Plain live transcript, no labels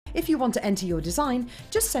If you want to enter your design,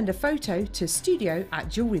 just send a photo to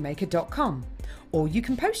studio@jewellerymaker.com, or you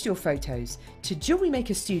can post your photos to Jewellery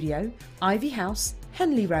Maker Studio, Ivy House,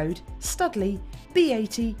 Henley Road, Studley,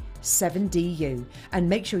 B80 7DU, and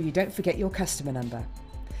make sure you don't forget your customer number.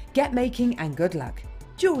 Get making and good luck.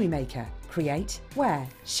 Jewellery Maker. Create, wear,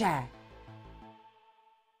 share.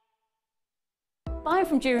 Buying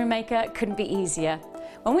from Jewellery Maker couldn't be easier.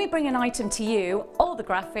 When we bring an item to you, all the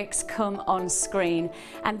graphics come on screen,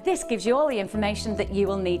 and this gives you all the information that you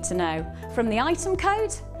will need to know, from the item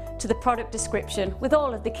code to the product description with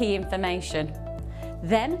all of the key information.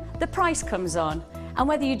 Then the price comes on, and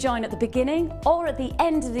whether you join at the beginning or at the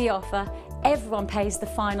end of the offer, everyone pays the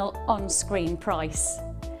final on-screen price.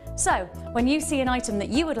 So, when you see an item that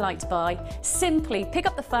you would like to buy, simply pick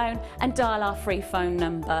up the phone and dial our free phone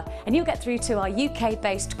number, and you'll get through to our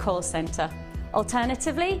UK-based call centre.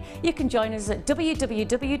 Alternatively, you can join us at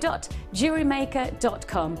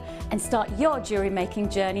www.jewellerymaker.com and start your jewellery making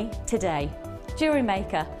journey today. Jewellery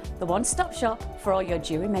Maker, the one-stop shop for all your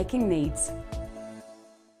jewellery making needs.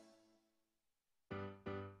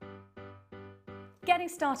 Getting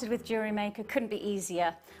started with Jewellery Maker couldn't be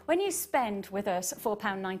easier. When you spend with us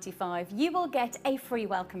 £4.95, you will get a free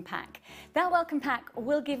welcome pack. That welcome pack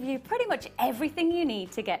will give you pretty much everything you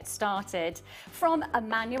need to get started. From a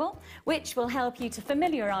manual, which will help you to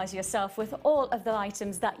familiarise yourself with all of the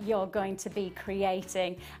items that you're going to be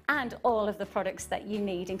creating and all of the products that you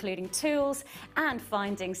need, including tools and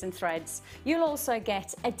findings and threads. You'll also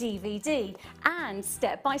get a DVD and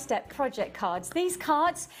step-by-step project cards. These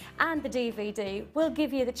cards and the DVD will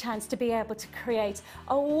give you the chance to be able to create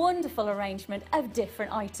a wonderful arrangement of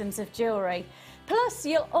different items of jewellery. Plus,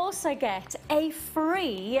 you'll also get a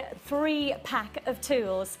free 3-pack of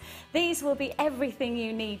tools. These will be everything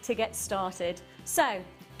you need to get started. So,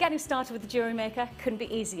 getting started with the Jewellery Maker couldn't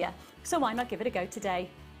be easier. So why not give it a go today?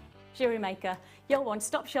 Jewellery Maker, your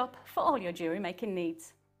one-stop shop for all your jewellery making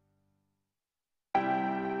needs.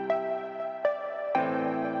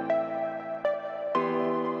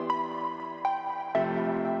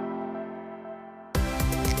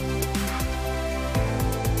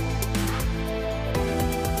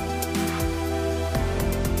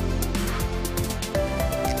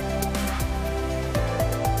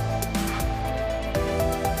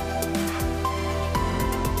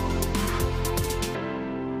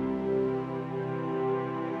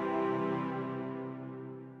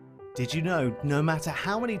 Did you know, no matter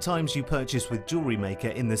how many times you purchase with Jewellery Maker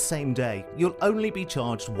in the same day, you'll only be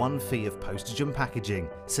charged one fee of postage and packaging.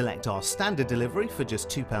 Select our standard delivery for just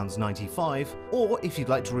 £2.95, or if you'd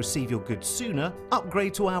like to receive your goods sooner,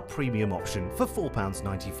 upgrade to our premium option for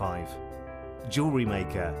 £4.95. Jewellery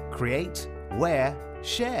Maker. Create, wear,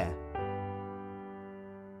 share.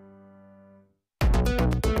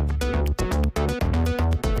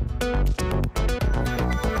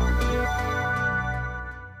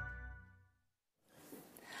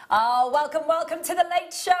 Oh, welcome to the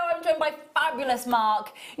Late Show. I'm joined by fabulous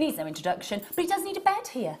Mark. He needs no introduction, but he does need a bed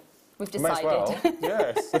here. We've decided. Well,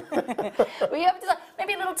 yes. We have decided,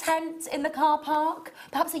 maybe a little tent in the car park,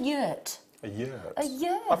 perhaps a yurt. A yurt? A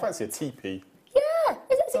yurt. I fancy a teepee. Yeah,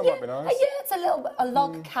 That might be nice. A yurt's a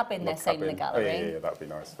log cabin, they're saying in the gallery. Oh, yeah, that'd be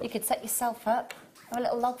nice. You could set yourself up, have a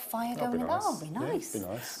little log fire going in there. Nice. Oh, it'd be nice. Yeah, be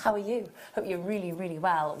nice. How are you? Hope you're really, really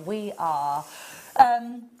well. We are...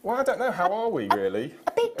 well, I don't know. How are we, really?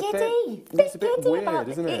 A bit giddy. It's a bit weird,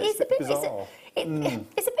 isn't it? It's a bit bizarre.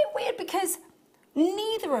 It's a bit weird because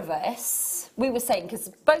neither of us, we were saying, because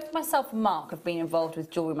both myself and Mark have been involved with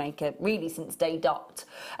Jewellery Maker really since day dot.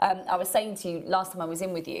 I was saying to you last time I was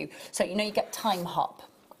in with you, so you know you get Time Hop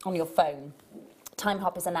on your phone. Time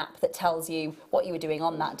Hop is an app that tells you what you were doing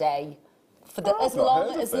on that day. For the, as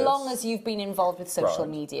long as you've been involved with social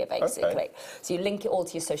media, basically. Okay. So you link it all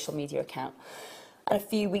to your social media account. And a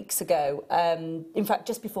few weeks ago, in fact,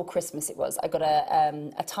 just before Christmas it was, I got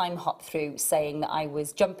a time hop through saying that I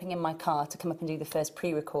was jumping in my car to come up and do the first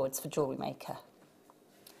pre-records for Jewellery Maker.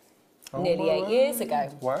 Nearly 8 years ago.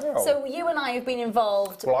 Wow. So you and I have been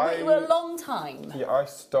involved for a long time. Yeah, I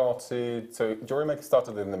started, so Jewellery Maker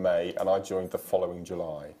started in the May and I joined the following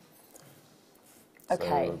July.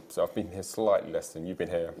 Okay. So I've been here slightly less than you've been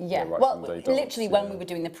here. Yeah, right well, from day literally dot, when we were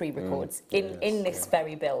doing the pre-records in this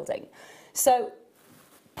very building. So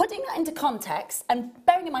putting that into context, and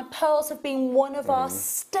bearing in mind, pearls have been one of our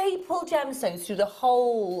staple gemstones through the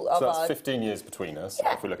whole of our... So that's 15 years between us,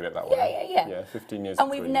 if we look at it that way. Yeah, 15 years and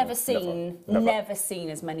we've never us. seen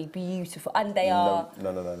as many beautiful... And they are...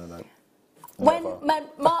 No. When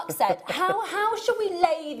Mark said, how should we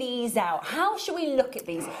lay these out? How should we look at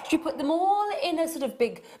these? Should we put them all in a sort of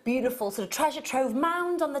big, beautiful sort of treasure trove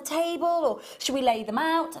mound on the table, or should we lay them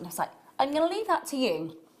out? And I was like, I'm going to leave that to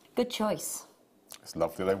you. Good choice. It's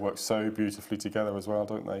lovely. They work so beautifully together as well,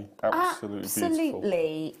 don't they? Absolutely beautiful.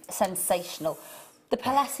 Absolutely sensational. The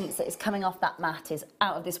pearlescence that is coming off that mat is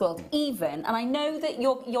out of this world. Even, and I know that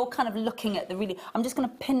you're kind of looking at the really. I'm just going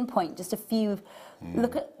to pinpoint just a few.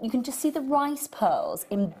 Look at. You can just see the rice pearls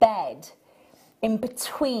embed in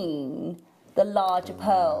between the larger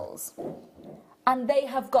pearls, and they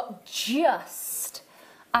have got just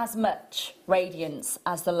as much radiance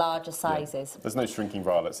as the larger sizes. There's no shrinking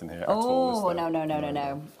violets in here at all, is there?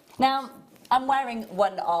 No. Now, I'm wearing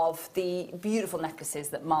one of the beautiful necklaces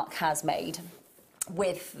that Mark has made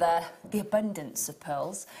with the abundance of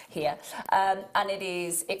pearls here, and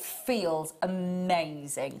it feels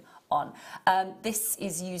amazing on. This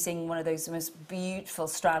is using one of those most beautiful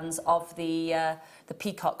strands of the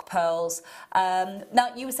peacock pearls.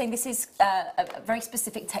 Now, you were saying this is a very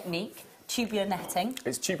specific technique. Tubular netting.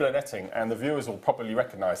 It's tubular netting, and the viewers will probably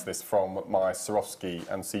recognise this from my Swarovski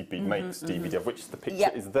and Seed Beat Makes DVD, of which the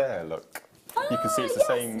picture is there, look. You can see it's the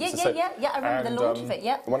same. Yeah, I remember the launch of it,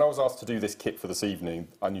 yeah. When I was asked to do this kit for this evening,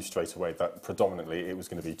 I knew straight away that predominantly it was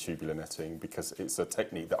going to be tubular netting, because it's a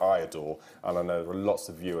technique that I adore, and I know there are lots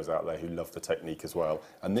of viewers out there who love the technique as well,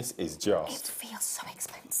 and this is just... It feels so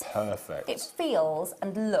expensive. Perfect. It feels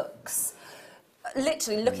and looks...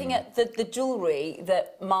 Literally, looking at the jewellery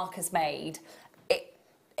that Mark has made,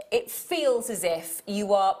 it feels as if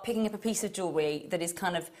you are picking up a piece of jewellery that is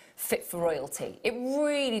kind of fit for royalty. It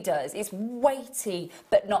really does. It's weighty,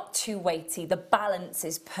 but not too weighty. The balance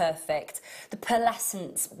is perfect. The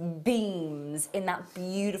pearlescence beams in that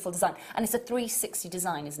beautiful design. And it's a 360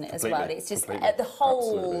 design, isn't it, as well? It's just the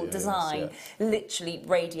whole design literally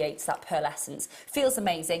radiates that pearlescence. Feels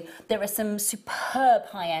amazing. There are some superb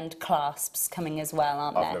high-end clasps coming as well,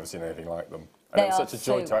 aren't there? I've never seen anything like them. And it's such a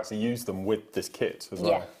joy to actually use them with this kit as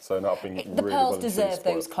well. So not being the pearls deserve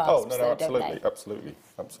those clasps. Oh no, absolutely.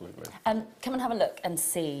 Come and have a look and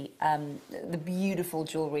see the beautiful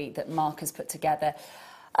jewellery that Mark has put together.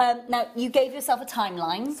 Now, you gave yourself a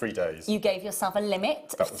timeline. 3 days. You gave yourself a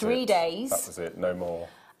limit of 3 days. That was it, no more.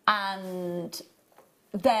 And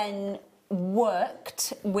then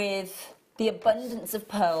worked with the abundance of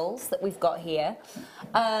pearls that we've got here.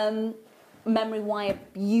 Memory wire,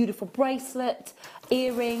 beautiful bracelet,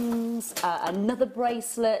 earrings, another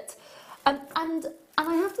bracelet, and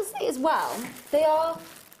I have to say as well, they are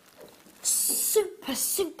super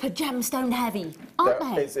gemstone heavy,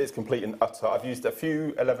 aren't they? It's complete and utter. I've used a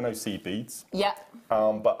few 11O seed beads. Yeah.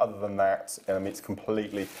 But other than that, it's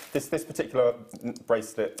completely this particular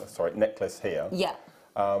necklace here. Yeah.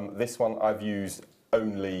 This one I've used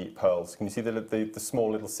only pearls. Can you see the small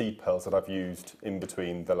little seed pearls that I've used in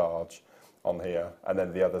between the large on here, and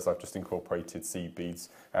then the others I've just incorporated seed beads,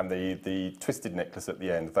 and the twisted necklace at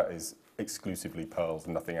the end, that is exclusively pearls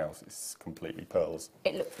and nothing else. It's completely pearls.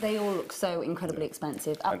 They all look so incredibly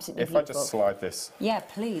expensive, absolutely beautiful. If I just slide this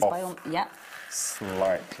please,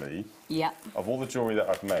 slightly of all the jewellery that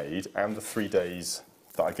I've made and the 3 days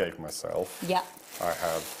that I gave myself, I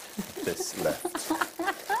have this left.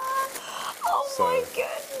 My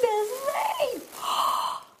goodness me!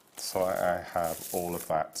 So I have all of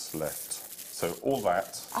that left. So all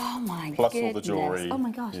that, plus all the jewellery. Oh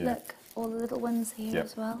my gosh, look, all the little ones here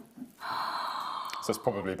as well. So it's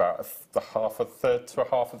probably about a third to a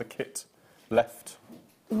half of the kit left.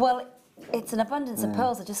 Well, it's an abundance of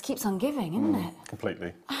pearls that just keeps on giving, isn't it?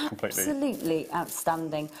 Completely. Absolutely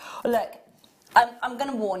outstanding. Look, I'm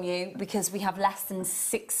going to warn you, because we have less than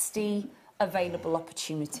 60 available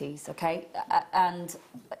opportunities, okay? And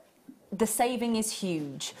the saving is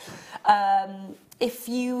huge. If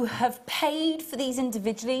you have paid for these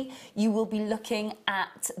individually, you will be looking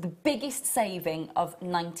at the biggest saving of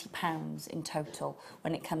 £90 in total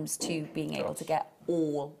when it comes to being able to get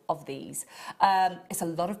all of these. It's a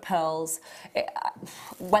lot of pearls.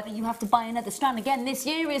 Whether you have to buy another strand again this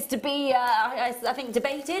year is to be, I think,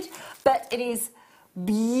 debated, but it is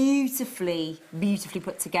beautifully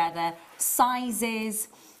put together. Sizes,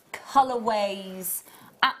 colourways,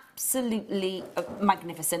 absolutely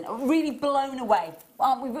magnificent. Really blown away,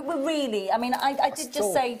 aren't we? We're really, I mean, I did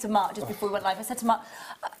just say to Mark, just before we went live, I said to Mark,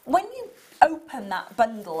 when you open that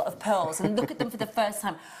bundle of pearls and look at them for the first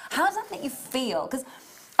time, how does that make you feel? Because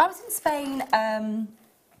I was in Spain,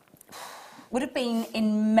 would have been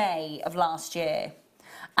in May of last year,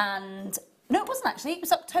 and no, it wasn't actually. It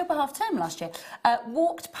was October half term last year.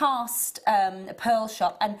 Walked past a pearl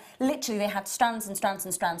shop, and literally they had strands and strands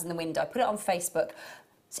and strands in the window. I put it on Facebook.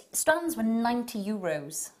 See, strands were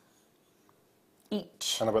 €90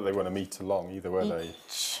 each. And I bet they weren't a metre long either, were they?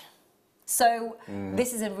 So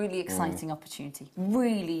this is a really exciting opportunity.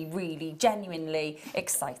 Really, really, genuinely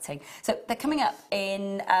exciting. So they're coming up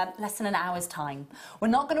in less than an hour's time. We're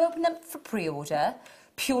not going to open them for pre-order,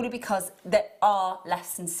 purely because there are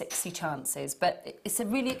less than 60 chances. But it's a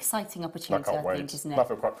really exciting opportunity, I think, isn't it? I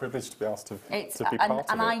feel quite privileged to be asked to be part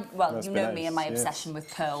of it. Well, you know me and my obsession with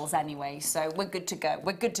pearls anyway, so we're good to go.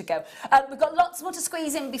 We're good to go. We've got lots more to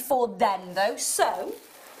squeeze in before then, though, so...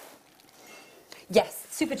 Yes,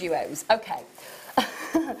 super duos. Okay.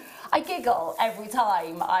 I giggle every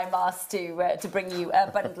time I'm asked to bring you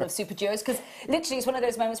a bundle of super duos, because literally it's one of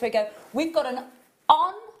those moments where we go, we've got an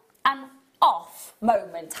on and off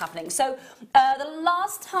moment happening. So the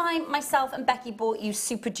last time myself and Becky bought you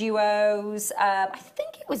super duos, I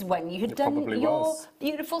think it was when you had done your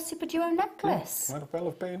beautiful super duo necklace. Yeah, might well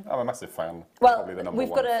have been. I'm a massive fan. Well, probably the number we've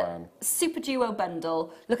one got a fan. super duo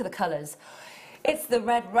bundle. Look at the colours. It's the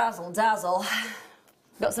red razzle dazzle.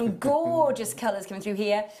 Got some gorgeous colours coming through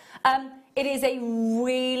here. It is a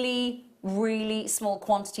really, really small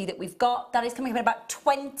quantity that we've got. That is coming up in about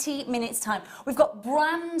 20 minutes' time. We've got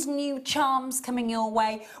brand new charms coming your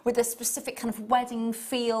way with a specific kind of wedding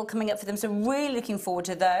feel coming up for them. So really looking forward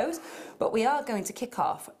to those. But we are going to kick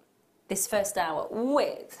off this first hour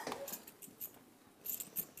with...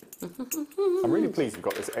 I'm really pleased we've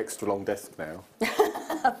got this extra long desk now.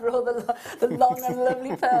 For all the long and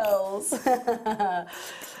lovely pearls.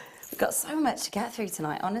 We've got so much to get through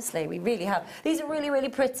tonight, honestly, we really have. These are really, really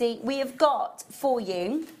pretty. We have got for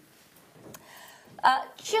you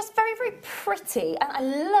just very, very pretty, and I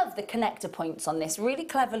love the connector points on this, really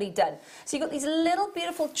cleverly done. So you've got these little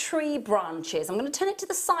beautiful tree branches. I'm going to turn it to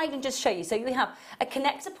the side and just show you. So you have a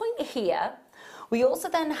connector point here. We also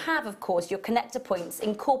then have, of course, your connector points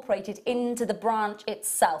incorporated into the branch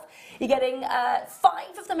itself. You're getting 5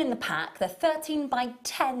 of them in the pack. They're 13 by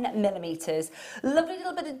 10 millimetres. Lovely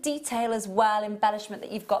little bit of detail as well, embellishment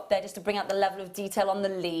that you've got there just to bring out the level of detail on the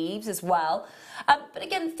leaves as well. But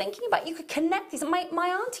again, thinking about, you could connect these.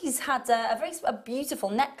 My auntie's had a beautiful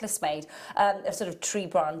necklace made of sort of tree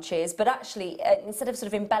branches, but actually instead of sort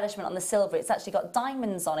of embellishment on the silver, it's actually got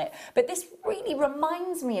diamonds on it. But this really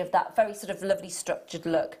reminds me of that very sort of lovely structured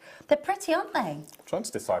look. They're pretty, aren't they? I'm trying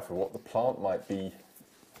to decipher what the plant might be.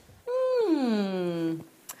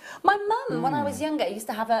 My mum, when I was younger, used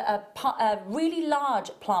to have a really large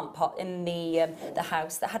plant pot in the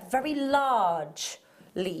house that had very large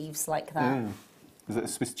leaves like that. Is it a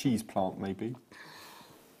Swiss cheese plant, maybe?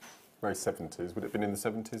 Very 70s. Would it have been in the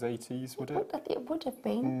 70s, 80s, would it? It would have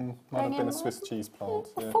been. Might have been a Swiss cheese plant.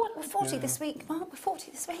 We're 40 this week, Mark. We're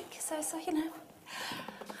 40 this week, so you know.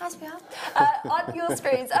 As we are. On your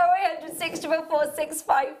screens, 0800 644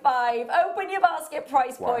 655. Open your basket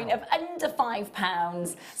price point of under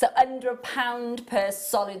 £5. So under £1 per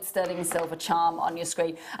solid sterling silver charm on your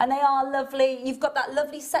screen. And they are lovely. You've got that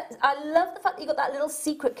lovely set. I love the fact that you've got that little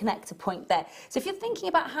secret connector point there. So if you're thinking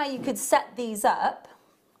about how you could set these up,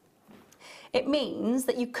 it means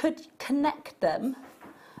that you could connect them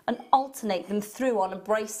and alternate them through on a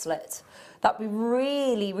bracelet. That'd be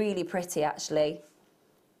really, really pretty, actually.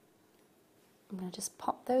 I'm going to just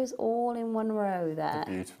pop those all in one row there.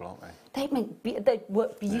 They're beautiful, aren't they? They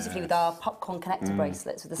work beautifully with our popcorn connector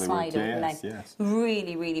bracelets with the slider, wouldn't they? Yes.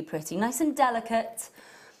 Really, really pretty. Nice and delicate.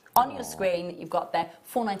 On your screen, you've got there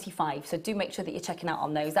 £4.95. So do make sure that you're checking out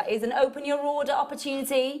on those. That is an open your order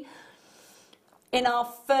opportunity. In our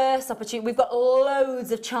first opportunity, we've got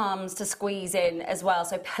loads of charms to squeeze in as well,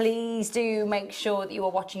 so please do make sure that you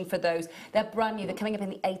are watching for those. They're brand new, they're coming up in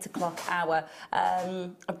the 8 o'clock hour. I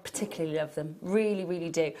particularly love them, really, really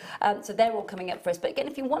do. So they're all coming up for us. But again,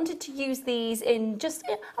 if you wanted to use these in just,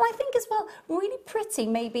 and I think as well, really pretty,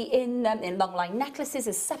 maybe in long line necklaces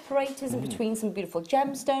as separators, in between some beautiful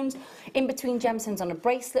gemstones, in between gemstones on a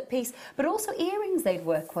bracelet piece, but also earrings they'd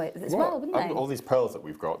work with as well, wouldn't they? All these pearls that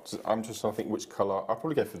we've got, I'm just trying to think which colour. I'll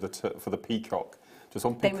probably go for the peacock. Just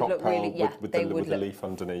on peacock pearl with the leaf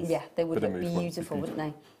underneath. Yeah, they would look beautiful, wouldn't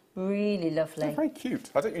they? Really lovely. They're very cute.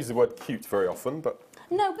 I don't use the word cute very often, but...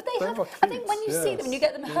 No, but they have. I think when you see them and you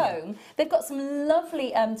get them home, they've got some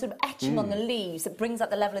lovely sort of etching on the leaves that brings out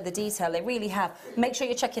the level of the detail. They really have. Make sure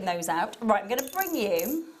you're checking those out. Right, I'm going to bring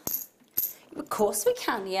you... Of course we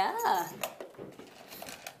can, yeah.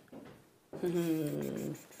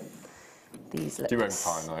 These look... Do you own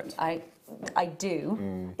kyanite? I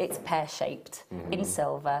do. It's pear-shaped in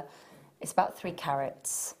silver. It's about 3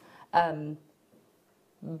 carats.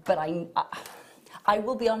 But I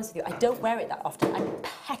will be honest with you, I don't wear it that often. I'm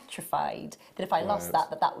petrified that if I lost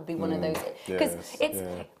that would be one of those. Because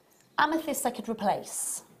Amethyst I could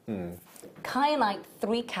replace. Kyanite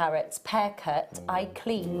 3 carats, pear cut, I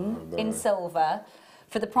clean in silver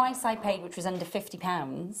for the price I paid, which was under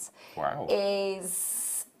 £50, Wow.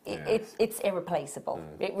 is it's irreplaceable.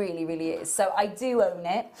 It really, really is. So I do own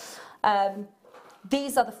it.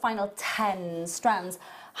 These are the final 10 strands.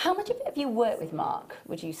 How much of it have you worked with, Mark,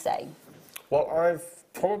 would you say? Well, I've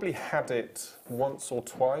probably had it once or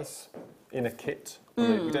twice in a kit.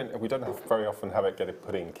 We don't have very often have it get it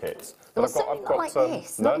put in kits. Well, I've got like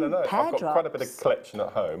this, no. not in I've pear got quite a bit drops. of collection at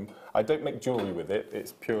home. I don't make jewellery with it.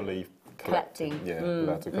 It's purely collecting. Collecting.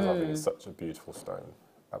 Yeah, because I think it's such a beautiful stone.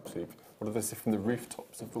 Absolutely. What do they say from the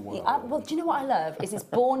rooftops of the world? Well, do you know what I love? Is it's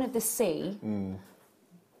born of the sea,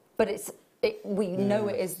 but we know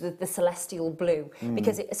it is the celestial blue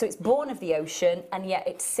because it's born of the ocean and yet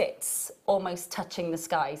it sits almost touching the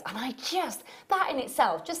skies. And that in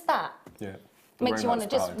itself, just that, makes you want to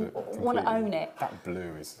just want to own it. That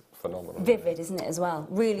blue is phenomenal. Vivid, isn't it, as well?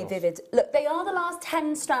 Really vivid. Look, they are the last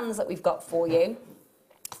 10 strands that we've got for you.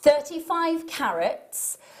 35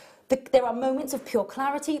 carats. There are moments of pure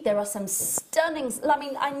clarity. There are some stunning... I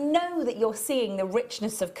mean, I know that you're seeing the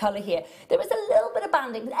richness of colour here. There is a little bit of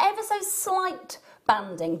banding, ever so slight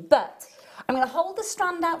banding, but I'm going to hold the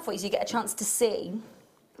strand out for you so you get a chance to see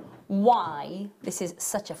why this is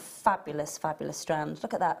such a fabulous, fabulous strand.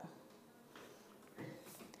 Look at that.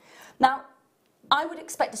 Now, I would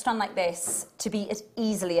expect a strand like this to be as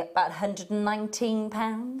easily about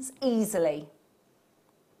 £119, easily.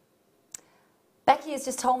 Becky has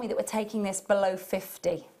just told me that we're taking this below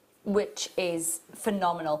 50, which is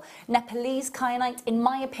phenomenal. Nepalese kyanite, in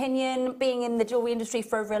my opinion, being in the jewellery industry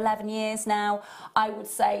for over 11 years now, I would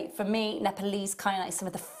say, for me, Nepalese kyanite is some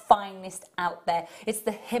of the finest out there. It's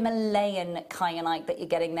the Himalayan kyanite that you're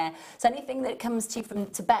getting there. So anything that comes to you from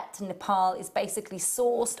Tibet and Nepal is basically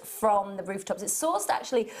sourced from the rooftops. It's sourced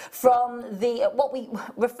actually from the what we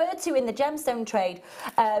refer to in the gemstone trade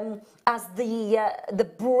as the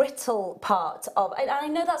brittle part of, and I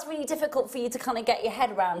know that's really difficult for you to kind of get your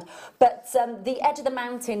head around, but the edge of the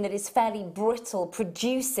mountain that is fairly brittle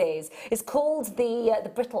is called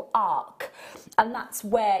the brittle arc, and that's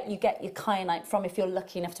where you get your kyanite from if you're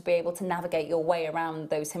lucky enough to be able to navigate your way around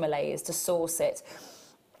those Himalayas to source it.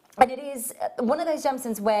 And it is one of those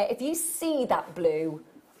gemstones where if you see that blue,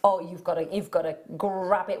 oh, you've got to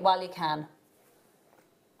grab it while you can.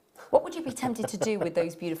 What would you be tempted to do with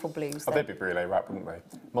those beautiful blues? Oh, they'd be brûlée wrap, wouldn't they?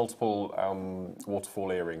 Multiple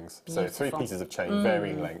waterfall earrings. Beautiful. So 3 pieces of chain,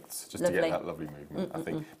 varying lengths, just to get that lovely movement, I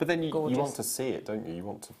think. But then you want to see it, don't you? You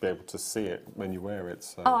want to be able to see it when you wear it.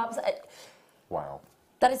 So. Oh, absolutely. Wow.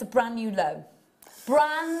 That is a brand new low.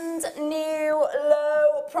 Brand new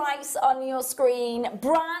low price on your screen.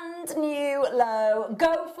 Brand new low.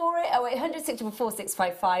 Go for it. 0800 644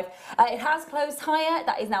 655. It has closed higher.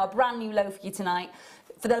 That is now a brand new low for you tonight.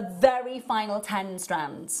 For the very final 10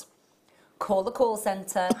 strands. Call the call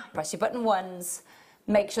centre, press your button once,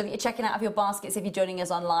 make sure that you're checking out of your baskets if you're joining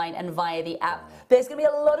us online and via the app. There's going to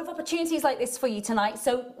be a lot of opportunities like this for you tonight,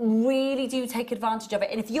 so really do take advantage of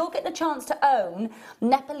it. And if you're getting a chance to own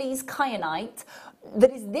Nepalese kyanite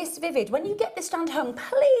that is this vivid, when you get this strand home,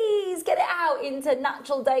 please get it out into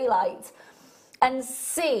natural daylight and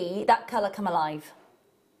see that colour come alive.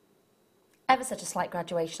 Ever such a slight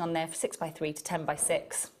graduation on there, 6x3 to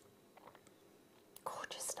 10x6.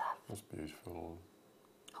 Gorgeous stuff. That's beautiful.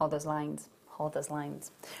 Hold those lines, hold those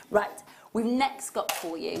lines. Right, we've next got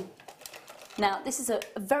for you. Now, this is a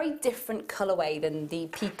very different colourway than the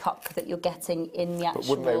peacock that you're getting in the actual... But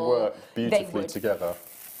wouldn't they work beautifully together?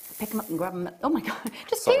 Pick them up and grab them. Oh my God, it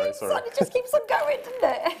just keeps on going,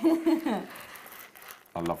 doesn't it?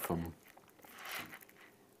 I love them.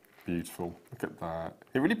 Beautiful. Look at that.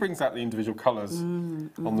 It really brings out the individual colours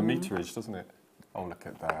on the meterage, doesn't it? Oh, look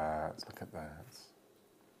at that. Look at that.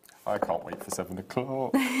 I can't wait for 7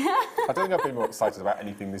 o'clock. I don't think I've been more excited about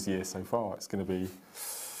anything this year so far. It's going to be...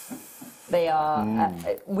 They are...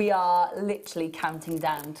 we are literally counting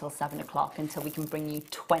down till 7 o'clock until we can bring you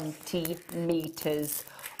 20 metres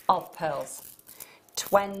of pearls.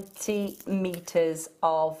 20 metres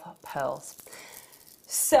of pearls.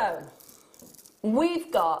 So...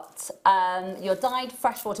 we've got your dyed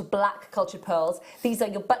freshwater black cultured pearls. These are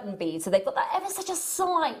your button beads. So they've got that ever such a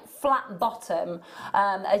slight flat bottom,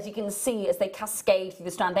 as you can see as they cascade through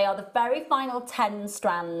the strand. They are the very final 10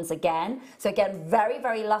 strands again. So again, very,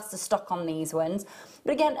 very last of stock on these ones.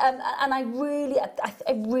 But again, and I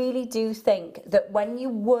really do think that when you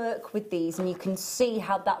work with these and you can see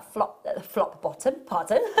how that flop bottom,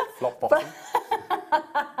 pardon. Flop bottom.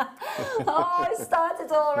 Oh, I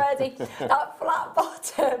started already. That flat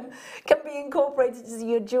bottom can be incorporated into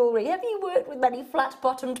your jewellery. Have you worked with many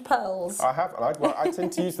flat-bottomed pearls? I have, and I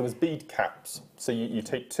tend to use them as bead caps. So you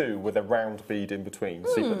take two with a round bead in between.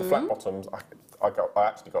 So you put the flat bottoms. I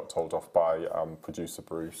actually got told off by producer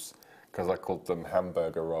Bruce because I called them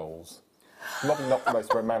hamburger rolls. Probably not the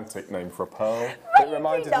most romantic name for a pearl. It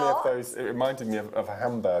reminded me of those. It reminded me of a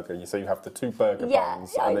hamburger. So you have the two burger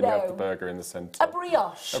buns, and then you have the burger in the centre. A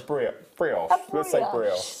brioche. A brioche. Let's say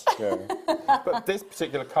brioche. Yeah. But this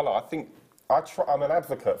particular colour, I think I'm an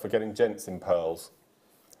advocate for getting gents in pearls.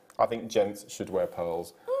 I think gents should wear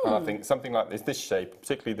pearls. And I think something like this shape,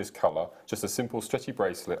 particularly this colour, just a simple stretchy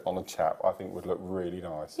bracelet on a chap, I think would look really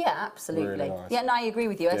nice. Yeah, absolutely. Really nice. Yeah, no, I agree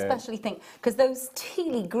with you. I especially think, because those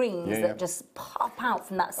tealy greens that just pop out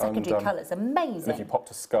from that secondary colour, it's amazing. And if you popped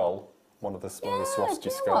a skull, one of the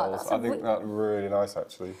Swarovski skulls, I think that's really nice,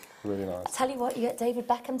 actually. Really nice. I'll tell you what, you get David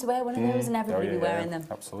Beckham to wear one of those and everybody will be wearing them.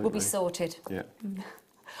 Absolutely. We'll be sorted. Yeah.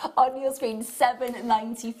 On your screen,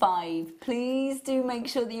 $7.95. Please do make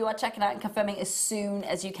sure that you are checking out and confirming as soon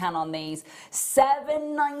as you can on these.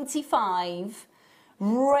 $7.95.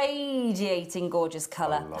 Radiating gorgeous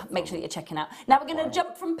colour. Make sure that you're checking out. Now we're going to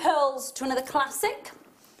jump from pearls to another classic.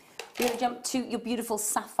 We're going to jump to your beautiful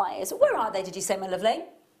sapphires. Where are they, did you say, my lovely?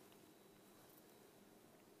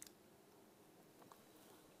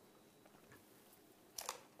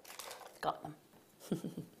 Got them.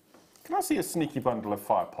 Can I see a sneaky bundle of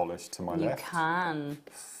fire polish to my left? You can.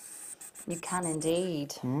 You can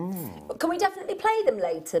indeed. Can we definitely play them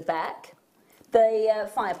later, Beck? The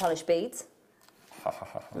fire polish beads.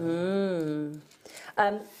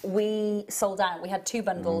 We sold out. We had 2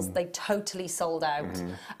 bundles. They totally sold out.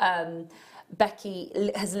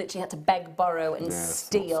 Becky has literally had to beg, borrow and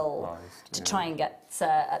steal to try and get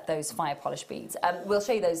at those fire polish beads. We'll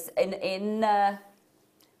show you those in a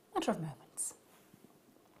matter of moments.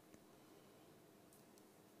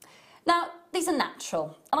 Now, these are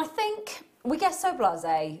natural, and I think we get so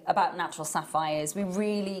blasé about natural sapphires. We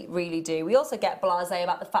really, really do. We also get blasé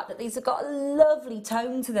about the fact that these have got a lovely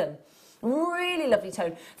tone to them. Really lovely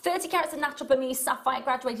tone. 30 carats of natural Burmese sapphire,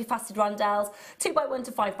 graduated faceted rondelles, 2x1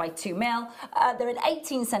 to 5x2 mil. They're an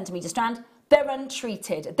 18 centimetre strand. They're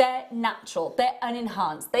untreated, they're natural, they're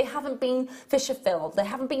unenhanced, they haven't been Fisher filled, they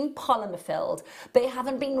haven't been polymer filled, they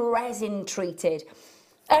haven't been resin treated.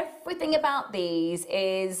 Everything about these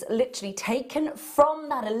is literally taken from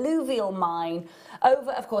that alluvial mine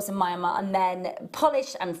over, of course, in Myanmar, and then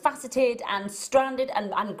polished and faceted and stranded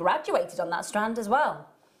and graduated on that strand as well.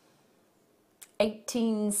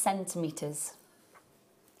 18 centimetres.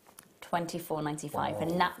 $24.95 for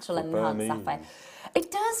natural and enhanced sapphire.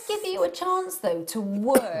 It does give you a chance, though, to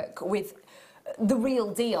work with the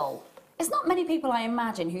real deal. It's not many people, I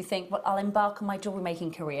imagine, who think, well, I'll embark on my jewellery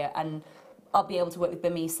making career and I'll be able to work with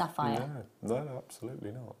Burmese sapphire. No,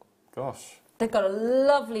 absolutely not. Gosh. They've got a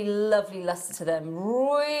lovely, lovely lustre to them.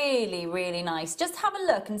 Really, really nice. Just have a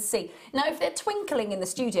look and see. Now, if they're twinkling in the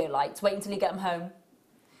studio lights, wait until you get them home.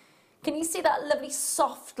 Can you see that lovely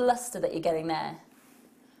soft lustre that you're getting there?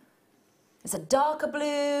 There's a darker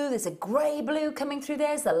blue, there's a grey blue coming through there,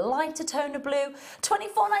 there's a lighter tone of blue.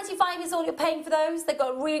 $24.95 is all you're paying for those. They've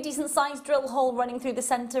got a really decent sized drill hole running through the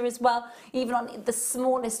centre as well, even on the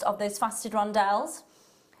smallest of those faceted rondelles.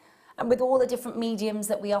 And with all the different mediums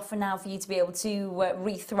that we offer now for you to be able to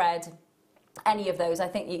rethread any of those, I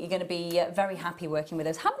think you're going to be very happy working with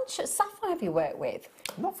those. How much sapphire have you worked with?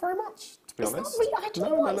 Not very much, to be honest. It's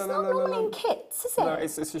not normally in kits, is it? No,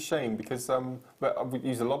 it's a shame because we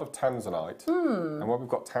use a lot of tanzanite, and when we've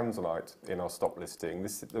got tanzanite in our stock listing,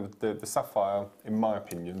 the sapphire, in my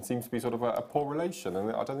opinion, seems to be sort of a poor relation,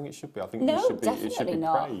 and I don't think it should be. I think it should be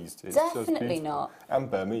praised. It's definitely not.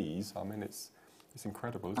 And Burmese, I mean, it's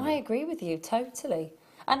incredible, isn't it? I agree with you, totally.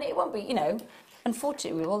 And it won't be, you know,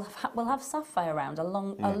 unfortunately, we'll have sapphire around a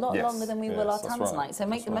lot longer than we will our tanzanite. Right. So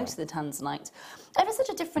make the most of the tanzanite. Ever such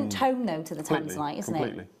a different tone, though, to the tanzanite, isn't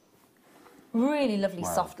it? Really lovely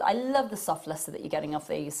soft. I love the soft lustre that you're getting off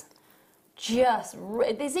these.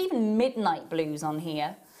 There's even midnight blues on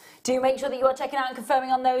here. Do make sure that you are checking out and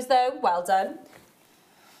confirming on those, though. Well done.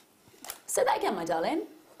 Say that again, my darling.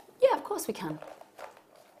 Yeah, of course we can.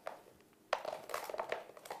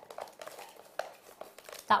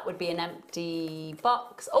 That would be an empty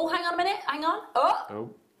box. Oh, hang on a minute, hang on. Oh,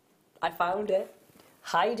 I found it.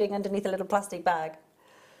 Hiding underneath a little plastic bag.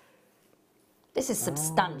 This is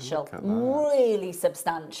substantial, really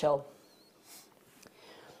substantial.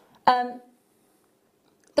 The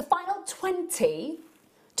final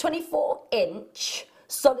 24-inch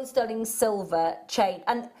solid sterling silver chain.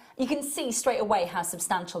 And You can see straight away how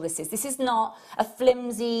substantial this is. This is not a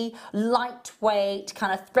flimsy, lightweight,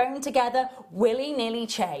 kind of thrown together, willy-nilly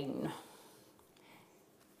chain.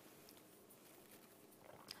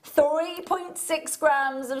 3.6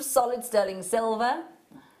 grams of solid sterling silver,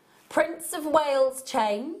 Prince of Wales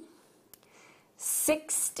chain,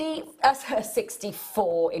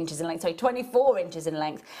 64 inches in length, sorry, 24 inches in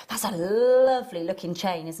length. That's a lovely looking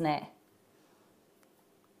chain, isn't it?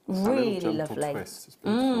 Really lovely. Twist. It's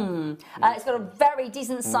beautiful. It's got a very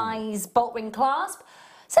decent size bolt ring clasp.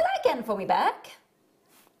 Say that again for me, Beck.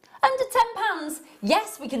 Under £10.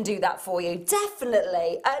 Yes, we can do that for you.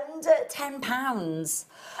 Definitely. Under £10.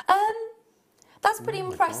 That's pretty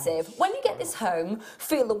impressive. When you get this home,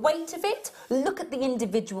 feel the weight of it, look at the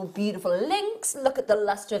individual beautiful links, look at the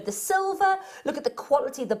luster of the silver, look at the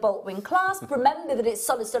quality of the bolt ring clasp, remember that it's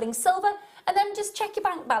solid sterling silver, and then just check your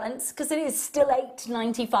bank balance because it is still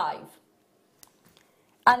 £8.95.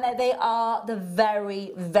 And there they are, the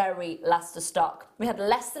very, very last of stock. We had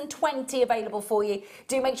less than 20 available for you.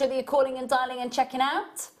 Do make sure that you're calling and dialing and checking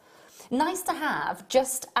out. Nice to have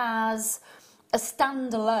just as a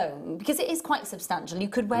standalone, because it is quite substantial. You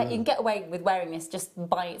could wear, you can get away with wearing this just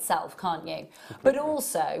by itself, can't you? But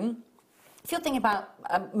also, if you're thinking about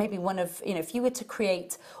maybe one of, you know, if you were to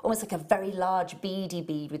create almost like a very large beady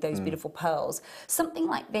bead with those beautiful pearls, something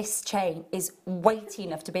like this chain is weighty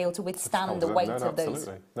enough to be able to withstand the weight of those.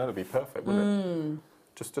 Absolutely. No, that'd be perfect, wouldn't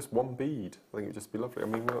it? Just one bead. I think it'd just be lovely. I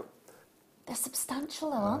mean, they're substantial,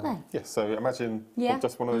 though, aren't they? yeah, so imagine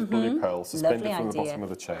just one of those blue pearls suspended Lovely from the idea. bottom of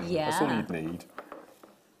the chain. Yeah. That's all you'd need.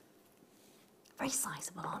 Very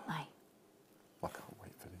sizable, aren't they? I can't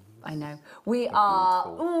wait for these. I know. We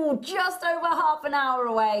are just over half an hour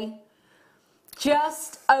away.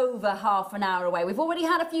 Just over half an hour away. We've already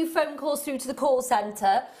had a few phone calls through to the call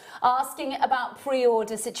centre asking about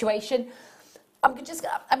pre-order situation. I'm going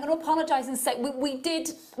to apologise and say we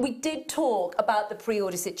did talk about the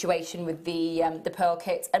pre-order situation with the pearl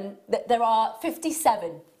kits, and there are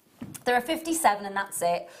 57. There are 57 and that's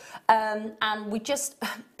it. And we just,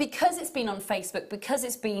 because it's been on Facebook, because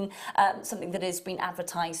it's been something that has been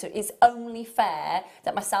advertised, so it's only fair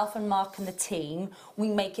that myself and Mark and the team, we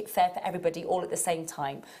make it fair for everybody all at the same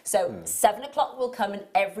time. So 7 o'clock will come and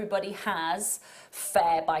everybody has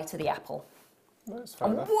fair bite of the apple.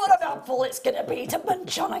 And what an apple it's going to be to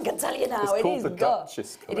munch on, I can tell you now. It's called the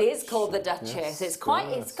Duchess It is called the Duchess. Yes, It's quite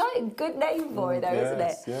a good name for it, though, isn't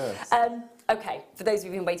it? Yes. Okay, for those of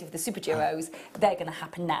you who've been waiting for the Super Duos, they're going to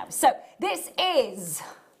happen now. So this is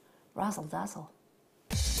Razzle Dazzle.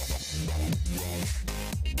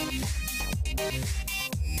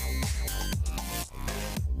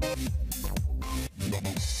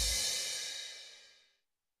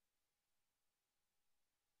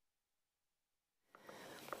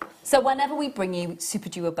 So whenever we bring you Super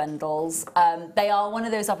Duo bundles, they are one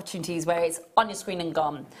of those opportunities where it's on your screen and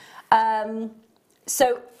gone.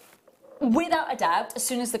 So without a doubt, as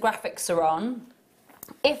soon as the graphics are on,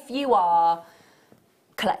 if you are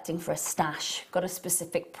collecting for a stash, got a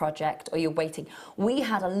specific project, or you're waiting, we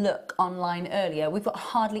had a look online earlier. We've got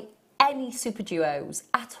hardly any Super Duos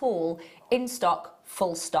at all in stock,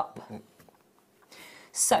 full stop.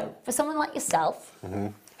 So for someone like yourself,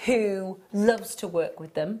 who loves to work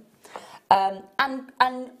with them,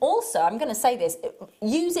 and also, I'm going to say this,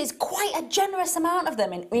 uses quite a generous amount of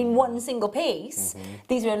them in one single piece.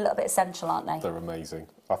 These are a little bit essential, aren't they? They're amazing.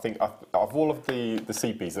 I think of all of the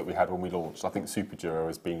CBs that we had when we launched, I think Super Duo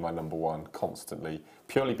has been my #1 constantly,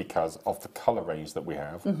 purely because of the colour range that we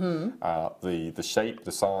have, the shape,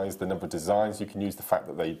 the size, the number of designs you can use, the fact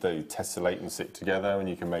that they tessellate and sit together, and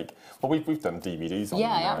you can make. Well, we've done DVDs on them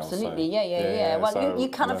now, absolutely. So, Yeah. Well, so, you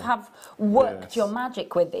kind of have worked your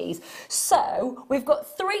magic with these. So we've got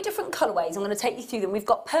 3 different colourways. I'm going to take you through them. We've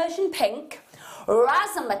got Persian Pink,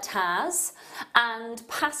 Razzmatazz, and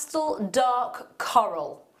Pastel Dark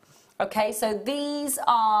Coral. Okay, so these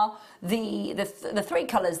are the 3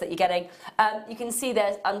 colours that you're getting. You can see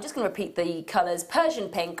there, I'm just going to repeat the colours: Persian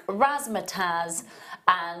Pink, Razzmatazz,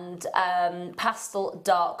 and Pastel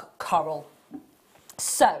Dark Coral.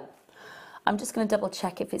 So I'm just going to double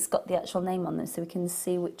check if it's got the actual name on them so we can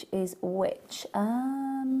see which is which.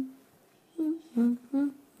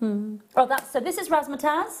 So this is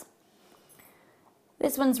Razzmatazz.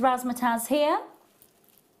 This one's Razzmatazz here.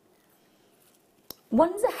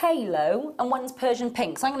 One's a halo and one's Persian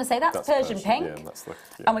Pink. So I'm going to say that's Persian Pink. Yeah,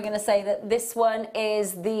 and we're going to say that this one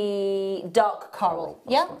is the Dark Coral.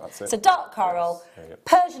 Yeah? That's it. So Dark Coral, Yes.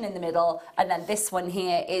 Persian in the middle, and then this one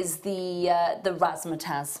here is the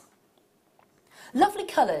Razzmatazz. Lovely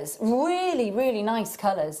colours. Really, really nice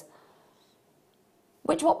colours.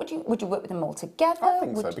 What would you work with them all together? I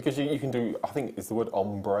think so, because you can do, I think it's the word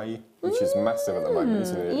ombre, which is massive at the moment,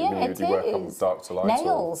 isn't it? Yeah, you work on dark to light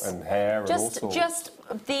nails and hair and all sorts. Just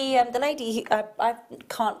the lady, I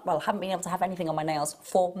haven't been able to have anything on my nails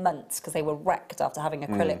for months because they were wrecked after having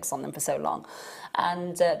acrylics on them for so long.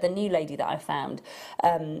 And the new lady that I found,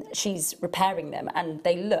 she's repairing them and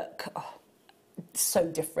they look so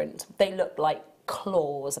different. They look like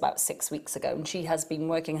claws about 6 weeks ago, and she has been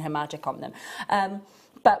working her magic on them.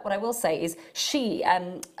 But what I will say is she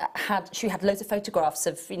had loads of photographs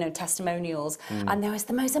of testimonials, and there was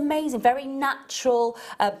the most amazing, very natural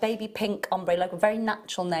baby pink ombre, like a very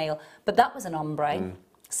natural nail. But that was an ombre.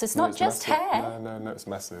 So it's not just massive. hair. No, it's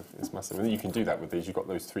massive. It's massive. And you can do that with these. You've got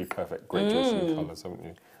those 3 perfect graduation colours, haven't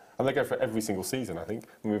you? And they go for every single season, I think. I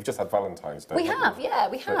mean, we've just had Valentine's Day. We have.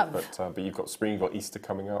 But you've got spring, you've got Easter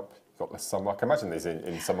coming up, you've got the summer. I can imagine these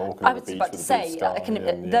in summer, walking I on the was beach about with to a blue say, sky.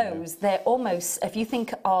 they're almost, if you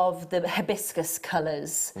think of the hibiscus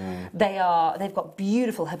colours, they've got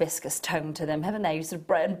beautiful hibiscus tone to them, haven't they? Sort of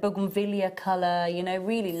red bougainvillea colour,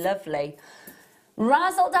 really lovely.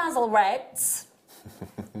 Razzle Dazzle Reds,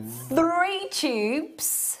 3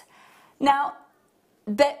 tubes. Now,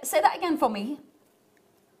 say that again for me.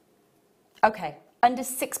 Okay, under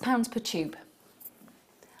 £6 per tube.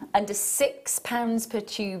 Under £6 per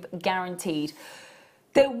tube guaranteed.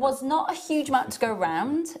 There was not a huge amount to go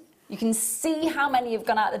around. You can see how many have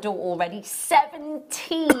gone out the door already.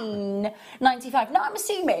 £17.95. Now I'm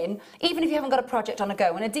assuming, even if you haven't got a project on the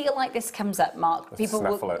go, when a deal like this comes up, Mark, people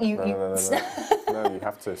snaffle will. it. No, you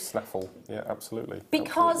have to snaffle. Yeah, absolutely.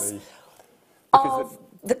 Because absolutely. of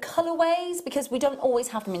the colourways, because we don't always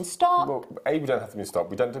have them in stock. Well, we don't have them in stock.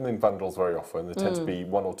 We don't do them in bundles very often. There tend to be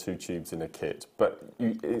 1 or 2 tubes in a kit. But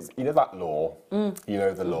you know that law. You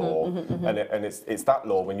know the law. And it's that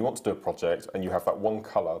law when you want to do a project and you have that one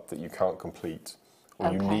colour that you can't complete, or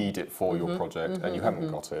you need it for your project and you haven't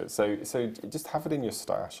got it. So just have it in your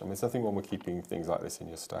stash. I mean, there's nothing wrong with keeping things like this in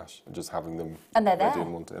your stash and just having them and they're ready there.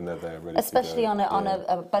 and they're there ready Especially to go. on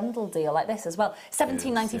a bundle deal like this as well.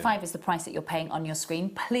 £17.95 is the price that you're paying on your screen.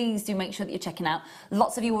 Please do make sure that you're checking out.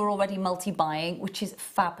 Lots of you are already multi-buying, which is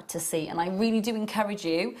fab to see. And I really do encourage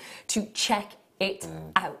you to check it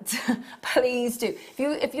out. Please do.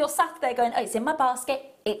 If you're sat there going, oh, it's in my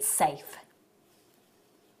basket, it's safe.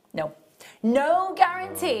 No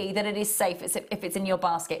guarantee that it is safe if it's in your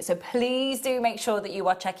basket. So please do make sure that you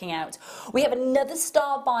are checking out. We have another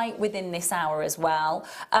star buy within this hour as well.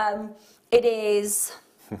 It is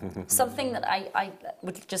something that I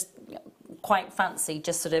would just quite fancy,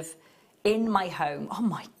 just sort of in my home. Oh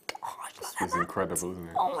my God. It's incredible, isn't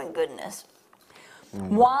it? Oh my goodness.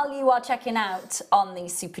 While you are checking out on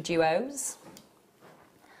these super duos,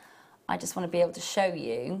 I just want to be able to show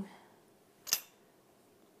you.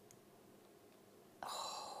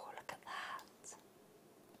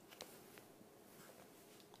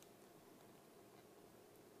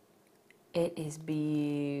 It is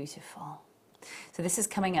beautiful. So this is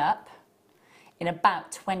coming up in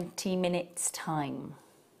about 20 minutes time.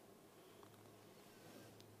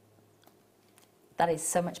 That is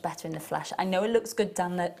so much better in the flesh. I know it looks good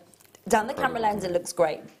down the camera lens, it looks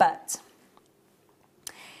great, but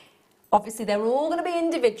obviously they're all going to be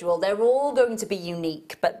individual, they're all going to be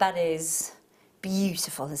unique, but that is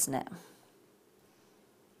beautiful, isn't it?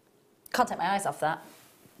 Can't take my eyes off that.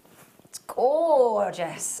 It's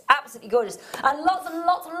gorgeous, absolutely gorgeous. And lots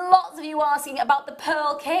of you are asking about the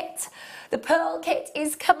pearl kit. The pearl kit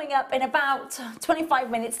is coming up in about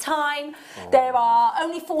 25 minutes time. There are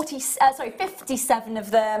only 57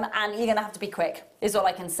 of them, and you're gonna have to be quick, is all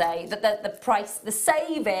I can say. The price, the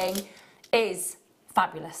saving is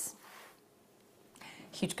fabulous.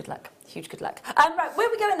 Huge good luck, huge good luck. Right, where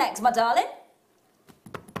are we going next, my darling?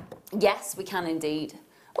 Yes, we can indeed.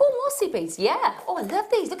 Oh, more CBs, yeah. Oh, I love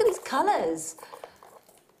these. Look at these colours.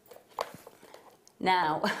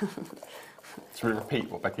 Now, Should we repeat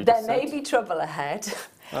what Becky there just said? may be trouble ahead.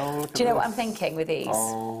 Oh, look Do you know at what I'm this. thinking with these?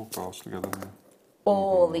 Oh, gosh, look at them.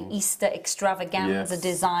 All the Easter extravaganza Yes.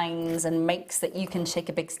 designs and makes that you can shake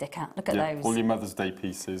a big stick at. Look at those. All your Mother's Day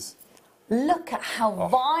pieces. Look at how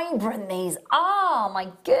vibrant these are. My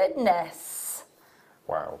goodness.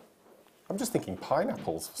 Wow. I'm just thinking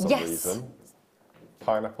pineapples for some Yes. reason.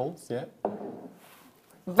 Pineapples, yeah.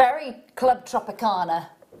 Very Club Tropicana.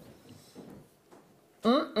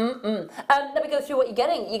 Let me go through what you're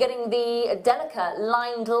getting. You're getting the Delica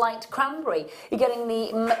lined light cranberry. You're getting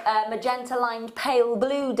the magenta lined pale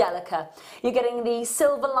blue Delica. You're getting the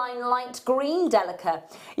silver line light green Delica.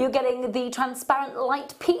 You're getting the transparent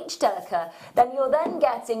light peach Delica. Then you're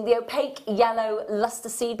getting the opaque yellow luster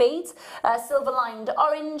seed beads, silver lined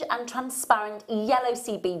orange and transparent yellow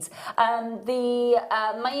seed beads. The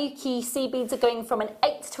Mayuki seed beads are going from an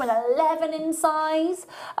 8 to an 11 in size.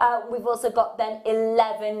 We've also got then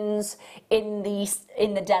 11s in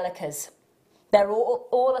the Delicas. They're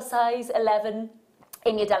all a size 11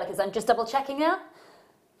 in your Delicas. I'm just double checking that.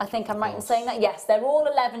 I think I'm right in saying that. Yes, they're all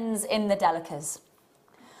 11s in the Delicas.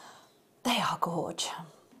 They are gorgeous.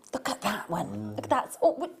 Look at that one. Look at that.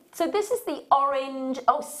 Oh, so this is the orange,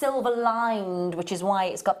 silver lined, which is why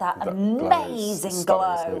it's got that amazing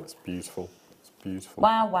glow. It's beautiful. It's beautiful.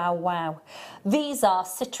 Wow, wow, wow. These are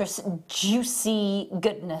citrus juicy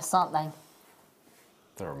goodness, aren't they?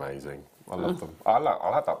 They're amazing. I love them. I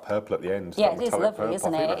like that purple at the end. Yeah, it is lovely,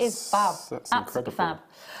 isn't it? It is fab. That's absolutely incredible.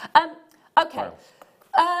 Fab. Okay.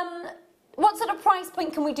 Wow. What sort of price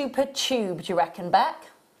point can we do per tube, do you reckon, Beck?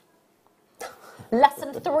 Less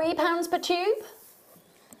than £3 per tube?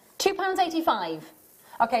 £2.85.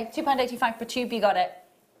 Okay, £2.85 per tube, you got it.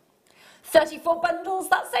 34 bundles,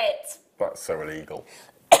 that's it. That's so illegal.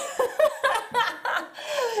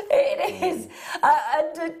 It is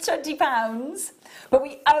under £20, but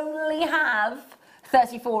we only have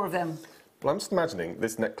 34 of them. Well, I'm just imagining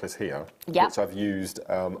this necklace here, Yeah. which I've used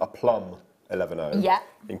a plum 11.0. Yeah.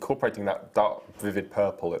 Incorporating that dark, vivid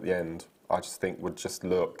purple at the end, I just think would just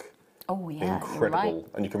look incredible. You're right.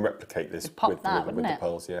 And you can replicate this pop with that, the wouldn't it?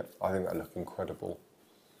 pearls. Yeah, I think that look incredible.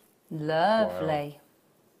 Lovely.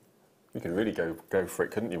 You could really go for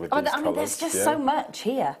it, couldn't you? With Oh, these I mean, colours? there's just Yeah. so much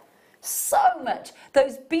here. So much.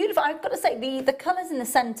 Those beautiful, I've got to say, the colours in the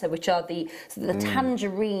centre, which are the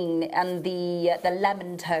tangerine and the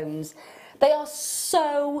lemon tones, they are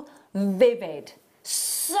so vivid.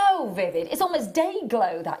 So vivid. It's almost day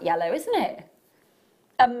glow, that yellow, isn't it?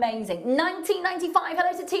 Amazing. £19.95.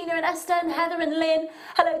 Hello to Tina and Esther and Heather and Lynn.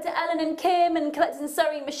 Hello to Ellen and Kim and collectors in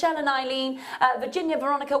Surrey, Michelle and Eileen. Virginia,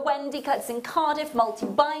 Veronica, Wendy, collectors in Cardiff.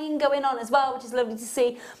 Multi-buying going on as well, which is lovely to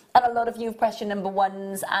see. And a lot of you have pressed your number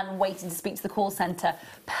ones and waiting to speak to the call centre.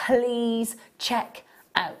 Please check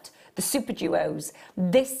out the Super Duos.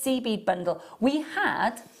 This seed bead bundle. We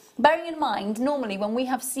had... Bearing in mind, normally when we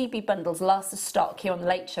have CB bundles last of stock here on the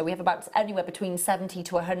Late Show, we have about anywhere between 70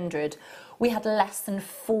 to 100. We had less than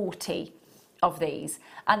 40 of these,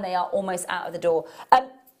 and they are almost out of the door.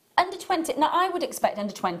 Under 20, now I would expect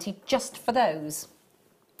under 20 just for those.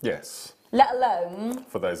 Yes. Let alone...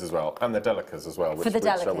 For those as well. And the Delicas as well, which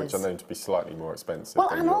are known to be slightly more expensive well,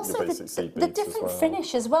 than and your also basic seed the beads as different well.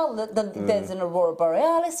 finish as well. There's an Aurora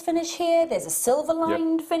Borealis finish here. There's a silver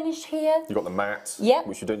lined finish here. You've got the matte, Yep.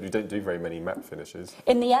 which you don't do very many matte finishes.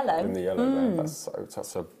 In the yellow. In the yellow there. That's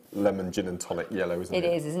such a lemon gin and tonic yellow, isn't it?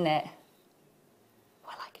 It is, isn't it? Oh,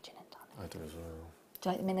 I like a gin and tonic. I do as well. Do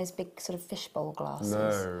you like them in those big sort of fishbowl glasses?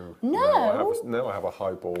 No. No? I have a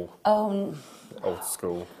highball. Oh, Old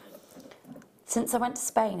school. since I went to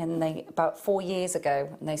Spain and about 4 years ago,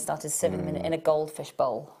 and they started serving them in a goldfish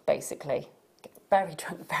bowl, basically. Get very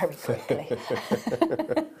drunk very quickly.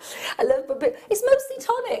 I love, but it's mostly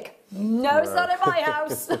tonic. No, it's not in my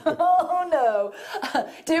house. Oh no.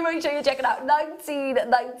 Do make sure you check it out.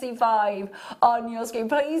 £19.95 on your screen.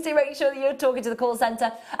 Please do make sure that you're talking to the call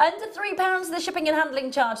centre. Under £3 for the shipping and handling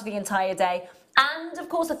charge for the entire day. And, of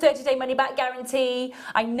course, a 30-day money-back guarantee.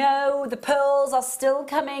 I know the pearls are still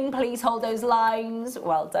coming. Please hold those lines.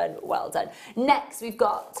 Well done, well done. Next, we've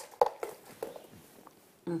got...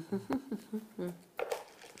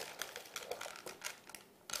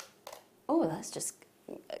 Oh, that's just...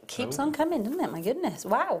 keeps on coming, doesn't it? My goodness.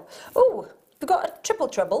 Wow. Oh, we've got a triple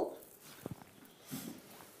treble.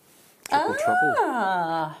 Triple trouble.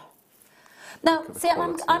 Now, at the see,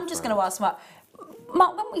 quality I'm of just that. going to ask Mark,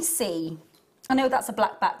 when we see... I know that's a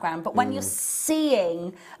black background, but when you're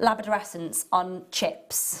seeing labradorescence on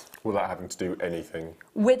chips Without having to do anything.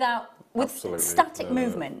 with Absolutely. static No, no,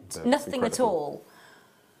 movement, no, it's nothing at incredible. all,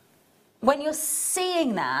 when you're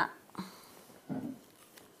seeing that,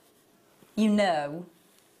 you know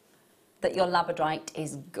that your labradorite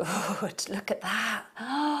is good. Look at that.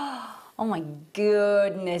 Oh my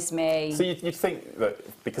goodness me. So you'd think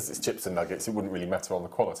that because it's chips and nuggets, it wouldn't really matter on the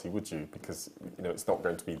quality, would you? Because it's not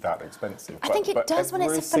going to be that expensive. I think it does when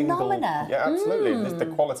it's every a single- phenomena. Yeah, absolutely. And the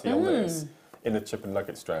quality on this in the chip and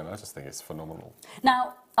nugget strand, I just think it's phenomenal.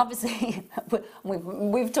 Now, obviously,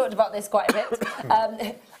 we've talked about this quite a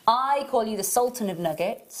bit. I call you the Sultan of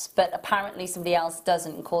Nuggets, but apparently somebody else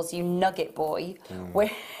doesn't and calls you Nugget Boy,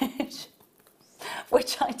 which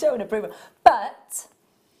I don't approve of. But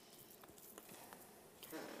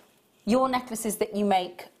your necklaces that you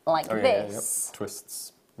make like this, yep.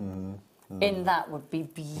 Twists, in that would be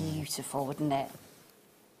beautiful, wouldn't it?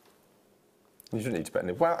 You shouldn't need to put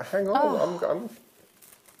any. Well, hang on.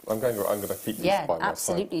 I'm going to keep these by my side.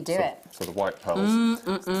 Absolutely do it. So the white pearls,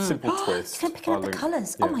 simple twist. Can I pick up the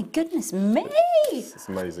colours? Yeah. Oh my goodness me! It's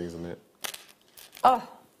amazing, isn't it? Oh.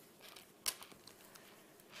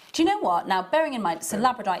 Do you know what? Now, bearing in mind, so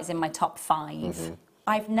labradorite is in my top 5.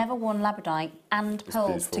 I've never worn labradorite and pearls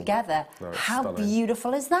beautiful. Together. No, How stunning.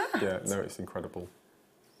 beautiful is that? Yeah, no, it's incredible.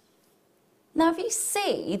 Now, if you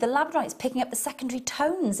see, the labradorite's picking up the secondary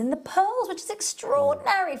tones in the pearls, which is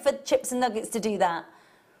extraordinary for chips and nuggets to do that.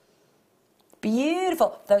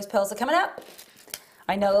 Beautiful. Those pearls are coming up.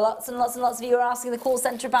 I know lots and lots and lots of you are asking the call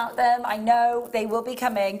centre about them. I know they will be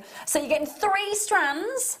coming. So you're getting 3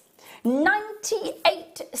 strands,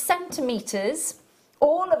 98 centimetres,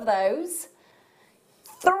 all of those,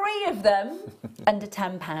 3 of them under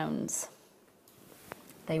 £10.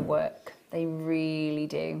 They work. They really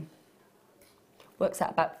do. Works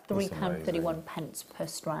out about £3.31 per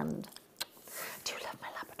strand. I do love my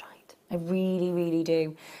labradorite. I really, really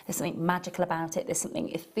do. There's something magical about it. There's something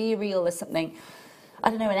ethereal. There's something,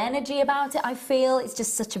 I don't know, an energy about it, I feel. It's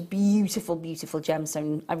just such a beautiful, beautiful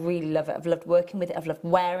gemstone. I really love it. I've loved working with it. I've loved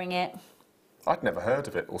wearing it. I'd never heard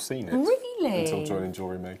of it or seen it. Really? Until joining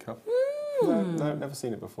Jewellery Maker. No, never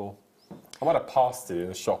seen it before. I might have passed it in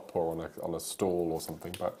a shop or on a stall or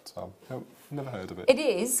something, but no, never heard of it. It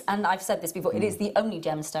is, and I've said this before, it is the only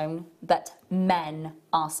gemstone that men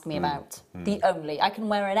ask me about. The only. I can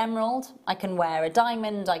wear an emerald, I can wear a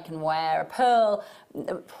diamond, I can wear a pearl,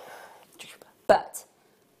 but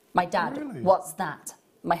my dad, Really? what's that?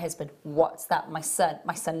 My husband, what's that? My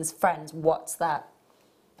son's friends, what's that?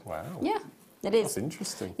 Wow. Yeah, it is. That's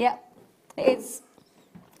interesting. Yeah, it is.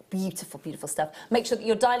 Beautiful, beautiful stuff. Make sure that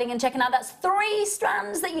you're dialing and checking out. That's 3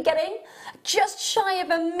 strands that you're getting, just shy of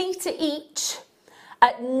a metre each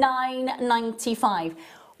at £9.95.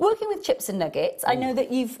 Working with chips and nuggets, I know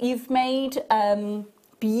that you've made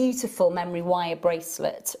beautiful memory wire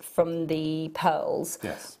bracelet from the pearls.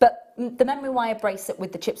 Yes. But the memory wire bracelet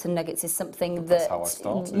with the chips and nuggets is something that how I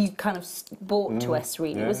started. you kind of brought to us,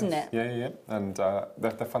 really, wasn't it? Yeah. And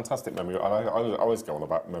they're fantastic memory. And I always go on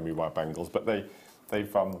about memory wire bangles, but they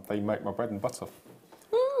make my bread and butter.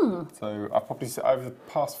 So I've probably, over the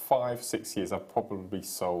past 5-6 years, I've probably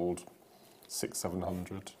sold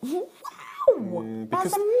 600-700. Wow,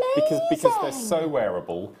 that's amazing. Because they're so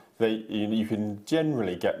wearable, you can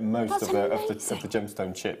generally get most of the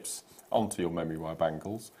gemstone chips onto your memory wire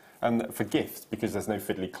bangles. And for gifts, because there's no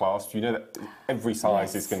fiddly clasp, you know that every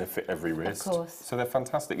size is going to fit every wrist. Of course. So they're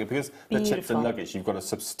fantastic. Because the chips and nuggets, you've got a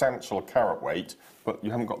substantial carat weight, but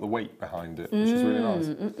you haven't got the weight behind it, which is really nice.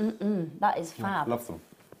 That is fab. Love them.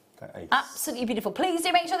 They're ace. Absolutely beautiful. Please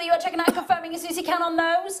do make sure that you are checking out and confirming as soon as you can on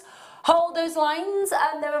those. Hold those lines,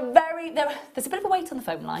 and there's a bit of a wait on the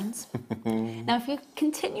phone lines. Now, if you're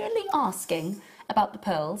continually asking about the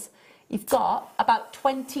pearls, you've got about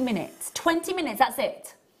 20 minutes. 20 minutes, that's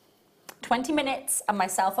it. 20 minutes, and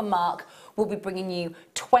myself and Mark will be bringing you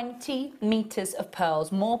 20 metres of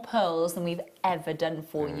pearls, more pearls than we've ever done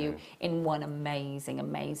for you in one amazing,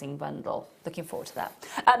 amazing bundle. Looking forward to that.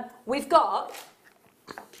 We've got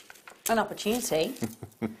an opportunity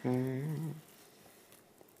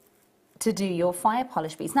to do your fire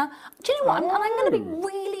polish beads. Now, do you know what? And I'm going to be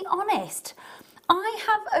really honest. I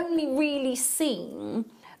have only really seen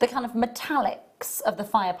the kind of metallics of the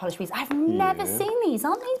fire polish beads. I've never seen these.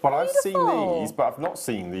 Aren't these Well, beautiful? I've seen these, but I've not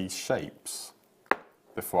seen these shapes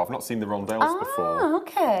before. I've not seen the rondelles before.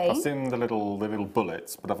 Okay. I've seen the little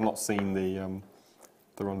bullets, but I've not seen the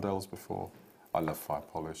rondelles before. I love fire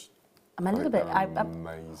polish. I'm a little bit.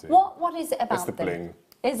 Amazing. What is it about It's the them? bling.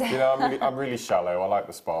 Is it? You know, I'm really shallow. I like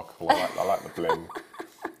the sparkle. I like the bling.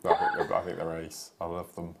 I think they're ace. I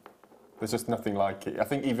love them. There's just nothing like it. I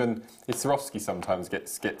think even Swarovski sometimes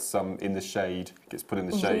gets in the shade, gets put in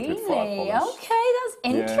the shade with fire polish. Okay, that's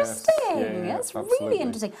interesting. Yeah, that's absolutely. really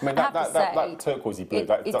interesting. I mean, that turquoisey blue,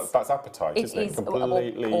 that's apatite, isn't it?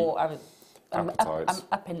 Completely I'm apatite.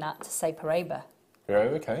 up in that to say Paraiba. Yeah,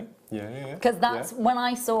 okay. Yeah. Because that's, when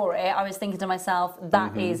I saw it, I was thinking to myself,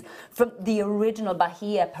 that is, from the original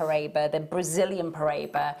Bahia Paraiba, the Brazilian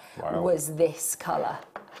Paraiba, was this colour.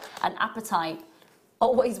 And apatite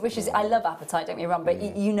always wishes, I love apatite, don't get me wrong, but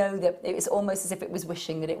you know that it's almost as if it was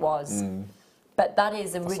wishing that it was. But that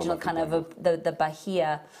is original lovely kind of the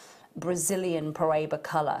Bahia Brazilian Paraíba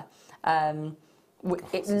colour.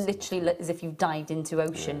 It literally looks as if you've dived into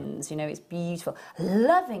oceans, you know, it's beautiful.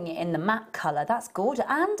 Loving it in the matte colour, that's gorgeous.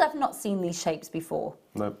 And I've not seen these shapes before.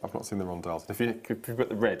 No, I've not seen the rondelles. If you put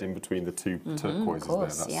the red in between the two turquoises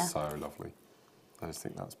course, there, that's so lovely. I just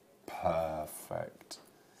think that's perfect.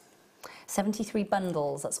 73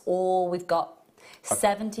 bundles, that's all we've got.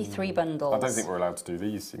 73 bundles. I don't think we're allowed to do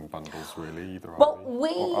these in bundles really either, well,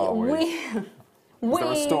 are we? Is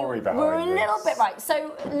there a story behind we're a little bit right.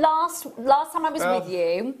 So last time I was with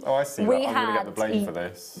you, I see we that. I'm going to get the blame for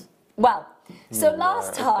this. Well, so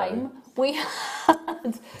last time we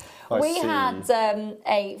had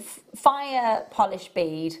a fire polish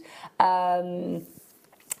bead,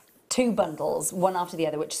 2 bundles, one after the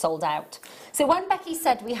other, which sold out. So when Becky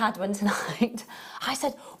said we had one tonight, I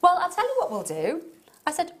said, well, I'll tell you what we'll do.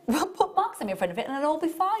 I said, we'll put marks in front of it and it'll all be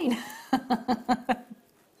fine.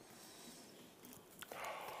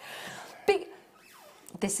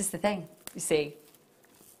 This is the thing, you see.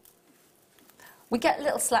 We get a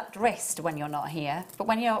little slapped wrist when you're not here, but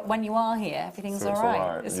when you are here, everything's all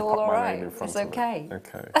right. It's all right. It's okay.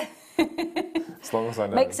 Okay. As long as I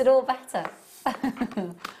know. Makes it all better.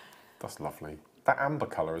 That's lovely. That amber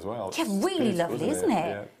colour as well. Yeah, really lovely, isn't it?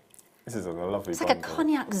 Yeah. This is a lovely. It's like a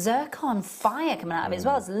cognac zircon fire coming out of it as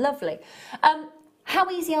well. It's lovely. How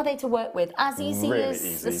easy are they to work with? As easy really as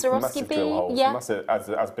easy. the Swarovski bead? Yeah. Massive,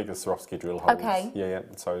 as big as Swarovski drill holes. Okay. Yeah.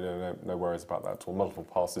 So no worries about that at all. Multiple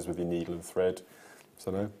passes with your needle and thread. So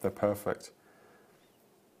no, they're perfect.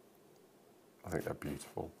 I think they're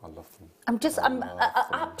beautiful. I love them. I'm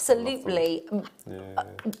absolutely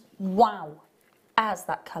wow as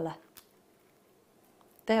that colour.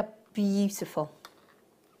 They are beautiful.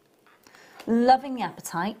 Loving the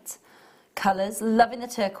apatite colours, loving the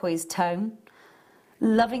turquoise tone.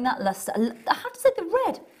 Loving that lustre. I have to say the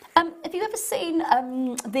red. Have you ever seen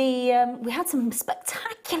we had some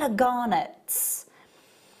spectacular garnets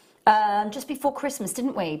just before Christmas,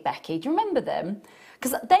 didn't we, Becky? Do you remember them?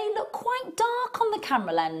 Because they look quite dark on the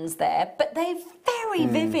camera lens there, but they're very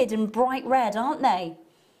vivid and bright red, aren't they?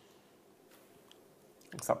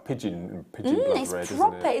 It's that pigeon blood it's red,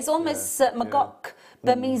 proper. isn't it? It's almost Magok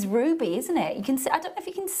Burmese ruby, isn't it? You can see. I don't know if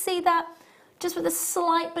you can see that. Just with a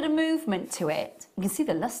slight bit of movement to it. You can see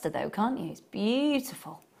the lustre though, can't you? It's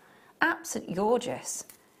beautiful. Absolutely gorgeous.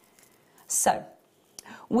 So,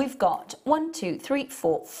 we've got 1, 2, 3,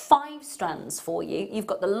 4, 5 strands for you. You've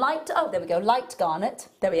got the light, oh, there we go, light garnet.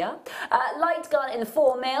 There we are. Light garnet in the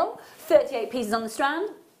 4mm, 38 pieces on the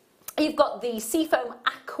strand. You've got the Seafoam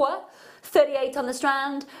Aqua, 38 on the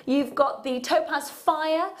strand. You've got the Topaz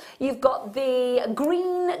Fire. You've got the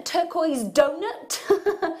Green Turquoise Donut.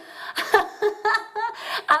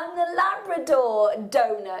 And the Labrador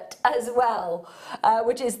Donut as well,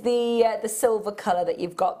 which is the silver colour that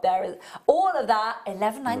you've got there. All of that,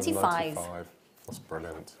 £11.95. That's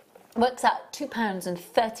brilliant. Works out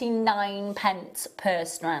 £2.39 per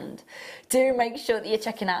strand. Do make sure that you're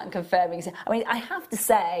checking out and confirming. I mean, I have to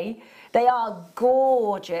say, they are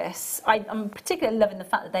gorgeous. I'm particularly loving the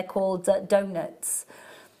fact that they're called donuts.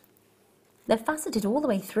 They're faceted all the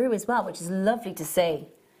way through as well, which is lovely to see.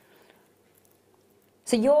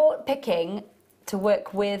 So you're picking to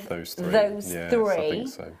work with those three. Yes, I think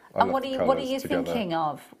so. And what are you thinking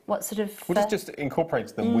of? What sort of? We just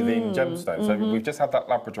incorporated them within gemstones. So we've just had that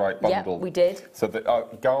labradorite bundle. Yeah, we did. So the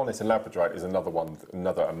garnet and labradorite is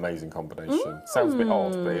another amazing combination. Sounds a bit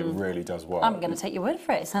odd, but it really does work. I'm going to take your word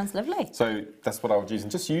for it. It sounds lovely. So that's what I would use,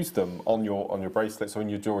 and just use them on your bracelets or on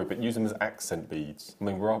your jewellery, but use them as accent beads. I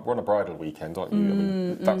mean, we're on a bridal weekend, aren't you? I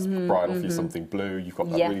mean, that's bridal for you, something blue. You've got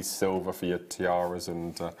that really silver for your tiaras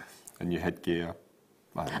and your headgear.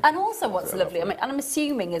 And also what's lovely, I mean, and I'm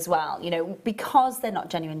assuming as well, you know, because they're not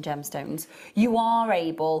genuine gemstones, you are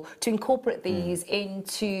able to incorporate these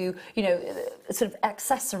into, you know, sort of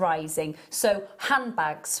accessorising. So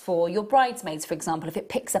handbags for your bridesmaids, for example, if it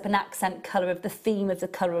picks up an accent colour of the theme of the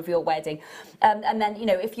colour of your wedding. And then, you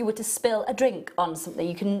know, if you were to spill a drink on something,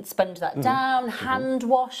 you can sponge that down. Hand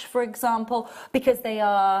wash, for example, because they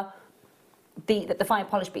are the fire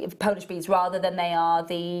polish beads rather than they are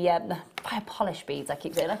the fire polish beads. I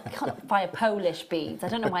keep saying fire Polish beads. I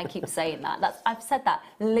don't know why I keep saying that. I've said that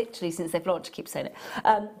literally since they've launched. I keep saying it.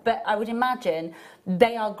 But I would imagine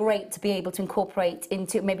they are great to be able to incorporate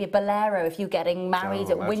into maybe a bolero if you're getting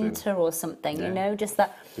married at winter or something. You know, just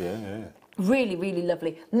that. Yeah. Really, really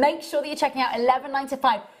lovely. Make sure that you're checking out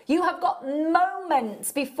 £11.95. You have got moments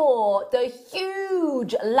before the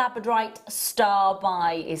huge labradorite star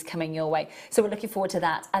buy is coming your way. So we're looking forward to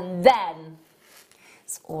that. And then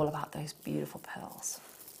it's all about those beautiful pearls.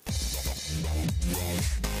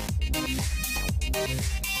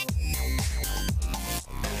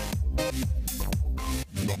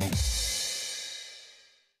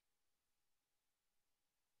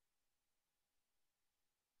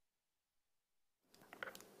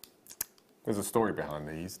 There's a story behind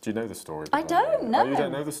these. Do you know the story I behind don't these? know. Oh, you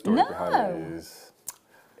don't know the story No. behind these?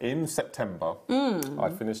 In September, I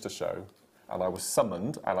finished a show and I was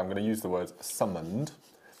summoned, and I'm going to use the word summoned,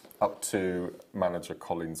 up to manager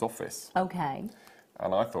Colin's office. Okay.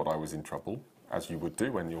 And I thought I was in trouble, as you would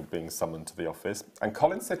do when you're being summoned to the office. And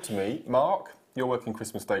Colin said to me, Mark, you're working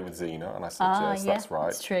Christmas Day with Zena. And I said, yes, yeah, that's right.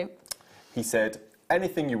 That's true. He said,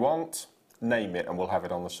 anything you want, name it and we'll have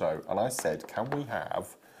it on the show. And I said, can we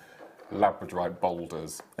have Labradorite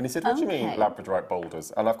boulders? And he said, what do you mean Okay. Labradorite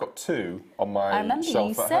boulders? And I've got two on my I remember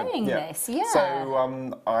shelf you at home. saying this, yeah.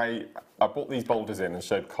 So I brought these boulders in and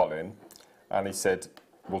showed Colin, and he said,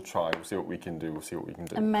 we'll try, we'll see what we can do, we'll see what we can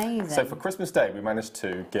do. Amazing. So for Christmas Day, we managed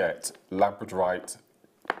to get Labradorite,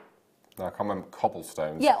 I can't remember,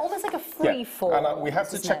 cobblestones. Yeah, almost like a free fall. And we had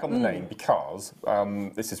to isn't check it? on the name because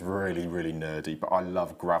this is really, really nerdy, but I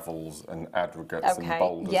love gravels and aggregates and Okay,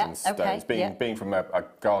 boulders yeah, and stones. okay, Being from a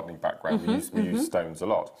gardening background, we use stones a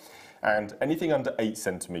lot. And anything under 8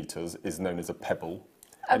 centimetres is known as a pebble.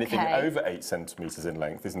 Anything Okay. over 8 centimetres in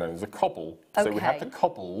length is known as a cobble. So we had the Okay.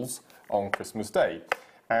 cobbles on Christmas Day.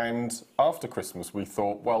 And after Christmas, we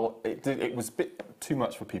thought, well, it was a bit too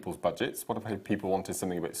much for people's budgets. What if people wanted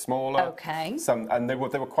something a bit smaller? Okay. And they were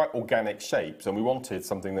quite organic shapes, and we wanted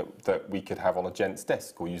something that we could have on a gent's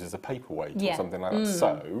desk or use as a paperweight Yeah. or something like that.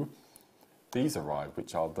 So these arrived,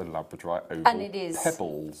 which are the Labradorite oval And it is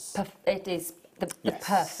pebbles. It is the Yes,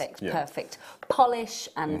 perfect, yeah. perfect polish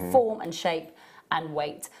and form and shape and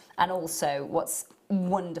weight. And also, what's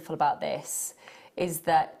wonderful about this is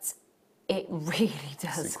that it really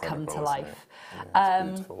does come to incredible, life. isn't it? Yeah,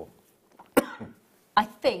 it's beautiful. I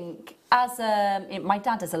think as my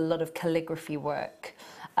dad does a lot of calligraphy work,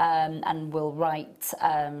 and will write,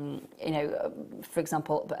 for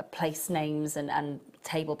example, place names and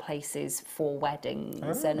table places for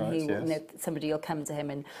weddings, and nice, yes. somebody will come to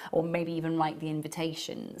him or maybe even write the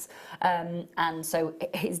invitations, and so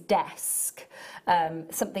his desk,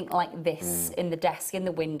 something like this in the desk in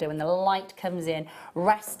the window, and the light comes in,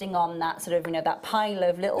 resting on that sort of that pile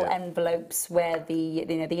of little envelopes where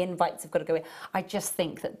the invites have got to go in. I just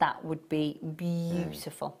think that would be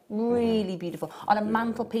beautiful, really beautiful on a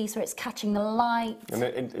mantelpiece where it's catching the light.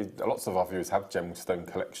 And lots of our viewers have gemstone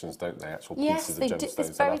collections, don't they? Actual Yes, pieces they of do. gemstones.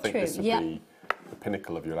 It's very and I think true, this would yeah. be the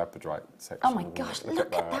pinnacle of your Labradorite section. Oh my wouldn't gosh, it?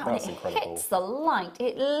 look at that when That's it incredible. hits the light.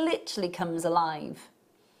 It literally comes alive.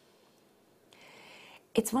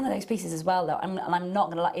 It's one of those pieces as well, though, and I'm not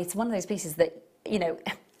going to lie, it's one of those pieces that,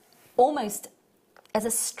 almost as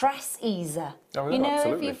a stress easer. Oh, if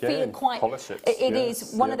absolutely, you feel yeah. quite... Polish it, It yes,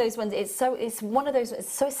 is one yeah. of those ones, it's so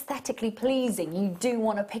aesthetically pleasing. You do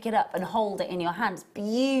want to pick it up and hold it in your hand. It's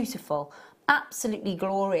beautiful, absolutely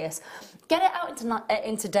glorious. Get it out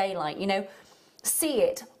into daylight, see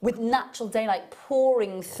it with natural daylight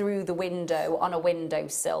pouring through the window on a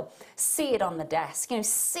windowsill. See it on the desk.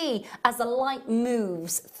 See as the light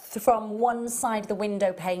moves from one side of the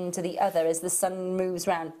window pane to the other as the sun moves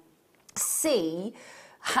round. See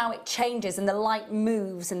how it changes and the light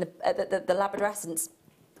moves and the labradorescence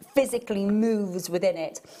physically moves within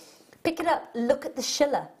it. Pick it up. Look at the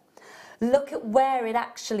schiller. Look at where it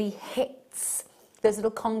actually hits. Those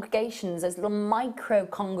little congregations, those little micro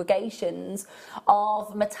congregations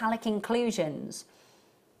of metallic inclusions.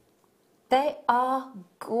 They are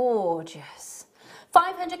gorgeous.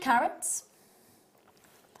 500 carats.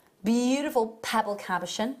 Beautiful pebble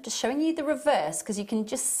cabochon. Just showing you the reverse because you can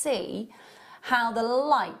just see how the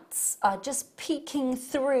lights are just peeking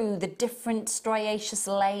through the different striaceous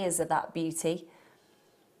layers of that beauty.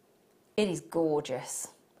 It is gorgeous.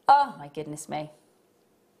 Oh my goodness me.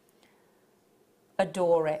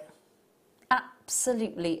 Adore it.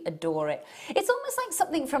 Absolutely adore it. It's almost like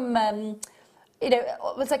something from,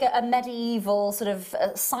 it's like a medieval sort of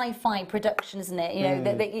sci-fi production, isn't it?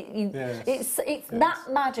 Yes. It's that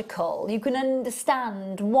magical. You can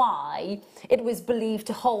understand why it was believed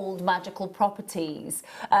to hold magical properties,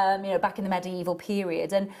 back in the medieval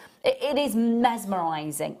period. And it is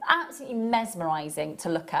mesmerising, absolutely mesmerising to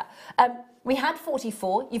look at. We had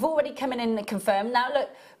 44. You've already come in and confirmed. Now, look,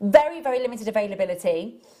 very, very limited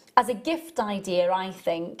availability. As a gift idea, I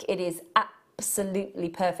think it is absolutely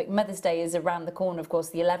perfect. Mother's Day is around the corner, of course,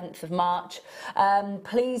 the 11th of March.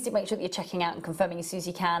 Please do make sure that you're checking out and confirming as soon as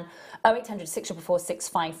you can. 0800 644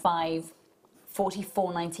 655,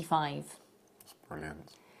 44.95.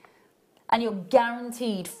 Brilliant. and you're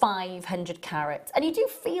guaranteed 500 carats. And you do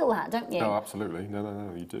feel that, don't you? No, absolutely.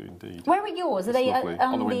 No, you do indeed. Where are yours? Are It's they lovely.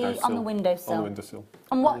 on the windowsill. on the windowsill? On the windowsill.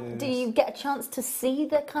 And what do you get a chance to see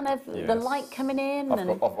the kind of the Yes. light coming in?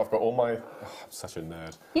 I've got all my. I'm such a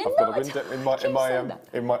nerd. You're I've got not. a window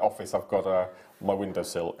in my office. I've got my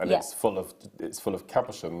windowsill, and Yeah. it's full of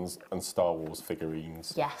cabochons and Star Wars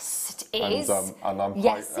figurines. Yes, it is. And I'm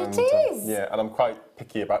Yes, quite, it is. yeah, and I'm quite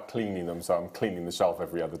picky about cleaning them, so I'm cleaning the shelf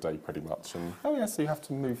every other day, pretty much. And so you have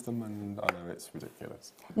to move them, and I know it's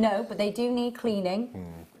ridiculous. No, but they do need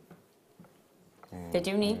cleaning. They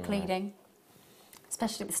do need cleaning,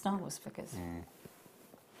 especially with Star Wars figures.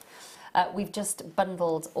 We've just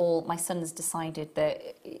bundled all. My son's decided that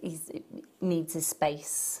he needs his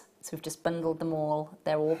space, so we've just bundled them all.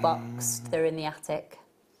 They're all boxed. They're in the attic.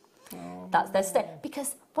 That's their stay.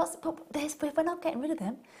 Because we're not getting rid of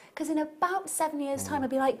them. Because in about 7 years' time, I'd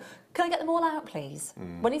be like, "Can I get them all out, please?"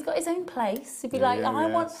 When he's got his own place, he'd be like, "I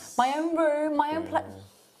want my own room, my own place."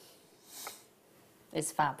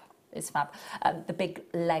 It's fab. It's fab. The big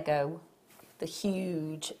Lego, the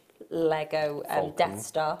huge Lego Death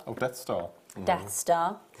Star. Oh, Death Star. Death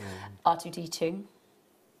Star. R2-D2.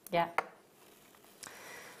 Yeah.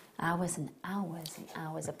 Hours and hours and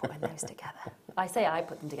hours of putting those together. I say I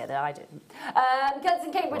put them together, I didn't.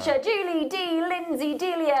 Cousin Cambridgeshire, Julie, Dee, Lindsay,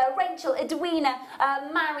 Delia, Rachel, Edwina,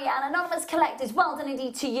 Marianne, Anonymous Collectors, well done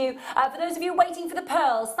indeed to you. For those of you waiting for the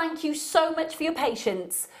pearls, thank you so much for your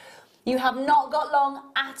patience. You have not got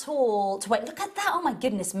long at all to wait. Look at that, oh my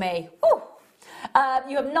goodness me. Woo.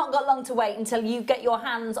 You have not got long to wait until you get your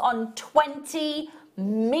hands on 20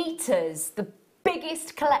 metres, the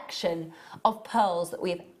biggest collection of pearls that we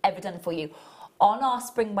have ever done for you on our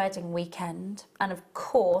spring wedding weekend. And of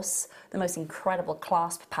course, the most incredible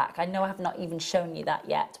clasp pack. I know I have not even shown you that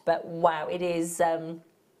yet, but wow, it is,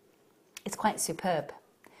 it's quite superb.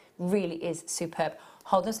 Really is superb.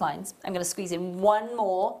 Hold those lines. I'm going to squeeze in one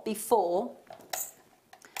more before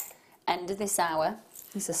end of this hour.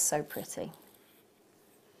 These are so pretty.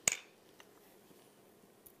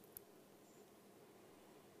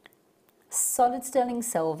 Solid sterling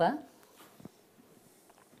silver.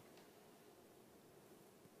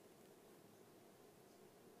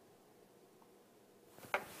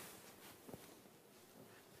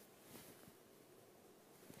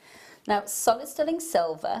 Now, solid sterling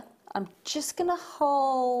silver, I'm just going to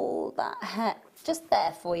hold that head just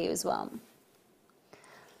there for you as well.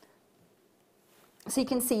 So you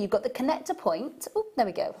can see you've got the connector point. Oh, there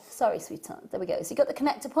we go. Sorry, sweetheart. There we go. So you've got the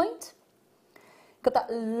connector point. Got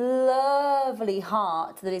that lovely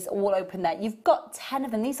heart that is all open there. You've got 10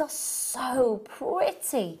 of them. These are so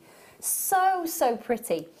pretty. So, so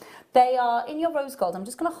pretty. They are in your rose gold. I'm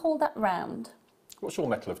just going to hold that round. What's your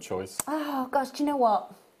metal of choice? Oh, gosh, do you know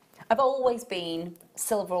what? I've always been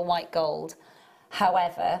silver or white gold.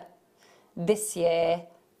 However, this year,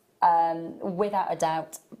 without a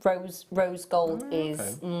doubt, rose gold is...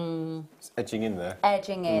 It's edging in there.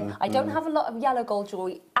 Edging in. I don't have a lot of yellow gold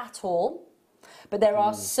jewellery at all. But there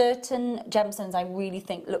are certain gemstones I really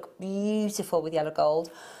think look beautiful with yellow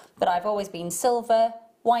gold. But I've always been silver,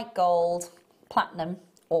 white gold, platinum,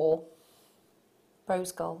 or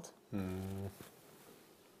rose gold.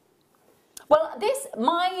 Well,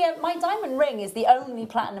 my diamond ring is the only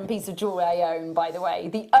platinum piece of jewellery I own, by the way.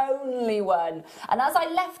 The only one. And as I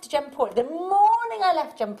left Gemporia, the morning I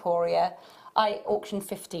left Gemporia, I auctioned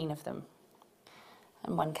 15 of them.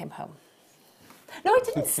 And one came home. No, I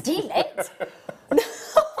didn't steal it.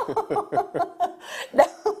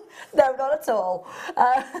 No, not at all.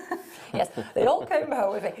 Yes, they all came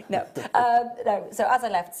home with me. No, no. So as I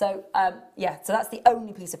left, yeah, so that's the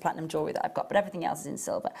only piece of platinum jewellery that I've got, but everything else is in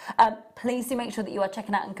silver. Please do make sure that you are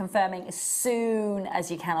checking out and confirming as soon as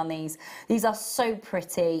you can on these. These are so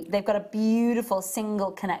pretty. They've got a beautiful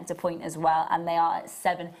single connector point as well, and they are at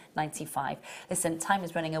 $7.95. Listen, time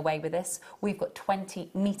is running away with this. We've got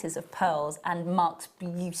 20 metres of pearls and Mark's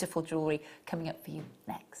beautiful jewellery coming up for you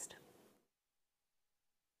next.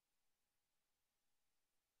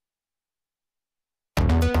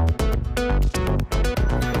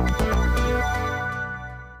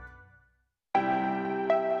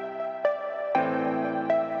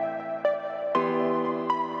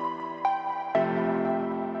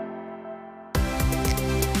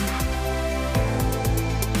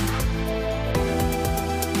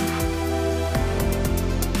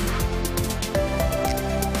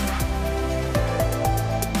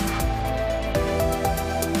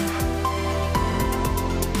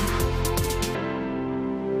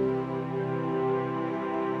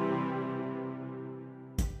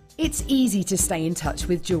 It's easy to stay in touch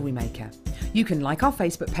with Jewellery Maker. You can like our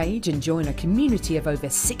Facebook page and join a community of over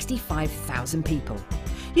 65,000 people.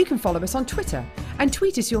 You can follow us on Twitter and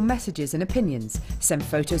tweet us your messages and opinions, send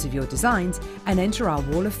photos of your designs and enter our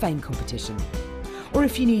Wall of Fame competition. Or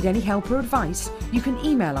if you need any help or advice, you can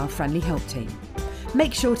email our friendly help team.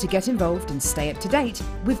 Make sure to get involved and stay up to date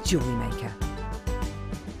with Jewellery Maker.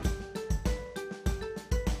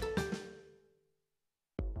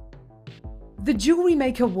 The Jewellery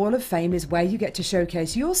Maker Wall of Fame is where you get to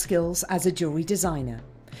showcase your skills as a jewellery designer.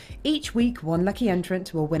 Each week, one lucky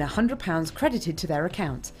entrant will win £100 credited to their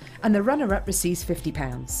account, and the runner-up receives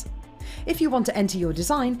 £50. If you want to enter your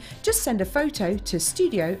design, just send a photo to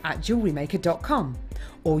studio@JewelleryMaker.com,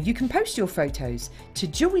 or you can post your photos to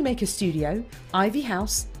Jewellery Maker Studio, Ivy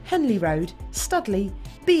House, Henley Road, Studley,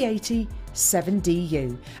 B80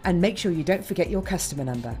 7DU, and make sure you don't forget your customer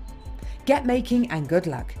number. Get making and good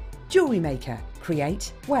luck. Jewellery Maker.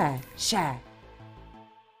 Create, wear, share.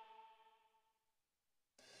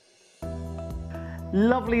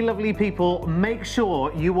 Lovely, lovely people, make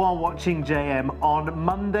sure you are watching JM on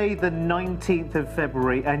Monday the 19th of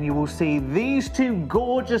February and you will see these two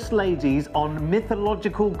gorgeous ladies on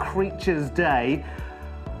Mythological Creatures Day.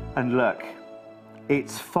 And look,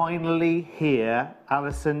 it's finally here.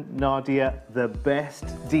 Alison, Nadia, the best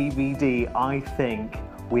DVD I think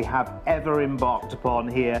we have ever embarked upon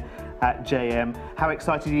here at JM. How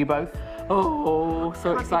excited are you both? Oh,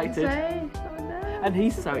 so excited. Oh, no. And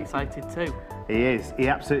he's so excited too. He is, he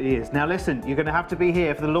absolutely is. Now listen, you're going to have to be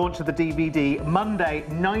here for the launch of the DVD, Monday,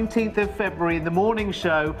 19th of February, in the morning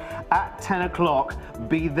show at 10 o'clock.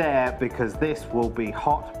 Be there because this will be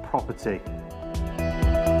hot property.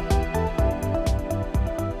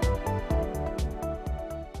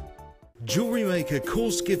 Jewellery Maker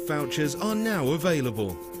course gift vouchers are now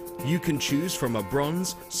available. You can choose from a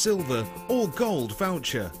bronze, silver or gold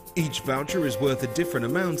voucher. Each voucher is worth a different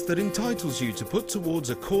amount that entitles you to put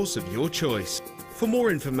towards a course of your choice. For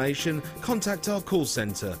more information, contact our call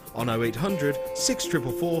centre on 0800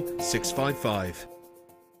 644 655.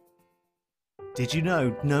 Did you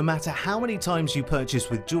know, no matter how many times you purchase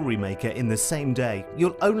with Jewellery Maker in the same day,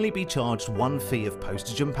 you'll only be charged one fee of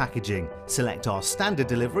postage and packaging. Select our standard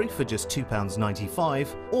delivery for just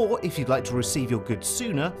 £2.95, or if you'd like to receive your goods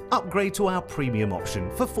sooner, upgrade to our premium option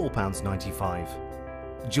for £4.95.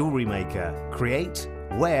 Jewellery Maker. Create,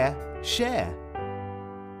 wear, share.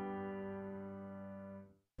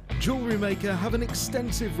 Jewellery Maker have an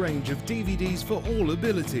extensive range of DVDs for all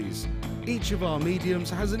abilities. Each of our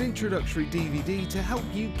mediums has an introductory DVD to help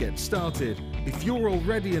you get started. If you're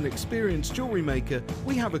already an experienced jewellery maker,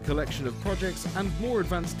 we have a collection of projects and more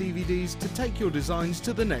advanced DVDs to take your designs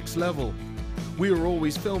to the next level. We are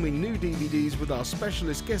always filming new DVDs with our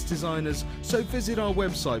specialist guest designers, so visit our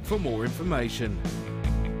website for more information.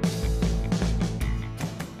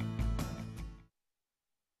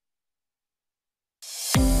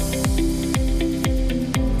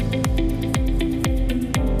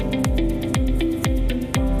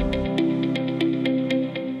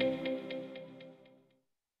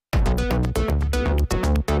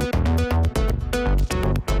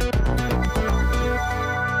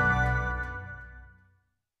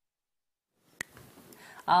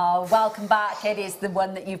 Oh, welcome back. It is the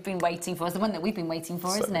one that you've been waiting for. It's the one that we've been waiting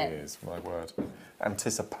for, isn't it? It is, my word.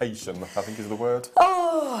 Anticipation, I think is the word.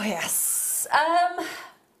 Oh, yes. I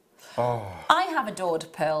have adored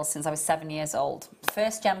pearls since I was 7 years old.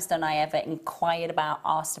 First gemstone I ever inquired about,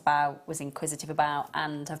 asked about, was inquisitive about,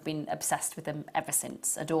 and have been obsessed with them ever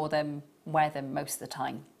since. Adore them, wear them most of the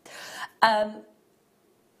time.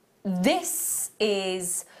 This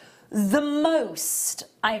is the most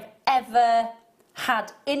I've ever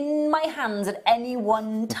had in my hands at any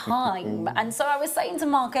one time. And so I was saying to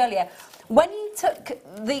Mark earlier, when you took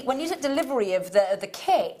delivery of the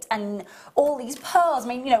kit and all these pearls, I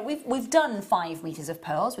mean, you know, we've done 5 meters of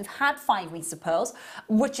pearls, we've had 5 meters of pearls,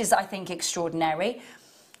 which is, I think, extraordinary.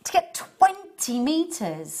 To get 20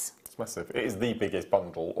 meters. It's massive. It is the biggest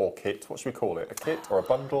bundle or kit. What should we call it? A kit or a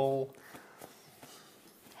bundle?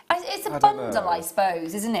 It's a bundle, I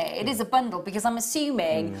suppose, isn't it? It is a bundle because I'm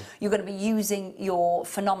assuming you're going to be using your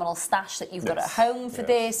phenomenal stash that you've got at home for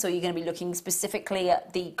this, or you're going to be looking specifically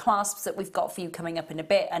at the clasps that we've got for you coming up in a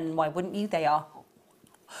bit, and why wouldn't you? They are.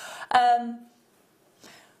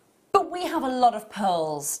 But we have a lot of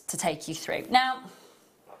pearls to take you through. Now,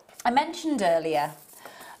 I mentioned earlier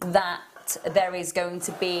that there is going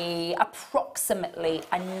to be approximately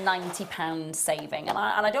a £90 saving. And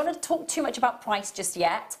I don't want to talk too much about price just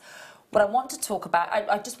yet. What I want to talk about,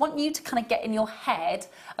 I just want you to kind of get in your head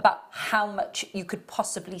about how much you could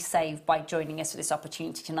possibly save by joining us for this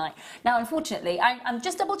opportunity tonight. Now, unfortunately, I'm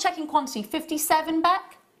just double checking quantity. 57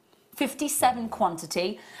 back? 57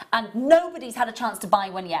 quantity, and nobody's had a chance to buy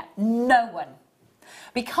one yet. No one.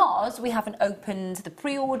 Because we haven't opened the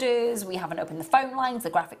pre-orders, we haven't opened the phone lines, the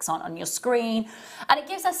graphics aren't on your screen, and it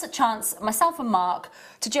gives us a chance, myself and Mark,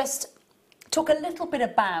 to just talk a little bit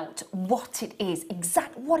about what it is,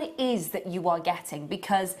 what it is that you are getting,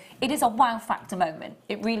 because it is a wow factor moment.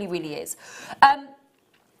 It really, really is.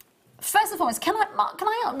 First and foremost, Mark,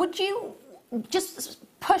 would you just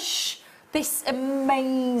push this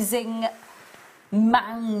amazing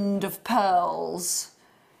mound of pearls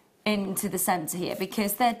into the centre here,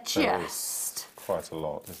 because they're just quite a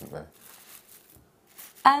lot, isn't there?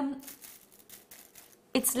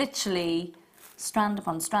 It's literally strand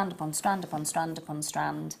upon strand upon strand upon strand upon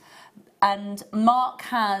strand, and Mark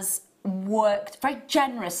has worked very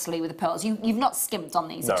generously with the pearls. You've not skimped on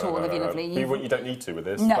these at all, have you, lovely? You don't need to with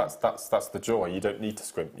this. No. That's the joy. You don't need to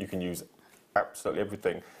scrimp. You can use absolutely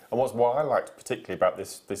everything. And what I liked particularly about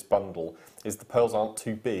this bundle is the pearls aren't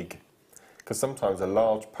too big. Because sometimes a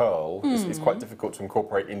large pearl is quite difficult to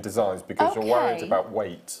incorporate in designs because you're worried about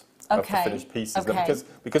weight of the finished pieces.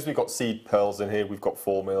 Because we've got seed pearls in here, we've got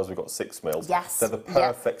 4 mils, we've got 6 mils. Yes. They're the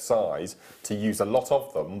perfect size to use a lot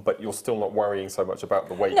of them, but you're still not worrying so much about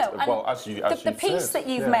the weight. No, Well, as you the piece that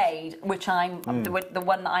you've made, which I'm the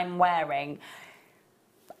one that I'm wearing,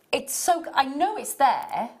 it's so, I know it's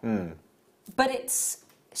there, but it's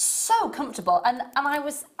so comfortable, and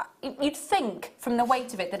you'd think from the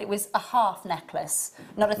weight of it that it was a half necklace,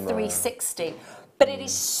 not a 360, but it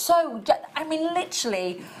is so, I mean,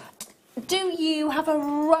 literally, do you have a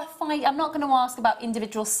rough idea? I'm not going to ask about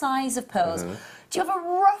individual size of pearls. Do you have a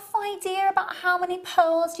rough idea about how many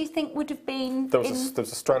pearls do you think would have been? There was a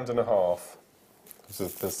strand and a half. So a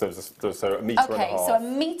metre and a half. Okay, so a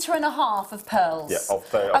metre and a half of pearls. Yeah, of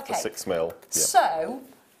the 6 mil. Yeah. So,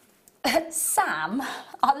 Sam,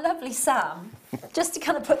 our lovely Sam, just to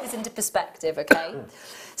kind of put this into perspective, okay?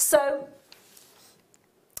 So,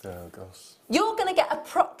 oh gosh, you're going to get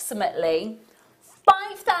approximately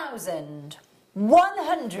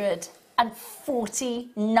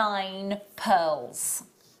 5,149 pearls.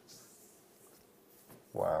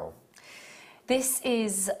 wow. This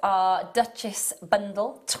is our Duchess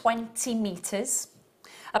bundle, 20 metres.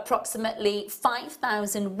 Approximately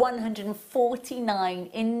 5,149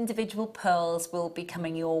 individual pearls will be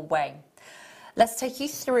coming your way. Let's take you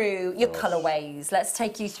through your colourways.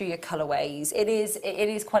 It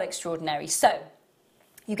is quite extraordinary. So,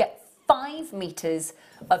 you get 5 metres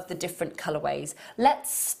of the different colourways. Let's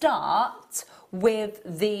start with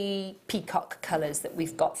the peacock colours that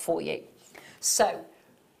we've got for you. So,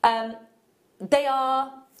 they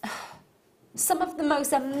are some of the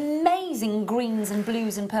most amazing greens and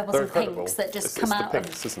blues and purples and pinks that just come out. It's the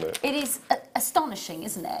pinks, isn't it? It is astonishing,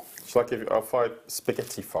 isn't it? Shall I give you? If I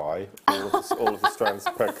spaghettify all of the strands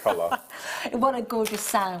per colour. What a gorgeous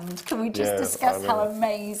sound! Can we just discuss how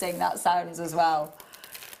amazing that sounds as well?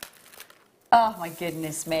 Oh my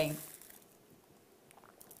goodness me!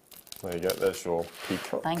 There you go. There's your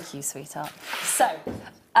peacock. Thank you, sweetheart. So.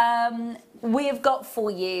 We've got for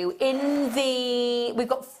you we've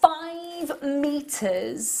got 5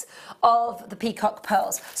 metres of the peacock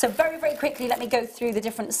pearls. So very, very quickly, let me go through the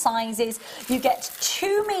different sizes. You get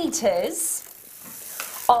 2 metres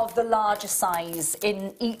of the larger size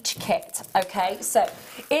in each kit, okay? So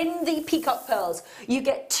in the peacock pearls, you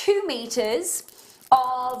get 2 metres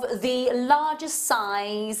of the largest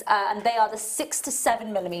size, and they are the 6 to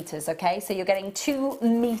 7 millimetres, okay? So you're getting 2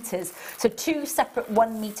 metres, so 2 separate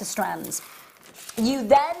 1 metre strands. You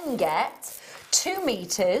then get 2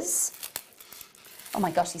 metres. Oh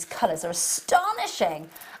my gosh, these colours are astonishing,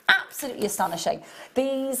 absolutely astonishing.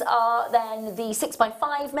 These are then the 6 by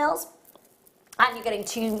 5 mils. And you're getting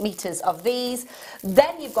 2 metres of these.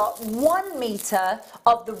 Then you've got 1 metre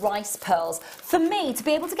of the rice pearls. For me, to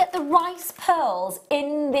be able to get the rice pearls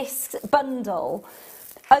in this bundle,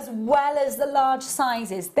 as well as the large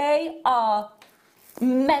sizes, they are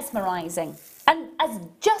mesmerising. And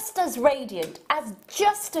just as radiant,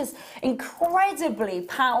 just as incredibly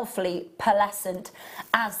powerfully pearlescent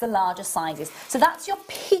as the larger sizes. So that's your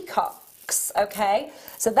peacock. Okay,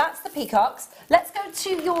 so that's the peacocks. Let's go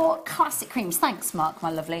to your classic creams. Thanks, Mark, my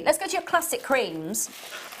lovely. Let's go to your classic creams.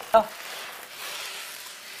 Oh.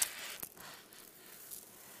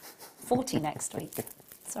 40 next week.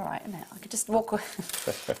 It's all right, isn't it? I could just walk away.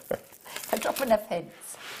 I drop enough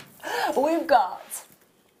hints. We've got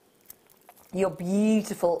your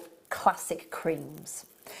beautiful classic creams.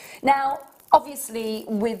 Now, Obviously,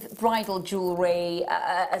 with bridal jewellery,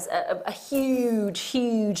 as a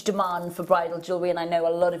huge demand for bridal jewellery, and I know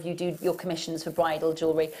a lot of you do your commissions for bridal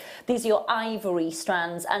jewellery. These are your ivory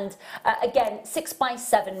strands, and again,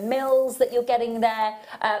 6x7 mils that you're getting there,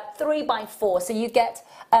 3x4, so you get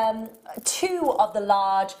 2 of the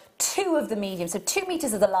large, 2 of the medium, so 2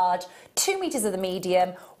 meters of the large, 2 meters of the medium,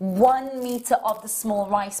 1 meter of the small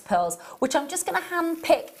rice pearls, which I'm just going to hand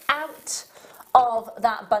pick out of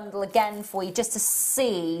that bundle again for you, just to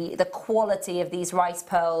see the quality of these rice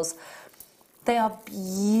pearls. They are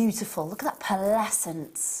beautiful. Look at that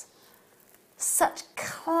pearlescence. Such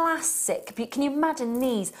classic. Can you imagine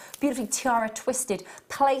these beautifully tiara twisted,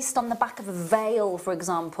 placed on the back of a veil, for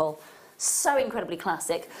example? So incredibly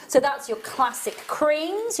classic. So that's your classic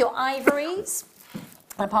creams, your ivories. I'm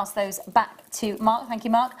going to pass those back to Mark. Thank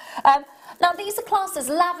you, Mark. Now, these are classed as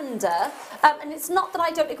lavender, and it's not that I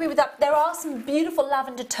don't agree with that. There are some beautiful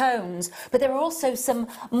lavender tones, but there are also some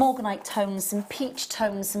morganite tones, some peach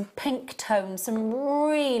tones, some pink tones, some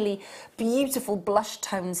really beautiful blush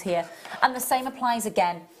tones here. And the same applies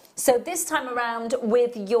again. So this time around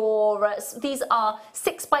with your, these are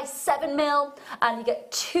 6x7 mil, and you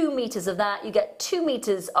get 2 meters of that, you get 2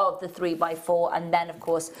 meters of the 3x4, and then of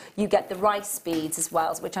course you get the rice beads as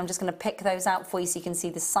well, which I'm just going to pick those out for you so you can see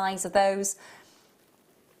the size of those.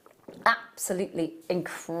 Absolutely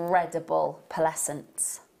incredible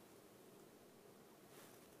pearlescence.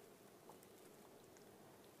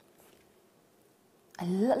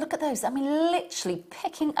 And look at those, I mean literally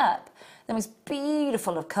picking up the most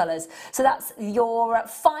beautiful of colours. So that's your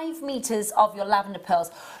 5 meters of your lavender pearls.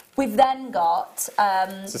 We've then got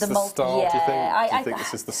is this the star, yeah, do you think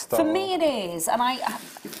this is the star? For me it is, and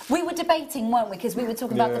we were debating, weren't we, because we were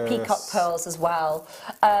talking about the peacock pearls as well.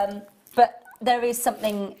 But there is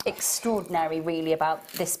something extraordinary really about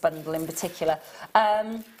this bundle in particular.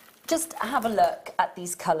 Just have a look at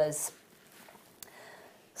these colours.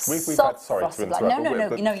 We've had, sorry to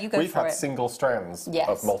interrupt, no, you go for it. We've had single strands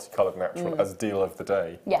of multicoloured natural as deal of the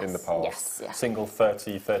day in the past. Yes. Single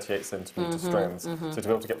 30, 38 centimetre strands. So to be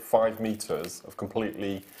able to get 5 metres of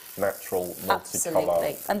completely natural multicolour,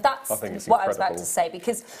 absolutely. And that's I think it's what incredible. I was about to say,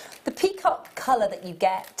 because the peacock colour that you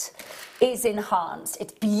get is enhanced.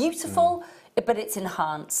 It's beautiful, but it's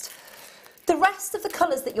enhanced. The rest of the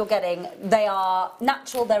colours that you're getting, they are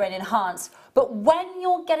natural, they're enhanced. But when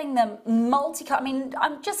you're getting them multicolour, I mean,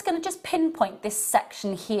 I'm just going to pinpoint this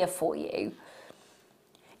section here for you.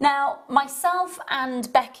 Now, myself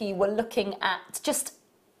and Becky were looking at just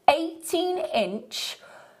 18-inch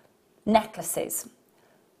necklaces.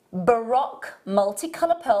 Baroque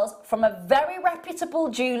multicolour pearls from a very reputable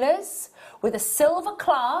jewellers with a silver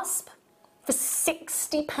clasp for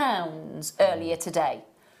 £60 earlier today.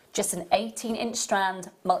 Just an 18-inch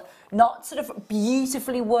strand, not sort of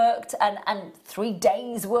beautifully worked and 3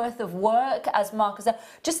 days worth of work, as Mark has said,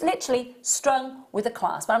 just literally strung with a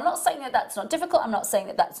clasp. And I'm not saying that that's not difficult, I'm not saying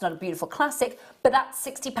that that's not a beautiful classic, but that's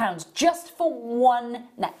 £60 just for one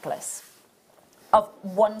necklace of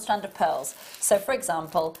 1 strand of pearls. So for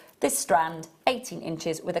example, this strand, 18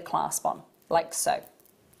 inches with a clasp on, like so.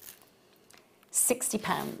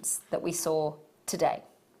 £60 that we saw today.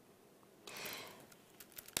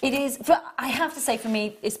 It is, I have to say, for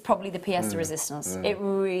me, it's probably the pièce de résistance. It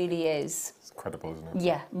really is. It's incredible, isn't it?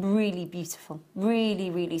 Yeah, really beautiful. Really,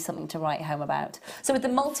 really something to write home about. So with the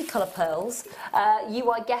multicolour pearls, you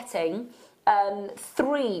are getting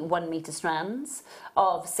 3 1-metre strands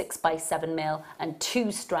of 6x7 mil and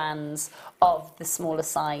 2 strands of the smaller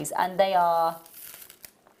size. And they are,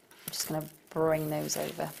 I'm just going to bring those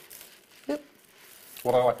over. Oop.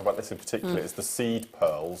 What I like about this in particular is the seed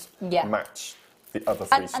pearls match the other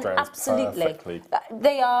 3 strands absolutely. perfectly.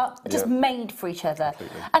 They are just made for each other.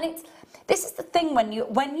 Completely. And this is the thing, when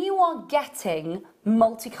you are getting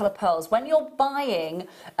multicolour pearls, when you're buying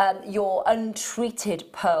your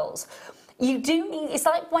untreated pearls, you do need, it's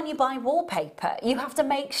like when you buy wallpaper, you have to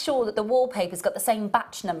make sure that the wallpaper's got the same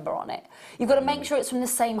batch number on it. You've got to make sure it's from the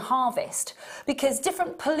same harvest, because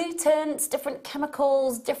different pollutants, different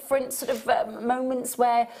chemicals, different sort of moments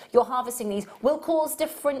where you're harvesting these will cause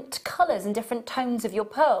different colours and different tones of your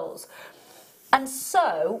pearls. And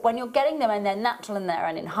so, when you're getting them and they're natural and they're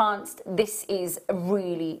enhanced, this is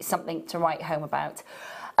really something to write home about.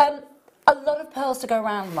 A lot of pearls to go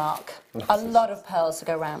round, Mark. A lot of pearls to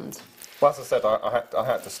go round. Well, as I said, I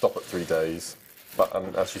had to stop at 3 days, but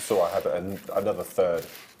as you saw, I had another third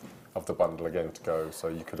of the bundle again to go, so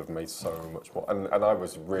you could have made so much more. And I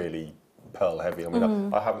was really pearl heavy. I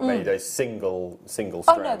mean, I haven't made a single strand.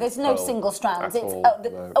 Oh no, there's no single strands. It's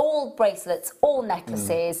all bracelets, all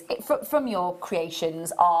necklaces from your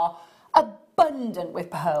creations are abundant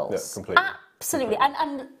with pearls. Yeah, completely. Absolutely,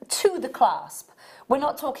 and to the clasp. We're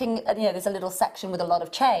not talking, you know, there's a little section with a lot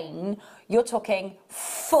of chain. You're talking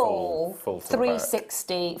full to the back.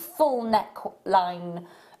 360, full neckline,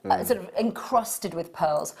 sort of encrusted with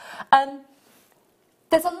pearls.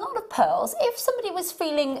 There's a lot of pearls. If somebody was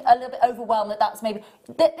feeling a little bit overwhelmed, that's maybe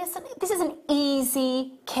this is an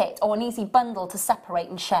easy kit or an easy bundle to separate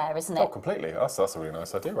and share, isn't it? Oh, completely. That's a really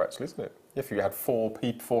nice idea, actually, isn't it? If you had four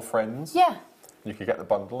friends, Yeah. you could get the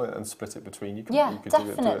bundle and split it between you. Yeah, you could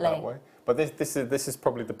definitely. do it that way. But this is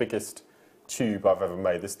probably the biggest tube I've ever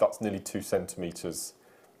made. That's nearly 2 centimetres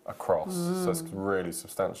across, so it's really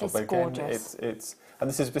substantial. It's but again, gorgeous. it's and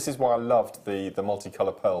this is why I loved the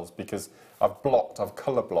multicolour pearls, because I've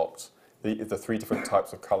colour blocked the 3 different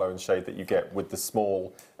types of colour and shade that you get with the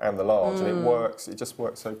small and the large, and it just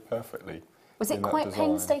works so perfectly. Was it quite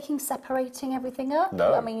painstaking separating everything up?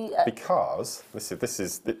 No, I mean, because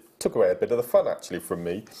it took away a bit of the fun actually from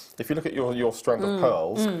me. If you look at your strand of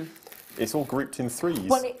pearls, it's all grouped in 3s.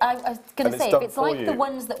 Well, I was going to say, if it's like the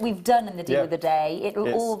ones that we've done in the deal of the day,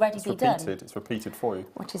 it'll already be done. It's repeated for you.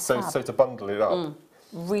 Which is so to bundle it up,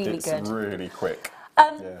 really it's good. really quick.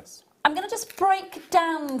 Yes. I'm going to just break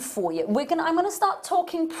down for you. I'm going to start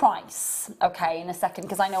talking price, okay, in a second,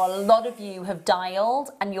 because I know a lot of you have dialed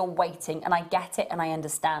and you're waiting, and I get it and I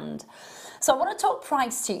understand. So I want to talk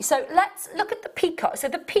price to you. So let's look at the peacock. So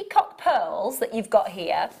the peacock pearls that you've got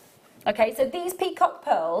here, okay, so these peacock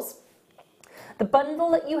pearls, the bundle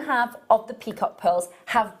that you have of the peacock pearls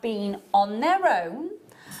have been on their own,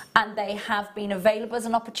 and they have been available as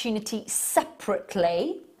an opportunity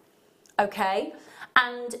separately, okay?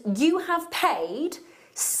 And you have paid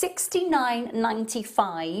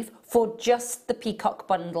 $69.95 for just the peacock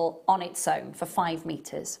bundle on its own for 5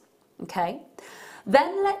 meters, okay?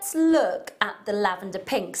 Then let's look at the lavender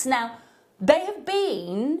pinks. Now, they have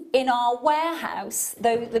been in our warehouse,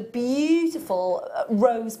 the beautiful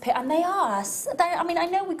rose pink, and they are, I mean, I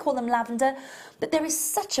know we call them lavender, but there is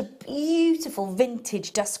such a beautiful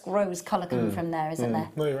vintage dusk rose colour coming from there, isn't there?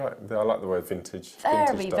 No, you're right. I like the word vintage.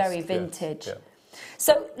 Very, very vintage. Yeah.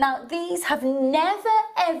 So now these have never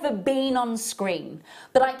ever been on screen,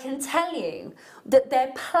 but I can tell you that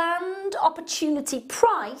their planned opportunity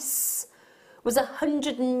price was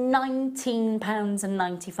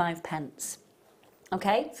 £119.95,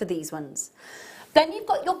 okay, for these ones. Then you've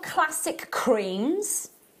got your classic creams,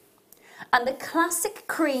 and the classic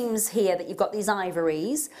creams here that you've got these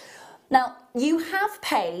ivories. Now, you have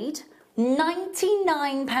paid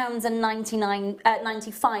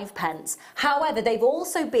 £99.95. However, they've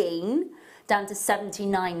also been down to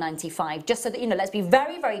 £79.95, just so that, you know, let's be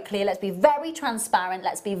very, very clear, let's be very transparent,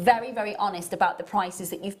 let's be very, very honest about the prices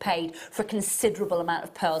that you've paid for a considerable amount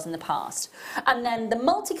of pearls in the past. And then the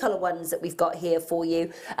multicolour ones that we've got here for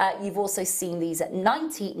you, you've also seen these at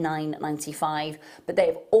 £99.95, but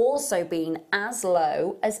they've also been as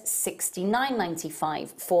low as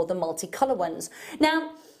 £69.95 for the multicolour ones.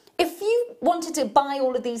 Now, if you wanted to buy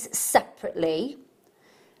all of these separately,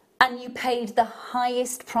 and you paid the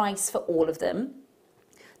highest price for all of them,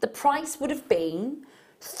 the price would have been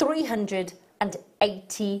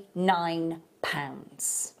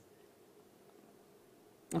 £389.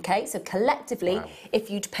 Okay, so collectively, wow,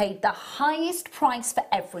 if you'd paid the highest price for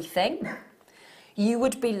everything, you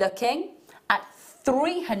would be looking at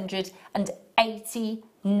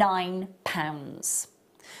 £389.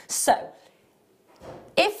 So,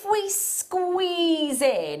 if we squeeze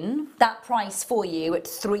in that price for you at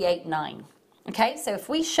 $389, okay? So if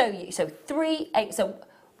we show you, so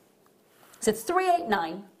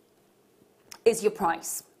 $389 is your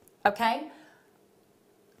price, okay?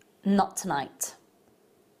 Not tonight.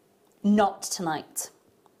 Not tonight.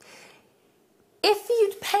 If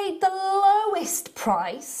you'd paid the lowest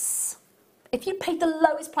price, so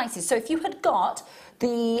if you had got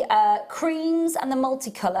the creams and the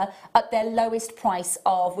multicolour at their lowest price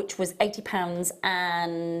of, which was £80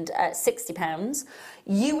 and £60,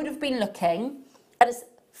 you would have been looking at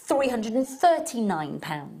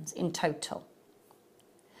 £339 in total.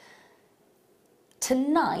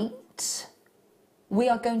 Tonight, we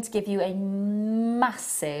are going to give you a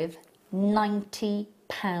massive £90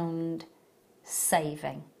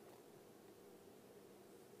 saving.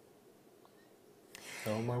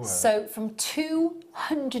 Oh my word. So from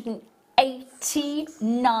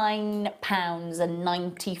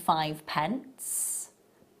 £289.95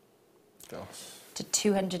 to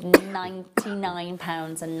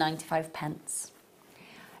 £299.95.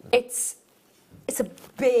 It's a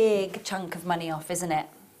big chunk of money off, isn't it?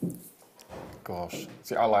 Gosh.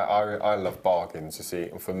 See, I love bargains, you see,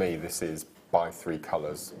 and for me this is buy 3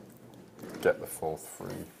 colours get the fourth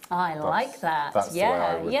free. I like that. That's yeah, the way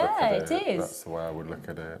I would yeah, look at it is. That's the way I would look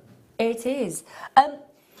at it. It is.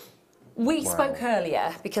 We spoke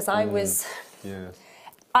earlier because I was oohing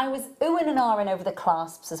and ahhing over the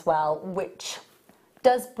clasps as well, which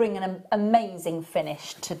does bring an amazing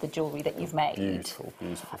finish to the jewellery that you've made. Beautiful,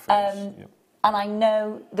 beautiful finish. Yep. And I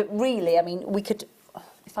know that really, I mean, we could,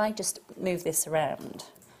 if I just move this around,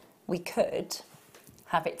 we could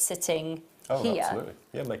have it sitting here. Absolutely.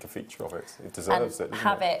 Yeah, make a feature of it. It deserves it, doesn't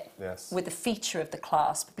have it yes. with the feature of the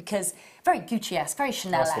clasp, because very Gucci-esque, very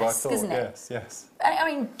Chanel-esque, isn't it? Yes, yes.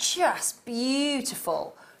 I mean, just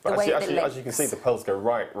beautiful. The way actually, it as you can see, the pearls go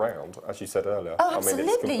right round, as you said earlier. Oh,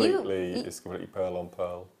 absolutely. I mean, it's completely pearl on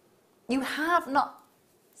pearl. You have not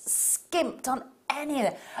skimped on any of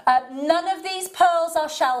it. None of these pearls are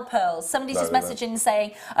shell pearls. Somebody's just messaging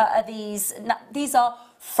saying, are these are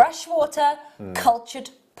freshwater cultured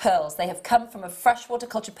pearls. They have come from a freshwater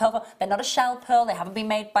cultured pearl. They're not a shell pearl. They haven't been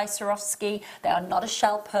made by Swarovski. They are not a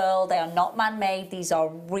shell pearl. They are not man-made. These are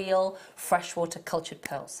real freshwater cultured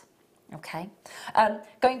pearls. Okay.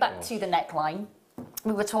 Going back to the neckline,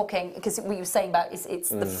 we were talking, because we were saying about it's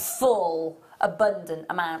the full, abundant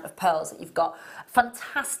amount of pearls that you've got.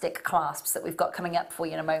 Fantastic clasps that we've got coming up for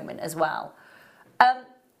you in a moment as well.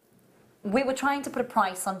 We were trying to put a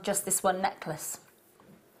price on just this one necklace.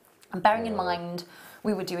 And bearing in mind,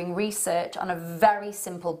 we were doing research on a very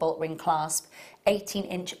simple bolt ring clasp,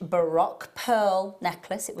 18-inch Baroque pearl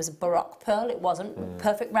necklace. It was a Baroque pearl. It wasn't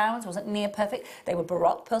perfect rounds, wasn't near perfect. They were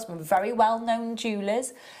Baroque pearls from very well-known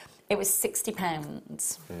jewellers. It was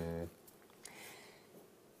 £60.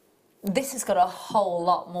 This has got a whole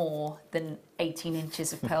lot more than 18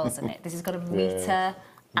 inches of pearls in it. This has got a metre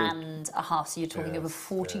and a half, so you're talking over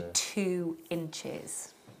 42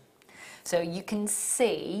 inches. So you can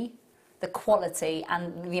see the quality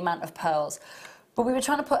and the amount of pearls. But we were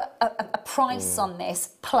trying to put a price on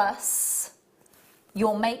this, plus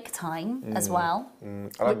your make time as well.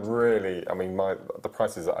 And I mean, the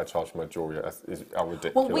prices that I charge for my jewellery are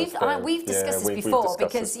ridiculous. Well, we've discussed this before,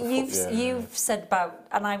 because before, you've said about,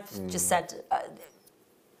 and I've just said,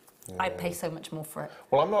 I'd pay so much more for it.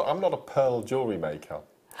 Well, I'm not a pearl jewellery maker.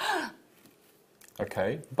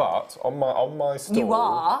 Okay, but on my stall... You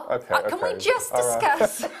are? Okay, Can we just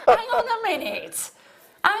discuss... Hang on a minute.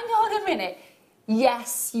 Hang on a minute.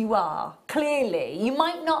 Yes, you are. Clearly. You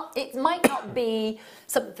might not... It might not be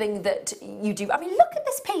something that you do... I mean, look at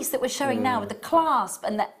this piece that we're showing now with the clasp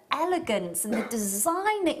and the elegance and the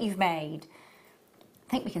design that you've made.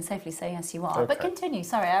 I think we can safely say yes, you are. Okay. But continue.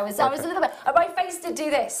 Sorry, I was a little bit... My face did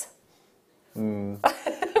do this. And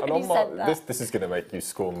this is going to make you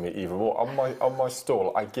scorn me even more. On my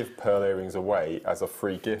stall, I give pearl earrings away as a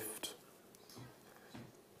free gift.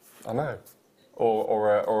 I know,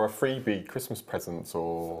 or a freebie Christmas present,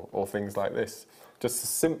 or things like this.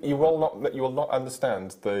 Just you will not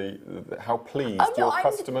understand how pleased your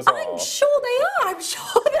customers are. I'm sure they are. I'm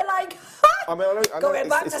sure they're like. I mean, I know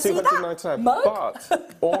it's £299,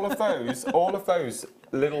 but all of those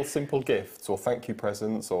little simple gifts or thank you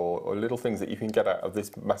presents or little things that you can get out of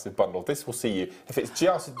this massive bundle, this will see you. If it's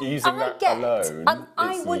just using that alone,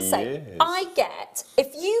 I would say,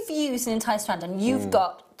 if you've used an entire strand and you've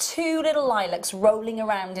got 2 little lilacs rolling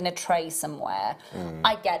around in a tray somewhere,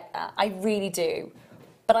 I get that. I really do.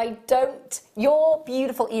 But I don't... Your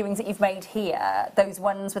beautiful earrings that you've made here, those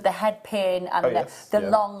ones with the head pin and the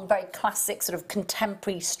long, very classic sort of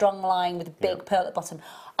contemporary strong line with a big pearl at the bottom,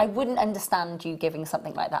 I wouldn't understand you giving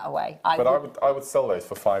something like that away. I would sell those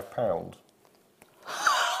for £5.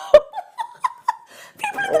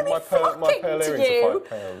 People are going to be flocking my pearl earrings are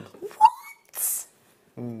 £5.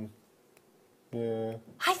 What? Yeah.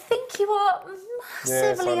 I think you are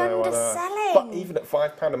massively underselling. But even at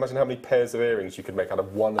 £5, imagine how many pairs of earrings you could make out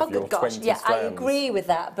of one of your 20 strands. I agree with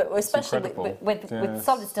that, but especially with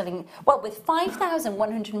solid sterling. Well, with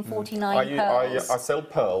 5,149 pearls. I sell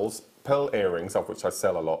pearl earrings, of which I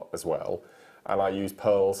sell a lot as well, and I use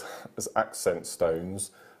pearls as accent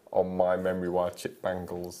stones on my memory wire chip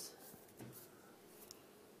bangles.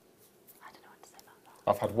 I don't know what to say about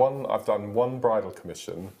that. I've done one bridal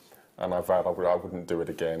commission, and I vowed I wouldn't do it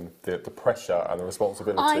again. The pressure and the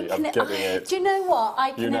responsibility of getting it. Do you know what?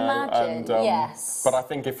 I can imagine, yes. But I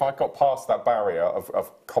think if I got past that barrier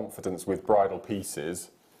of confidence with bridal pieces,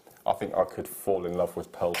 I think I could fall in love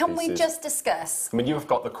with pearl pieces. Can we just discuss? I mean, you have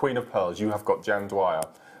got the Queen of Pearls. You have got Jan Dwyer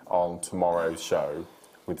on tomorrow's show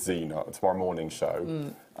with Zena, tomorrow morning show.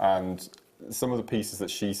 And some of the pieces that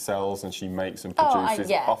she sells and she makes and Oh, produces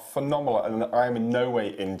yeah. are phenomenal, and I am in no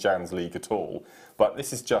way in Jan's league at all. But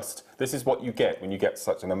this is what you get when you get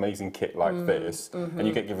such an amazing kit like this, and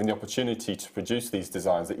you get given the opportunity to produce these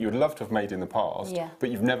designs that you would love to have made in the past,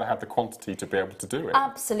 but you've never had the quantity to be able to do it.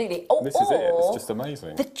 Absolutely. This is it. It's just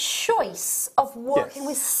amazing. The choice of working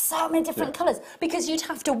with so many different colours, because you'd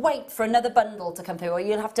have to wait for another bundle to come through, or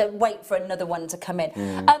you'd have to wait for another one to come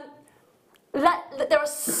in. There are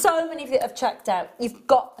so many of you that have checked out. You've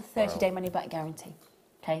got a 30-day money-back guarantee.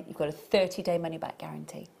 Okay, you've got a 30-day money-back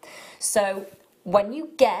guarantee. So when you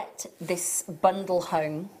get this bundle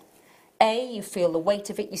home, you feel the weight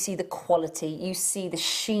of it, you see the quality, you see the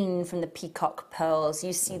sheen from the peacock pearls,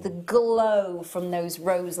 you see the glow from those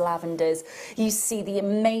rose lavenders, you see the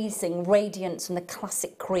amazing radiance from the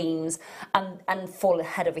classic creams, and fall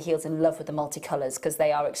head over heels in love with the multicolours, because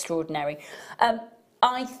they are extraordinary.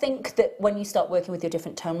 I think that when you start working with your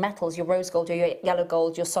different tone metals, your rose gold, your yellow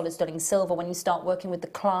gold, your solid sterling silver, when you start working with the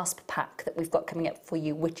clasp pack that we've got coming up for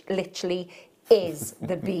you, which literally is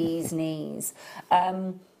the bee's knees,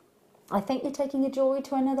 I think you're taking your jewellery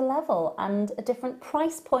to another level and a different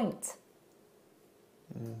price point.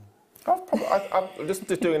 I'm just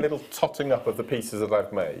doing a little totting up of the pieces that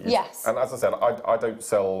I've made. Yes. And as I said, I don't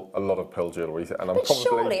sell a lot of pearl jewellery, and I'm But probably...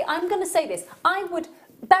 surely, I'm going to say this, I would,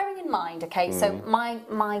 bearing in mind, okay, so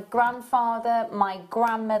my grandfather, my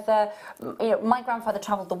grandmother, my grandfather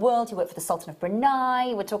travelled the world, he worked for the Sultan of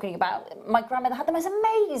Brunei, we're talking about, my grandmother had the most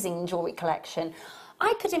amazing jewellery collection.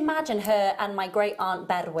 I could imagine her and my great aunt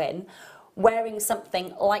Berwin wearing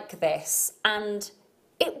something like this, and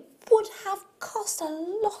it would have cost a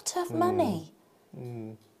lot of money.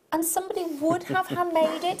 And somebody would have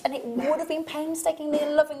handmade it, and it would have been painstakingly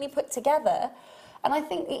and lovingly put together. And I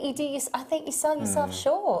think you sell yourself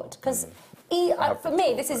short, because for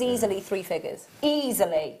me this is easily 3 figures,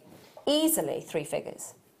 easily 3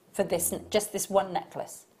 figures for this, just this one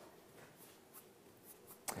necklace.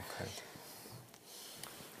 Okay.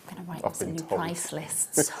 I'm going to write some new price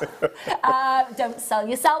lists. Don't sell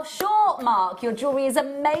yourself short, Mark. Your jewellery is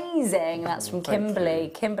amazing. That's from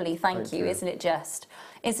Kimberly. Kimberly, thank you. Isn't it just?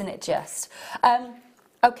 Isn't it just?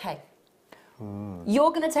 Okay.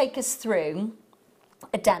 You're going to take us through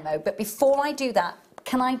a demo, but before I do that,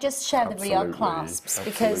 can I just share the Riad clasps?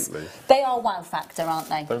 Because they are wow factor, aren't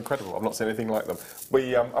they? They're incredible. I've not seen anything like them.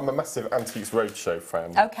 I'm a massive Antiques Roadshow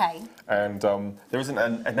fan. Okay. And there isn't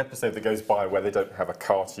an episode that goes by where they don't have a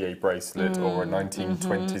Cartier bracelet or a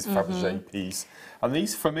 1920s Fabergé piece. And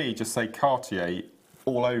these, for me, just say Cartier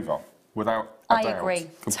all over, without a doubt. I agree.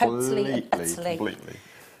 Totally and utterly. Completely.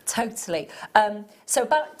 Totally. So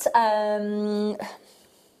about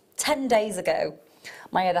 10 days ago,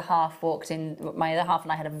 my other half and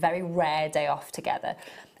I had a very rare day off together,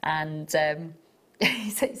 and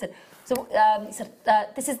he said,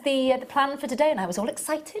 this is the plan for today, and I was all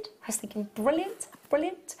excited. I was thinking, brilliant,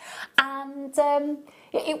 brilliant. And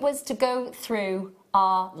it was to go through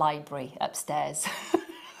our library upstairs.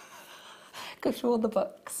 Go through all the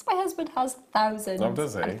books. My husband has thousands and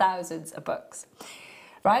thousands of books,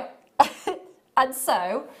 right? And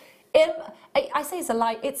so, I say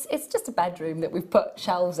it's just a bedroom that we've put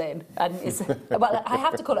shelves in, and well, I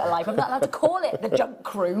have to call it a library. I'm not allowed to call it the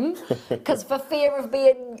junk room, because for fear of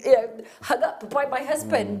being hung up by my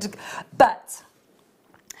husband. But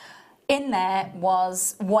in there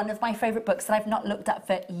was one of my favourite books that I've not looked at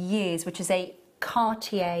for years, which is a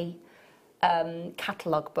Cartier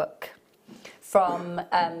catalogue book from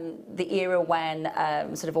the era when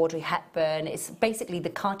sort of Audrey Hepburn, it's basically the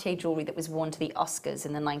Cartier jewellery that was worn to the Oscars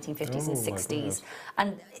in the 1950s and 60s.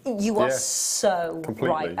 And you are so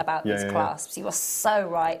right about these clasps. You are so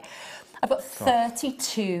right. I've got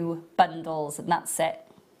 32 bundles, and that's it.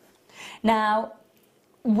 Now,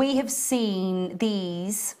 we have seen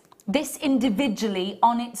this individually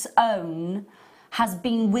on its own has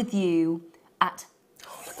been with you at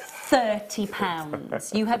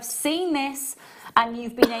 £30. You have seen this, and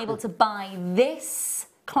you've been able to buy this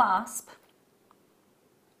clasp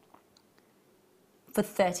for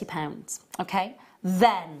 £30, okay?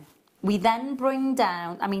 Then, we then bring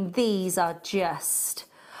down, I mean, these are just,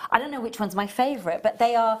 I don't know which one's my favourite, but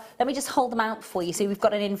they are, let me just hold them out for you. So we've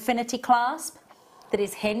got an infinity clasp that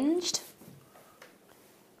is hinged.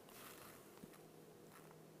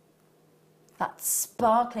 That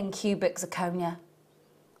sparkling cubic zirconia.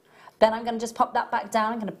 Then I'm going to just pop that back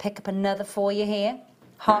down. I'm going to pick up another for you here.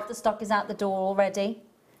 Half the stock is out the door already.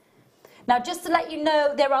 Now, just to let you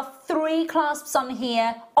know, there are 3 clasps on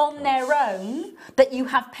here on their own that you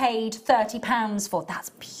have paid £30 for. That's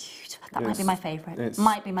beautiful. That might be my favourite.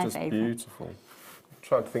 Might be my favourite. Beautiful.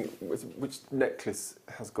 trying to think which necklace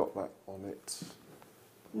has got that on it.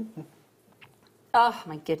 Oh,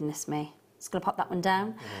 my goodness me. Just going to pop that one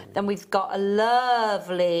down. Then we've got a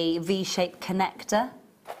lovely V-shaped connector.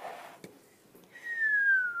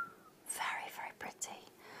 Very, very pretty.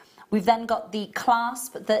 We've then got the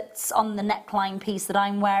clasp that's on the neckline piece that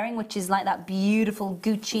I'm wearing, which is like that beautiful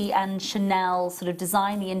Gucci and Chanel sort of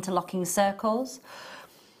design, the interlocking circles.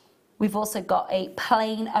 We've also got a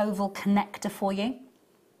plain oval connector for you.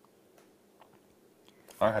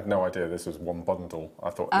 I had no idea this was one bundle.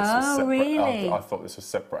 I thought this was separate. Really? I thought this was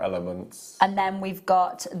separate elements. And then we've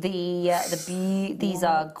got these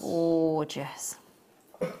are gorgeous.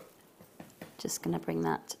 Just going to bring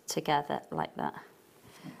that together like that.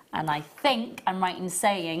 And I think I'm right in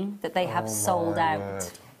saying that they have sold out. Word.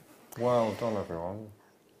 Well done, everyone.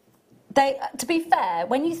 To be fair,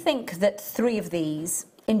 when you think that 3 of these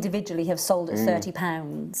individually have sold at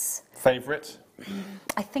 £30, Favourite?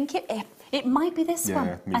 I think it might be this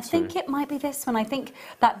one. Me I think too. it might be this one. I think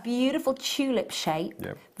that beautiful tulip shape,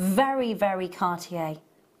 very, very Cartier,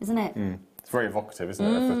 isn't it? It's very evocative, isn't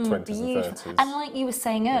it, of the 20s Beautiful. and 30s. And like you were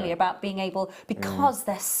saying earlier about being able, because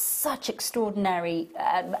they're such extraordinary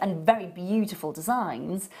and very beautiful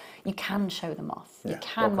designs, you can show them off. You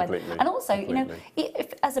can wear them. completely. And also, you know,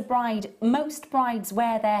 if as a bride, most brides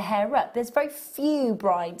wear their hair up. There's very few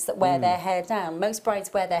brides that wear their hair down. Most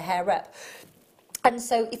brides wear their hair up. And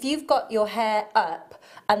so if you've got your hair up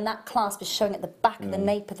and that clasp is showing at the back of the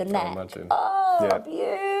nape of the neck, imagine.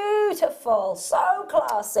 oh, beautiful, so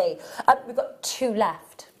classy. We've got 2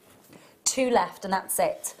 left. 2 left and that's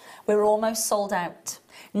it. We're almost sold out.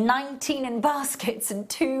 19 in baskets and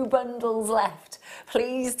 2 bundles left.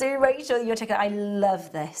 Please do make sure you're checking it. I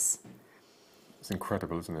love this. It's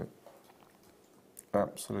incredible, isn't it?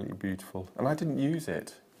 Absolutely beautiful. And I didn't use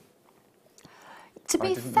it. To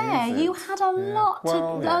be fair, you had a lot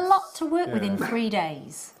to work with in 3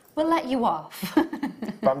 days. We'll let you off.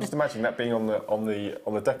 But I'm just imagining that being on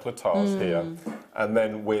the décolletage here, and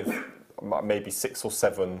then with maybe 6 or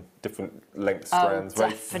 7 different length strands,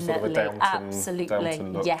 very sort of a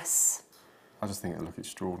Downton look. Yes. I just think it looked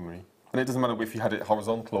extraordinary. And it doesn't matter if you had it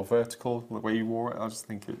horizontal or vertical, the way you wore it. I just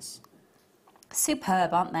think it's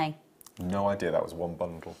Superb, aren't they? no idea that was one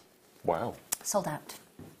bundle. Wow. Sold out.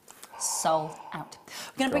 Sold out.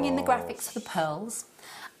 We're going to bring in the graphics for the pearls,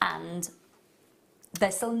 and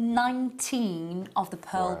there's still 19 of the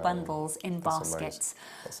pearl bundles in baskets.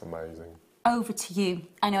 That's amazing. Over to you.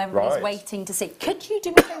 I know everybody's waiting to see. Could you do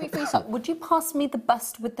me a favour for yourself? Would you pass me the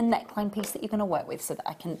bust with the neckline piece that you're going to work with so that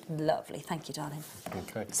I can... Lovely. Thank you, darling.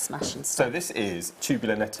 Okay. Smashing stuff. So this is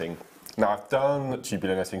tubular netting. Now, I've done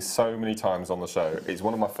tubular netting so many times on the show. It's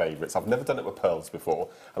one of my favourites. I've never done it with pearls before,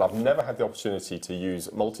 and I've never had the opportunity to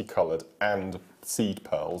use multicoloured and seed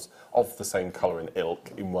pearls of the same colour and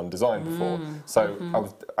ilk in one design before. So I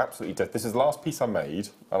was absolutely dead. This is the last piece I made,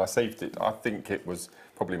 and I saved it. I think it was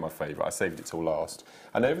probably my favourite. I saved it till last.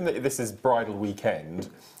 And even though this is bridal weekend,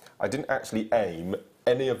 I didn't actually aim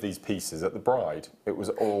any of these pieces at the bride. It was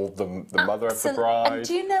all the mother of the bride, and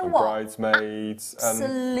do you know and what? Bridesmaids,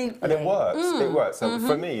 Absolutely. and it works. It works. So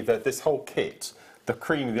for me, this whole kit, the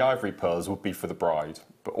cream and the ivory pearls would be for the bride,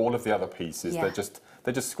 but all of the other pieces, they're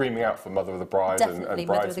just screaming out for mother of the bride and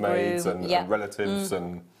bridesmaids and relatives,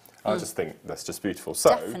 and I just think that's just beautiful. So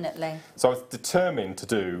Definitely. So I was determined to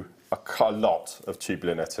do a lot of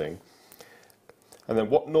tubular netting, and then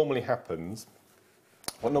what normally happens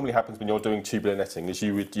when you're doing tubular netting is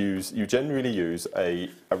you generally use a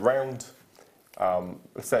round,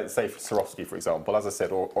 let's say for Swarovski, for example, as I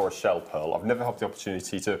said, or a shell pearl. I've never had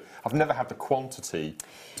the quantity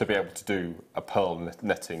to be able to do a pearl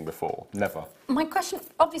netting before. Never. My question,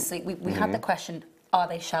 obviously, we had the question, are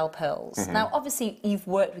they shell pearls? Now, obviously, you've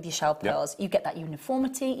worked with your shell pearls. You get that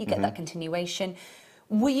uniformity, you get that continuation.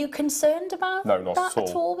 Were you concerned about that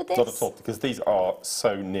at all with this? Not at all, because these are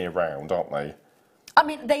so near round, aren't they? I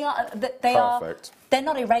mean, they are. Perfect. They're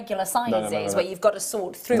not irregular sizes where you've got to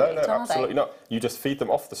sort through it, No, are absolutely they? not. You just feed them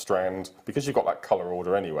off the strand because you've got that colour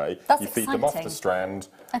order anyway. That's you feed them off the exciting. strand,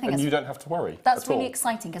 and you don't have to worry. That's at really all.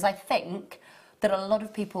 exciting because I think that a lot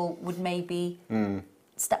of people would maybe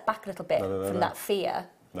step back a little bit from that fear.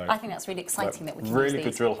 No. I think that's really exciting that we can really use good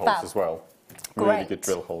these. drill holes as well. Really good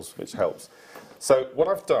drill holes, which helps. So what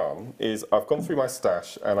I've done is I've gone through my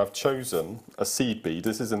stash and I've chosen a seed bead.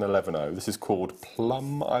 This is an 11-0. This is called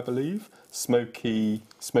Plum, I believe. Smoky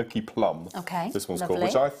Plum. Okay, This one's lovely. called,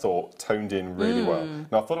 which I thought toned in really well.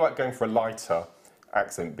 Now I thought about going for a lighter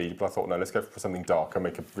accent bead, but I thought no, let's go for something dark and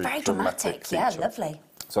make a really Very dramatic dramatic, yeah, feature. lovely.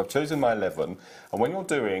 So I've chosen my 11, and when you're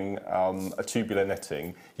doing a tubular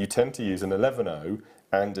netting, you tend to use an 11-0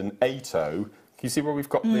 and an 8-0 you see where we've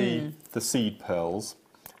got the seed pearls?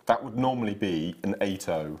 That would normally be an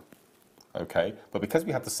 8/0, okay? But because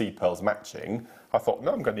we had the seed pearls matching, I thought,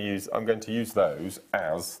 no, I'm going to use those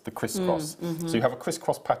as the crisscross. So you have a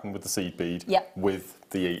crisscross pattern with the seed bead with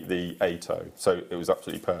the 8/0. So it was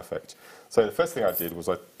absolutely perfect. So the first thing I did was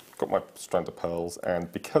I got my strand of pearls,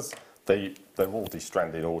 and because they're all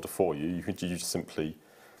de-stranded in order for you, you could use simply,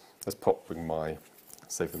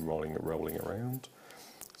 save them rolling around.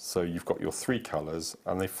 So you've got your 3 colours,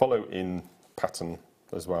 and they follow in pattern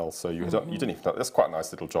as well. So you don't even know, that's quite a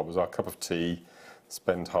nice little job as well. A cup of tea,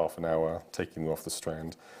 spend half an hour taking them off the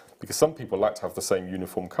strand, because some people like to have the same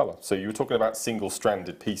uniform colour. So you were talking about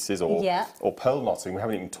single-stranded pieces or pearl knotting. We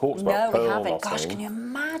haven't even talked about pearl knotting. No, we haven't. Gosh, can you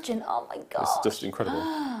imagine? Oh my gosh. It's just incredible.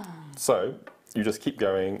 So you just keep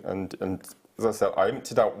going, and as I said, I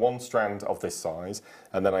emptied out 1 strand of this size,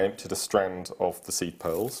 and then I emptied a strand of the seed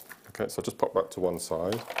pearls. Okay, so I'll just pop that to one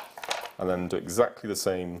side, and then do exactly the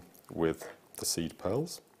same with the seed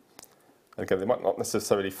pearls. And again, they might not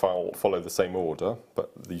necessarily follow the same order,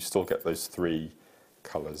 but you still get those 3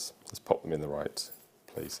 colours. Just pop them in the right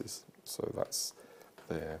places. So that's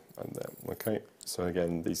there and there. Okay, so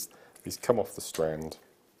again, these come off the strand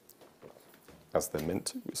as they're meant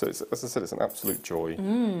to. So it's, as I said, it's an absolute joy.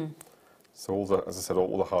 So as I said,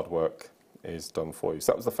 all the hard work is done for you.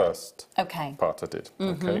 So that was the first part I did.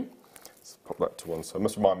 Okay, so pop that to one side. It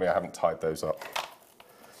must remind me I haven't tied those up.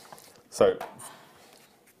 So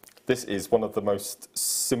this is one of the most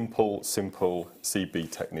simple seed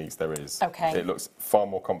bead techniques there is. Okay. It looks far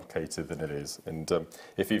more complicated than it is. And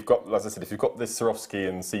if you've got, as I said, if you've got this Swarovski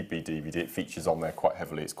and seed bead DVD, it features on there quite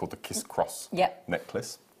heavily. It's called the Kiss Cross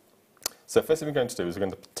necklace. So first thing we're going to do is we're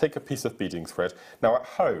going to take a piece of beading thread. Now at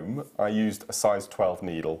home, I used a size 12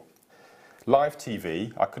 needle. Live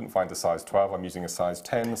TV, I couldn't find a size 12. I'm using a size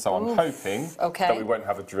 10, so I'm hoping that we won't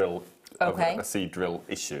have a drill, a seed drill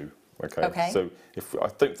issue. Okay. So I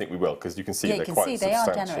don't think we will, because you can see they're quite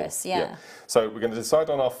substantial. They are generous. So we're going to decide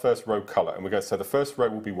on our first row colour, and we're going to say the first row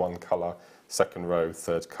will be 1 colour, second row,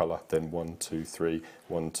 third colour, then 1, 2, 3,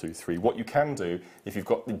 1, 2, 3. What you can do,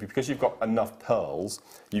 because you've got enough pearls,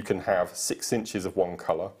 you can have 6 inches of one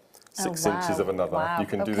colour, 6 inches of another. You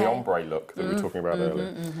can do the ombre look that we were talking about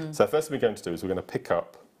earlier. So first thing we're going to do is we're going to pick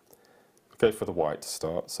up, go for the white to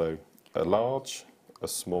start. So a large, a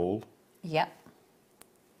small.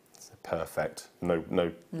 Perfect. No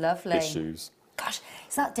issues. Gosh,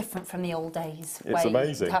 is that different from the old days? It's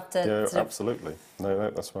amazing. You have to absolutely. No,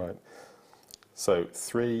 that's right. So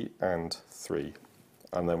 3 and 3,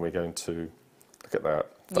 and then we're going to look at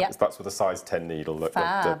that. That's with a size 10 needle. Look,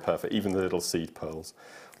 they're perfect. Even the little seed pearls.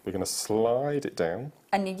 We're going to slide it down.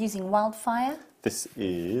 And you're using wildfire? This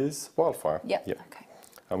is wildfire. Yep. Okay.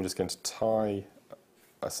 I'm just going to tie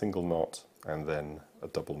a single knot and then a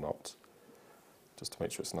double knot, just to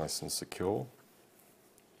make sure it's nice and secure.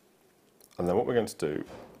 And then what we're going to do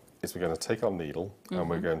is we're going to take our needle and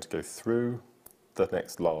we're going to go through the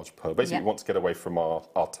next large pearl. Basically, we want to get away from our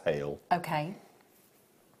tail. Okay.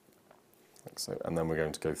 Like so. And then we're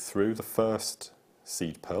going to go through the first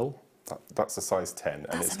seed pearl. That's a size 10.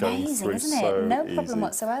 And it's going through, isn't it? So no problem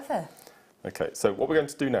whatsoever. Okay, so what we're going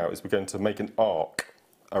to do now is we're going to make an arc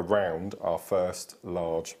around our first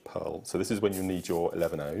large pearl. So this is when you need your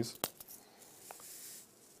 11 O's.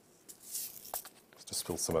 Just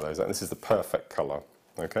fill some of those out. This is the perfect colour.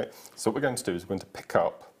 Okay, so what we're going to do is we're going to pick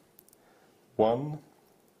up 1,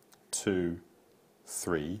 2,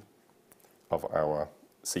 3 of our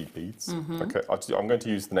seed beads. Okay, I'm going to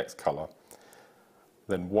use the next colour.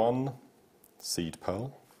 Then 1 seed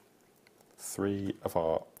pearl, 3 of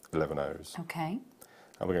our 11 O's. Okay.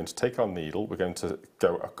 And we're going to take our needle, we're going to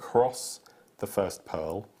go across the first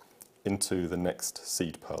pearl into the next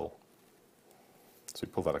seed pearl. So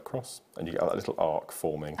we pull that across, and you get that little arc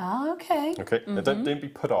forming. Oh, okay. Okay. Now don't be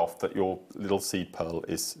put off that your little seed pearl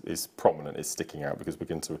is prominent, is sticking out, because we're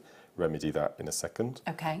going to remedy that in a second.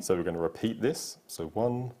 Okay. So we're going to repeat this. So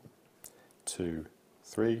 1, 2,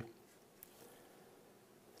 3.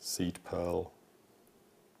 Seed pearl.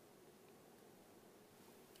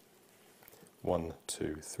 1,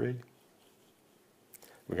 2, 3.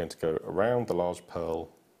 We're going to go around the large pearl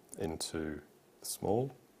into the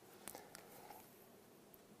small.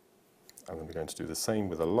 And then we're going to do the same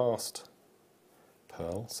with the last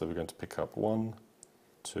pearl. So we're going to pick up 1,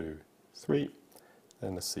 2, 3,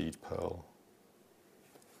 then a seed pearl.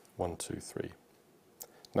 1, 2, 3.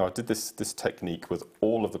 Now I did this technique with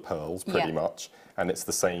all of the pearls pretty much, and it's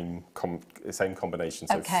the same combination.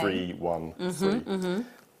 So 3, 1, 3.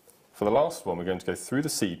 For the last one, we're going to go through the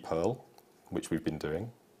seed pearl, which we've been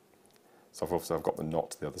doing. So obviously I've got the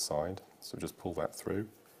knot to the other side, so just pull that through.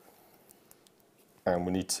 and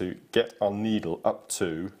we need to get our needle up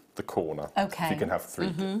to the corner. Okay. If you can have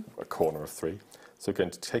three, a corner of 3. So we're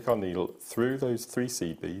going to take our needle through those 3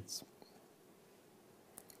 seed beads,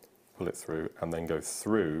 pull it through, and then go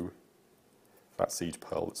through that seed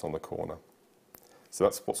pearl that's on the corner. So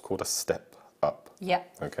that's what's called a step up.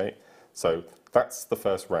 Yep. Okay, so that's the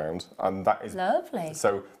first round, and that is Lovely.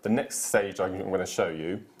 So the next stage I'm going to show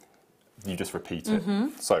you, you just repeat it.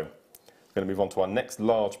 So we're going to move on to our next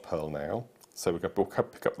large pearl now. So we'll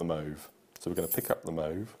pick up the mauve. So we're going to pick up the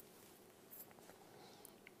mauve.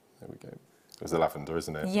 There we go. It's a lavender,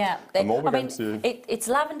 isn't it? Yeah. And what we're I going mean, to it's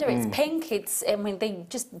lavender, it's pink, I mean, they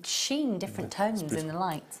just sheen different tones in the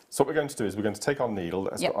light. So what we're going to do is we're going to take our needle,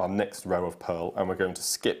 that's got our next row of pearl, and we're going to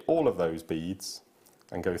skip all of those beads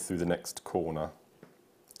and go through the next corner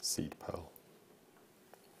seed pearl.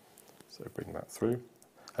 So bring that through.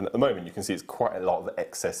 And at the moment you can see it's quite a lot of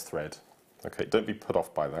excess thread. Okay, don't be put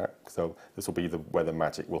off by that. So this will be where the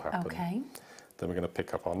magic will happen. Okay. Then we're going to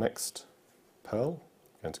pick up our next pearl.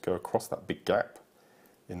 We're going to go across that big gap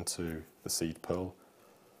into the seed pearl.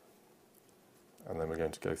 And then we're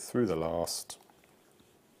going to go through the last,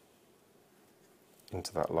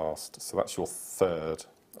 into that last. So that's your third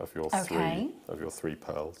of your three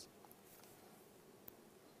pearls.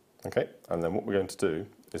 Okay, and then what we're going to do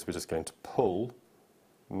is we're just going to pull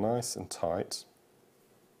nice and tight.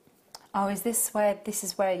 Oh, is this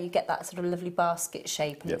where you get that sort of lovely basket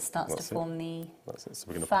shape and Yep, it starts to form the That's it. So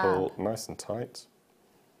we're going to fab. pull nice and tight,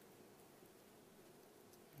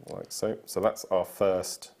 like so. So that's our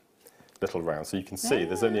first little round. So you can see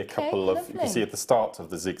there's only a couple of, you can see at the start of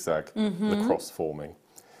the zigzag, the cross forming.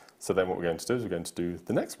 So then what we're going to do is we're going to do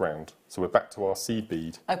the next round. So we're back to our seed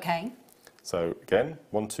bead. Okay. So again,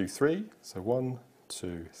 1, 2, 3. So 1,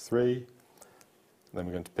 2, 3. Then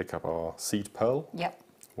we're going to pick up our seed pearl. Yep.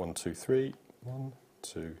 1, 2, 3. 1,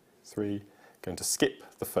 2, 3. Going to skip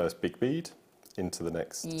the first big bead into the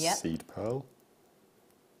next seed pearl.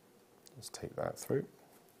 Just take that through.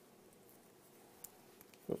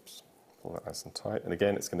 Oops. Pull that nice and tight. And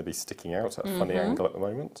again, it's going to be sticking out at a funny angle at the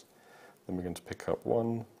moment. Then we're going to pick up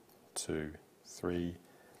 1, 2, 3.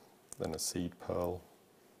 Then a seed pearl.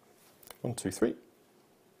 1, 2, 3.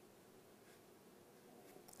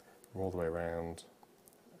 All the way around,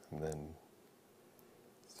 and then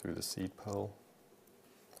through the seed pearl.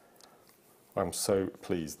 I'm so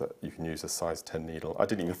pleased that you can use a size 10 needle. I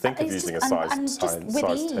didn't even think of using a size 10. With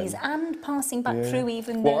ease and passing back through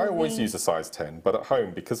even though Well, I always use a size 10, but at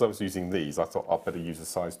home, because I was using these, I thought I'd better use a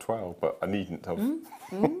size 12, but I needn't have.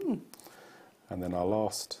 And then our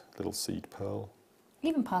last little seed pearl.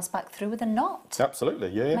 Even pass back through with a knot. Absolutely,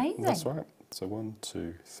 yeah, Amazing. That's right. So 1,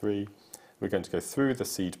 2, 3. We're going to go through the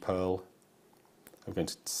seed pearl. We're going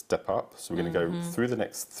to step up. So we're going to go through the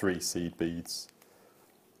next 3 seed beads.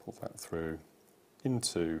 Pull that through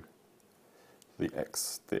into the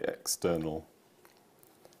external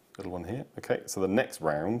little one here. Okay, so the next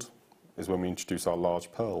round is when we introduce our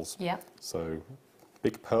large pearls. Yeah. So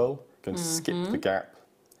big pearl, going to skip the gap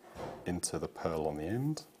into the pearl on the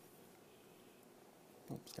end.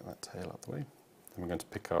 Oops, get that tail out of the way. Then we're going to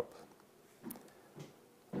pick up,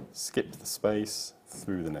 skip the space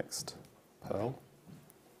through the next pearl.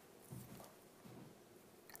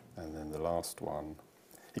 And then the last one.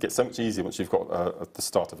 It gets so much easier once you've got the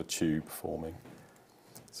start of a tube forming.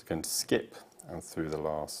 So we're going to skip and through the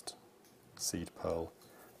last seed pearl,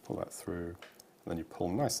 pull that through, and then you pull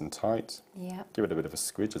nice and tight. Yeah. Give it a bit of a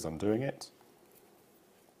squidge as I'm doing it.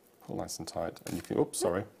 Pull nice and tight, and you can, oops,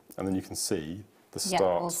 sorry, and then you can see the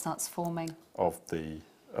start all starts forming of the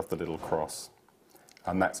little cross,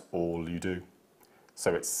 and that's all you do.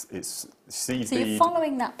 So it's seed So bead. you're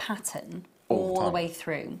following that pattern all the way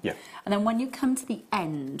through. Yeah. And then when you come to the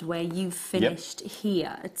end where you've finished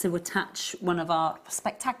here to attach one of our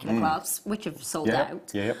spectacular clasps, which have sold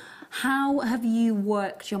out, how have you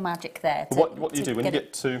worked your magic there? What do you do when you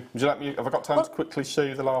get to? Would you like me? Have I got time to quickly show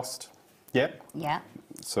you the last? Yeah. Yeah.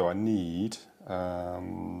 So I need.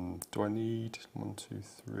 Do I need 1, 2,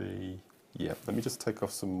 3? Yeah. Let me just take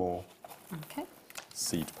off some more. Okay.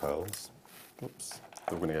 Seed pearls. Oops.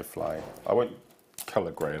 They're going to go flying. I won't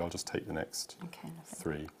colour grade. I'll just take the next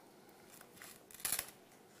 3.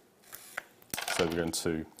 So we're going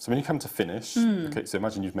to. So when you come to finish, okay. So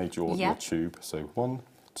imagine you've made your tube. So 1,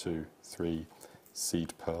 2, 3,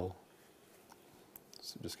 seed pearl.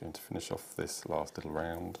 So I'm just going to finish off this last little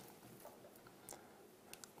round.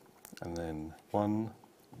 And then 1,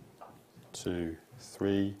 2,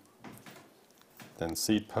 3. Then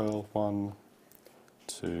seed pearl. 1,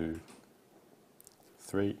 2,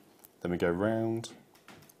 3. Then we go round.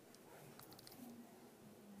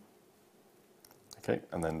 Okay,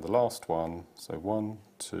 and then the last one, so 1,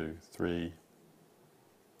 2, 3,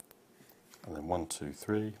 and then 1, 2,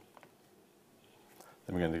 3. Then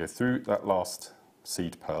we're going to go through that last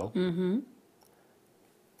seed pearl. And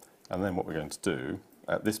then what we're going to do,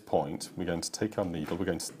 at this point, we're going to take our needle, we're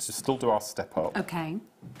going to still do our step up. Okay.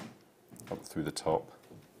 Up through the top.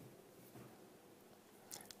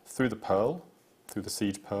 Through the pearl, through the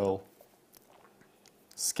seed pearl,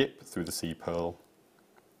 skip through the seed pearl,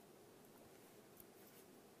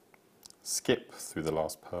 skip through the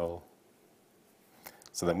last pearl.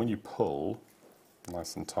 So then when you pull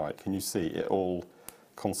nice and tight, can you see it all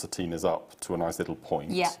concertinas up to a nice little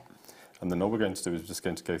point? Yeah. And then all we're going to do is we're just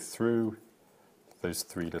going to go through those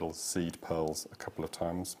 3 little seed pearls a couple of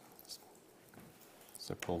times.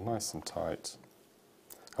 So pull nice and tight.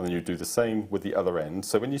 And then you do the same with the other end.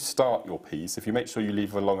 So when you start your piece, if you make sure you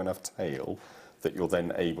leave a long enough tail, that you're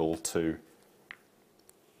then able to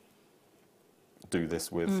do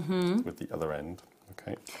this with the other end.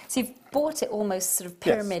 Okay. So you've bought it almost sort of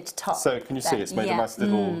pyramid top. So can you see it's made a nice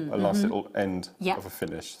little, nice little end Yeah. of a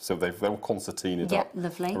finish. So they're all concertinaed up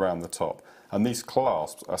lovely. around the top. And these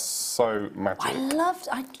clasps are so magic. I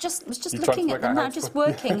was just You tried to looking work at them out now, how to just put-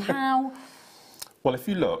 working how... Well, if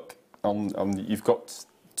you look, you've got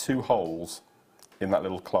 2 holes in that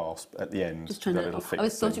little clasp at the end. Just trying that to, little I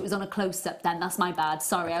thought fixing. it was on a close-up then, that's my bad,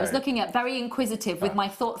 sorry. I was Okay. looking at very inquisitive with my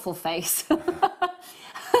thoughtful face.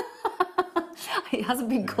 It hasn't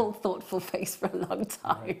been called thoughtful face for a long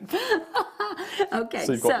time. Okay,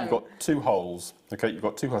 So you've got 2 holes. Okay, you've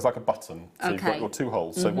got 2 holes like a button. So you've got Okay. your 2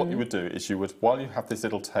 holes. So what you would do is you would, while you have this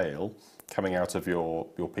little tail coming out of your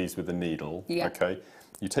piece with the needle, Yeah. okay,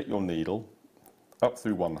 you take your needle up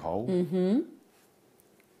through 1 hole,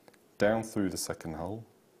 down through the second hole.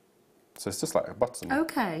 So it's just like a button.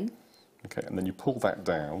 Okay. Okay, and then you pull that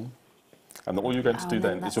down, and all you're going to do and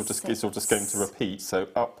then then is that you're just going to repeat. So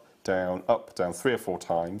up, down, 3 or 4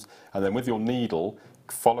 times, and then with your needle,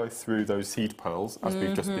 follow through those seed pearls as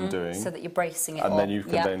we've just been doing, So that you're bracing it and all. then you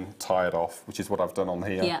can then tie it off, which is what I've done on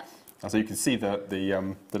here. Yeah. And so you can see the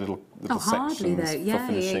little hardly sections though. Yeah,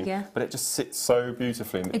 for finishing, yeah. but it just sits so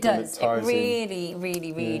beautifully. And It does. It ties in.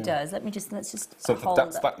 really does. Let's just So hold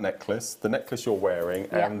that's it. that necklace, the necklace you're wearing,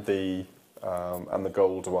 Yeah. and the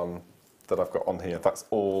gold one that I've got on here. That's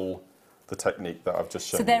all the technique that I've just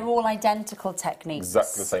shown So they're you. all identical techniques.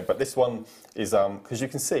 Exactly the same, but this one is, because you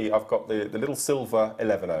can see I've got the little silver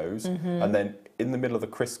 11-Os, and then in the middle of the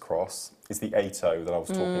crisscross is the 8-O that I was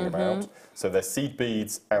talking about. So there's seed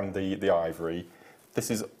beads and the ivory. This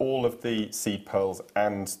is all of the seed pearls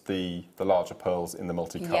and the larger pearls in the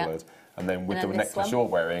multicoloured. And then with And then the this necklace one? you're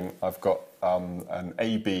wearing, I've got an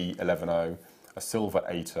AB 11-O, a silver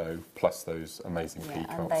 8-O, plus those amazing Yeah, and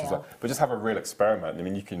peacocks they as well. are. But just have a real experiment. I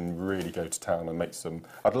mean, you can really go to town and make some.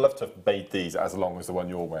 I'd love to have made these as long as the one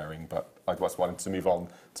you're wearing, but I just wanted to move on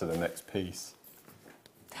to the next piece.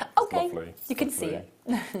 Okay, Lovely. you can lovely. see it.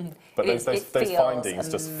 But It those feels findings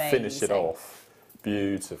just finish it amazing. off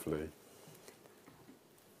beautifully.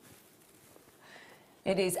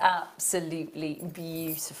 It is absolutely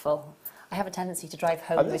beautiful. I have a tendency to drive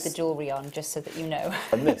home And with the this- jewellery on, just so that you know.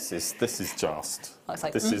 And this is just. I was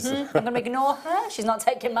like, this is I'm going to ignore her. She's not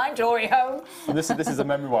taking my jewellery home. and this is a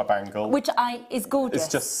memoir bangle. Which is gorgeous.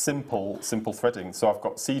 It's just simple threading. So I've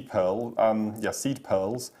got seed pearls,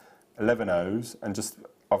 11-Os, and just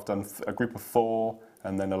I've done a group of 4,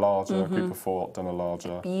 and then a larger group of 4, done a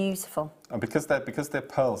larger. beautiful. And because they're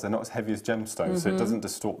pearls, they're not as heavy as gemstones, so it doesn't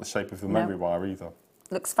distort the shape of the memory wire either.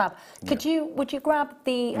 Looks fab. Would you grab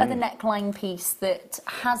the other neckline piece that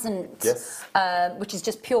hasn't, Yes. which is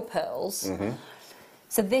just pure pearls?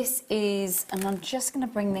 So this is, and I'm just going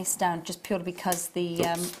to bring this down just purely because the,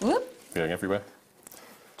 whoop, Going everywhere.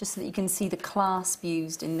 just so that you can see the clasp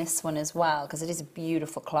used in this one as well, because it is a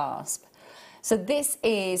beautiful clasp. So this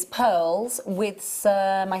is pearls with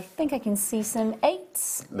some, I think I can see some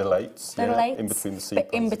 8s. Little 8s, Little yeah, 8s. in between the seed but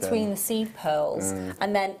in pearls between again. the seed pearls.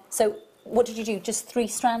 And then, so what did you do? Just 3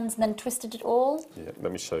 strands and then twisted it all? Yeah,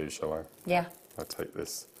 let me show you, shall I? Yeah, I take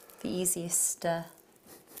this. the easiest...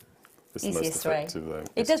 It's the most easiest way. effective though. It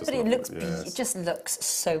It's does, just but it lovely, looks yes. it just looks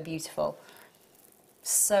so beautiful.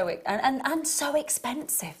 So and so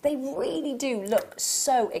expensive. They really do look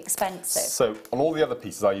so expensive. So on all the other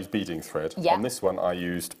pieces I used beading thread. Yeah. On this one I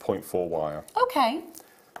used 0.4 wire. Okay.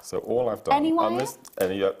 So all I've done... Any wire?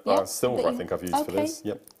 Any silver that I you- think I've used for okay. this.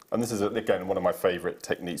 Yep. And this is, again, one of my favourite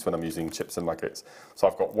techniques when I'm using chips and nuggets. So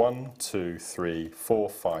I've got 1, 2, 3, 4,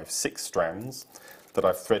 5, 6 strands that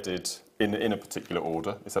I've threaded in a particular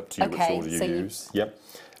order. It's up to you Okay, which order you so you- use. Yep.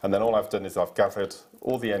 And then all I've done is I've gathered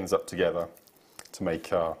all the ends up together to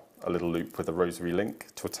make a little loop with a rosary link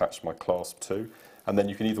to attach my clasp to. and then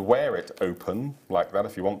you can either wear it open like that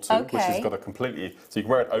if you want to, which has got a completely, so you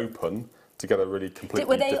can wear it open to get a really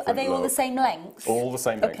completely different Are they all look. the same length? All the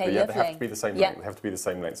same length, Okay, but yeah, they have lovely. to be the same Yeah. length. They have to be the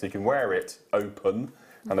same length. So you can wear it open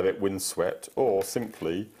and a bit windswept, or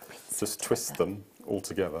simply just twist them all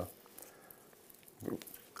together.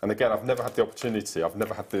 And again, I've never had the opportunity, I've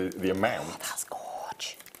never had the amount. Oh, that's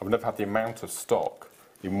gorgeous. I've never had the amount of stock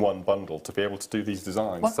in one bundle to be able to do these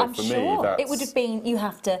designs. Well, So I'm for sure me, that's... it would have been, you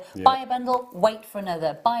have to buy a bundle, wait for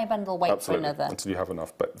another, buy a bundle, wait Absolutely, for another. until you have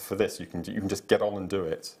enough. But for this, you can just get on and do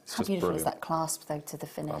it. It's How just beautiful brilliant. is that clasp, though, to the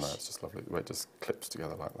finish? I know, it's just lovely. The way it just clips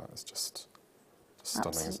together like that. It's just stunning,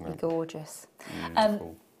 Absolutely isn't it? gorgeous.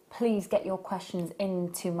 Beautiful. Please get your questions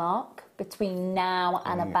into Mark between now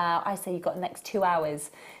and about, I say you've got the next 2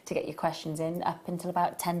 hours to get your questions in, up until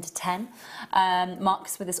about 10 to 10.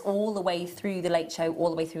 Mark's with us all the way through the late show, all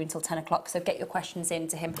the way through until 10 o'clock, so get your questions in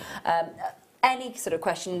to him. Any sort of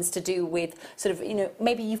questions to do with sort of, you know,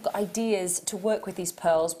 maybe you've got ideas to work with these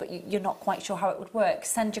pearls, but you're not quite sure how it would work.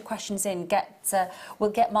 Send your questions in.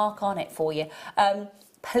 We'll get Mark on it for you.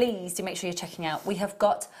 Please do make sure you're checking out. We have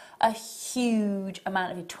got a huge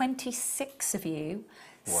amount of you. 26 of you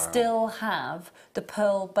still have the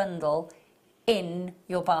pearl bundle in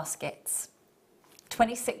your baskets.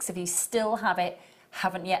 26 of you still have it,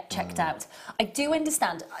 haven't yet checked out. I do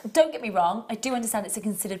understand, don't get me wrong, I do understand it's a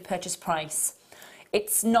considered purchase price.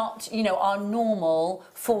 It's not, you know, our normal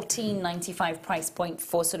 $14.95 price point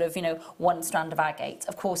for sort of, you know, one strand of agate.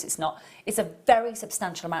 Of course it's not. It's a very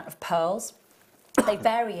substantial amount of pearls. They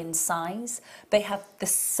vary in size, they have the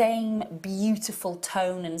same beautiful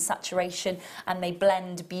tone and saturation, and they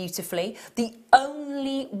blend beautifully. The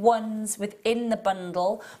only ones within the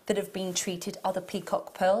bundle that have been treated are the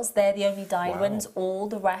peacock pearls. They're the only dyed ones. All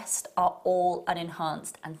the rest are all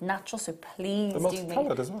unenhanced and natural, so please do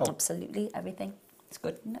multicoloured as well? Absolutely, everything. It's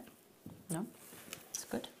good, isn't it? No, it's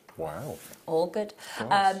good. Wow. All good.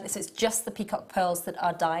 So it's just the peacock pearls that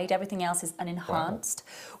are dyed. Everything else is unenhanced,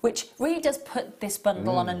 which really does put this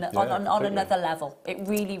bundle on another level. It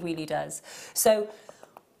really, really does. So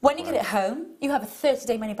when you get it home, you have a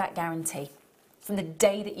 30-day money-back guarantee from the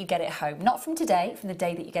day that you get it home. Not from today, from the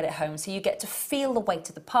day that you get it home. So you get to feel the weight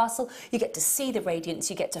of the parcel, you get to see the radiance,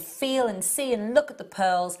 you get to feel and see and look at the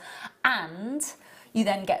pearls, and you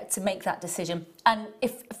then get to make that decision. And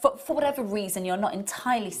if for whatever reason you're not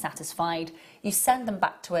entirely satisfied, you send them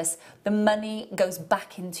back to us. The money goes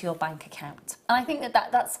back into your bank account. And I think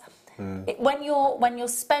that's when you're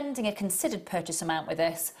spending a considered purchase amount with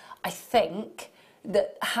us, I think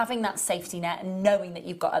that having that safety net and knowing that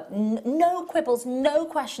you've got no quibbles, no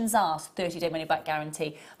questions asked, 30-day money back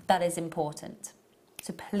guarantee, that is important.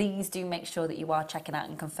 So please do make sure that you are checking out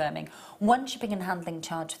and confirming. One shipping and handling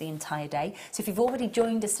charge for the entire day. So if you've already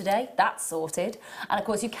joined us today, that's sorted. And of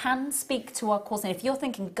course, you can speak to our call centre. If you're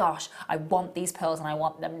thinking, gosh, I want these pearls and I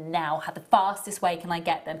want them now, how the fastest way can I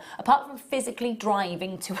get them? Apart from physically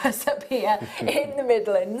driving to us up here in the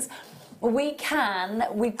Midlands, we've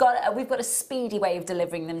got a speedy way of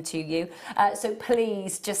delivering them to you. So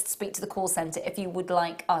please just speak to the call centre if you would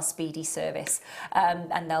like our speedy service,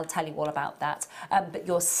 and they'll tell you all about that. But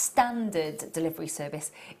your standard delivery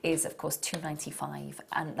service is, of course, $2.95,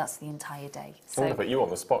 and that's the entire day. So I'm going to put you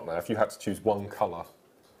on the spot now. If you had to choose one colour,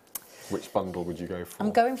 which bundle would you go for?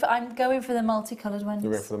 I'm going for the multicoloured ones.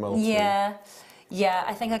 You're going for the multi? Yeah,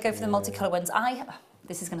 I think I'd go for the multicoloured ones.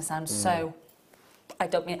 This is going to sound so...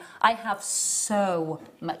 I have so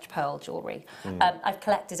much pearl jewellery. I've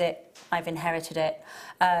collected it, I've inherited it.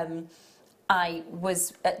 I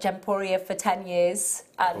was at Gemporia for 10 years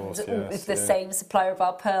and it's the same supplier of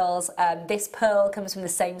our pearls. This pearl comes from the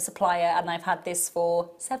same supplier, and I've had this for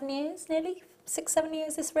 7 years, nearly 6-7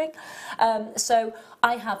 years, this ring. So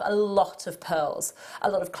I have a lot of pearls, a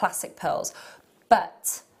lot of classic pearls.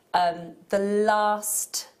 But the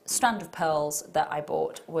last strand of pearls that I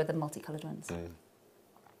bought were the multicoloured ones.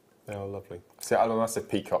 Oh, lovely. See, I'm a massive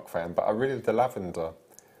peacock fan, but I really, the lavender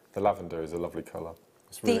is a lovely colour.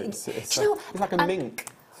 It's really, it's like a mink,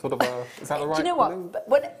 sort of a, is that the right? Do you know what?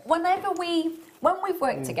 When we've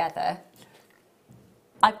worked together,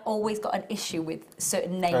 I've always got an issue with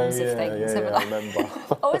certain names of things. Yeah, I remember.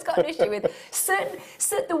 Always got an issue with certain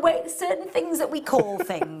things that we call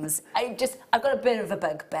things. I've got a bit of a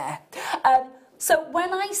bugbear. So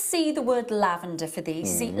when I see the word lavender for these,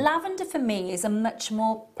 see, lavender for me is a much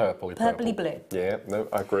more purpley blue. Yeah, no,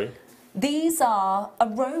 I agree. These are a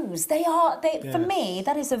rose. For me,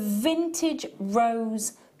 that is a vintage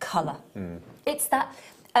rose colour. It's that,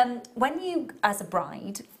 when you, as a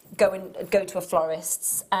bride, go to a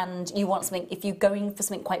florist's and you want something, if you're going for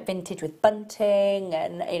something quite vintage with bunting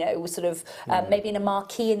and, you know, sort of maybe in a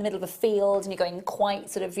marquee in the middle of a field, and you're going quite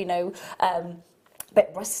sort of, you know, a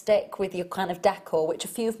bit rustic with your kind of decor, which a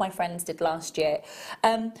few of my friends did last year.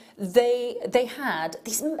 They had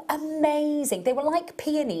these amazing, they were like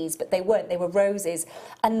peonies, but they weren't, they were roses,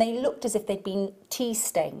 and they looked as if they'd been tea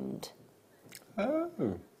stained. Oh.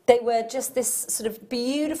 They were just this sort of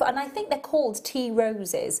beautiful, and I think they're called tea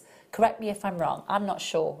roses. Correct me if I'm wrong. I'm not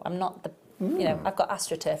sure. I'm not the, you know, I've got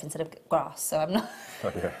astroturf instead of grass, so I'm not.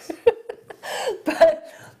 Oh, yes. but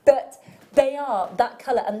they are that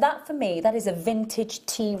colour, and that for me, that is a vintage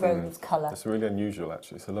tea rose colour. It's really unusual,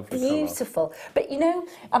 actually. It's a lovely Beautiful. colour. But, you know,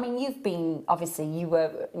 I mean, you've been, obviously, you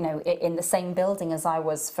were, you know, in the same building as I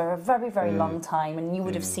was for a very, very long time, and you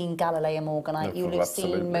would have seen Galilea morganite, you would have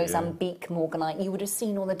seen Mozambique morganite, you would have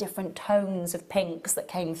seen all the different tones of pinks that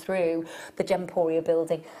came through the Gemporia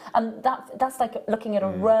building. And that's like looking at a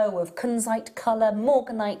row of kunzite colour,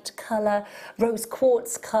 morganite colour, rose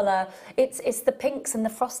quartz colour. It's the pinks and the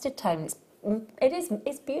frosted tones.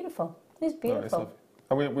 It's beautiful. It's beautiful. No,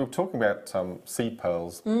 and we were talking about seed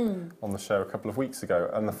pearls on the show a couple of weeks ago,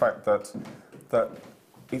 and the fact that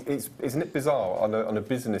isn't it bizarre on a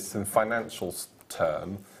business and financial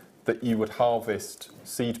term that you would harvest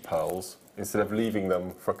seed pearls instead of leaving them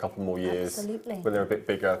for a couple more years when they're a bit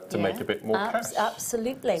bigger to make a bit more cash.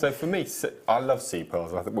 Absolutely. So for me, I love seed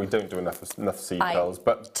pearls. I think we don't do enough seed pearls,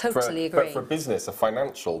 but totally agree. But for a business, a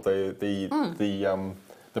financial, the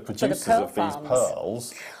producers of these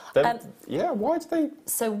pearls, then, yeah, why do they?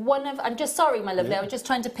 So I'm just sorry, my lovely, I was just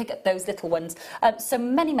trying to pick up those little ones. So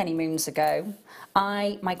many, many moons ago,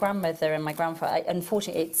 my grandmother and my grandfather,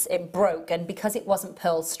 unfortunately, it broke, and because it wasn't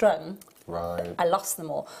pearl strung, I lost them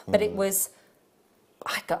all. But it was,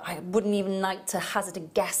 I wouldn't even like to hazard a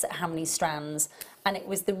guess at how many strands. And it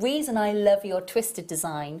was the reason I love your twisted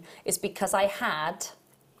design is because I had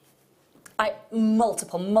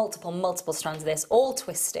multiple strands of this, all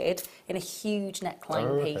twisted in a huge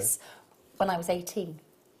neckline piece when I was 18.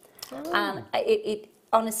 And it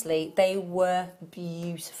honestly, they were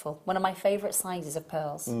beautiful. One of my favourite sizes of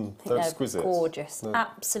pearls. I think they're exquisite. Gorgeous, No,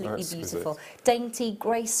 absolutely exquisite. beautiful. Dainty,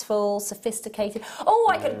 graceful, sophisticated. Oh,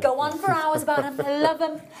 I could go on for hours about them. I love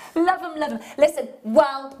them, love them, love them. Listen,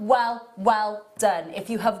 well done. If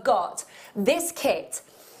you have got this kit,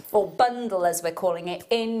 or bundle as we're calling it,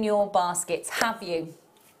 in your baskets, have you?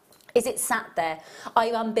 Is it sat there? Are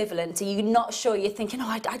you ambivalent? Are you not sure? You're thinking,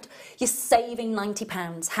 oh, you're saving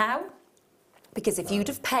 £90. How? Because if you'd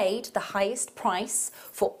have paid the highest price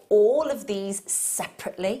for all of these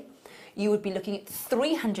separately, you would be looking at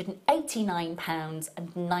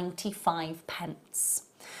 £389.95.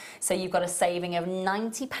 So you've got a saving of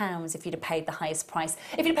 £90 if you'd have paid the highest price.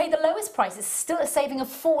 If you'd have paid the lowest price, it's still a saving of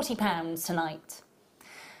 £40 tonight.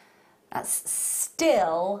 That's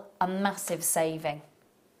still a massive saving.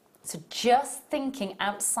 So just thinking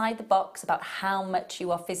outside the box about how much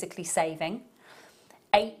you are physically saving.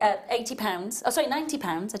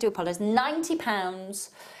 £90, I do apologise, £90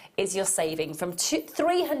 is your saving from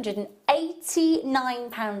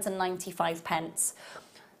 £389.95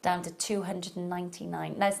 down to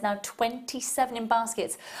 £299. There's now 27 in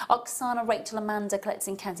baskets. Oksana, Rachel, Amanda collects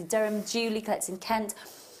in County Durham, Julie collects in Kent,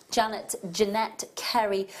 Janet, Jeanette,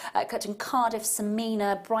 Kerry, collecting Cardiff,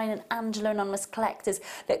 Samina, Brian and Angela, anonymous collectors.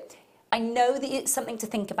 Look, I know that it's something to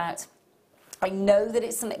think about. I know that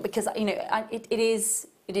it's something because, you know, it is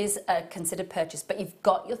a considered purchase, but you've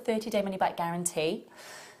got your 30-day money-back guarantee.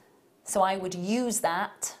 So I would use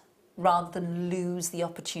that rather than lose the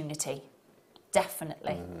opportunity.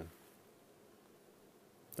 Definitely.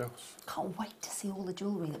 Yes. Can't wait to see all the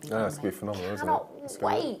jewellery that we've It's going to be phenomenal, isn't it? Cannot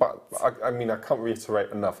wait. But I mean, I can't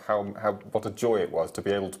reiterate enough what a joy it was to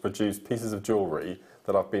be able to produce pieces of jewellery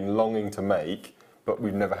that I've been longing to make, but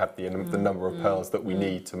we've never had the number of pearls that we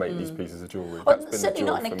need to make these pieces of jewellery. Well, That's been certainly the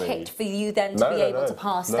joy not in a for kit me. for you then to be able to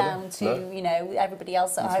pass down to you know, everybody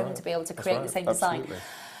else at home to be able to create the same design.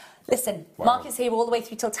 Listen, Mark is here all the way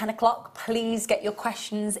through till 10 o'clock. Please get your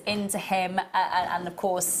questions into him and of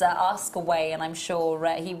course ask away, and I'm sure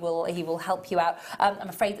he will help you out. I'm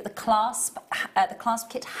afraid that the clasp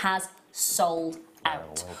kit has sold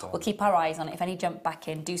out. We'll keep our eyes on it. If any jump back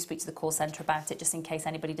in, do speak to the call centre about it, just in case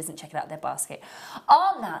anybody doesn't check it out in their basket.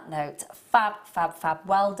 On that note, fab.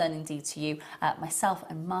 Well done indeed to you. Myself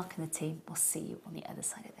and Mark and the team will see you on the other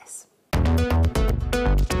side of this.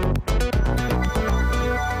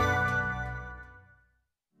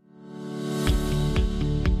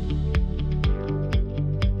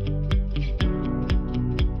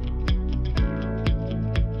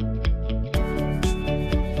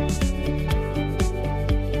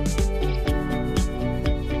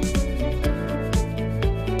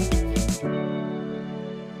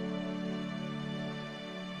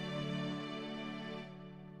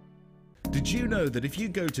 know that if you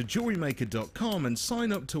go to JewelleryMaker.com and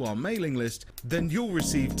sign up to our mailing list, then you'll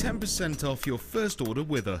receive 10% off your first order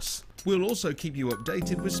with us. We'll also keep you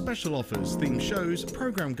updated with special offers, theme shows,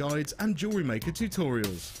 program guides and Jewellery Maker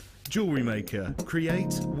tutorials. Jewellery Maker.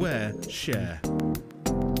 Create, wear, share.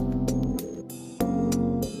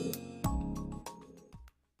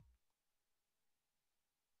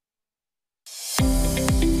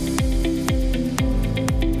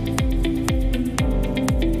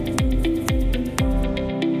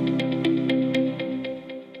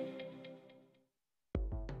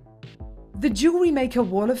 The Jewellery Maker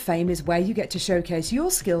Wall of Fame is where you get to showcase your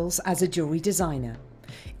skills as a jewellery designer.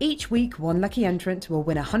 Each week, one lucky entrant will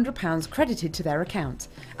win £100 credited to their account,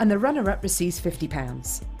 and the runner-up receives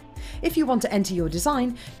 £50. If you want to enter your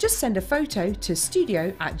design, just send a photo to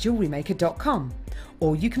studio@JewelleryMaker.com,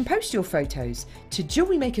 or you can post your photos to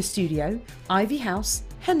Jewellery Maker Studio, Ivy House,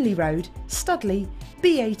 Henley Road, Studley,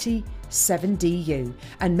 B80 7DU,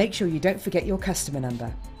 and make sure you don't forget your customer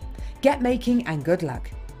number. Get making and good luck.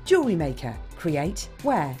 Jewellery Maker. Create,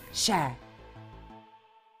 wear, share.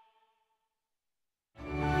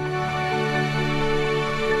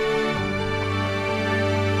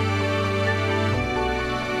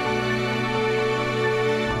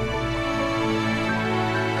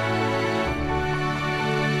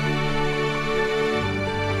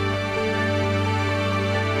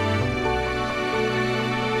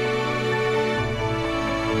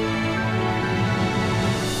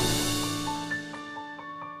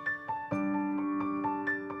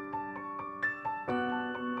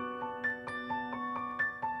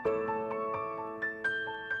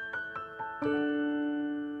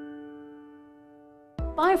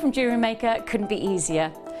 Buying from Jewellery Maker couldn't be easier.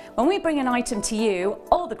 When we bring an item to you,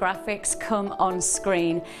 all the graphics come on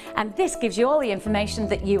screen, and this gives you all the information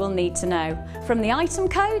that you will need to know, from the item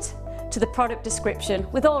code to the product description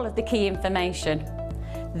with all of the key information.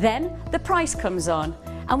 Then the price comes on,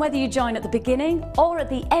 and whether you join at the beginning or at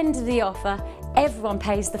the end of the offer, everyone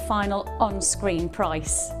pays the final on-screen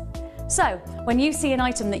price. So, when you see an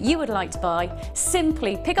item that you would like to buy,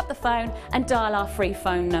 simply pick up the phone and dial our free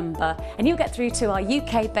phone number, and you'll get through to our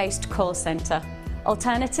UK-based call centre.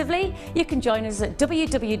 Alternatively, you can join us at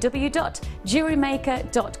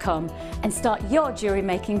www.JewelleryMaker.com and start your jewellery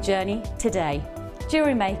making journey today.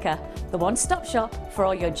 Jewellery Maker, the one-stop shop for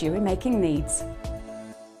all your jewellery making needs.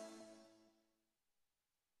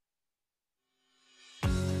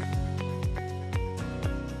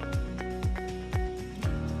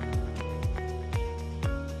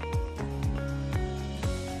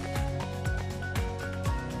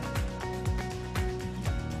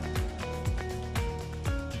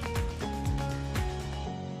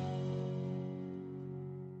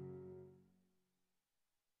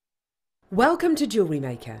 Welcome to Jewellery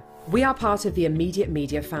Maker. We are part of the Immediate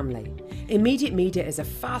Media family. Immediate Media is a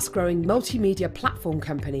fast-growing multimedia platform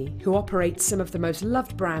company who operates some of the most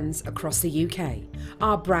loved brands across the UK.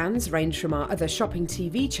 Our brands range from our other shopping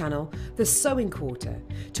TV channel, The Sewing Quarter,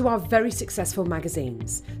 to our very successful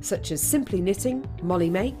magazines, such as Simply Knitting, Molly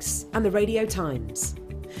Makes, and the Radio Times.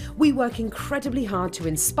 We work incredibly hard to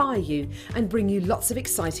inspire you and bring you lots of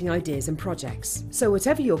exciting ideas and projects. So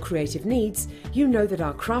whatever your creative needs, you know that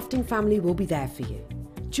our crafting family will be there for you.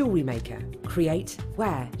 Jewellery Maker. Create,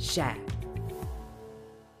 wear, share.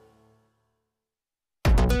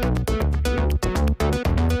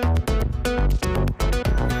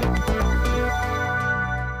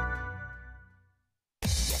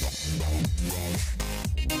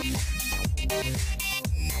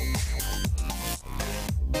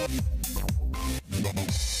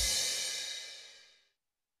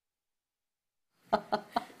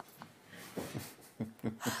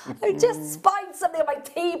 I just spiked something on my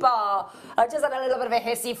T-bar. I just had a little bit of a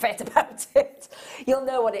hissy fit about it. You'll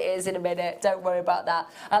know what it is in a minute. Don't worry about that.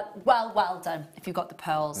 Well done. If you've got the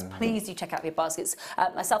pearls, please do check out your baskets.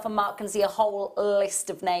 Myself and Mark can see a whole list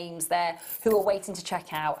of names there who are waiting to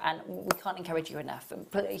check out, and we can't encourage you enough. And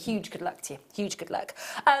huge good luck to you. Huge good luck.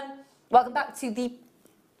 Welcome back to the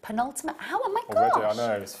penultimate. Oh my gosh. Already, I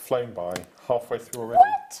know. It's flown by. Halfway through already.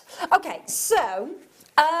 What? Okay, so...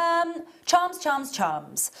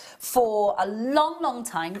 charms. For a long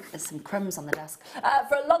time, there's some crumbs on the desk.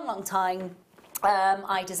 For a long time,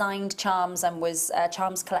 I designed charms and was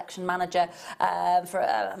charms collection manager for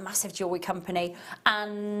a massive jewellery company.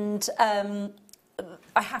 And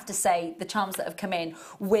I have to say, the charms that have come in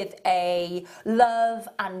with a love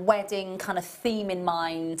and wedding kind of theme in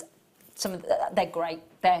mind, they're great.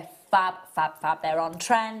 They're fab. They're on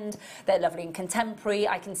trend. They're lovely and contemporary.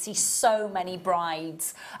 I can see so many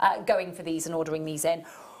brides going for these and ordering these in.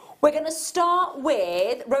 We're going to start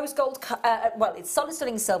with rose gold, well, it's solid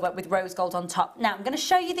sterling silver with rose gold on top. Now, I'm going to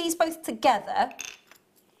show you these both together,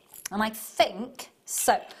 and I think,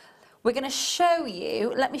 so, we're going to show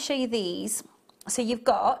you, let me show you these. So you've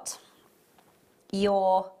got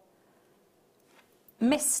your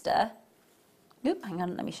mister, oop, hang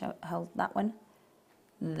on, let me hold that one,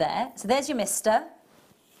 there. So there's your mister.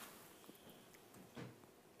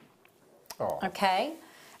 Oh. Okay,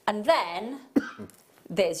 and then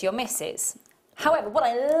there's your misses. However, what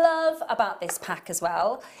I love about this pack as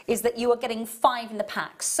well is that you are getting 5 in the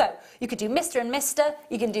pack. So you could do Mr. and Mr,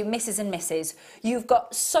 you can do Mrs. and Mrs. You've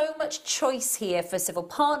got so much choice here for civil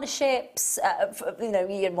partnerships, for, you know,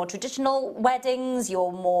 your more traditional weddings,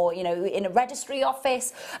 your more, you know, in a registry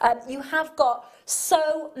office. You have got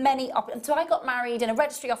so many options. So I got married in a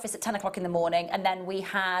registry office at 10 o'clock in the morning, and then we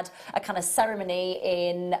had a kind of ceremony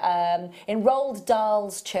in Roald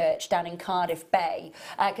Dahl's church down in Cardiff Bay,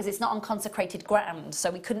 because it's not on consecrated ground, so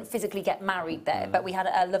we couldn't physically get married there, but we had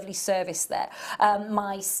a lovely service there.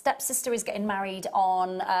 My stepsister is getting married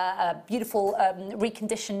on a beautiful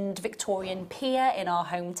reconditioned Victorian pier in our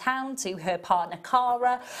hometown to her partner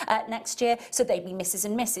Cara next year, so they'd be Mrs.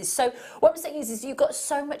 and Mrs. So what I'm saying is you've got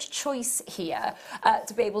so much choice here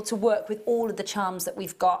to be able to work with all of the charms that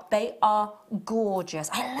we've got. They are gorgeous.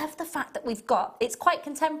 I love the fact that we've got, it's quite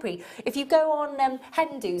contemporary. If you go on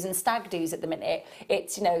hen do's and stag do's at the minute,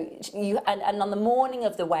 it's, you know, and on the morning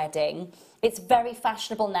of the wedding, it's very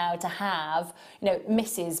fashionable now to have, you know,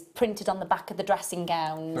 Mrs. printed on the back of the dressing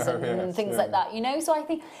gowns and things like that, you know. So I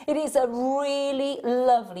think it is a really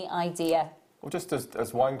lovely idea. Or just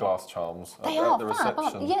as wine glass charms They at are the fab, reception.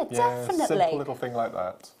 aren't they? Yeah, definitely. Simple little thing like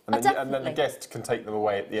that. And then the Definitely. guest can take them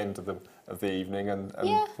away at the end of the evening and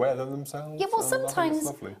wear them themselves. Yeah, well, and I think it's sometimes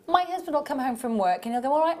lovely. my husband will come home from work and he'll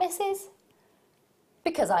go, "All right, Mrs."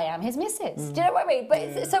 Because I am his missus. Do you know what I mean?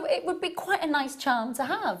 But so it would be quite a nice charm to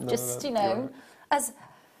have. Just, you know, as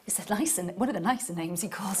it's a nicer, one of the nicer names he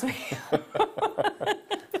calls me.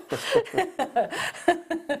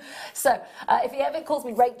 So if he ever calls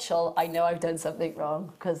me Rachel, I know I've done something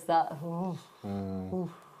wrong, because that.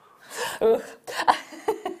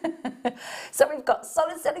 So we've got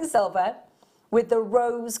solid sterling silver with the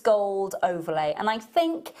rose gold overlay, and I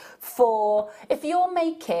think if you're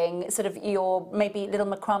making sort of your maybe little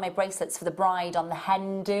macrame bracelets for the bride on the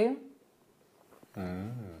hen do,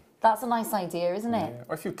 that's a nice idea, isn't it? Yeah.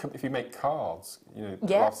 Or if you make cards, you know,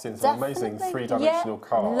 Yeah, I've seen some amazing definitely. three-dimensional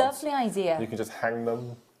cards. Lovely idea. You can just hang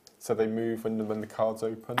them so they move when the cards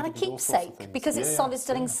open. And a You can do all sorts of keepsake, things. because it's solid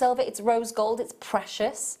sterling silver, it's rose gold, it's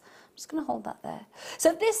precious. I'm just going to hold that there.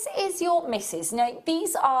 So this is your misses. Now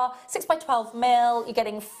these are 6 by 12 mil. You're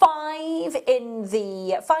getting 5 in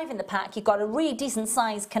the pack. You've got a really decent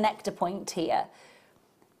size connector point here.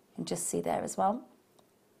 You can just see there as well.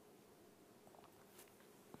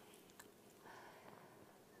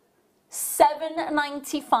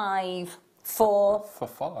 $7.95 for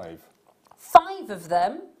 5. 5 of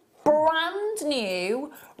them, brand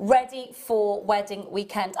new, ready for wedding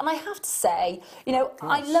weekend. And I have to say, you know,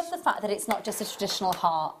 I love the fact that it's not just a traditional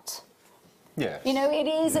heart. Yeah. You know, it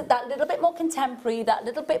is that little bit more contemporary, that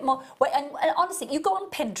little bit more. And honestly, you go on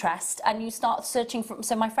Pinterest and you start searching for.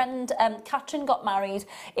 So my friend Katrin got married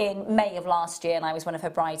in May of last year, and I was one of her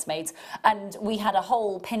bridesmaids. And we had a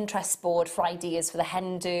whole Pinterest board for ideas for the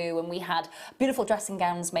hen do, and we had beautiful dressing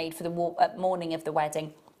gowns made for the morning of the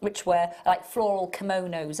wedding, which were like floral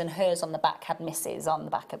kimonos, and hers on the back had Mrs. on the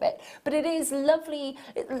back of it. But it is lovely,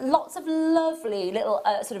 lots of lovely little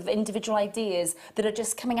sort of individual ideas that are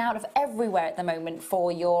just coming out of everywhere at the moment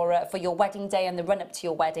for your wedding day and the run up to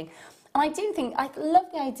your wedding. And I do think, I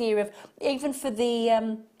love the idea of, even for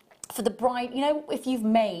the bride, you know, if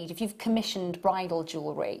you've commissioned bridal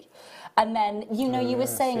jewellery, and then, you know, you were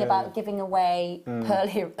saying about giving away pearl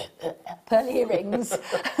earrings,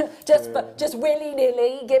 just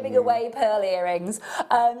willy-nilly giving away pearl earrings.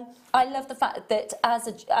 I love the fact that as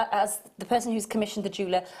the person who's commissioned the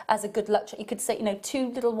jeweller, as a good luck, you could say, you know, 2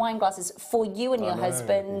 little wine glasses for you and your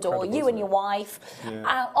husband, or you and your wife,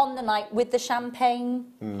 on the night with the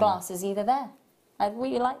champagne glasses either there. I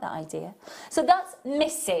really like that idea. So that's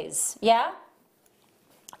Mrs., yeah?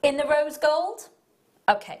 In the rose gold?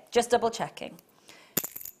 Okay, just double checking.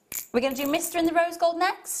 We're going to do Mr. in the rose gold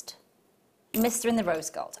next? Mr. in the rose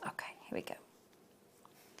gold. Okay, here we go.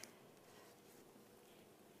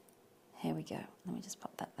 Here we go. Let me just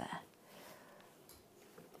pop that there.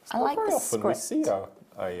 I like the script. We see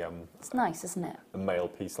it's nice, isn't it? a male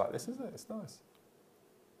piece like this, isn't it? It's nice.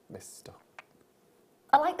 Mr.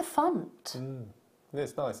 I like the font. Yeah,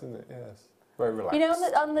 it's nice, isn't it? Yes. Very relaxed. You know,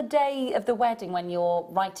 on the day of the wedding, when you're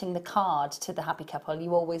writing the card to the happy couple,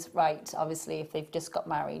 you always write, obviously, if they've just got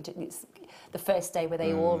married, it's the first day where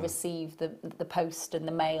they all receive the post and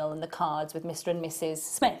the mail and the cards with Mr. and Mrs.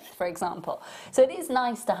 Smith, for example. So it is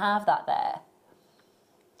nice to have that there.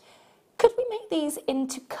 Could we make these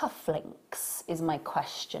into cufflinks, is my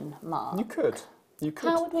question, Mark? You could. You could.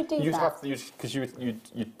 How would we do you'd that? Because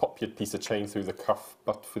you'd pop your piece of chain through the cuff,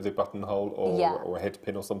 through the buttonhole, or a head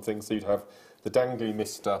pin or something. So you'd have the dangly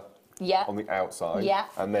mister on the outside,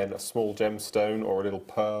 and then a small gemstone or a little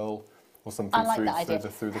pearl or something I like through, that idea.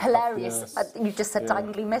 through the Hilarious. cuff. Yes. You just said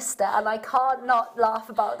dangly mister, and I can't not laugh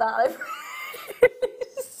about that.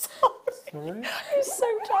 Sorry? I'm so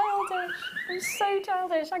childish. I'm so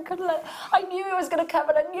childish. I couldn't let. I knew it was going to come,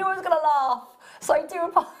 and I knew I was going to laugh. So I do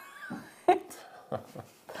apologize.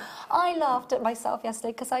 I laughed at myself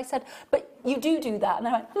yesterday because I said, "But you do that," and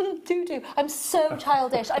then I went, "Do." I'm so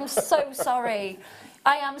childish. I'm so sorry.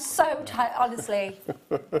 I am so honestly.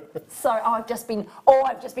 Sorry. I've just been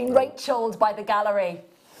Rachel'd by the gallery.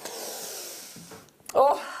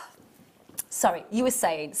 Oh. Sorry, you were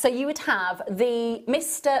saying, so you would have the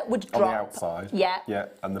mister would drop. On the outside. Yeah. Yeah,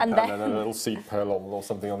 and then a little seed pearl or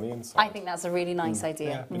something on the inside. I think that's a really nice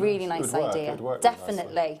idea. Yeah, Really nice idea. It would work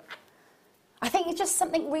Definitely. really nicely. I think it's just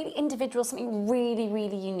something really individual, something really,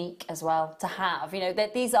 really unique as well to have. You know,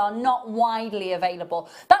 that these are not widely available.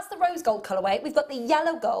 That's the rose gold colourway. We've got the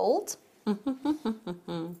yellow gold.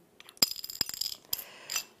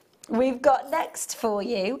 We've got next for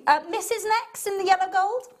you. Mrs. Next in the yellow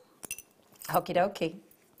gold. Okie dokie.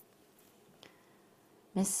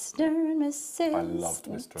 Mr. and Mrs. I loved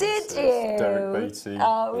Mr. and Did Mrs. you? Derek Beatty.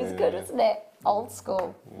 Oh, it was good, wasn't it? Old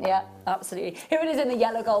school. Yeah, absolutely. Here it is in the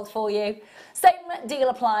yellow gold for you. Same deal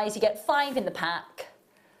applies. You get 5 in the pack.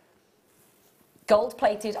 Gold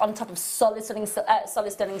plated on top of solid sterling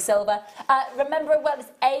silver. Remember, well,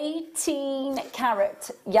 it's 18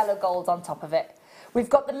 carat yellow gold on top of it. We've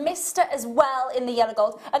got the Mr. as well in the yellow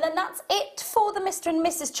gold. And then that's it for the Mr. and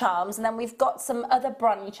Mrs. charms. And then we've got some other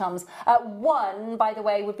brand new charms. One, by the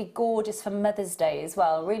way, would be gorgeous for Mother's Day as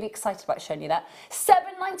well. Really excited about showing you that.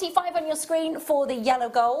 $7.95 on your screen for the yellow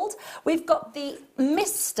gold. We've got the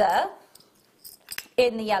Mr.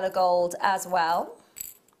 in the yellow gold as well.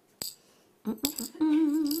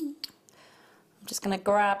 I'm just going to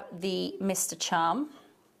grab the Mr. charm.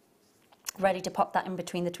 Ready to pop that in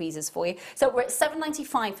between the tweezers for you. So we're at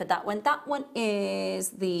 $7.95 for that one. That one is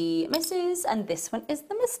the Mrs. and this one is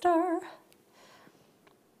the Mr.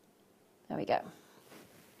 There we go.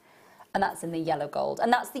 And that's in the yellow gold.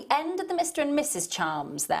 And that's the end of the Mr. and Mrs.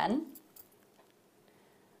 charms then.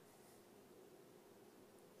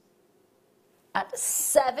 At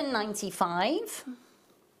 $7.95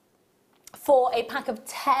 for a pack of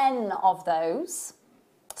 10 of those.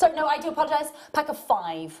 So no, I do apologise. Pack of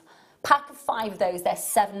 5. Pack of 5 of those, they're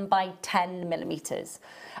 7 by 10 millimetres.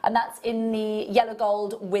 And that's in the yellow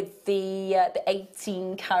gold with the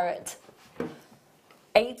 18 carat.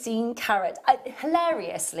 18 carat.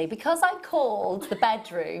 Hilariously, because I called the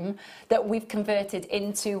bedroom that we've converted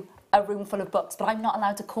into a room full of books, but I'm not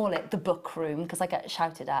allowed to call it the book room because I get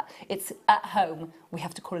shouted at. It's at home. We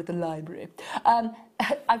have to call it the library.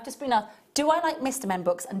 I've just been asked, do I like Mr. Men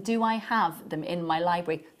books and do I have them in my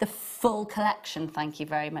library? The full collection, thank you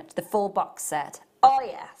very much. The full box set. Oh,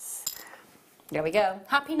 yes. There we go.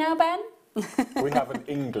 Happy now, Ben? We have an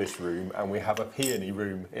English room and we have a peony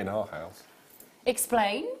room in our house.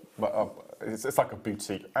 Explain. It's like a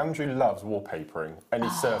boutique. Andrew loves wallpapering. Any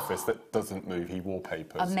surface that doesn't move, he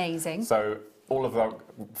wallpapers. Amazing. So all of our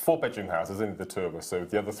 4-bedroom houses, only the 2 of us, so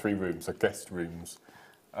the other 3 rooms are guest rooms.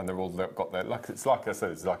 And they're all got their, like I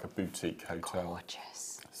said, it's like a boutique hotel.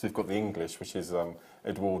 Gorgeous. So you've got the English, which is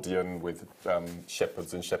Edwardian with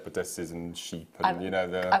shepherds and shepherdesses and sheep, and you know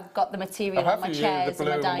the. I've got the material on my chairs in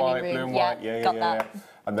my dining room. Blue and white, got that.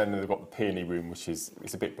 And then they've got the peony room, which is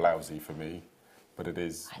it's a bit blousy for me, but it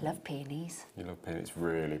is. I love peonies. You love peonies. It's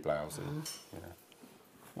really blousy. Yeah.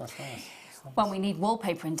 That's nice. When we need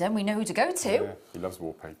wallpapering done, we know who to go to. Yeah, he loves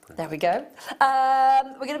wallpapering. There we go.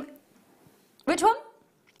 We're gonna. Which one?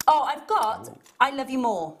 Oh, I've got I Love You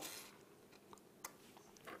More.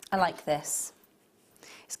 I like this.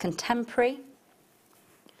 It's contemporary.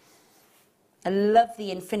 I love the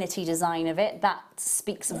infinity design of it. That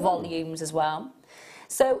speaks volumes as well.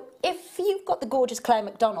 So if you've got the gorgeous Claire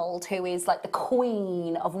MacDonald, who is like the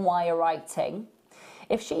queen of wire writing,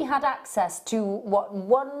 if she had access to, what,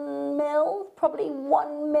 1 mil, probably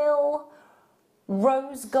 1 mil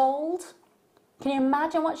rose gold, can you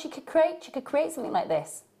imagine what she could create? She could create something like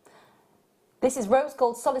this. This is rose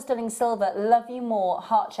gold, solid sterling silver, Love You More,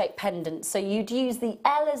 heart-shaped pendant. So you'd use the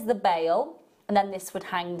L as the bail, and then this would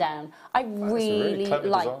hang down. I really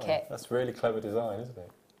like it. That's really clever design, isn't it?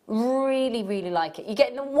 Really, really like it. You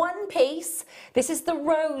get in one piece. This is the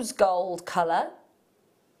rose gold colour.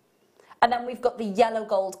 And then we've got the yellow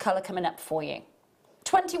gold colour coming up for you.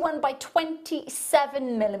 21 by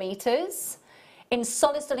 27 millimetres in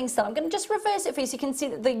solid sterling steel. I'm going to just reverse it for you so you can see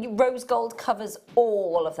that the rose gold covers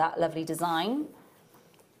all of that lovely design.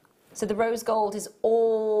 So the rose gold is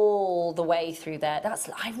all the way through there.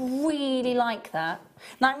 I really like that.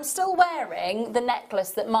 Now I'm still wearing the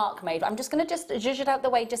necklace that Mark made. I'm just going to just zhuzh it out the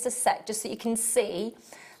way just a sec, just so you can see,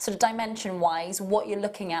 sort of dimension-wise, what you're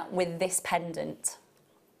looking at with this pendant.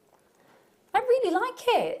 I really like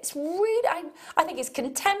it. It's really, I think it's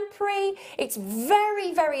contemporary. It's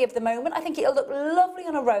very, very of the moment. I think it'll look lovely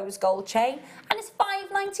on a rose gold chain, and it's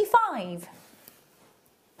 £5.95.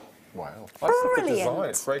 Wow. Brilliant. The design.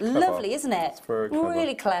 It's very clever. Lovely, isn't it? It's very clever.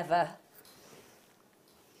 Really clever.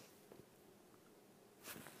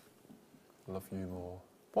 Love you more.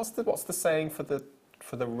 What's the saying for the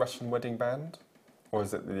Russian wedding band? Or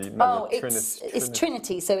is it the it's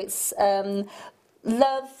Trinity. So it's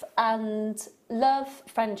love,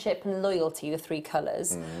 friendship and loyalty, the three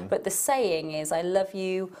colours. But the saying is, I love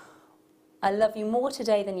you more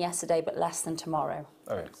today than yesterday, but less than tomorrow.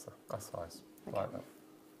 Oh yes, that's nice. Okay. I like that.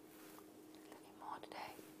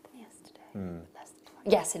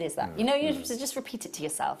 Yes, it is that. You know, you just repeat it to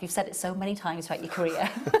yourself. You've said it so many times throughout your career.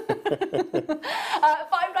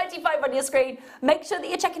 $5.95 on your screen. Make sure that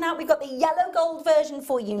you're checking out. We've got the yellow gold version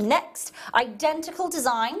for you next. Identical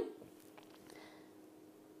design.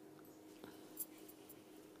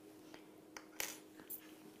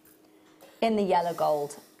 In the yellow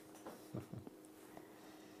gold.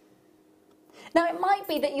 Now, it might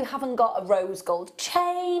be that you haven't got a rose gold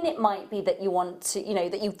chain. It might be that you want to, you know,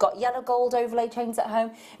 that you've got yellow gold overlay chains at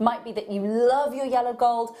home. It might be that you love your yellow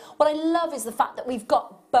gold. What I love is the fact that we've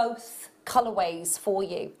got both colourways for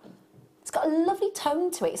you. It's got a lovely tone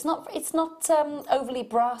to it. It's not overly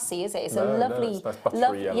brassy, is it? It's a lovely, it's nice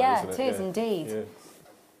buttery yellow, yeah, isn't it is indeed. Yeah.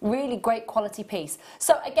 Really great quality piece.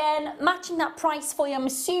 So again, matching that price for you, I'm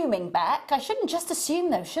assuming, Beck. I shouldn't just assume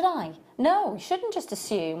though, should I? No, you shouldn't just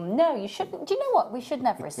assume. No, you shouldn't. Do you know what? We should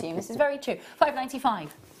never assume. This is very true. $5.95.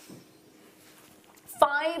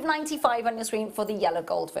 $5.95 on your screen for the yellow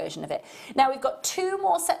gold version of it. Now we've got two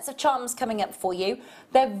more sets of charms coming up for you.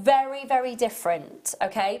 They're very, very different,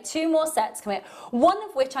 okay? Two more sets coming up. One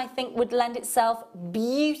of which I think would lend itself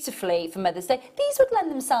beautifully for Mother's Day. These would lend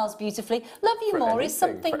themselves beautifully. Love You More is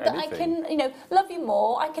something that I can, you know, Love You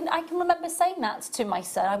More. I can remember saying that to my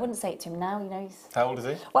son. I wouldn't say it to him now, you know. How old is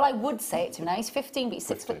he? Well, I would say it to him now. He's 15, but he's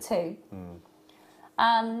 6'2".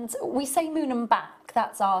 And we say moon and back.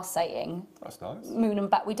 That's our saying. That's nice. Moon and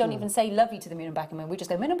back. We don't even say love you to the moon and back. We just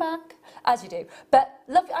go moon and back, as you do. But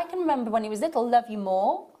love. I can remember when he was little, Love You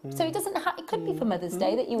More. So it doesn't. It could be for Mother's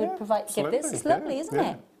Day that you would provide to give this. It's lovely, isn't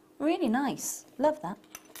it? Really nice. Love that.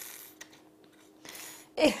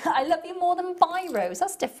 I love you more than biros.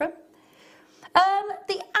 That's different.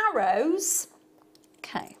 The arrows.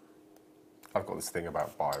 Okay. I've got this thing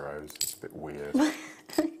about biros. It's a bit weird.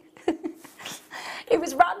 It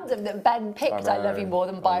was random that Ben picked I Love You More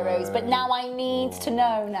than biros, but now I need to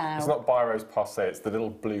know now. It's not biros per se, it's the little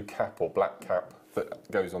blue cap or black cap that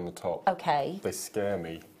goes on the top. Okay. They scare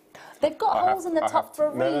me. They've got holes in the top for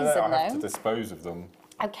a reason, though. I have to dispose of them.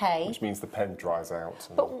 Okay. Which means the pen dries out.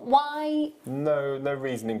 But why? No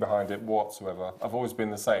reasoning behind it whatsoever. I've always been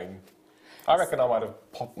the same. I reckon I might have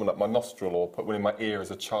popped one up my nostril or put one in my ear as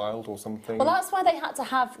a child or something. Well, that's why they had to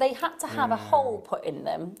have a hole put in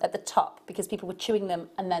them at the top, because people were chewing them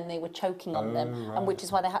and then they were choking on them, right. and which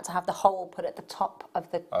is why they had to have the hole put at the top of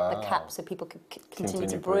the cap so people could continue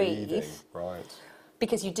to breathe. Breathing. Right.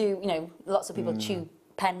 Because you do, you know, lots of people chew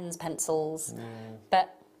pens, pencils,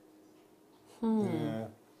 but Yeah.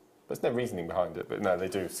 There's no reasoning behind it, but no, they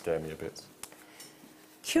do scare me a bit.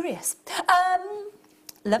 Curious.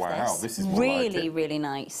 Love wow, this is really, really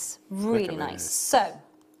nice. Really nice. So,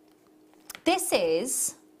 this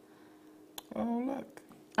is... Oh, look.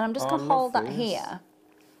 And I'm just going to hold that here.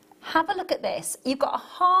 Have a look at this. You've got a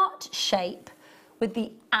heart shape with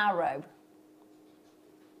the arrow.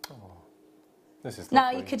 Oh, this is now,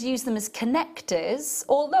 lovely. you could use them as connectors,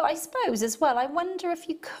 although I suppose as well, I wonder if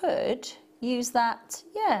you could use that...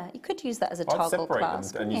 Yeah, you could use that as a toggle clasp.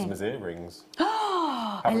 I'd separate them and use them as earrings.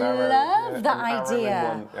 I love that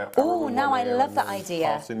idea. Oh, now I love that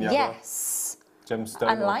idea. Yes. Gemstone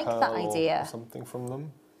I like that idea. Or something from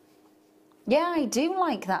them. Yeah, I do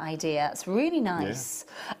like that idea. It's really nice.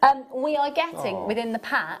 We are getting, within the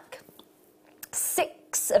pack,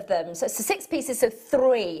 6 of them. So 6 pieces, so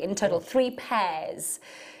 3 in total, 3 pairs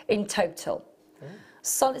in total.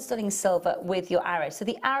 Solid sterling silver with your arrows. So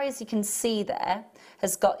the arrows you can see there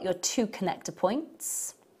has got your 2 connector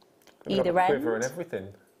points, either end. Quiver and everything.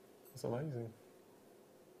 That's amazing.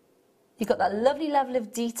 You've got that lovely level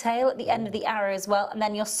of detail at the end of the arrow as well, and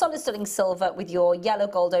then your solid sterling silver with your yellow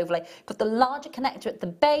gold overlay. You've got the larger connector at the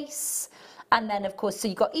base, and then of course, so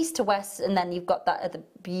you've got east to west, and then you've got that other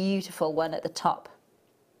beautiful one at the top.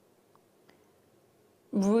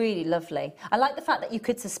 Really lovely. I like the fact that you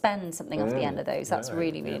could suspend something off the end of those. That's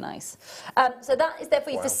really, really nice. So that is there for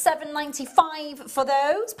you for £7.95 for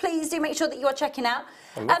those. Please do make sure that you are checking out.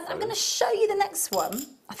 I'm going to show you the next one.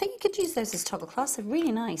 I think you could use those as toggle clasps. They're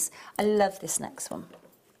really nice. I love this next one.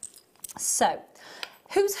 So,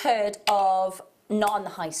 who's heard of Not on the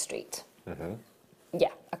High Street?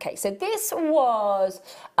 Yeah, okay, so this was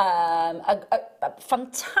a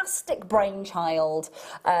fantastic brainchild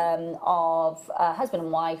of husband and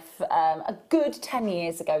wife a good 10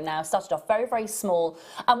 years ago now. Started off very, very small,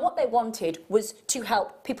 and what they wanted was to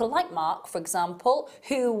help people like Mark, for example,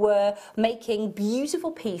 who were making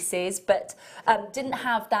beautiful pieces but didn't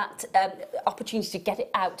have that opportunity to get it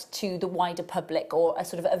out to the wider public, or a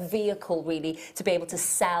sort of a vehicle really to be able to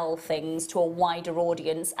sell things to a wider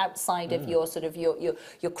audience outside of your sort of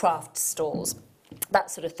your craft stores,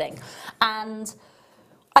 that sort of thing. And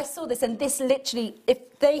I saw this, and this literally,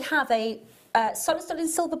 if they have a solid sterling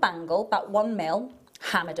silver bangle, about 1 mil,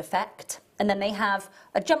 hammered effect, and then they have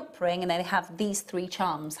a jump ring, and then they have these 3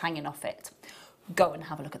 charms hanging off it. Go and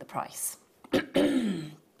have a look at the price.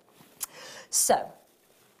 So,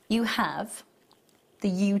 you have the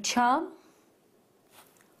U charm,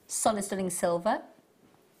 solid sterling silver.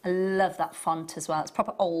 I love that font as well. It's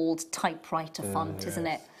proper old typewriter font, isn't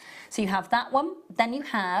it? So you have that one. Then you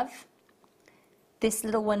have this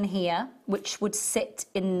little one here, which would sit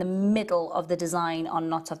in the middle of the design on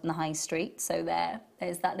Not on the High Street. So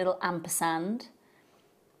there's that little ampersand.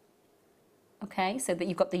 Okay, so that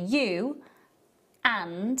you've got the U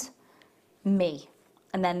and me.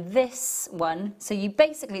 And then this one, so you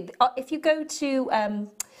basically, if you go to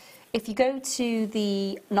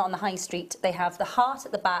the Not on the High Street, they have the heart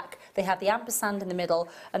at the back, they have the ampersand in the middle,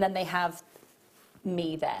 and then they have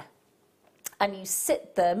me there. And you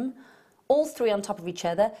sit them, all 3 on top of each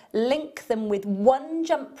other, link them with 1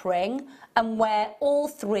 jump ring, and wear all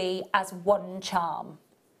 3 as 1 charm.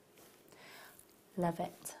 Love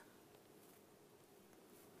it.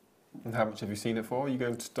 And how much have you seen it for? Are you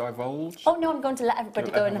going to divulge? Oh no, I'm going to let everybody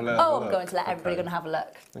go and I'm going to let everybody go and have a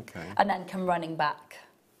look. Okay. And then come running back.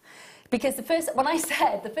 Because the first time when I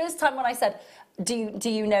said, do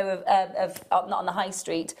you know of Not on the High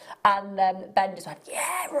Street? And Ben just went,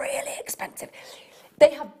 yeah, really expensive. They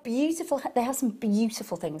have some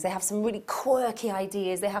beautiful things. They have some really quirky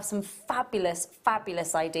ideas. They have some fabulous,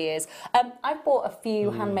 fabulous ideas. I've bought a few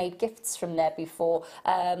handmade gifts from there before,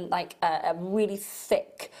 like a really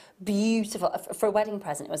thick, beautiful, for a wedding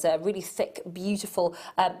present, it was a really thick, beautiful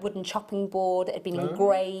wooden chopping board. It had been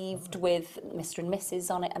engraved with Mr. and Mrs.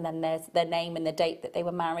 on it, and then there's their name and the date that they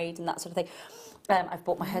were married and that sort of thing. I've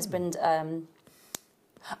bought my husband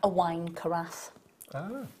a wine carafe.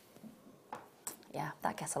 Oh. Yeah,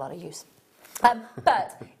 that gets a lot of use.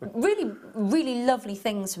 But really, really lovely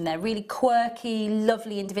things from there, really quirky,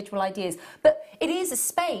 lovely individual ideas. But it is a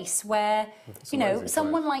space where, you know,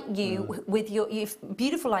 someone like you with your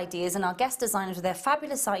beautiful ideas, and our guest designers with their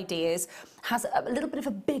fabulous ideas, has a little bit of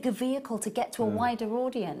a bigger vehicle to get to a wider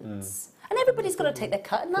audience. And everybody's got to take their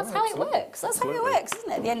cut, and that's how it works. That's how it works,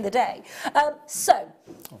 isn't it, at the end of the day? So,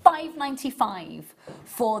 £5.95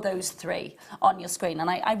 for those 3 on your screen. And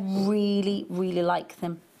I really, really like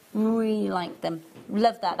them. Really like them.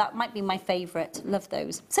 Love that. That might be my favourite. Love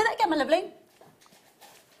those. Say that again, my lovely.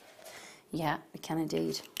 Yeah, we can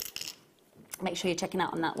indeed. Make sure you're checking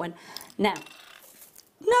out on that one. Now,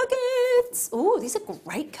 nuggets. Oh, these are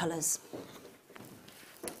great colours.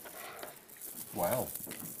 Wow.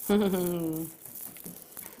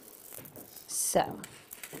 So,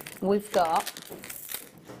 we've got...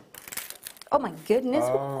 Oh, my goodness.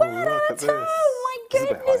 Oh, What? look at this. Oh, my This is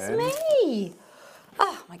a bit goodness high-end. me.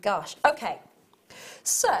 Oh, my gosh. Okay.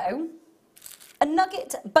 So, a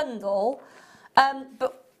nugget bundle,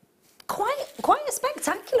 but quite a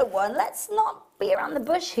spectacular one. Let's not be around the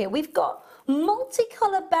bush here. We've got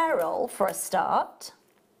multicolour beryl for a start.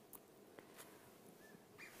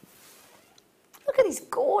 Look at these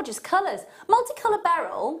gorgeous colours. Multicolour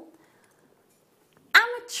beryl,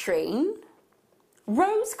 ametrine,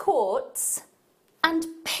 rose quartz, and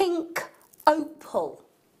pink opal.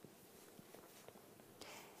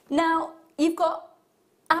 Now, you've got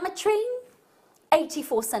ametrine,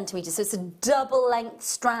 84 centimetres, so it's a double length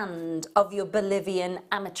strand of your Bolivian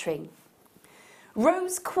ametrine.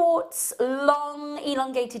 Rose quartz long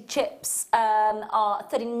elongated chips are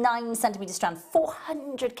 39 centimetre strand,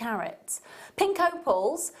 400 carats. Pink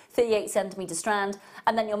opals, 38 centimetre strand,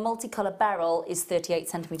 and then your multicolour beryl is 38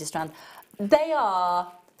 centimetre strand. They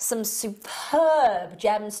are some superb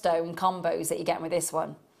gemstone combos that you're getting with this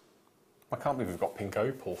one. I can't believe we've got pink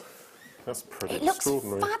opal. That's pretty It looks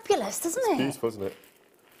extraordinary. fabulous, doesn't it? It's beautiful, isn't it?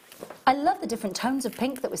 I love the different tones of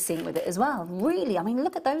pink that we're seeing with it as well. Really, I mean,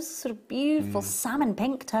 look at those sort of beautiful salmon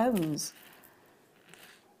pink tones.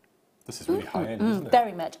 This is really high end, isn't it?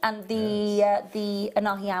 Very much. And the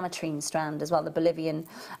Anahi ametrine strand as well, the Bolivian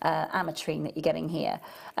ametrine that you're getting here.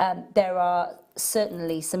 There are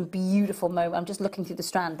certainly some beautiful moments. I'm just looking through the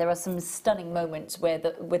strand. There are some stunning moments where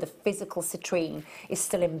the physical citrine is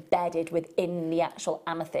still embedded within the actual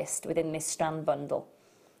amethyst, within this strand bundle.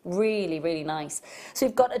 Really, really nice. So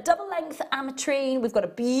we've got a double length ametrine, we've got a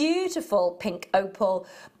beautiful pink opal,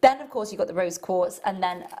 then of course you've got the rose quartz, and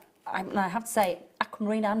then I have to say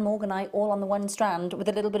aquamarine and morganite all on the one strand with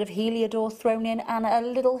a little bit of heliodor thrown in and a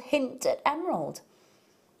little hint at emerald.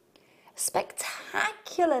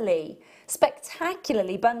 Spectacularly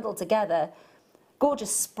bundled together.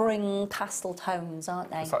 Gorgeous spring pastel tones, aren't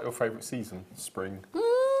they? Is that your favourite season, spring?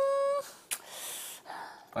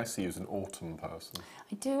 I see you as an autumn person.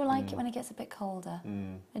 I do like it when it gets a bit colder.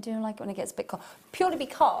 I do like it when it gets a bit cold. Purely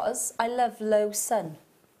because I love low sun.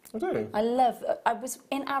 I do. I was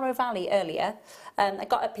in Arrow Valley earlier. I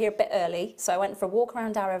got up here a bit early, so I went for a walk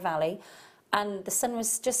around Arrow Valley, and the sun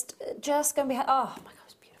was just going behind. Oh my God, it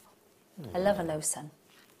was beautiful. I love a low sun.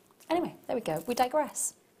 Anyway, there we go. We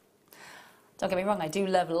digress. Don't get me wrong, I do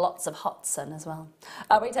love lots of hot sun as well.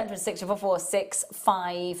 Wait 1026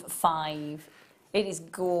 655. It is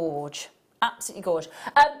gorge. Absolutely gorge.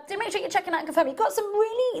 Do make sure you're checking out and confirming. You've got some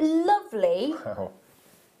really lovely... Wow.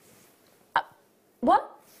 What?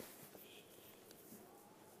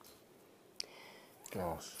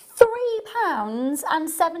 Gosh.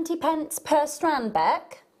 £3.70 per strand,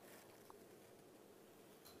 Beck.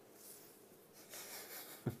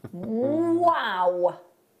 Wow.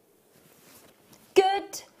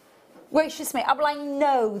 Good gracious me. Well, I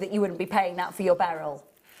know that you wouldn't be paying that for your beryl.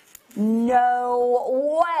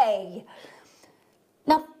 No way.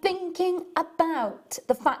 Now, thinking about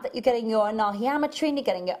the fact that you're getting your Anahi ametrine, you're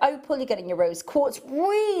getting your opal, you're getting your rose quartz,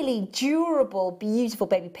 really durable, beautiful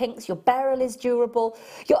baby pinks. Your beryl is durable.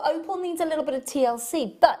 Your opal needs a little bit of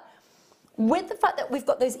TLC, but with the fact that we've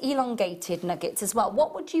got those elongated nuggets as well,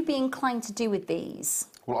 what would you be inclined to do with these?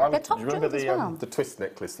 Well, They're top do you remember jewelled as the twist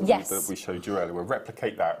necklace that, Yes. that we showed you earlier? We'll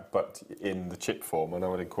replicate that, but in the chip form, and I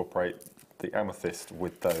would incorporate the amethyst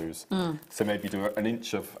with those. So maybe do an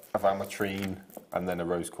inch of ametrine and then a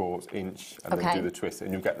rose quartz inch, and then do the twist,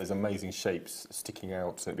 and you'll get those amazing shapes sticking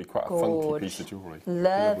out. So it'd be quite a funky piece of jewellery.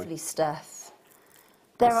 Lovely stuff.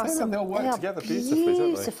 There are some they all work together beautifully, don't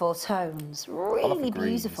they? beautiful tones, really love the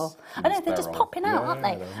greens beautiful. in I know this they're just barrel. popping out, aren't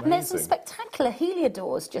they? they're And there's some amazing. spectacular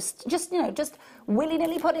heliodors, just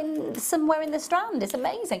willy-nilly put in somewhere in the strand. It's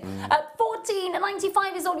amazing.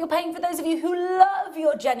 $14.95 is all you're paying for those of you who love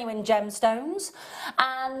your genuine gemstones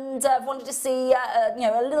and wanted to see a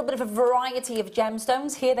little bit of a variety of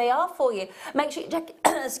gemstones. Here they are for you. Make sure you check,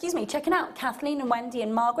 checking out Kathleen and Wendy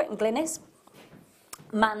and Margaret and Glynis.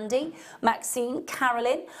 Mandy, Maxine,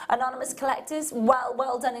 Carolyn, anonymous collectors,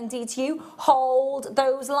 well done indeed to you. Hold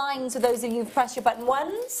those lines for those of you who've pressed your button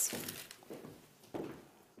once.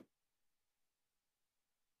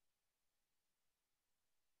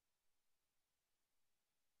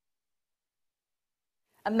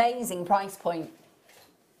 Amazing price point.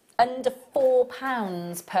 Under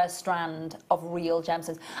 £4 per strand of real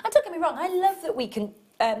gemstones. And don't get me wrong, I love that we can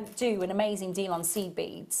do an amazing deal on seed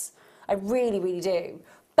beads. I really, really do.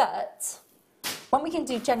 But when we can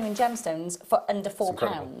do genuine gemstones for under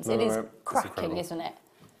 £4, it is cracking, isn't it?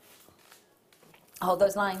 Hold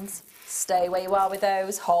those lines. Stay where you are with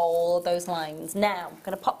those. Hold those lines. Now, I'm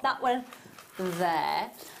going to pop that one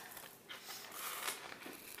there.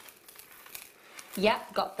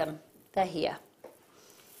 Yep, got them. They're here.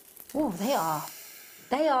 Oh,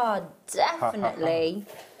 they are definitely...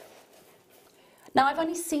 Now, I've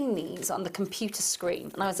only seen these on the computer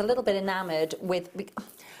screen, and I was a little bit enamoured with...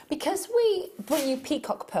 Because we bring you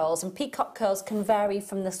peacock pearls, and peacock pearls can vary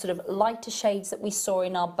from the sort of lighter shades that we saw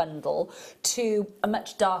in our bundle to a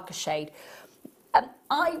much darker shade.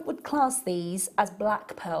 I would class these as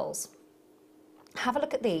black pearls. Have a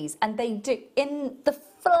look at these, and they do, in the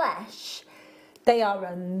flesh, they are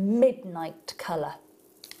a midnight colour.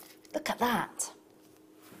 Look at that.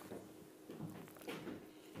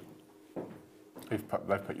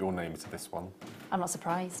 They've put your name to this one. I'm not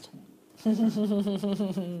surprised.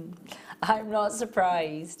 I'm not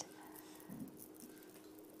surprised.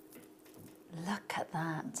 Look at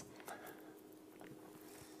that.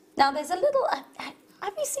 Now there's a little,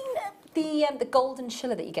 have you seen the golden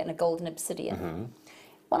schiller that you get in a golden obsidian? Mm-hmm.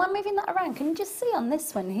 When I'm moving that around, can you just see on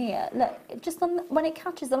this one here, look, just on when it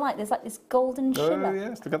catches the light, there's like this golden schiller. Oh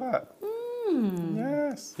yes, look at that.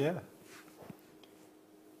 Yes, yeah.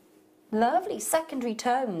 Lovely secondary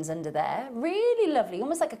tones under there, really lovely,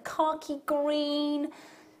 almost like a khaki green,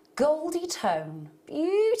 goldy tone,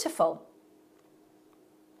 beautiful.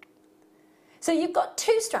 So you've got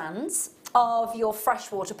 2 strands of your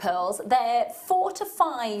freshwater pearls. They're 4 to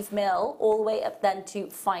 5 mil, all the way up then to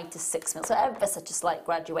 5 to 6 mil, so ever such a slight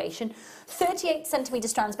graduation. 38 centimetre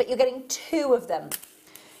strands, but you're getting 2 of them.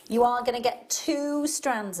 You are going to get 2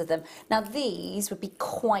 strands of them. Now these would be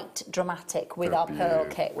quite dramatic with our pearl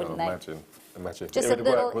kit, wouldn't they? Imagine. Just it a would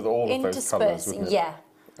little work with all of those colours, wouldn't it? yeah.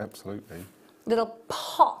 Absolutely. Little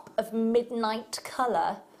pop of midnight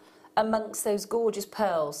colour amongst those gorgeous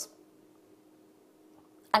pearls.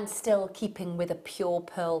 And still keeping with a pure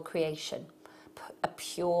pearl creation, a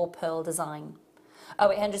pure pearl design.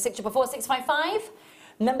 0800 644 655,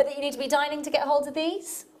 number that you need to be dialing to get hold of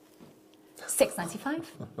these. £6.95.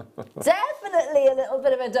 Definitely a little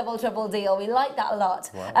bit of a double trouble deal. We like that a lot.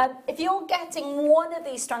 Wow. If you're getting one of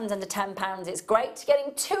these strands under £10, it's great.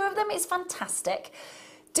 Getting 2 of them is fantastic.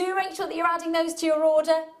 Do make sure that you're adding those to your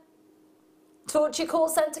order. Talk to your call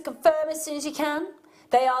centre, confirm as soon as you can.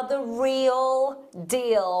 They are the real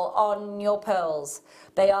deal on your pearls.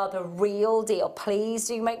 They are the real deal. Please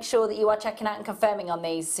do make sure that you are checking out and confirming on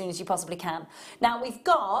these as soon as you possibly can. Now we've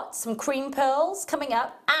got some cream pearls coming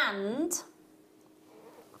up and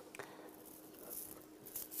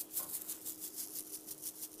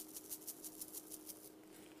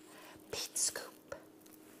bead scoop.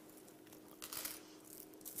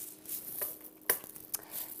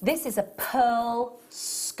 This is a pearl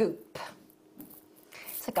scoop.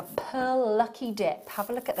 It's like a pearl lucky dip.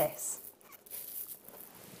 Have a look at this.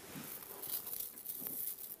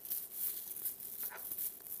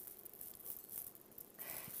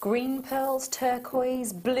 Green pearls,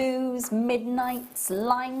 turquoise, blues, midnights,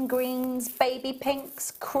 lime greens, baby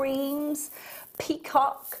pinks, creams,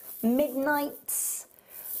 peacock, midnights.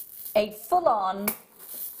 A full-on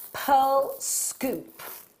pearl scoop.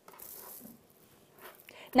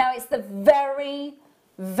 Now it's the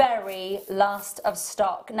very last of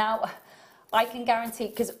stock. Now, I can guarantee,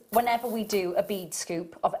 because whenever we do a bead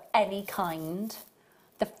scoop of any kind,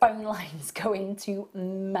 the phone lines go into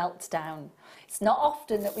meltdown. It's not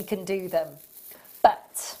often that we can do them,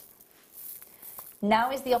 but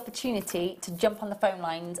now is the opportunity to jump on the phone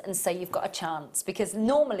lines and say you've got a chance, because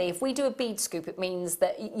normally if we do a bead scoop, it means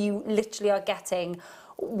that you literally are getting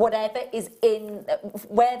whatever is in,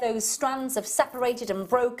 where those strands have separated and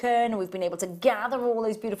broken, and we've been able to gather all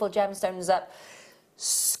those beautiful gemstones up,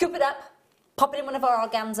 scoop it up, pop it in one of our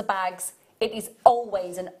organza bags. It is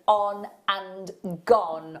always an on and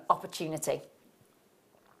gone opportunity.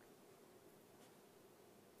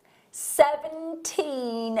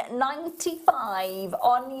 $17.95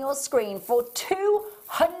 on your screen for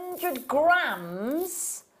 200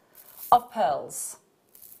 grams of pearls.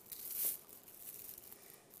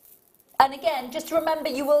 And again, just remember,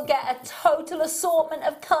 you will get a total assortment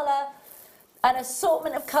of colour,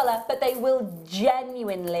 but they will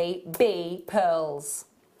genuinely be pearls.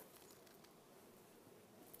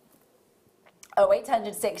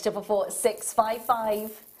 0800 644 655.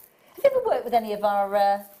 Have you ever worked with any of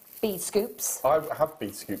our bead scoops? I have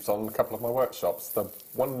bead scoops on a couple of my workshops. The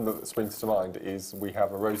one that springs to mind is we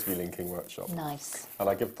have a rosary linking workshop. Nice. And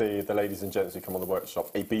I give the ladies and gents who come on the workshop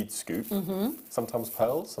a bead scoop, sometimes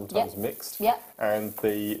pearls, sometimes mixed. Yeah. And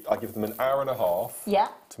I give them an hour and a half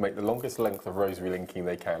to make the longest length of rosary linking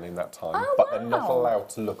they can in that time. Oh, but they're not allowed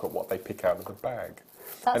to look at what they pick out of the bag.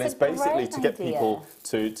 That's and it's a basically great to get idea. people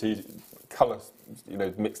to colour,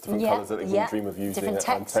 mix different colours that they wouldn't dream of using. Different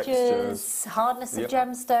and textures, hardness of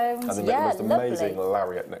gemstones. And then get the most amazing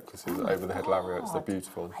lariat necklaces, over-the-head lariats. They're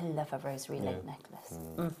beautiful. I love a rosary link necklace.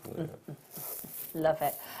 Love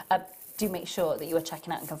it. Do make sure that you are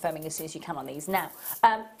checking out and confirming as soon as you can on these. Now,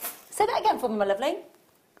 say that again for me, my lovely.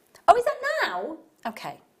 Oh, is that now?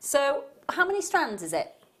 Okay. So, how many strands is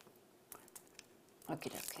it? Okie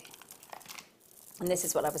dokie. And this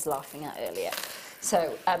is what I was laughing at earlier.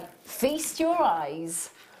 So, feast your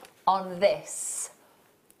eyes on this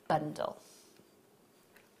bundle.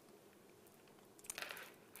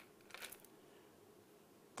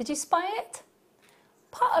 Did you spy it?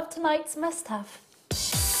 Part of tonight's must-have.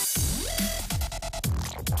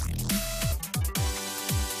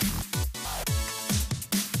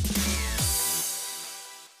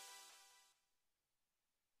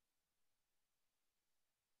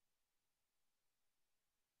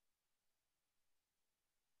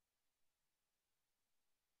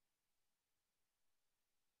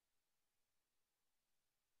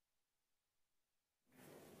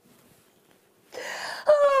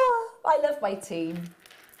 love my team.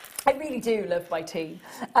 I really do love my team.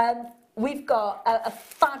 We've got a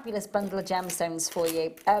fabulous bundle of gemstones for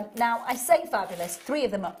you. Now, I say fabulous, 3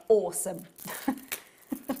 of them are awesome.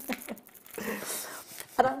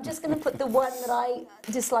 And I'm just going to put the one that I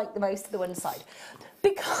dislike the most to the one side.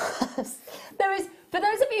 Because there is, for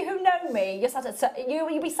those of you who know me,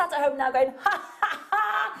 you'll be sat at home now going, ha ha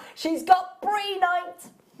ha, she's got pre-night.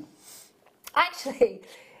 Actually,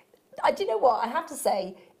 do you know what? I have to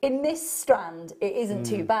say, in this strand, it isn't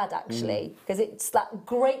too bad, actually, because it's that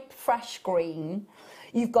grape fresh green.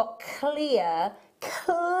 You've got clear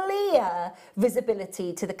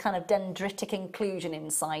visibility to the kind of dendritic inclusion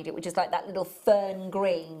inside it, which is like that little fern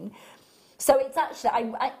green. So it's actually,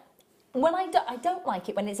 I don't like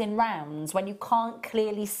it when it's in rounds, when you can't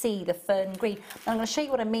clearly see the fern green. And I'm going to show you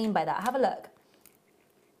what I mean by that. Have a look.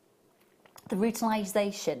 The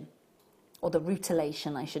rutilization, or the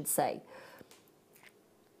rutilation, I should say.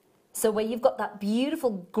 So where you've got that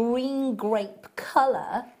beautiful green grape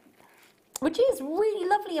colour, which is really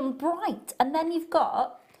lovely and bright, and then you've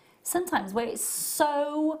got sometimes where it's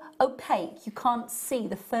so opaque you can't see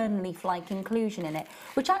the fern leaf-like inclusion in it,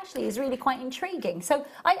 which actually is really quite intriguing. So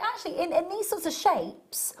I actually, in these sorts of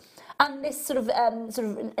shapes, and this sort of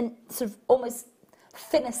almost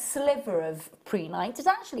thinner sliver of pre-night, it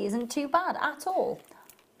actually isn't too bad at all.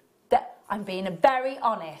 I'm being very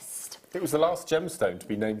honest. It was the last gemstone to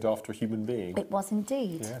be named after a human being. It was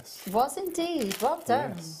indeed. Yes. It was indeed. Well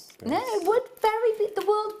done. Yes, No, yes. the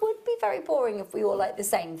world would be very boring if we all liked the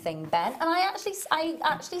same thing, Ben. And I actually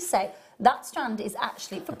say that strand is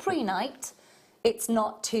actually, for pre-night, it's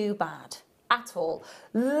not too bad at all.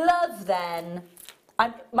 Love then.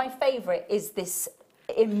 My favourite is this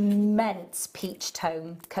immense peach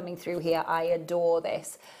tone coming through here. I adore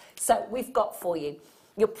this. So we've got for you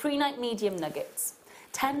your pre-night medium nuggets,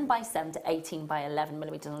 10 by 7 to 18 by 11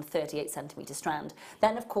 millimetres on a 38 centimetre strand.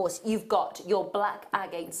 Then, of course, you've got your black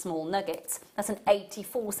agate small nuggets. That's an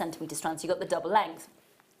 84 centimetre strand, so you've got the double length.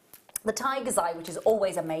 The Tiger's Eye, which is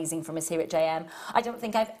always amazing from us here at JM. I don't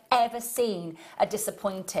think I've ever seen a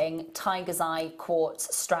disappointing Tiger's Eye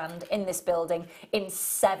quartz strand in this building in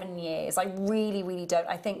 7 years. I really, really don't.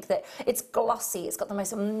 I think that it's glossy. It's got the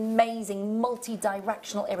most amazing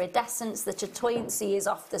multi-directional iridescence. The chatoyancy is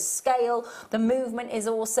off the scale. The movement is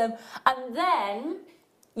awesome. And then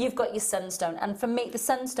you've got your sunstone, and for me, the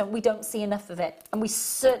sunstone, we don't see enough of it, and we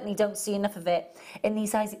certainly don't see enough of it in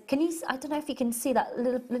these eyes. Can you? I don't know if you can see that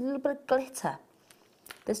little bit of glitter.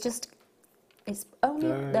 There's just, it's only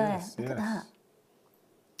there. Yes, Look yes. at that.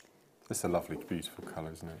 It's a lovely, beautiful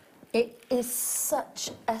colour, isn't it? It is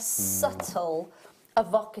such a subtle,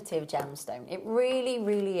 evocative gemstone. It really,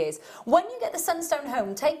 really is. When you get the sunstone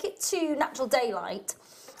home, take it to natural daylight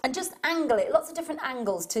and just angle it, lots of different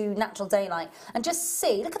angles to natural daylight, and just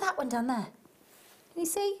see, look at that one down there. Can you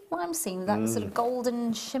see what I'm seeing? That sort of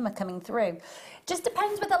golden shimmer coming through. Just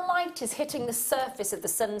depends where the light is hitting the surface of the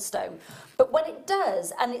sunstone. But when it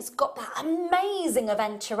does, and it's got that amazing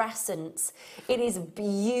eventurescence, it is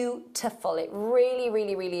beautiful. It really,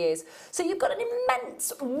 really, really is. So you've got an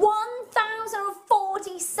immense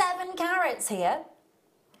 1,047 carats here.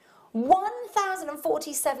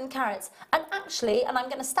 1,047 carats, and actually, and I'm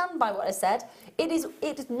going to stand by what I said, it is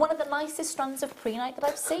one of the nicest strands of pre-night that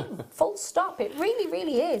I've seen. Full stop. It really,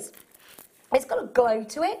 really is. It's got a glow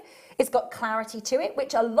to it. It's got clarity to it,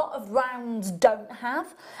 which a lot of rounds don't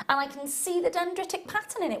have, and I can see the dendritic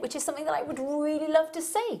pattern in it, which is something that I would really love to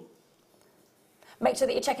see. Make sure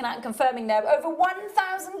that you're checking out and confirming there. Over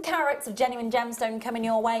 1,000 carats of genuine gemstone coming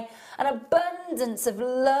your way. An abundance of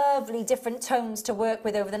lovely different tones to work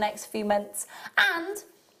with over the next few months. And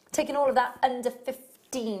taking all of that under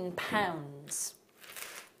 £15.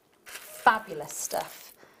 Fabulous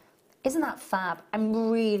stuff. Isn't that fab?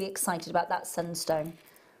 I'm really excited about that sunstone.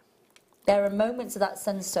 There are moments of that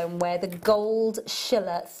sunstone where the gold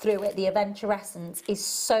shiller through it, the eventurescence, is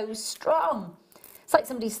so strong. It's like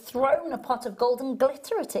somebody's thrown a pot of golden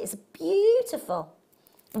glitter at it. It's beautiful.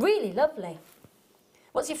 Really lovely.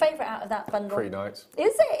 What's your favourite out of that bundle? Pre-night.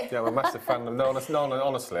 Is it? Yeah, I'm a massive fan of... No, honestly,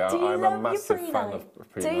 Do you I'm love a your massive pre-night? fan of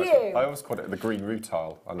pre-night. Do you? I always call it the green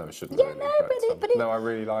rutile. I know I shouldn't Yeah, really, no, but no, I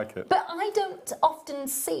really like it. But I don't often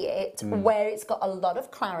see it where it's got a lot of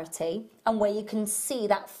clarity and where you can see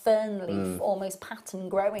that fern leaf almost pattern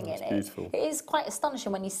growing in it. Beautiful. It is quite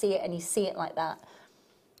astonishing when you see it and you see it like that.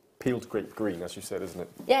 Peeled grape green, as you said, isn't it?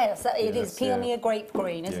 Yes, it is. Yes, Peel yeah. me a grape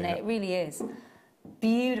green, isn't Yeah. it? It really is.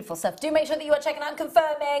 Beautiful stuff. Do make sure that you are checking out and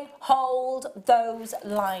confirming. Hold those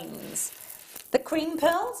lines. The cream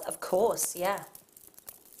pearls, of course, yeah.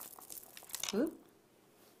 Ooh.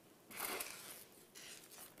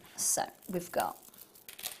 So we've got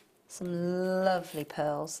Some lovely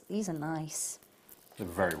pearls. These are nice. They're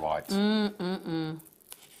very white.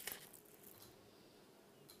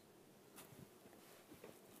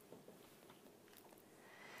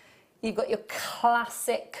 You've got your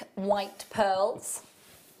classic white pearls.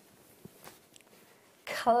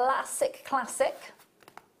 Classic, classic.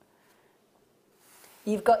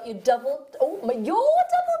 You've got your double,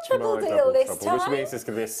 triple My deal double this trouble, time. which means it's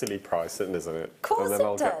going to be a silly price, isn't it? Of course and then it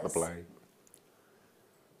I'll get the does. blame.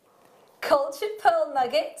 Cultured pearl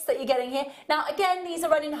nuggets that you're getting here. Now, again, these are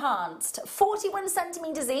unenhanced. 41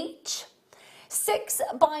 centimetres each. 6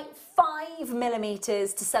 by 5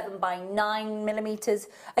 millimetres to 7 by 9 millimetres.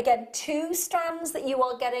 Again, 2 strands that you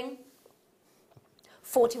are getting.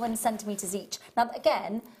 41 centimetres each. Now,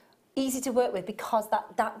 again, easy to work with because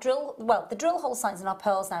that drill, well, the drill hole size in our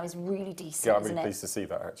pearls now is really decent, Yeah, I'm isn't really it? pleased to see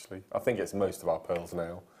that, actually. I think it's most of our pearls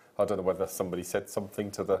now. I don't know whether somebody said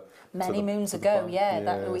something to the... Many moons ago, yes,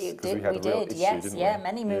 that we 'cause did, had a real issue, yes, didn't yeah, we?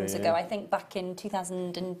 many moons ago. I think back in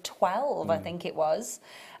 2012, I think it was,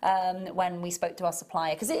 when we spoke to our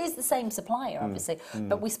supplier, because it is the same supplier, obviously,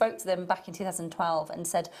 but we spoke to them back in 2012 and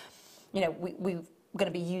said, you know, we're going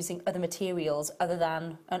to be using other materials other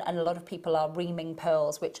than, and a lot of people are reaming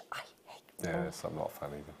pearls, which I hate. Yes, I'm not a fan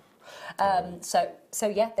either. So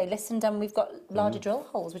yeah, they listened and we've got larger drill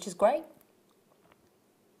holes, which is great.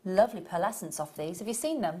 Lovely pearlescence off these. Have you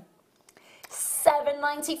seen them?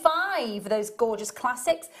 £7.95, those gorgeous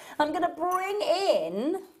classics. I'm going to bring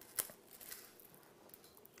in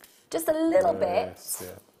just a little bit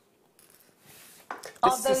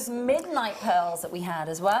of those midnight pearls that we had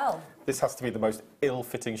as well. This has to be the most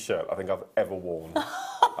ill-fitting shirt I think I've ever worn.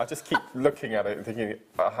 I just keep looking at it and thinking,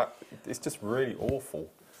 it's just really awful.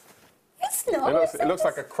 It's not. It looks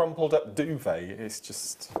like a crumpled up duvet. It's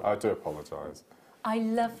just, I do apologise. I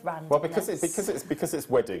love randomness. Well, because it's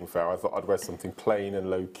wedding fair, I thought I'd wear something plain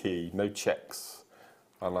and low key, no checks,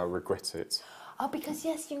 and I regret it. Oh, because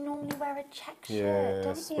yes, you normally wear a check shirt,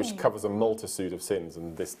 Yes, don't you? which covers a multitude of sins,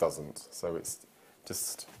 and this doesn't. So it's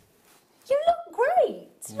just. You look great.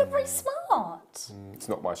 You look very smart. It's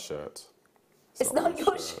not my shirt. It's not my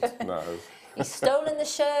your shirt. No. He's stolen the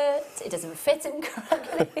shirt. It doesn't fit him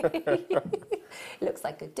correctly. It looks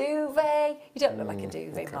like a duvet. You don't look like a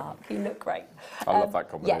duvet, Mark. You look great. I love that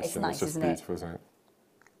combination. Yeah, it's nice, just isn't beautiful, isn't it?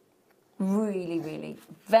 Really, really,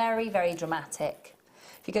 very, very dramatic.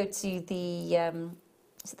 If you go to the,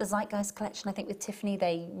 is it the Zeitgeist collection, I think, with Tiffany,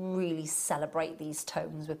 they really celebrate these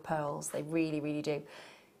tones with pearls. They really, really do.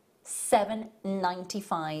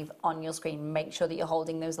 £7.95 on your screen. Make sure that you're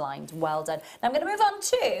holding those lines. Well done. Now I'm going to move on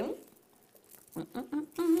to...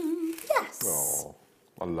 Yes. Oh,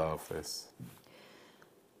 I love this.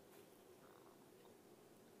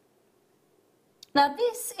 Now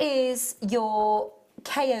this is your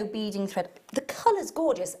KO beading thread. The colour's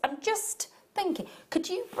gorgeous. I'm just thinking, could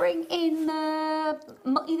you bring in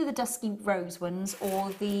either the dusky rose ones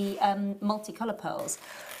or the multicolour pearls?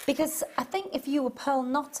 Because I think if you were pearl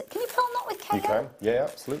knotting, can you pearl knot with KO? You can, yeah,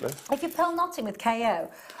 absolutely. If you're pearl knotting with KO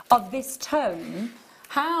of this tone,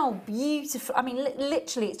 how beautiful! I mean,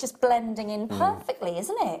 literally, it's just blending in perfectly,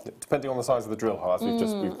 isn't it? Depending on the size of the drill hole, as we've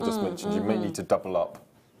just mentioned, you may need to double up.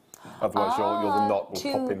 Otherwise, the knot will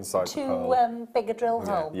pop inside the pearl. Bigger drill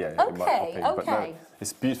hole. Yeah, it might pop in. But no, Okay.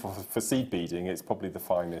 it's beautiful for seed beading. It's probably the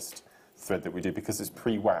finest thread that we do because it's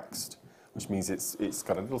pre-waxed, which means it's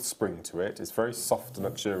got a little spring to it. It's very soft and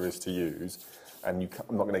luxurious to use. And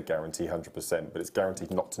I'm not going to guarantee 100%, but it's guaranteed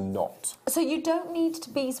not to knot. So you don't need to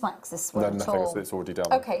beeswax this one No, at nothing. all? It's already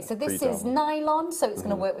done. Okay, so this is nylon, so it's going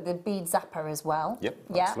to work with the bead zapper as well. Yep,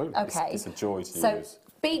 yeah? absolutely. Okay. It's a joy to so, use.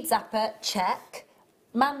 Bead zapper, check.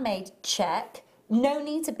 Man-made, check. No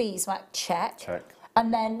need to beeswax, check. Check.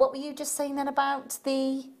 And then what were you just saying then about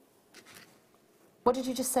the... What did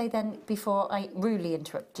you just say then before I rudely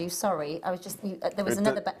interrupted you? Sorry, I was just... there was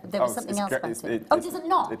there was something else about it. Oh, does it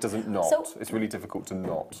knot? It doesn't knot. So, it's really difficult to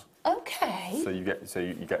knot. okay. So you get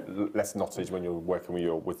less knottage when you're working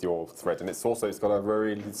with your thread, and it's got a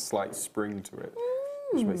very slight spring to it,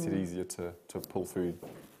 which makes it easier to pull through.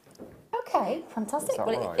 Okay, fantastic. Is that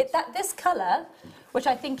Well, right? this colour, which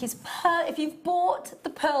I think is if you've bought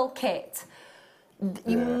the pearl kit,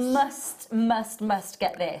 you must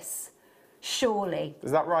get this. Surely. Is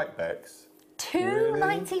that right, Bex?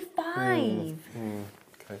 £2.95.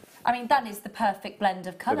 Okay. I mean, that is the perfect blend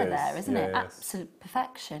of colour there, isn't it? yes. Absolute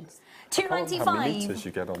perfection. How many £2.95. metres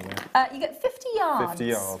you get on there? You get 50 yards. 50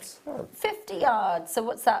 yards. Oh. 50 yards. So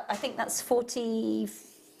what's that? I think that's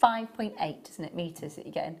 45.8, isn't it, metres that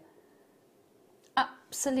you're getting?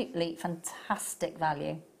 Absolutely fantastic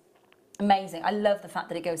value. Amazing. I love the fact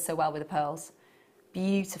that it goes so well with the pearls.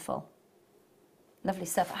 Beautiful. Lovely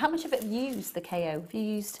stuff. How much of it have you used, the KO? Have you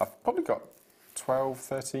used? I've probably got 12,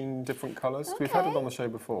 13 different colours. Okay. We've had it on the show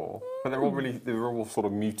before, but they're all sort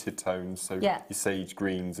of muted tones. So Yeah. your sage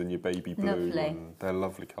greens and your baby blue, Lovely. and they're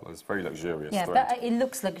lovely colours. Very luxurious. Yeah, thread. but it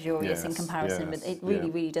looks luxurious in Yes, comparison, but it really,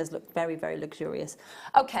 yeah. really does look very, very luxurious.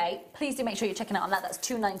 Okay, please do make sure you're checking out on that. That's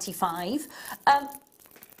 £2.95.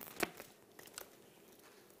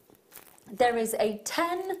 There is a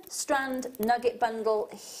 10-strand nugget bundle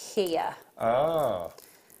here. Ah.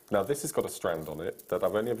 Now, this has got a strand on it that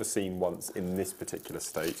I've only ever seen once in this particular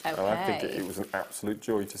state. And I think Okay. it was an absolute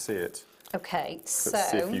joy to see it. Okay, Let's so...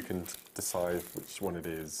 see if you can decide which one it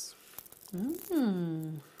is.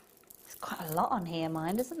 There's quite a lot on here,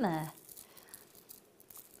 mind, isn't there?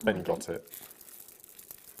 Ben got it.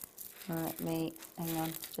 Let me, hang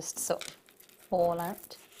on, just sort all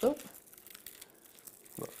out. Oop.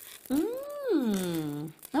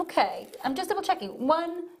 Okay, I'm just double checking.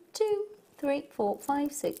 1, 2, 3, 4,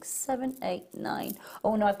 5, 6, 7, 8, 9.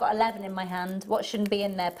 Oh no, I've got 11 in my hand. What shouldn't be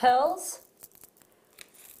in there? Pearls?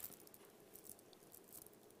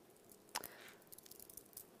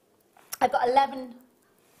 I've got 11.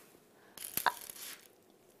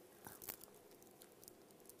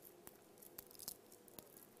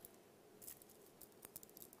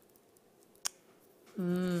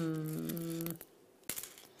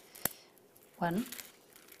 One,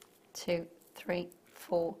 2, 3,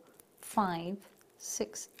 4, 5,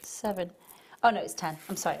 6, 7. Oh no, it's 10.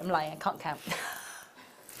 I'm sorry, I'm lying. I can't count.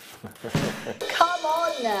 Come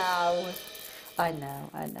on now. I know,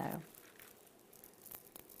 I know.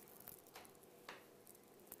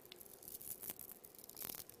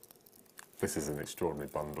 This is an extraordinary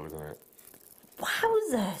bundle, isn't it?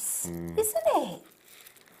 Wowzers, isn't it?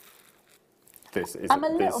 This is I'm a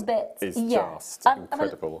little bit- is yeah. just I'm a-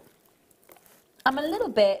 incredible. I'm a little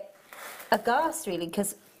bit aghast, really,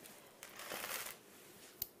 because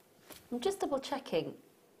I'm just double checking.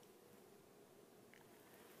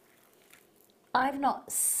 I've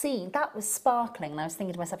not seen that was sparkling, and I was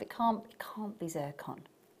thinking to myself, it can't be zircon.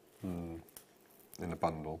 In a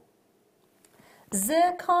bundle.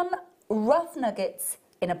 Zircon rough nuggets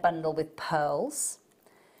in a bundle with pearls,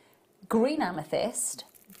 green amethyst,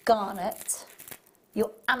 garnet,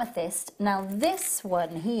 your amethyst. Now this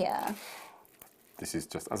one here. This is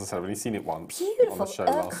just, as I said, I've only seen it once Beautiful on the show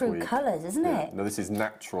last ecru week. colours, isn't it? No, this is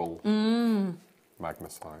natural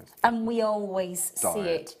magnesite. And we always see Dyed.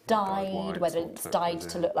 it Dyed dyed, white whether or it's turquoise, dyed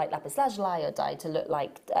to yeah. look like lapis lazuli or dyed to look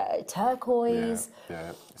like turquoise,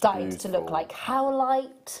 Yeah, it's dyed to look beautiful. like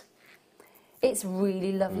howlite. It's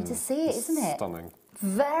really lovely to see it, isn't it? Stunning.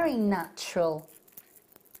 Very natural.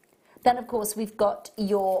 Then, of course, we've got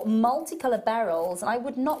your multicolour barrels, and I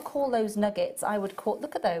would not call those nuggets. I would call,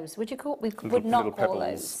 look at those. Would you call? We would not little call pebbles.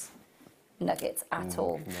 those nuggets at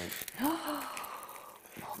all. No.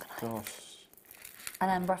 Gosh. And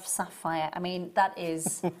then rough sapphire. I mean, that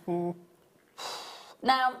is.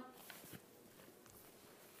 Now,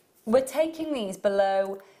 we're taking these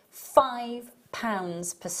below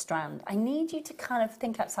 £5 per strand. I need you to kind of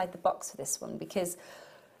think outside the box for this one, because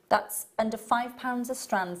that's under £5 a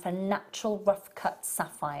strand for natural rough cut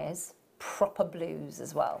sapphires, proper blues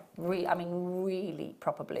as well. Really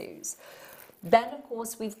proper blues. Then, of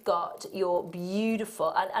course, we've got your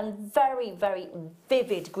beautiful and very, very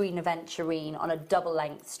vivid green aventurine on a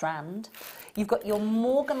double-length strand. You've got your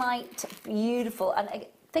morganite, beautiful, and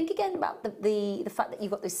think again about the fact that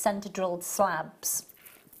you've got those centre-drilled slabs.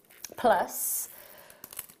 Plus,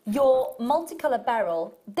 your multicolour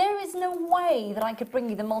barrel, there is no way that I could bring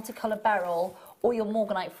you the multicolour barrel or your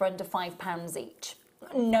morganite for under £5 each.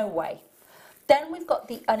 No way. Then we've got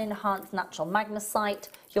the unenhanced natural magnesite,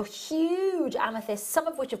 your huge amethyst, some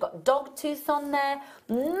of which have got dogtooth on there,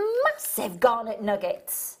 massive garnet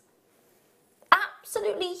nuggets.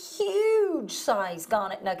 Absolutely huge size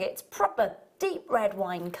garnet nuggets, proper deep red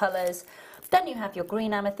wine colours. Then you have your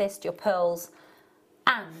green amethyst, your pearls,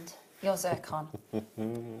 and your zircon.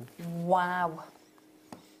 Wow.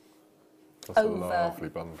 That's a lovely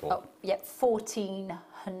bundle. Oh, yeah,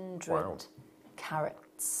 1,400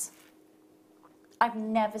 carats. I've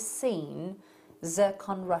never seen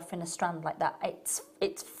zircon rough in a strand like that.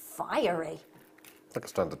 It's fiery. Like a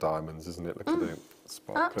strand of diamonds, isn't it? Look at the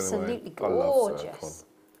sparkling Absolutely away. I love zircon. gorgeous.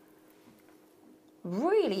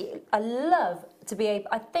 Really, I love to be able,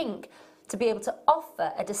 I think, to be able to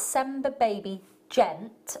offer a December baby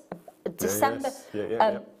gent,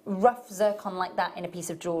 rough zircon like that in a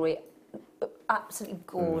piece of jewellery, absolutely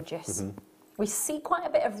gorgeous. We see quite a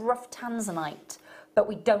bit of rough tanzanite, but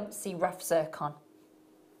we don't see rough zircon.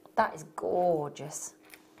 That is gorgeous.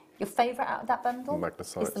 Your favourite out of that bundle?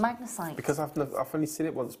 Magnesite. Is the magnesite. Because I've only seen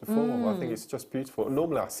it once before. I think it's just beautiful.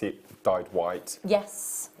 Normally I see it dyed white.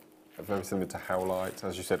 Yes. Very similar to howlite,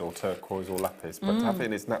 as you said, or turquoise or lapis. But to have it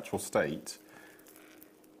in its natural state,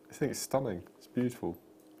 I think it's stunning. It's beautiful.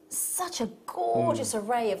 Such a gorgeous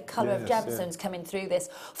array of colour of Yes, gemstones coming through this.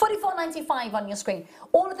 $44.95 on your screen.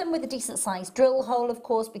 All of them with a decent sized drill hole, of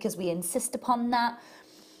course, because we insist upon that.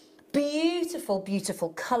 Beautiful,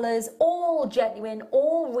 beautiful colours, all genuine,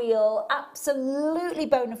 all real, absolutely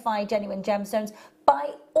bona fide genuine gemstones.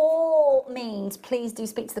 By all means, please do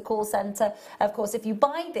speak to the call centre. Of course, if you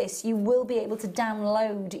buy this, you will be able to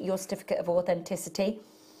download your certificate of authenticity.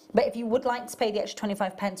 But if you would like to pay the extra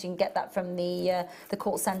 25 pence, you can get that from the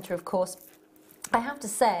call centre, of course. I have to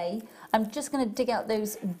say, I'm just going to dig out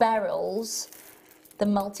those beryls, the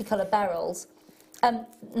multicolour beryls.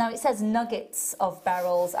 Now it says nuggets of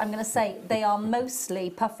beryls. I'm going to say they are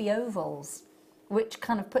mostly puffy ovals, which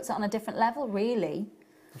kind of puts it on a different level, really.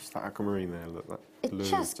 Just that aquamarine there, look, that blue It's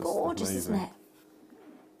is just gorgeous, amazing.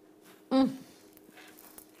 isn't it?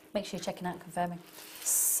 Make sure you're checking out and confirming.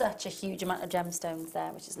 Such a huge amount of gemstones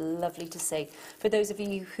there, which is lovely to see. For those of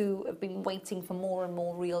you who have been waiting for more and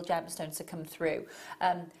more real gemstones to come through,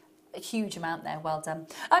 a huge amount there, well done.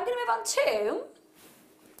 I'm going to move on to...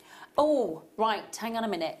 Oh, right, hang on a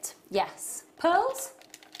minute. Yes. Pearls?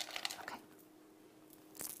 Okay.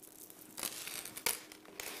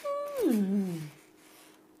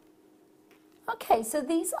 Okay, so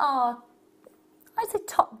these are, I'd say,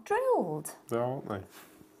 top drilled. They are, aren't they?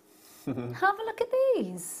 Have a look at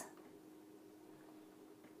these.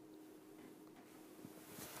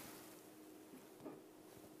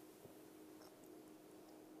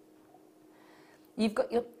 You've got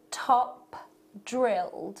your top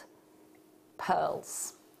drilled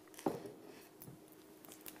pearls.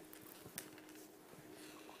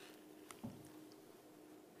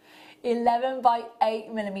 (11 by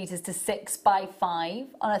 8 millimeters to 6 by 5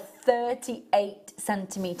 on a 38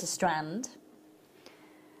 centimeter strand.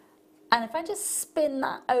 And if I just spin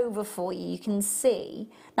that over for you, you can see,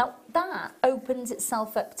 now that opens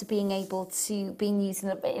itself up to being able to be used in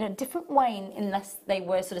a different way unless they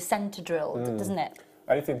were sort of centre drilled, doesn't it?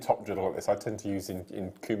 Anything top drill like this, I tend to use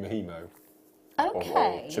in kumahimo. Okay.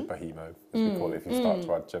 Or chipahimo, as we call it, if you start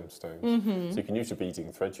to add gemstones. So you can use your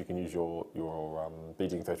beading thread, you can use your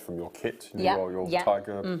beading thread from your kit, your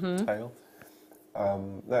tiger tail.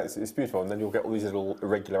 No, it's beautiful, and then you'll get all these little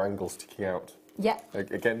irregular angles sticking out. Yeah.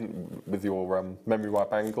 Again, with your memory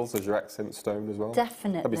wipe angles as your accent stone as well.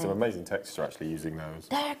 Definitely. There'll be some amazing texture actually using those.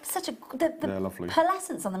 They're such a... They're lovely.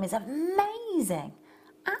 Pearlescence on them is amazing.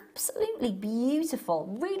 Absolutely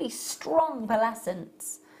beautiful. Really strong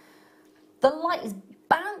pearlescence. The light is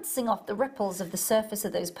bouncing off the ripples of the surface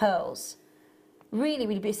of those pearls. Really,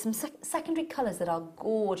 really beautiful. Some secondary colours that are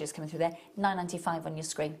gorgeous coming through there. $9.95 on your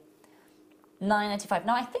screen. $9.95.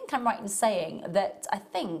 Now, I think I'm right in saying that I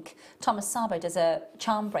think Thomas Sabo does a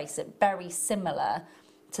charm bracelet very similar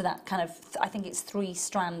to that kind of, I think it's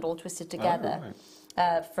 3-strand all twisted together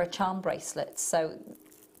for a charm bracelet. So,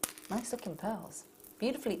 nice looking pearls.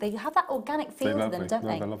 Beautifully. They have that organic feel to them, don't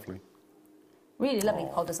they? They're lovely. Really lovely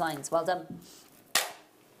whole designs. Well done.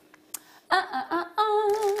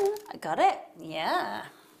 I got it. Yeah.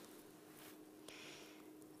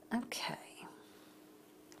 Okay.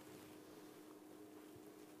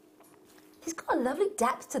 These got a lovely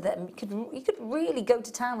depth to them. You could really go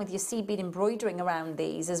to town with your seed bead embroidering around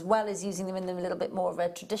these, as well as using them in a little bit more of a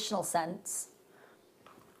traditional sense.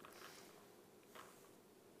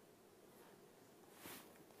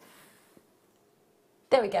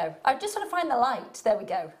 There we go. I just want to find the light. There we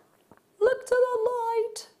go. Look to the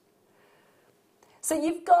light. So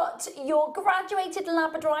you've got your graduated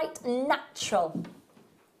labradorite natural.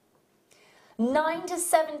 9 to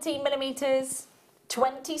 17 millimeters.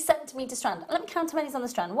 20 centimetre strand. Let me count how many's on the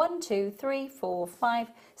strand. 1, 2, 3, 4,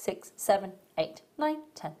 5, 6, 7, 8, 9,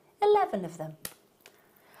 10, 11 of them.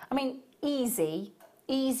 I mean, easy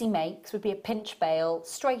makes would be a pinch bail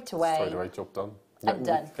straight away. Straight away, job done. And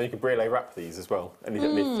done. And you can brile wrap these as well.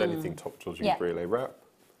 Anything top drilled, you can brile wrap.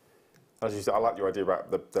 As you said, I like your idea about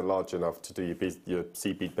they're large enough to do your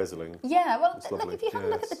seed bead bezeling. Yeah, well, That's look, lovely. if you have a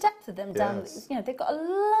look at the depth of them down, you know, they've got a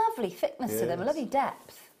lovely thickness to them, a lovely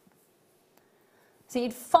depth. So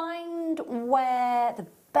you'd find where the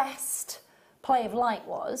best play of light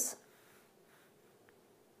was.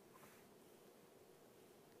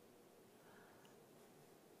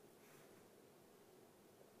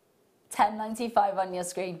 $10.95 on your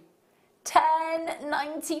screen.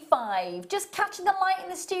 $10.95. Just catching the light in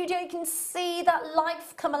the studio. You can see that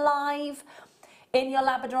life come alive in your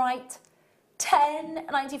labradorite. $10.95.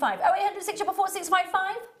 0800 644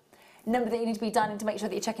 655. number that you need to be dialing to make sure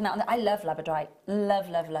that you're checking out. I love labradorite. Love,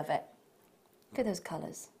 love, love it. Look at those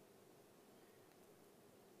colours.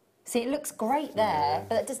 See, it looks great there,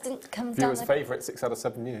 but it just didn't come down. Viewers' favourite, 6 out of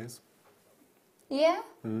 7 years. Yeah?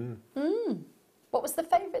 What was the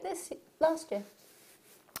favourite last year?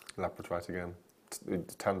 Labradorite again.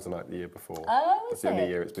 Tanzanite the year before. Oh, That's is the only it?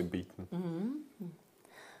 year it's been beaten.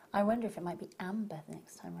 I wonder if it might be amber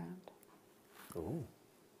next time round. Ooh.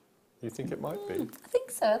 You think it might be? I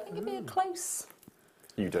think so. I think it'd be a close.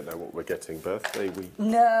 You don't know what we're getting birthday week.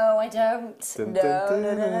 No, I don't. Dun, No, dun,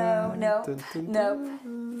 no, no, dun, no, dun, dun, no,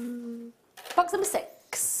 no. Box number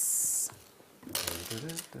 6.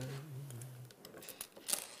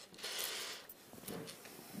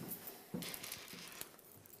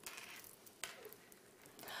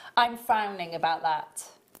 I'm frowning about that.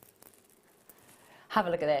 Have a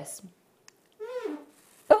look at this.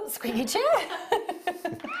 Oh, squeaky chair.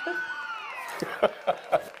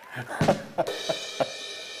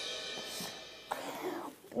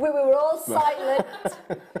 We were all silent.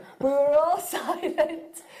 We were all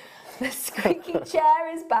silent. The squeaky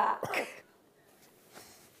chair is back.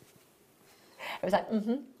 It was like,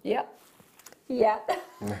 yep, yeah.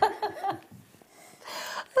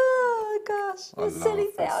 Oh gosh, I a silly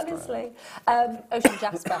love thing, this honestly. Ocean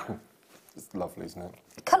jasper. It's lovely, isn't it?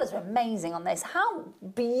 The colours are amazing on this. How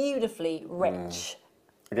beautifully rich.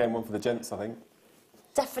 Again, one for the gents, I think.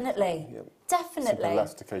 Definitely, Yep. definitely. Super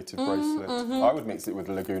elasticated bracelet. I would mix it with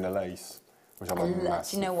Laguna lace, which I'm a Do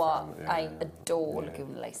massive you know what? fan. Yeah, I yeah. adore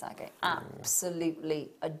Laguna lace agate.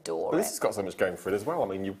 Absolutely adore But it. this has got so much going for it as well. I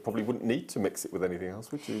mean, you probably wouldn't need to mix it with anything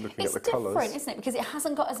else, would you? Looking It's at the colours. different, isn't it? Because it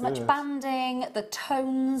hasn't got as much Yes. banding. The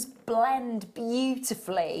tones blend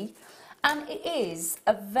beautifully, and it is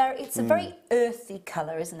a very earthy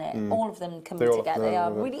colour, isn't it? All of them coming They all- together. They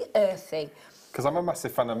are really earthy. Because I'm a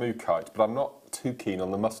massive fan of Mookite, but I'm not too keen on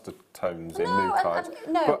the mustard tones in No, Mookite.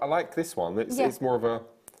 no. But I like this one. It's, Yeah. it's more of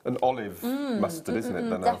an olive mustard, isn't it?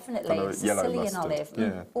 Than Definitely, a yellow Sicilian mustard. olive.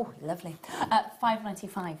 Yeah. Oh, lovely.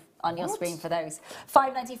 £5.95 on your screen for those.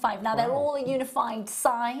 £5.95. Now they're all a unified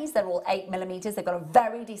size. They're all 8mm. They've got a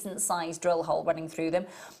very decent size drill hole running through them,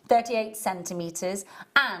 38 centimetres,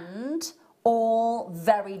 and all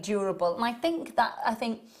very durable. And I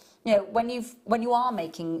think you know, when you are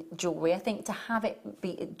making jewellery, I think to have it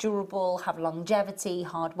be durable, have longevity,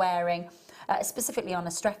 hard wearing, specifically on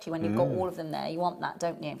a stretchy, when you've got all of them there, you want that,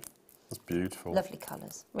 don't you? It's beautiful. Lovely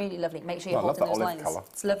colours, really lovely. Make sure you're I love holding that those olive lines. colour.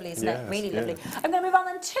 It's lovely, isn't it? Yes, Really yeah. lovely. I'm going to move on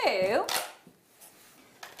then to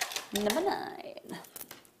number 9.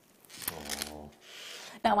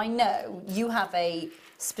 Now I know you have a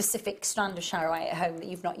specific strand of Charoite at home that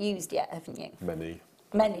you've not used yet, haven't you? Many.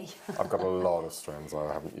 Many. I've got a lot of strands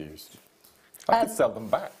I haven't used. I could sell them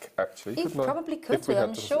back, actually. You couldn't I? probably could If we do, had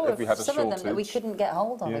I'm to- sure, if we had a some of them that we shortage. couldn't get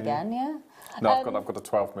hold of Yeah. again, yeah? No, I've got a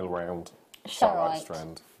 12mm round Charoite.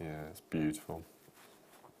 strand. Yeah, it's beautiful.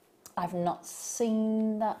 I've not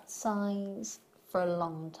seen that size for a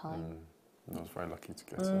long time. I was very lucky to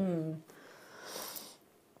get it.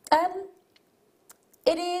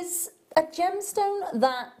 It is a gemstone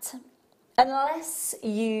that, unless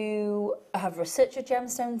you have researched your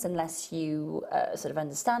gemstones, unless you sort of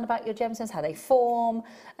understand about your gemstones, how they form,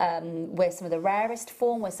 where some of the rarest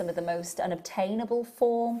form, where some of the most unobtainable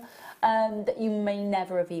form, that you may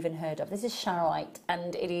never have even heard of. This is Charoite,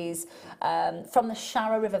 and it is from the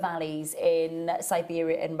Shara River valleys in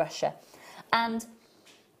Siberia and Russia. And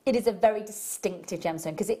it is a very distinctive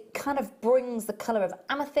gemstone because it kind of brings the colour of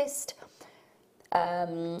amethyst,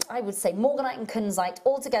 I would say morganite and kunzite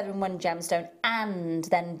all together in one gemstone, and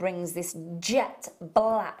then brings this jet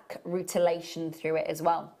black rutilation through it as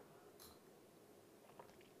well.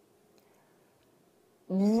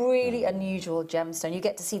 Really unusual gemstone. You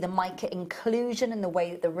get to see the mica inclusion and the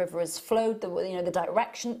way that the river has flowed, the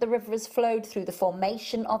direction that the river has flowed through the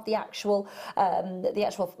formation of the actual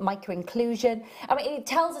mica inclusion. I mean, it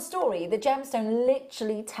tells a story. The gemstone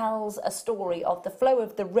literally tells a story of the flow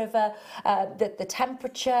of the river, the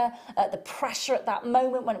temperature, the pressure at that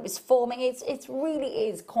moment when it was forming. It really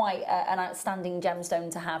is quite an outstanding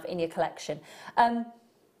gemstone to have in your collection.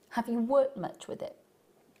 Have you worked much with it?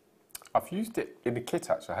 I've used it in a kit,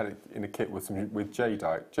 actually. I had it in a kit with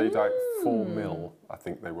jadeite. Jadeite 4mm, I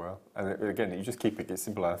think they were. And again, you just keep it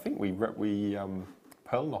simple. I think we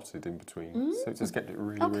pearl knotted in between. So it just kept it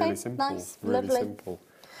really simple. Nice, really lovely. simple.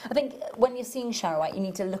 I think when you're seeing Charoite, you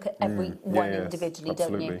need to look at every one yes, individually, don't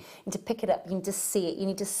you? absolutely. You need to pick it up, you need to see it, you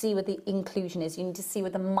need to see where the inclusion is, you need to see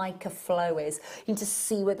where the mica flow is, you need to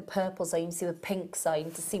see where the purples are, you need to see where the pinks are, you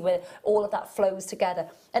need to see where all of that flows together.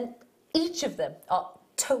 And each of them are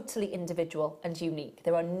totally individual and unique.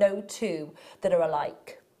 There are no two that are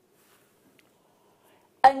alike.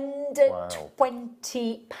 Under Wow.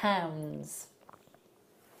 £20.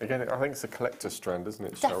 Again, I think it's a collector's trend, isn't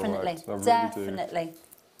it, Cheryl? Definitely, I really definitely.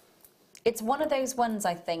 It's one of those ones,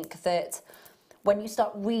 I think, that when you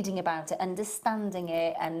start reading about it, understanding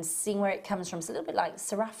it and seeing where it comes from, it's a little bit like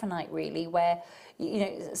seraphonite, really, where, you know,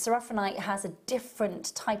 seraphonite has a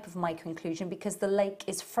different type of micro-inclusion because the lake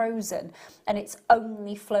is frozen and it's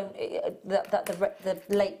only flown, the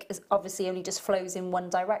lake is obviously only just flows in one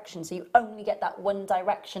direction, so you only get that one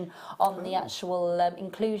direction on the actual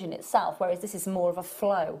inclusion itself, whereas this is more of a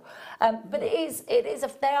flow. But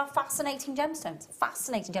they are fascinating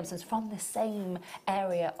gemstones from the same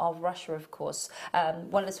area of Russia, of course.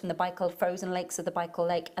 One is from the Baikal, frozen lakes of the Baikal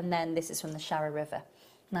Lake, and then this is from the Shara River,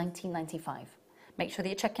 1995. Make sure that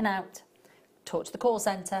you're checking out. Talk to the call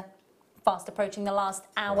centre. Fast approaching the last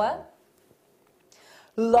hour.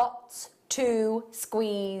 Lots to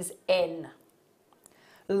squeeze in.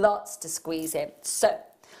 Lots to squeeze in. So,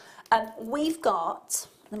 we've got,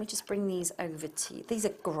 let me just bring these over to you. These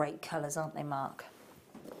are great colours, aren't they, Mark?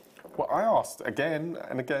 Well, I asked again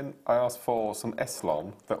and again, I asked for some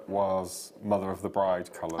Eslon that was Mother of the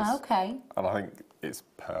Bride colours. Okay. And I think it's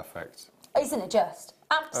perfect. Isn't it just?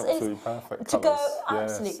 Absolutely perfect to colours. go,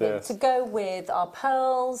 absolutely. Yes. To go with our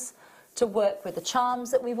pearls, to work with the charms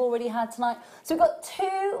that we've already had tonight. So we've got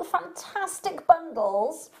two fantastic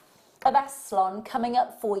bundles of Eslon coming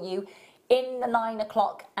up for you in the 9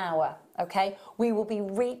 o'clock hour, okay? We will be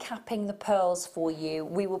recapping the pearls for you.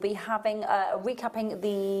 We will be having recapping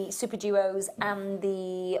the super duos and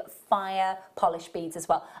the fire polish beads as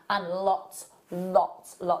well, and lots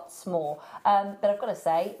more. But I've got to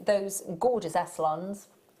say, those gorgeous Eslons,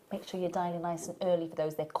 make sure you're dialing nice and early for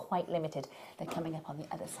those. They're quite limited. They're coming up on the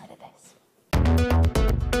other side of this.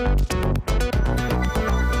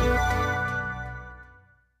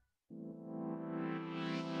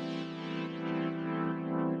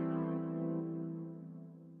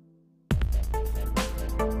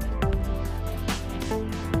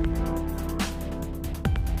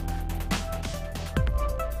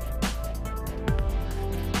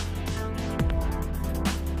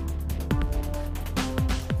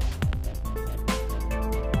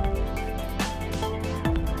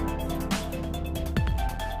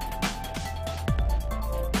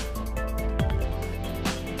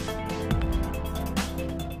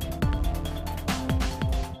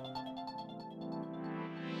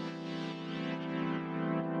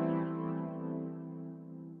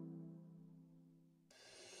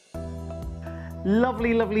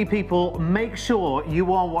 Lovely, lovely people, make sure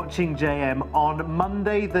you are watching JM on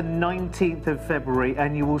Monday the 19th of February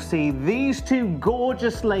and you will see these two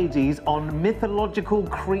gorgeous ladies on Mythological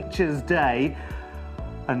Creatures Day.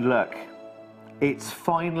 And look, it's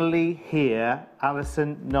finally here.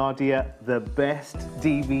 Alison, Nadia, the best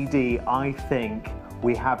DVD I think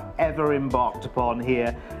we have ever embarked upon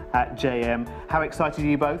here at JM. How excited are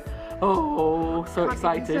you both? Oh, so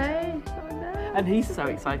excited. And he's so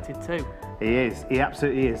excited too. He is, he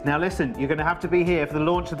absolutely is. Now listen, you're going to have to be here for the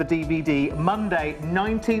launch of the DVD, Monday,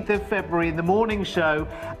 19th of February, in the morning show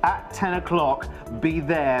at 10 o'clock. Be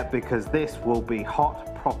there because this will be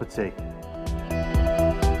hot property.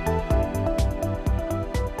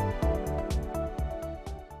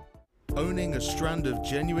 Owning a strand of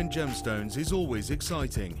genuine gemstones is always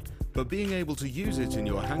exciting. But being able to use it in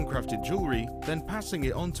your handcrafted jewellery, then passing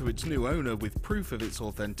it on to its new owner with proof of its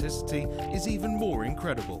authenticity is even more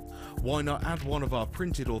incredible. Why not add one of our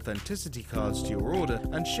printed authenticity cards to your order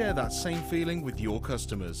and share that same feeling with your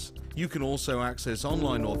customers? You can also access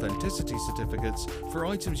online authenticity certificates for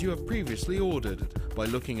items you have previously ordered by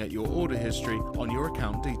looking at your order history on your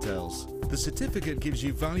account details. The certificate gives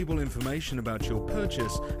you valuable information about your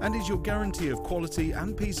purchase and is your guarantee of quality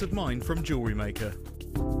and peace of mind from Jewellery Maker.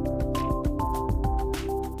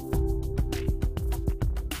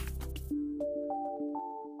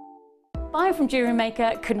 Buying from Jewellery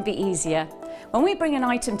Maker couldn't be easier. When we bring an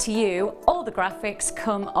item to you, all the graphics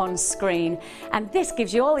come on screen, and this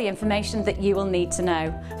gives you all the information that you will need to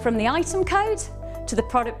know, from the item code to the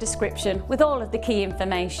product description with all of the key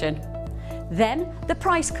information. Then the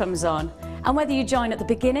price comes on, and whether you join at the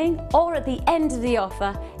beginning or at the end of the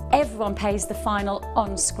offer, everyone pays the final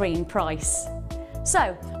on-screen price.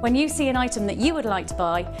 So, when you see an item that you would like to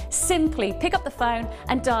buy, simply pick up the phone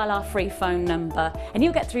and dial our free phone number and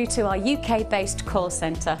you'll get through to our UK-based call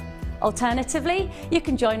centre. Alternatively, you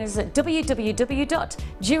can join us at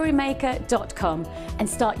www.JewelleryMaker.com and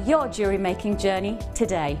start your jewellery making journey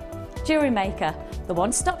today. Jewellery Maker, the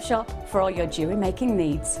one-stop shop for all your jewellery making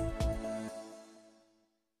needs.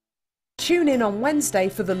 Tune in on Wednesday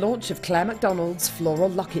for the launch of Claire McDonald's Floral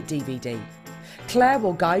Locket DVD. Claire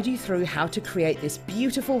will guide you through how to create this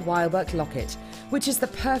beautiful wirework locket, which is the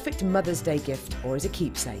perfect Mother's Day gift or as a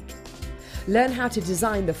keepsake. Learn how to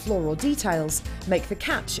design the floral details, make the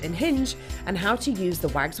catch and hinge, and how to use the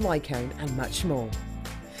Wags Y-cone and much more.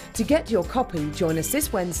 To get your copy, join us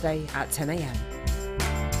this Wednesday at 10 a.m.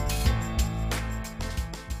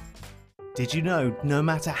 Did you know, no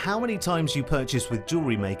matter how many times you purchase with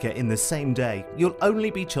Jewellery Maker in the same day, you'll only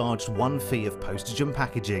be charged one fee of postage and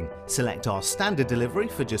packaging. Select our standard delivery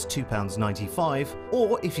for just £2.95,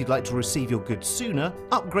 or if you'd like to receive your goods sooner,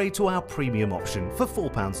 upgrade to our premium option for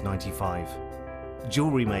 £4.95.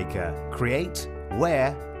 Jewellery Maker. Create,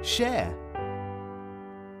 wear, share.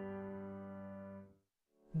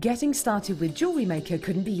 Getting started with Jewellery Maker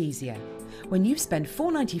couldn't be easier. When you spend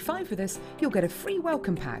 £4.95 with us, you'll get a free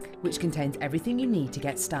welcome pack which contains everything you need to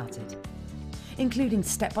get started, including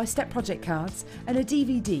step-by-step project cards and a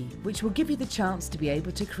DVD which will give you the chance to be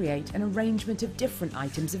able to create an arrangement of different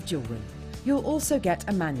items of jewellery. You'll also get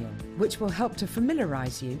a manual which will help to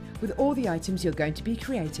familiarise you with all the items you're going to be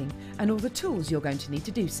creating and all the tools you're going to need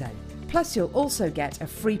to do so. Plus you'll also get a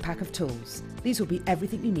free pack of tools. These will be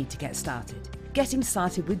everything you need to get started. Getting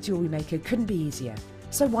started with Jewellery Maker couldn't be easier,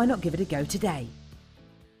 so why not give it a go today?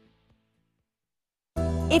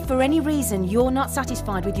 If for any reason you're not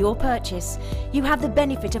satisfied with your purchase, you have the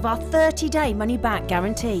benefit of our 30-day money-back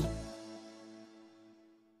guarantee.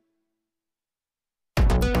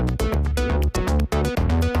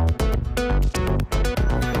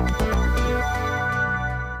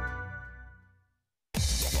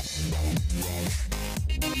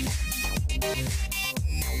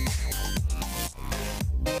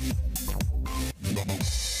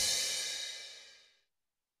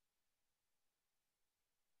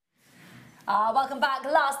 Welcome back.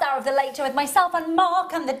 Last hour of the late show with myself and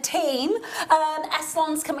Mark and the team.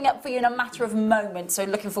 Salon's coming up for you in a matter of moments, so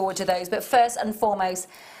looking forward to those. But first and foremost,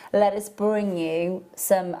 let us bring you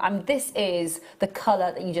some. This is the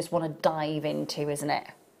colour that you just want to dive into, isn't it?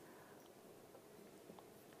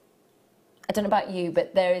 I don't know about you,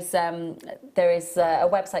 but there is a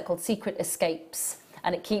website called Secret Escapes.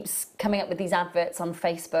 And it keeps coming up with these adverts on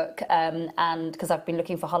Facebook, and because I've been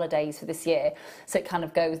looking for holidays for this year, so it kind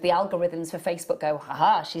of goes, the algorithms for Facebook go,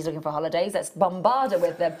 haha, she's looking for holidays, let's bombard her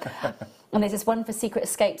with them. And there's this one for Secret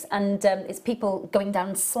Escapes, and it's people going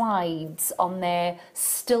down slides on their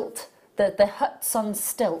stilt, the huts on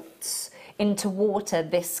stilts, into water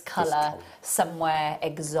this colour, somewhere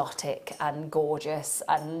exotic and gorgeous,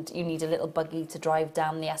 and you need a little buggy to drive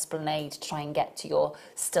down the esplanade to try and get to your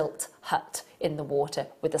stilt hut in the water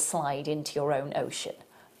with a slide into your own ocean.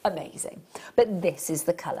 Amazing. But this is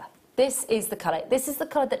the colour. This is the colour. This is the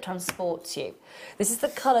colour that transports you. This is the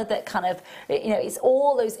colour that kind of, it's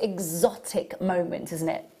all those exotic moments, isn't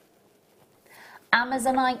it?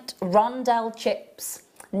 Amazonite rondelle chips,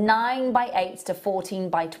 9 by 8 to 14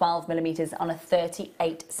 by 12 millimetres on a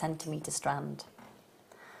 38 centimetre strand.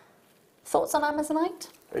 Thoughts on Amazonite?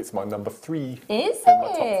 It's my number 3 Is in my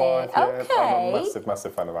top 5. Yeah. Okay. I'm a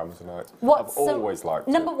massive fan of Amazonite. I've What's always liked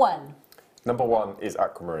it. Number 1? Number 1 is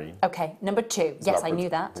aquamarine. Okay. Number 2? Yes, I knew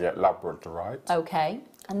that. Yeah, labradorite. Okay.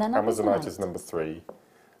 And then Amazonite is number 3.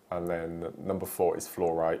 And then number 4 is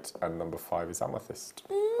fluorite. And number 5 is amethyst.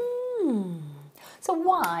 So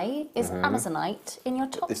why is Amazonite in your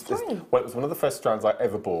top 3? Well, it was one of the first strands I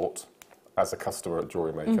ever bought as a customer at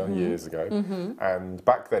Jewellery Maker years ago, and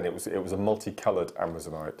back then it was a multicoloured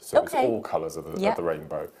Amazonite, so it was all colours of the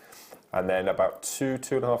rainbow. And then about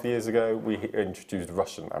 2.5 years ago, we introduced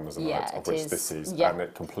Russian Amazonite, of which this is, and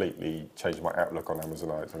it completely changed my outlook on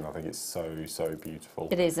Amazonite, and I think it's so beautiful.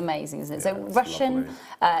 It is amazing, isn't it? Yeah, so Russian,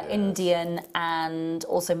 yes. Indian, and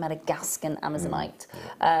also Madagascan Amazonite,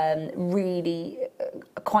 really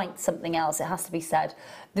quite something else, it has to be said.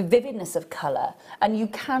 The vividness of colour, and you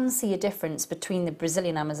can see a difference between the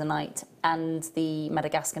Brazilian Amazonite and the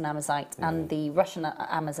Madagascan Amazonite and the Russian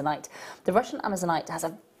Amazonite. The Russian Amazonite has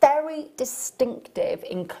a very distinctive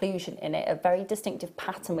inclusion in it, a very distinctive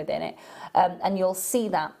pattern within it, and you'll see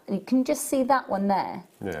that. And you can just see that one there.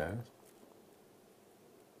 Yeah.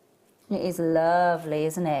 It is lovely,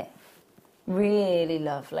 isn't it? Really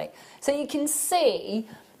lovely. So you can see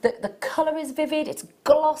that the colour is vivid, it's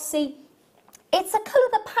glossy. It's a colour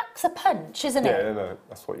that packs a punch, isn't it? Yeah, no,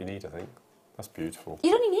 that's what you need, I think. That's beautiful.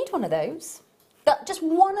 You'd only need one of those. Just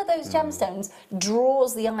one of those gemstones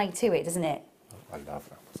draws the eye to it, doesn't it? I love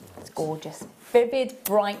that. It's gorgeous. Vivid,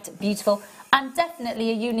 bright, beautiful, and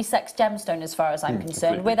definitely a unisex gemstone as far as I'm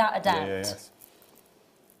concerned, completely. without a doubt. Yes.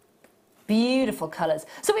 Beautiful colours.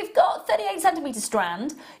 So we've got 38cm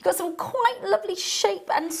strand. You've got some quite lovely shape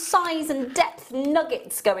and size and depth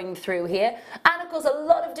nuggets going through here. And of course, a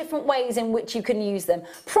lot of different ways in which you can use them.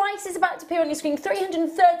 Price is about to appear on your screen,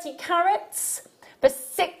 330 carats for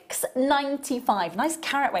 £6.95. Nice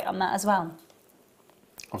carat weight on that as well.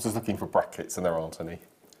 I was just looking for brackets and there aren't any.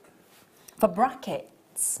 For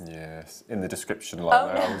brackets? Yes, in the description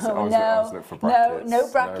line. I was looking for brackets. brackets. No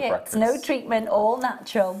brackets, no treatment, all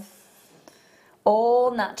natural. All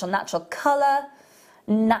natural, natural colour,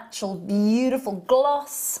 natural beautiful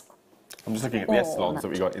gloss. I'm just looking at the S-lines that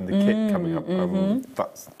we got in the kit coming up.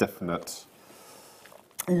 That's definite.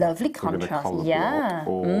 Lovely contrast, yeah.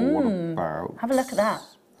 What about? Have a look at that.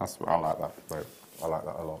 I like that. No, I like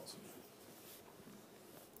that a lot.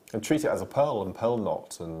 And treat it as a pearl and pearl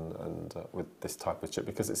knot, and with this type of chip,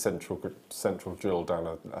 because it's central drilled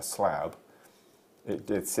down a slab.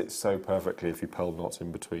 It sits so perfectly if you pearl knot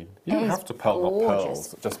in between. You don't have to pearl knot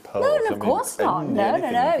pearls, just pearls. No, of course not. No,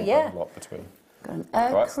 yeah. Pearl knot between. Got an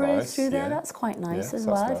ochre through there. That's quite nice as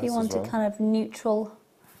well. If you wanted kind of neutral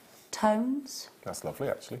tones. That's lovely,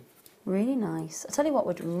 actually. Really nice. I tell you what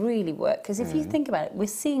would really work, because if you think about it, we're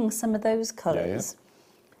seeing some of those colours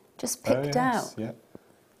just picked out. Yeah.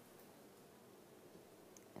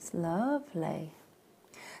 It's lovely.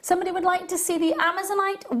 Somebody would like to see the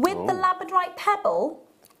Amazonite with the labradorite pebble.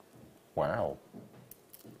 Wow.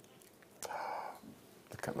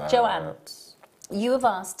 Look at that. Joanne, you have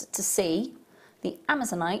asked to see the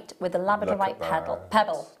Amazonite with the labradorite pebble.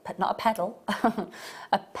 Not a pedal,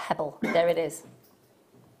 a pebble. There it is.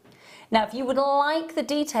 Now, if you would like the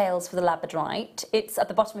details for the labradorite, it's at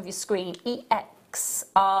the bottom of your screen,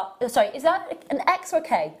 sorry, is that an X or a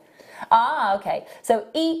K? Ah, okay. So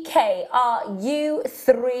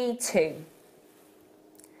EKRU32.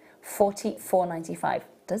 44.95.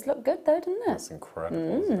 Does look good though, doesn't it? That's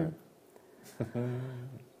incredible, isn't it?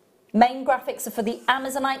 Main graphics are for the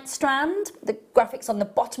Amazonite strand. The graphics on the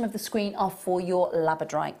bottom of the screen are for your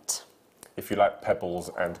labradorite. If you like pebbles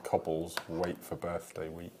and cobbles, wait for birthday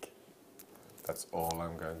week. That's all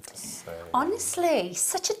I'm going to say. Honestly,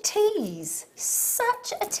 such a tease.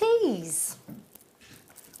 Such a tease.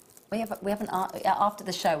 We haven't, after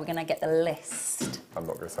the show, we're going to get the list. I'm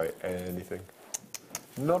not going to say anything.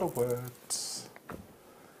 Not a word.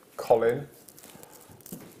 Colin.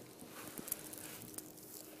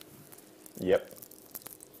 Yep.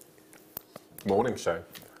 Morning show.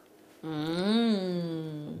 How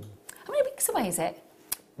many weeks away is it?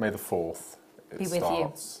 May the 4th. Be with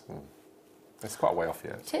you. It's quite a way off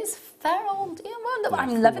yet. It is fair old. Yeah, well,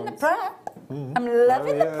 I'm loving the prep. I'm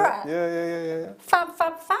loving the prep. Yeah. Fab.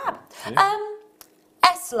 Yeah.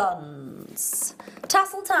 Eslons.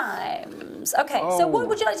 Tassel times. Okay, so what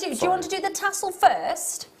would you like to do? Do you want to do the tassel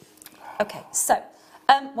first? Okay, so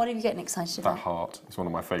what are you getting excited about? That heart is one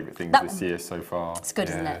of my favourite things this year so far. It's good,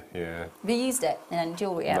 isn't it? Yeah. Have you used it in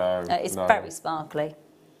jewellery? No, it's very sparkly.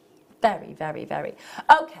 Very.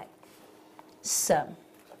 Okay, so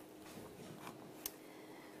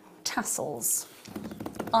tassels.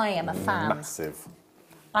 I am a fan. Massive.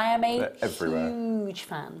 I am a everywhere. huge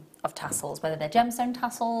fan of tassels, whether they're gemstone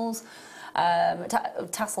tassels,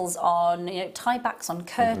 tassels on tie backs on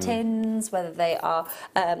curtains, whether they are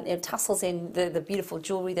tassels in the beautiful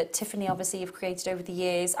jewellery that Tiffany obviously have created over the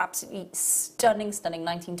years. Absolutely stunning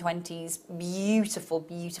 1920s, beautiful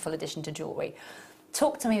addition to jewellery.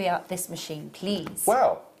 Talk to me about this machine, please.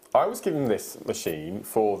 Well, I was given this machine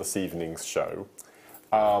for this evening's show.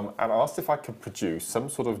 And asked if I could produce some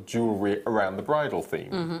sort of jewellery around the bridal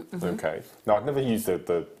theme. Okay. Now, I'd never used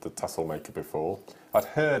the tassel maker before. I'd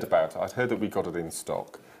heard about it. I'd heard that we got it in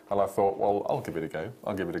stock. And I thought, well, I'll give it a go.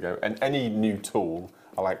 And any new tool,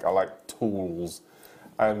 I like tools.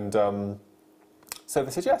 And so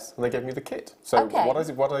they said yes, and they gave me the kit. So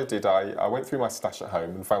what I did, I went through my stash at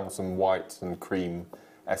home and found some white and cream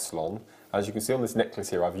Eslon. As you can see on this necklace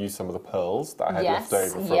here, I've used some of the pearls that I had left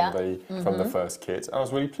over from the first kit. And I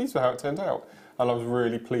was really pleased with how it turned out. And I was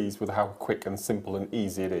really pleased with how quick and simple and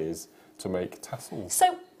easy it is to make tassels.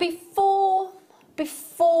 So before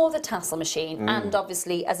the tassel machine, and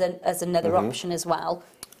obviously as another option as well,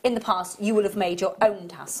 in the past you will have made your own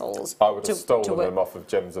tassels. I would have stolen them off of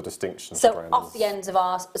Gems of Distinction strands. So off the ends of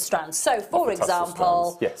our strands. So for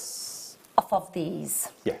example, yes, off of these.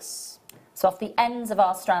 Yes. So off the ends of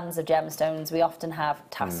our strands of gemstones, we often have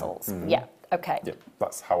tassels. Yeah, okay. Yeah,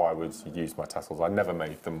 that's how I would use my tassels. I never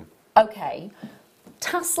made them. Okay.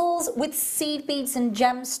 Tassels with seed beads and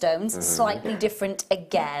gemstones, slightly different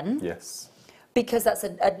again. Yes. Because that's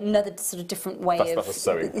another sort of different way that's a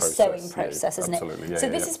sewing process, isn't absolutely. it? Yeah, so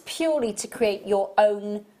this is purely to create your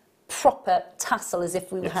own proper tassel as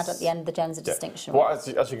if we Yes. had at the end the gender Yeah. distinction. Well, as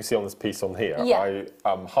you can see on this piece on here, Yeah.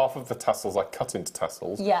 half of the tassels I cut into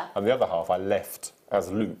tassels, Yeah. and the other half I left as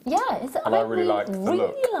looped. Yeah, And I really like the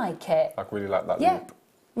look. really like it. I really like that Yeah, loop.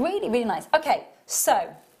 really, really nice. Okay,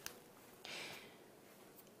 so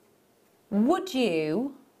would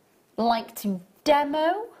you like to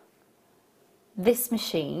demo this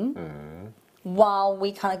machine while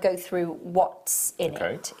we kind of go through what's in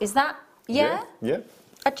Okay. it? Is that, yeah? Yeah.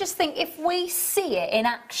 I just think if we see it in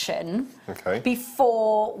action Okay.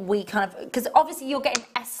 before we kind of, because obviously you're getting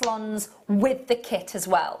Eslons with the kit as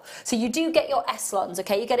well. So you do get your Eslons,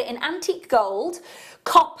 okay? You get it in antique gold,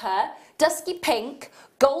 copper, dusky pink,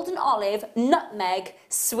 golden olive, nutmeg,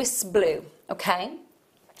 Swiss blue, okay?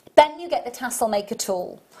 Then you get the Tassel Maker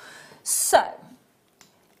tool. So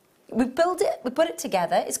we build it, we put it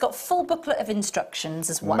together. It's got full booklet of instructions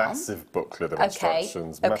as well. Massive booklet of Okay,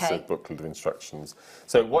 instructions. okay. Massive booklet of instructions.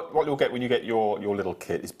 So what you'll get when you get your little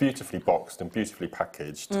kit is beautifully boxed and beautifully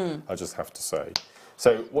packaged, I just have to say.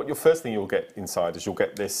 So first thing you'll get inside is you'll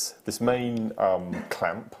get this main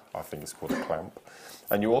clamp, I think it's called a clamp,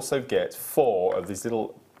 and you also get 4 of these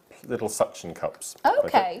little suction cups.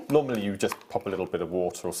 Okay. Normally you just pop a little bit of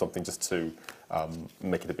water or something just to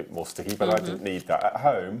make it a bit more sticky, but I didn't need that. At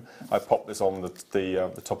home, I popped this on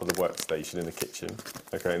the top of the workstation in the kitchen,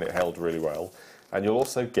 okay, and it held really well. And you'll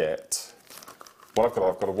also get, I've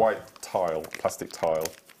got a white tile, plastic tile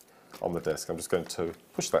on the desk. I'm just going to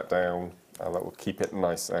push that down, and that will keep it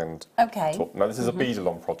nice and Okay. taut. Now this is a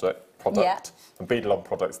Beadalon product. Yeah. And Beadalon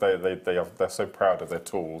products, they're so proud of their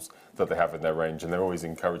tools that they have in their range, and they're always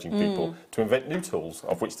encouraging people to invent new tools,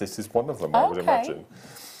 of which this is one of them, I would imagine.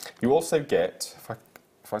 You also get,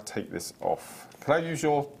 if I take this off, can I use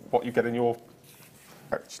what you get in your,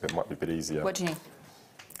 actually it might be a bit easier. What do you need?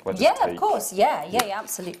 If I just Yeah, take- of course. Yeah,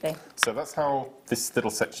 absolutely. So that's how this little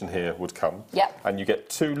section here would come. Yep. And you get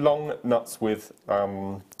 2 long nuts with,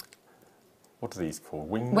 what are these called?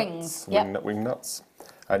 Wing Wings, nuts? yep. Wing nuts.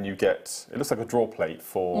 And you get, it looks like a draw plate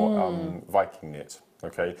for Viking knit.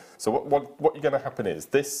 Okay, so what you're going to happen is,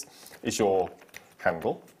 this is your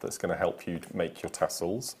handle that's going to help you make your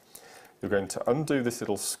tassels. You're going to undo this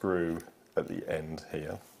little screw at the end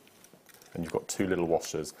here, and you've got 2 little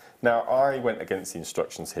washers. Now, I went against the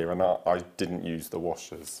instructions here, and I didn't use the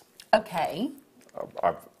washers. Okay.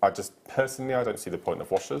 I just, personally, I don't see the point of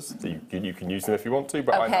washers. You can use them if you want to,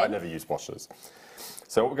 but Okay. I never use washers.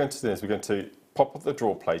 So what we're going to do is we're going to pop up the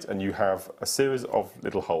draw plate, and you have a series of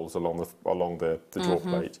little holes along the draw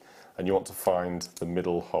plate, and you want to find the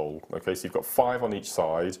middle hole. Okay, so you've got 5 on each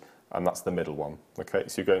side, and that's the middle one. Okay,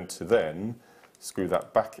 so you're going to then screw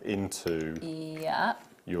that back into Yeah.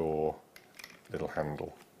 your little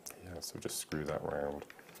handle. Yeah, so just screw that round.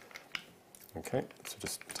 Okay, so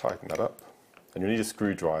just tighten that up. And you need a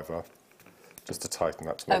screwdriver just to tighten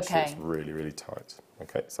that to make sure it's Okay. really, really tight.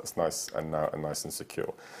 Okay, so that's nice and nice and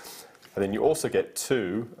secure. And then you also get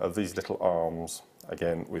 2 of these little arms,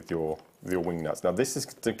 again, with your wing nuts. Now this is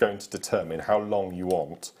going to determine how long you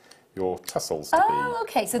want your tassels to be. Oh,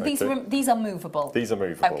 okay. So these are movable. These are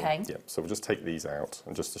movable. Okay. Yeah, so we'll just take these out,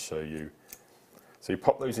 and just to show you. So you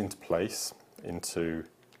pop those into place, into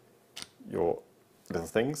your little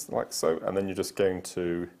things, like so, and then you're just going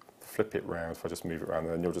to flip it round. If I just move it around,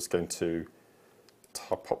 and then you're just going to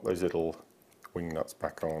pop those little wing nuts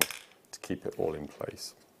back on to keep it all in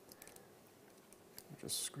place.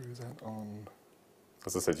 Just screw that on.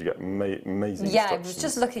 As I said, you get amazing Yeah, I was instructions.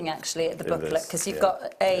 just looking actually at the in booklet, this, because you've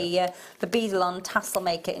yeah, got the Beadalon Tassel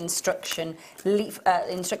Maker instruction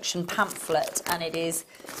instruction pamphlet, and it is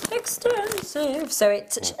extensive. So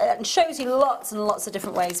it shows you lots and lots of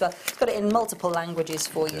different ways. Well, it's got it in multiple languages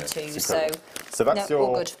for you too. it's So incredible. So that's no, all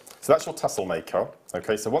your good. So that's your tassel maker.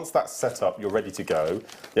 Okay, so once that's set up, you're ready to go.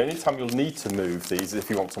 The only time you'll need to move these is if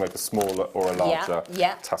you want to make a smaller or a larger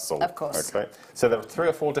tassel. of course. Okay, so there are 3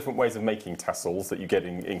 or 4 different ways of making tassels that you get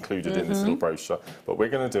included in this little brochure, but we're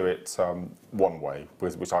going to do it one way,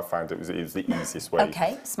 which I found it was the easiest way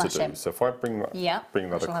Okay, smash to do. it. So if I bring that Shall I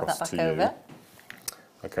have across that to back over? you.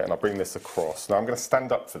 Okay, and I'll bring this across. Now I'm going to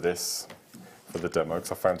stand up for this, for the demo,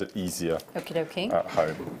 because I found it easier Okie dokie. at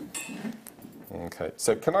home. Okay,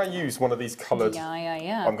 so can I use one of these coloured?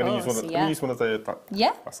 Yeah. I'm going to use one. Can you use one of the?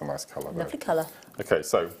 Yeah. That's a nice colour. Lovely colour. Okay,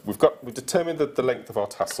 so we've determined the length of our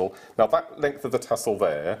tassel. Now that length of the tassel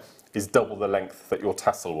there is double the length that your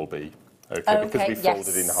tassel will be. Okay, because we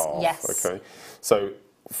folded in half. Yes. Okay, so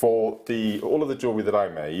for all of the jewellery that I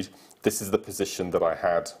made, this is the position that I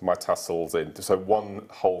had my tassels in. So 1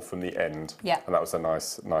 hole from the end. Yeah. And that was a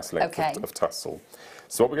nice length Okay. of tassel.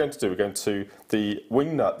 So what we're going to do, we're going to, the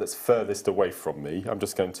wing nut that's furthest away from me, I'm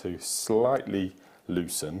just going to slightly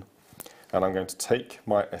loosen, and I'm going to take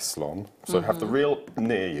my Eslon. So have the reel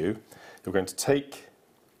near you. You're going to take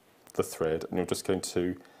the thread and you're just going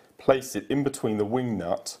to place it in between the wing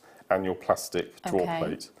nut and your plastic draw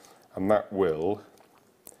plate, and that will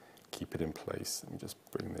keep it in place. Let me just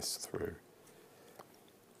bring this through.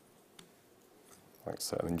 Like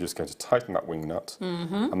so, and then you're just going to tighten that wing nut,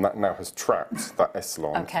 and that now has trapped that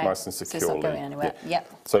Eslon nice and securely. So it's not going anywhere. Yep.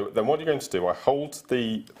 So then what you're going to do, I hold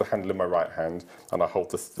the handle in my right hand, and I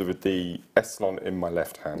hold the Eslon in my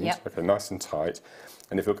left hand. Yep. Okay, nice and tight.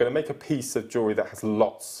 And if you're going to make a piece of jewellery that has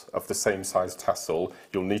lots of the same size tassel,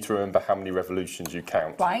 you'll need to remember how many revolutions you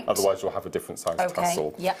count. Right. Otherwise, you'll have a different size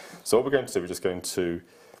tassel. Yep. So what we're going to do, we're just going to...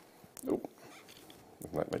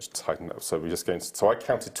 Let me just tighten that up. So we're just going to, so I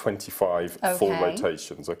counted 25 full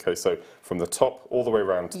rotations. Okay, so from the top all the way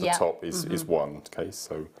around to the top is 1. Okay,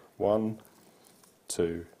 so 1,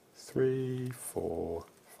 2, 3, 4,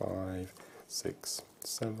 5, 6,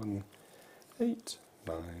 7, 8,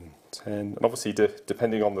 9, 10. And obviously,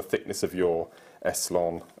 depending on the thickness of your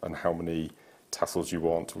Eslon and how many tassels you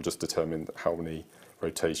want, will just determine how many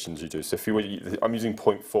rotations you do. So if you were, I'm using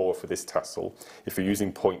 0.4 for this tassel. If you're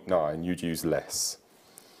using 0.9, you'd use less.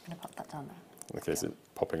 I'm going to pop that down there. Okay, so it's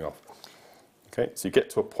popping off. Okay, so you get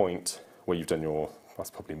to a point where you've done your, that's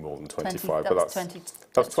probably more than 25, but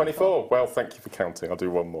that's 24. Well, thank you for counting. I'll do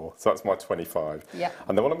one more. So that's my 25. Yeah.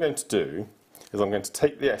 And then what I'm going to do is I'm going to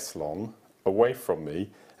take the Eslon away from me,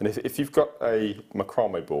 and if you've got a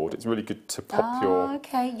macrame board, it's really good to pop your...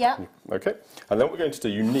 Okay, yeah. Okay, and then what we're going to do,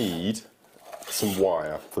 you need some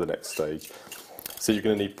wire for the next stage. So you're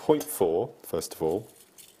going to need 0.4, first of all,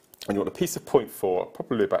 and you want a piece of 0.4,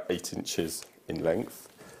 probably about 8 inches in length.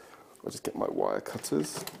 I'll just get my wire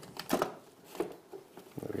cutters. There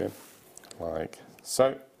we go, like so.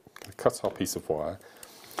 I'm going to cut our piece of wire.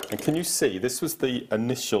 And can you see, this was the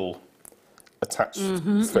initial attached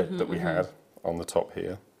thread that we had on the top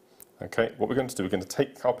here. Okay, what we're going to do, we're going to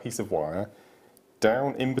take our piece of wire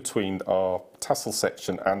down in between our tassel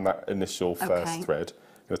section and that initial first thread.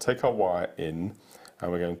 We're going to take our wire in,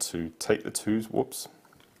 and we're going to take the two,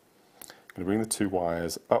 I'm going to bring the two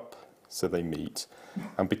wires up so they meet.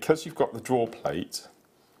 And because you've got the draw plate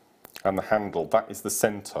and the handle, that is the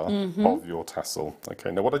centre of your tassel.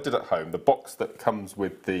 Okay, now what I did at home, the box that comes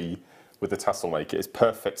with the tassel maker is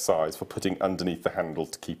perfect size for putting underneath the handle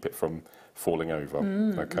to keep it from falling over.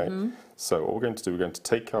 Okay, so what we're going to do, we're going to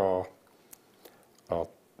take our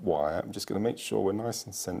wire, I'm just going to make sure we're nice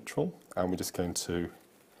and central, and we're just going to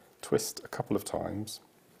twist a couple of times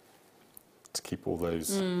to keep all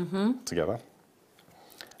those together.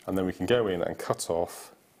 And then we can go in and cut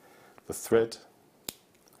off the thread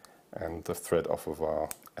and the thread off of our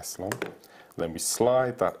Eslon. Then we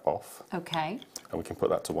slide that off. Okay. And we can put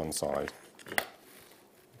that to one side.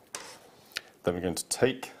 Then we're going to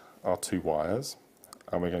take our two wires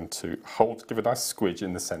and we're going to give a nice squidge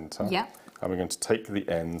in the centre. Yeah. And we're going to take the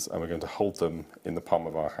ends and we're going to hold them in the palm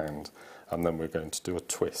of our hand. And then we're going to do a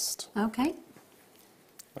twist. Okay.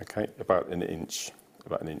 Okay, about an inch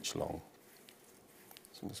long.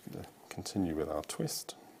 So I'm just going to continue with our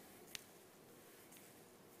twist.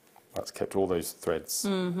 That's kept all those threads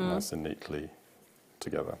nice and neatly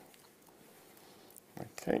together.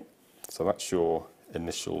 Okay, so that's your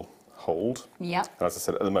initial hold. Yeah. And as I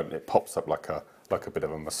said, at the moment it pops up like a bit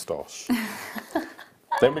of a moustache.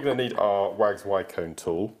 Then we're going to need our Wags Y-cone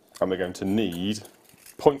tool, and we're going to need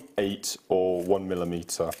 0.8 or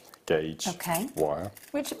 1mm gauge wire.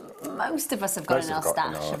 Which most of us have got in our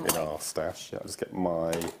stash, haven't we? In our stash, yeah. I'll just get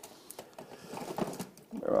my...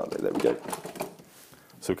 Where are they? There we go.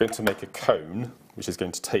 So we're going to make a cone, which is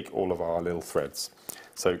going to take all of our little threads.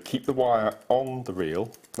 So keep the wire on the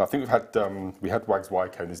reel. Now, I think we had Wags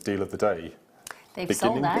Y-cone as deal of the day. They've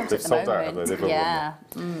sold out They've at the sold moment. out, have they? Yeah.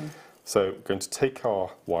 So we're going to take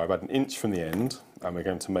our wire about an inch from the end, and we're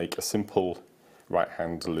going to make a simple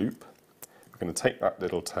right-hand loop. We're going to take that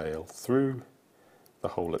little tail through the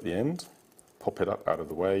hole at the end, pop it up out of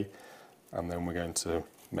the way, and then we're going to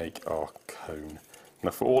make our cone. Now,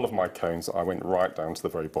 for all of my cones, I went right down to the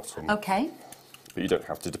very bottom. Okay. But you don't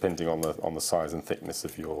have to, depending on the size and thickness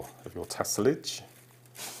of your tasselage.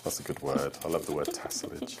 That's a good word. I love the word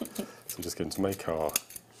tasselage. So we're just going to make our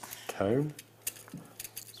cone.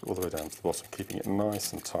 So all the way down to the bottom, keeping it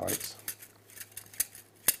nice and tight.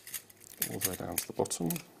 All the way down to the bottom.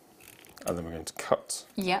 And then we're going to cut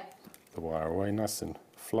the wire away nice and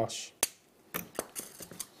flush.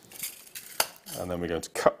 And then we're going to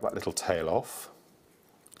cut that little tail off,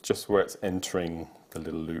 just where it's entering the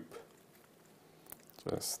little loop.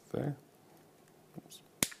 Just there. Oops.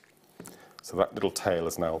 So that little tail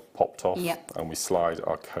is now popped off, and we slide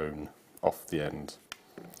our cone off the end.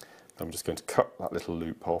 I'm just going to cut that little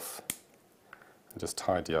loop off and just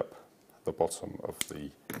tidy up the bottom of the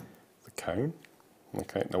cone.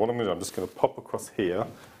 Okay, now what I'm going to do, I'm just going to pop across here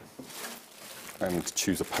and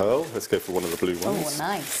choose a pearl. Let's go for one of the blue ones. Oh,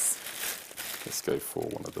 nice. Let's go for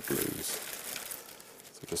one of the blues.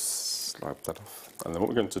 So just slide that off. And then what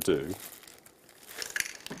we're going to do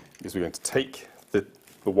is we're going to take the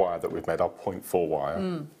wire that we've made, our 0.4 wire,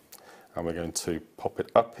 and we're going to pop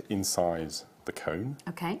it up inside the cone.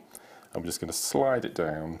 Okay. And we're just going to slide it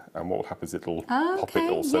down, and what will happen is it'll pop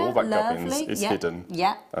it all. So all that gubbins is hidden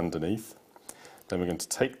underneath. Then we're going to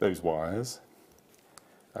take those wires,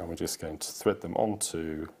 and we're just going to thread them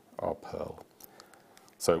onto our pearl.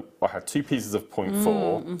 So I had 2 pieces of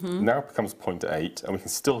 0.4, now it becomes 0.8, and we can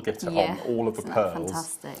still get it on all of the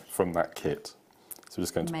pearls from that kit. So we're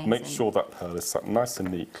just going to make sure that pearl is sat nice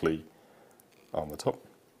and neatly on the top.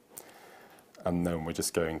 And then we're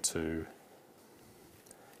just going to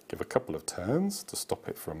give a couple of turns to stop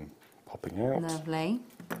it from popping out. Lovely.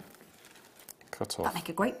 Cut off. That'd make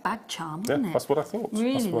a great bag charm, wouldn't it? That's what I thought.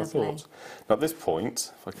 Really that's what lovely. I thought. Now at this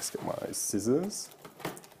point, if I just get my scissors,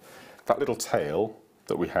 that little tail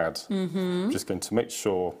that we had, I'm just going to make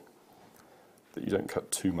sure that you don't cut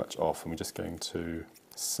too much off, and we're just going to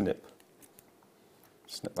snip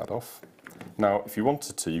that off. Now, if you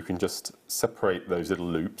wanted to, you can just separate those little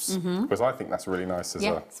loops, because I think that's really nice as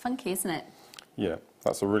it's funky, isn't it? Yeah,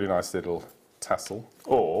 that's a really nice little tassel.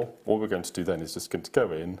 Or what we're going to do then is just going to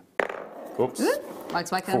go in. Oops.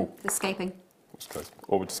 Looks like escaping. That's close.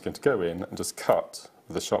 Or we're just going to go in and just cut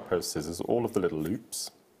with a sharp pair of scissors all of the little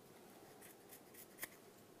loops.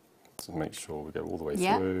 So make sure we go all the way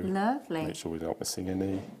through. Lovely. Make sure we're not missing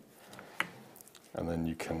any. And then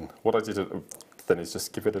you can, what I did then is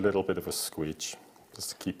just give it a little bit of a squeege, just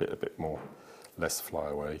to keep it a bit more, less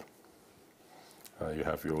flyaway. You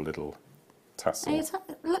have your little tassel. It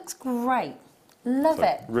looks great. Love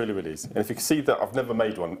it. Really, really easy. And if you can see that I've never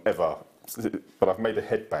made one ever, but I've made a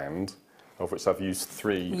headband, of which I've used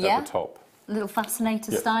 3 at the top. Little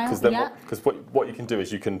fascinator style. Because what you can do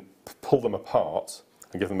is you can pull them apart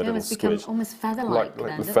and give them a little squidge. Almost feather-like.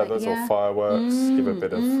 Like with feathers or fireworks, give a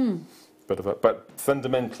bit of a... But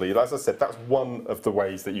fundamentally, as I said, that's one of the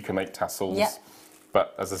ways that you can make tassels. Yeah.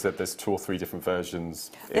 But as I said, there's 2 or 3 different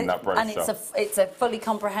versions in that brochure. And it's a fully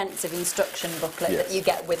comprehensive instruction booklet that you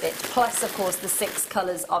get with it. Plus, of course, the 6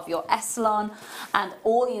 colours of your Eslon and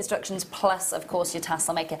all the instructions. Plus, of course, your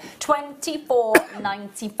tassel maker.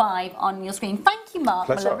 $24.95 on your screen. Thank you, Mark.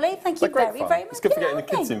 Pleasure. My lovely. Thank you very, very much. It's good for getting the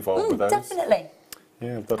kids involved with those. Definitely.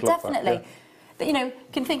 Yeah, they'd love that. Definitely. But, you know, you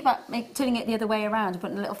can think about turning it the other way around and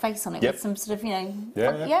putting a little face on it with some sort of, you know...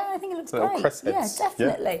 I think it looks great. Crest heads. Yeah,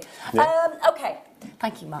 definitely. OK,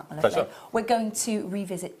 thank you, Mark, my lovely. We're going to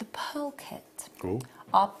revisit the pearl kit. Cool.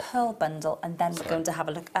 Our pearl bundle, and then we're going to have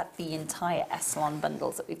a look at the entire Eslon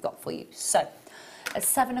bundles that we've got for you. So, at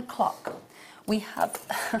 7 o'clock, we have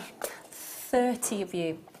 30 of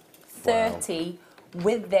you. 30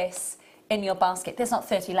 with this in your basket. There's not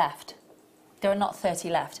 30 left. There are not 30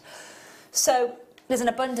 left. So there's an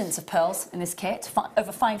abundance of pearls in this kit.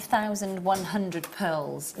 Over 5,100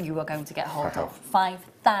 pearls you are going to get hold of.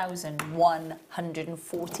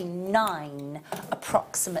 5,149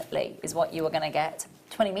 approximately is what you are going to get.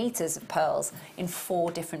 20 metres of pearls in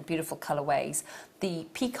 4 different beautiful colourways. The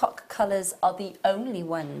peacock colours are the only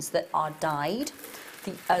ones that are dyed.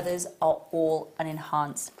 The others are all an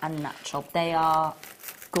enhanced and natural. They are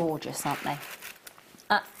gorgeous, aren't they?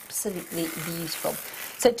 Absolutely beautiful.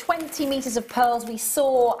 So 20 metres of pearls. We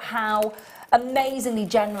saw how amazingly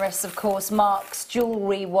generous, of course, Mark's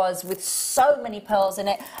jewellery was with so many pearls in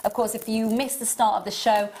it. Of course, if you missed the start of the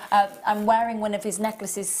show, I'm wearing one of his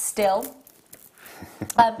necklaces still,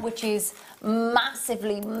 which is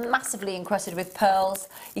massively, massively encrusted with pearls.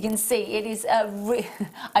 You can see it is I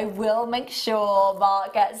will make sure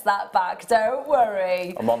Mark gets that back, don't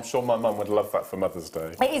worry. I'm sure my mum would love that for Mother's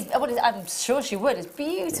Day. It is, I'm sure she would. It's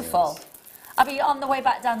beautiful. Yes. I'll be on the way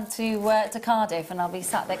back down to Cardiff, and I'll be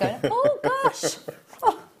sat there going, oh gosh,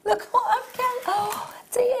 oh, look what I've got. Oh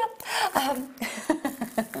dear.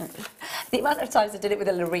 The amount of times I did it with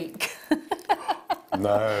a Larique.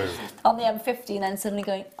 No. On the M50, and then suddenly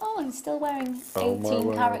going, oh, I'm still wearing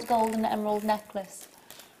 18-carat gold and emerald necklace.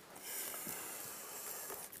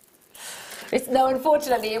 No,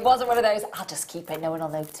 unfortunately, it wasn't one of those, I'll just keep it, no one will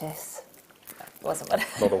notice. It wasn't one.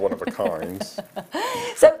 Not a one of a kind.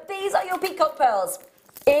 So these are your peacock pearls.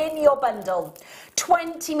 in your bundle.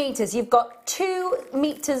 20 metres. You've got 2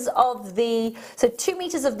 metres of the, so 2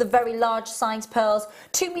 metres of the very large size pearls,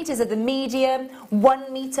 2 metres of the medium,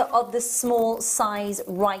 1 metre of the small size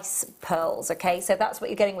rice pearls. Okay, so that's what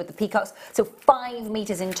you're getting with the peacocks. So 5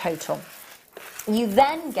 metres in total. You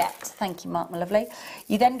then get, thank you Mark, my lovely,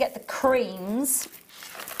 you then get the creams,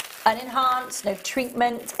 unenhanced, no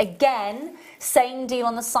treatment. Again, same deal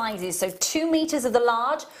on the sizes. So 2 metres of the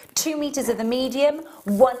large, 2 metres of the medium,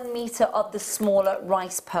 1 metre of the smaller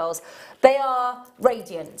rice pearls. They are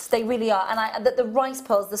radiant, they really are. And the rice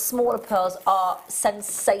pearls, the smaller pearls, are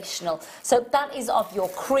sensational. So that is of your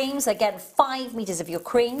creams. Again, 5 metres of your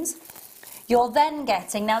creams. You're then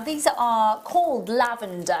getting, now these are called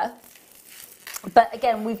lavender, but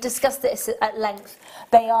again, we've discussed this at length.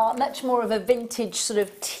 They are much more of a vintage sort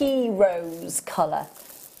of tea rose colour.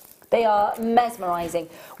 They are mesmerising.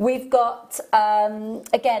 We've got,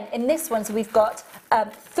 again, in this one, so we've got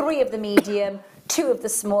 3 of the medium, 2 of the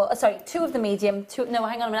small, 2 of the medium, 2, no,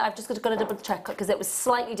 hang on a minute, I've just got to double check because it was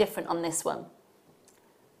slightly different on this one.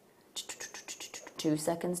 2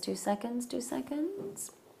 seconds, 2 seconds, 2 seconds.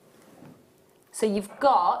 So you've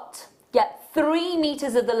got, 3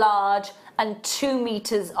 metres of the large and 2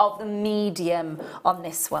 metres of the medium on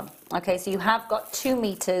this one. Okay, so you have got 2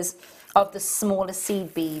 metres of the smaller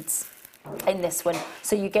seed beads in this one.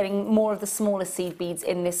 So you're getting more of the smaller seed beads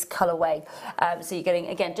in this colourway. So you're getting,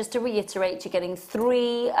 again, just to reiterate, you're getting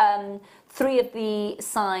 3 of the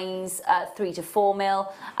size 3 to 4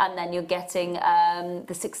 mil, and then you're getting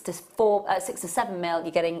the 6 to 7 mil.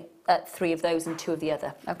 You're getting 3 of those and 2 of the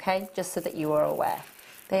other. Okay, just so that you are aware.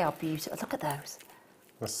 They are beautiful. Look at those.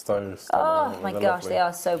 They're so stunning. Oh my They're gosh, lovely. they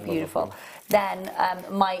are so beautiful. Then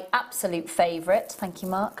my absolute favourite, thank you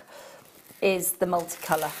Mark, is the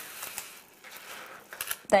multicolour.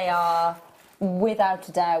 They are, without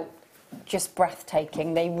a doubt, just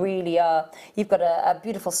breathtaking. They really are. You've got a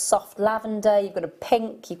beautiful soft lavender, you've got a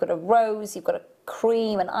pink, you've got a rose, you've got a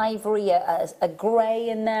cream, an ivory, a grey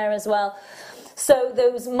in there as well. So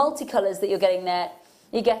those multicolours that you're getting there,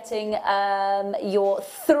 you're getting your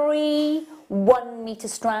 3 1-metre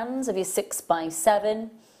strands of your 6x7,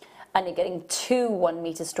 and you're getting 2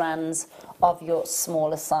 1-metre strands of your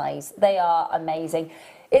smaller size. They are amazing.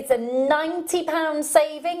 It's a £90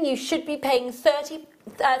 saving. You should be paying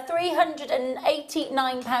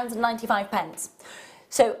 £389.95.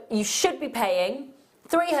 So you should be paying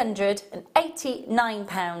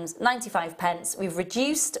 £389.95. We've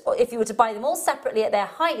reduced, if you were to buy them all separately at their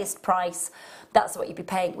highest price, that's what you'd be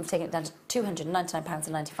paying. We've taken it down to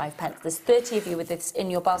 £299.95. There's 30 of you with this in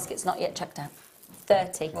your baskets not yet checked out.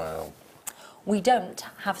 30. Wow. We don't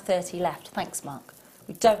have 30 left. Thanks, Mark.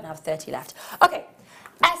 We don't have 30 left. Okay,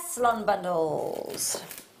 Eslon bundles.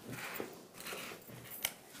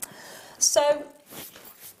 So,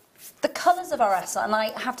 the colours of our Eslon, and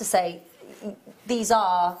I have to say, these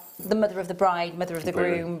are the mother of the bride, mother of the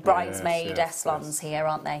groom, bridesmaid Eslons here,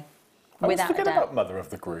 aren't they? I always Without a forget doubt. about mother of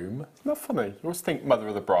the groom. Isn't that funny? You always think mother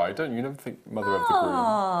of the bride, don't you? You never think mother of the groom.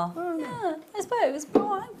 Oh, yeah, I suppose.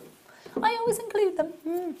 But I always include them.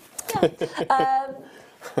 Yeah.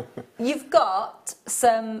 You've got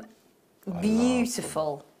some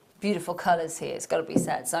beautiful, beautiful colours here, it's got to be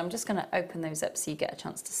said. So I'm just going to open those up so you get a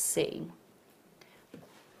chance to see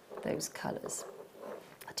those colours.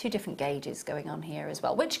 2 different gauges going on here as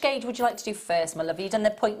well. Which gauge would you like to do first, my love? You've done the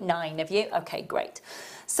 0.9, have you? Okay, great.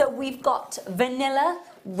 So we've got vanilla,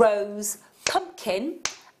 rose, pumpkin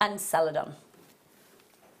and celadon.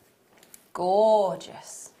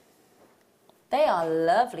 Gorgeous. They are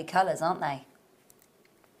lovely colours, aren't they?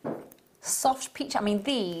 Soft peach, I mean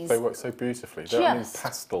these... They work so beautifully. They're in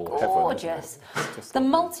pastel heaven. Gorgeous. Just the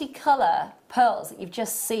multicolour pearls that you've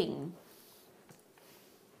just seen.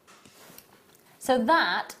 So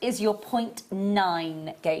that is your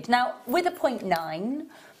 0.9 gauge. Now, with a 0.9,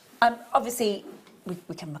 obviously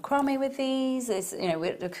we can macrame with these. There's, you know,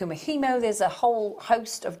 with the kumahimo, there's a whole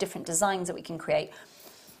host of different designs that we can create.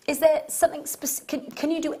 Is there something specific? Can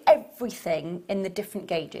you do everything in the different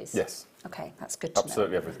gauges? Yes. Okay, that's good to know.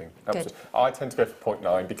 Absolutely everything. Good. Absolutely. I tend to go for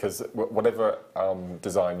 0.9 because whatever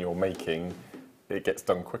design you're making, it gets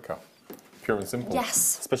done quicker. Pure and simple.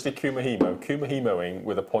 Yes. Especially kumahimo. Kumahimoing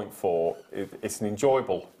with a 0.4, it's an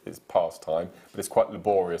enjoyable pastime, but it's quite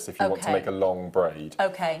laborious if you want to make a long braid.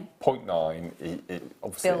 Okay. 0.9, it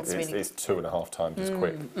obviously it's 2.5 times as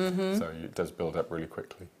quick, so it does build up really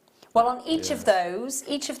quickly. Well, on each of those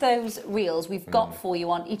reels we've got for you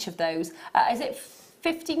on each of those, is it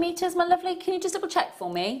 50 metres, my lovely? Can you just double check for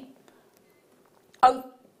me? Oh,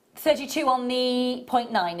 32 on the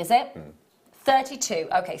 0.9, is it? 32.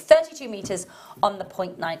 Okay, 32 metres on the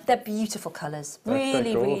 0.9. They're beautiful colours.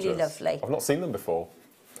 Really, They're really gorgeous. lovely. I've not seen them before.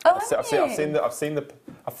 Oh, I've haven't seen the.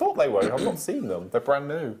 I thought they were. I've not seen them. They're brand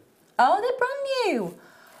new. Oh, they're brand new.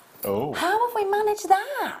 Oh. How have we managed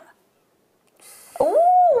that?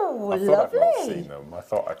 Oh, I thought lovely. I've not seen them. I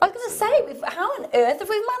thought I was going to say, how on earth have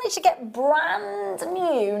we managed to get brand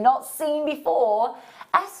new, not seen before,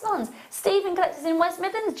 S-Ones? Stephen collectors in West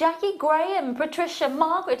Midlands, Jackie, Graham, Patricia,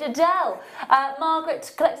 Margaret, Adele,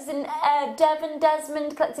 Margaret collectors in Devon,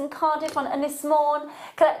 Desmond collects in Cardiff on Ennismorn,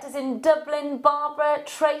 collectors in Dublin, Barbara,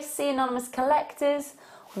 Tracy, anonymous collectors.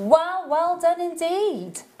 Wow, well done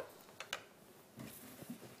indeed.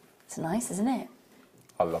 It's nice, isn't it?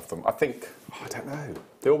 I love them. I think, I don't know,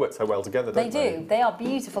 they all work so well together, don't they? They do. They are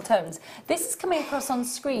beautiful tones. This is coming across on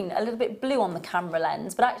screen a little bit blue on the camera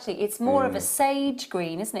lens, but actually it's more of a sage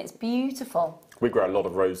green, isn't it? It's beautiful. We grow a lot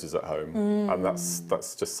of roses at home, and that's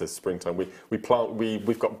just says springtime.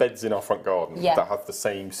 We've got beds in our front garden that have the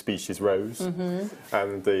same species rose,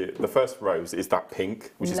 and the first rose is that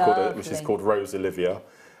pink, which is called Rose Olivia.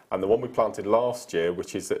 And the one we planted last year,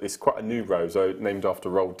 which is quite a new rose, named after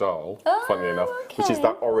Roald Dahl, funnily enough, which is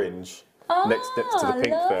that orange next to the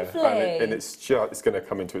pink there. And it's going to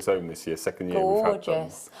come into its own this year, second year we've had them.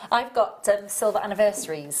 Gorgeous. I've got silver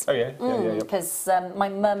anniversaries. Oh, yeah? Because my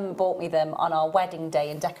mum bought me them on our wedding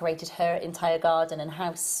day and decorated her entire garden and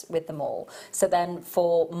house with them all. So then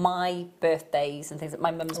for my birthdays and things,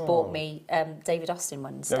 my mum's bought me David Austin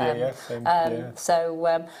ones. Same. So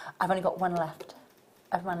I've only got one left.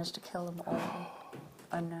 I've managed to kill them all.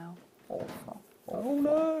 I know. Awful. Oh,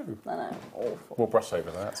 no. I know. Awful. We'll brush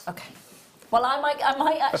over that. Okay. Well, I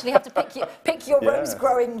might actually have to pick your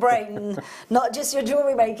rose-growing brain, not just your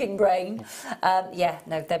jewellery-making brain. Yeah,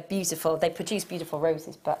 no, they're beautiful. They produce beautiful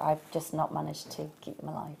roses, but I've just not managed to keep them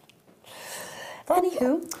alive.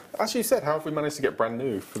 Anywho. As you said, how have we managed to get brand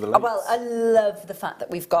new for the links? Well, I love the fact that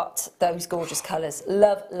we've got those gorgeous colours.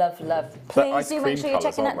 Love, love, love. Please do make sure you're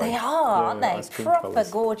checking out. They are, aren't they? Proper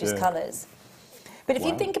gorgeous colours. But if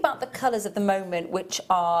you think about the colours of the moment, which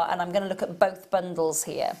are, and I'm going to look at both bundles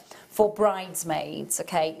here, for bridesmaids,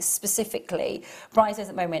 okay, specifically, bridesmaids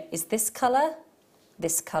at the moment is this colour,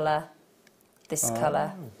 this colour, this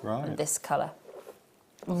colour, and this colour.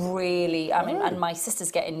 Really, I mean, and my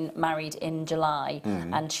sister's getting married in July,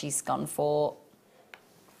 and she's gone for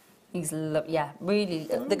these, really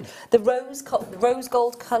the rose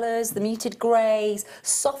gold colours, the muted greys,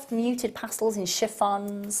 soft muted pastels in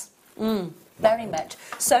chiffons, very much.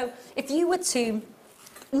 So if you were to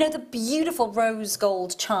the beautiful rose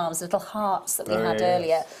gold charms, little hearts that we had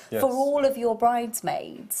earlier, for all of your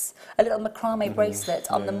bridesmaids, a little macrame bracelet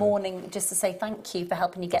on the morning just to say thank you for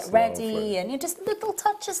helping you get ready, lovely. And just little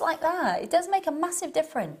touches like that. It does make a massive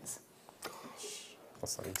difference. Gosh,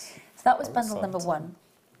 that's nice. So that was bundle number 1.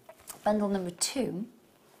 Bundle number 2,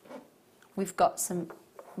 we've got some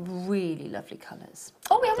really lovely colours.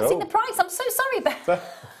 Oh, we haven't seen the price. I'm so sorry, Beth.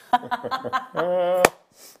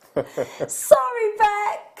 Sorry,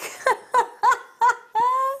 Beck.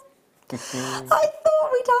 I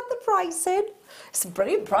thought we'd had the price in. It's a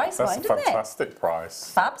brilliant price, That's isn't a fantastic price.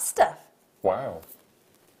 Fab stuff. Wow.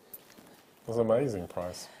 That's an amazing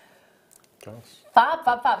price. Gosh. Fab.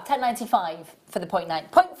 £10.95 for the 0.9.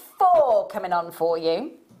 0.4 coming on for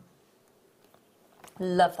you.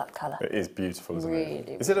 Love that colour. It is beautiful, isn't it?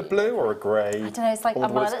 Really. Is it a blue or a grey? I don't know. It's like,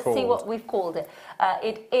 let's see what we've called it.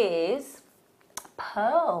 It is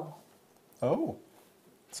pearl. Oh.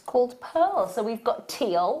 It's called pearl. So we've got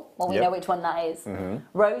teal. Well, we know which one that is.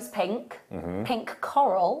 Rose pink, pink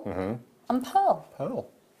coral, and pearl. Pearl.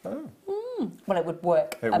 Oh. Well, it would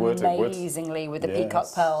work amazingly with the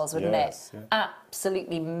peacock pearls, wouldn't it? Yeah.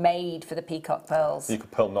 Absolutely made for the peacock pearls. You could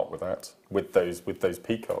pearl knot with that, with those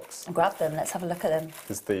peacocks. Grab them. Let's have a look at them.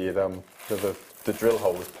 Because the drill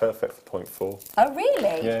hole is perfect for 0.4. Oh,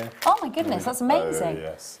 really? Yeah. Oh my goodness, that's amazing. Oh,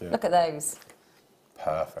 yes. Yeah. Look at those.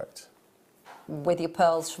 Perfect. With your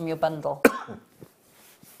pearls from your bundle.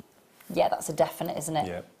 Yeah, that's a definite, isn't it?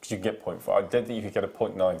 Yeah, because you can get 0.4. I don't think you could get a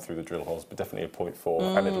 0.9 through the drill holes, but definitely a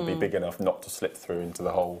 0.4, and it'll be big enough not to slip through into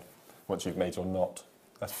the hole once you've made your knot.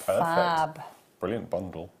 That's perfect. Fab. Brilliant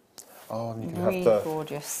bundle. Oh, and you can really have the...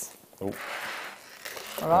 gorgeous. Oh.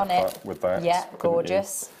 We're on it. With that. Yeah,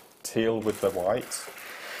 gorgeous. Teal with the white.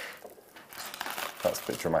 That's a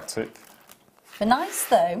bit dramatic. They're nice,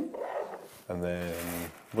 though. And then,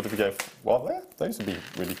 what did we go for? Well, those would be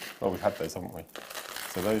really... Oh, we've had those, haven't we?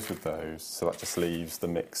 So those with those, so that just leaves the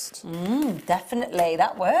mixed. Definitely,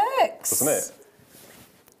 that works. Doesn't it?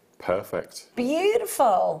 Perfect.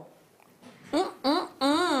 Beautiful.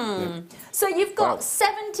 So So you've got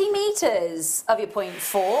 70 metres of your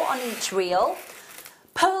 0.4 on each reel.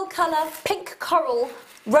 Pearl colour, pink coral,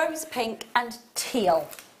 rose pink and teal.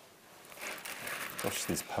 Gosh,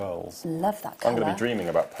 these pearls. Love that colour. I'm going to be dreaming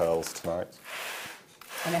about pearls tonight.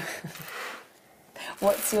 I know.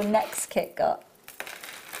 What's your next kit got?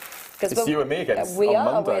 It's you and me again. We on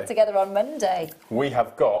are. Monday. We're together on Monday. We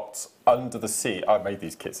have got Under the Sea. I made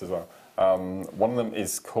these kits as well. One of them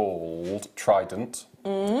is called Trident.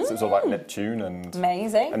 So it's all like Neptune and...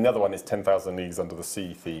 Amazing. And the other one is 10,000 Leagues Under the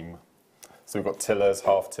Sea theme. So we've got tillers,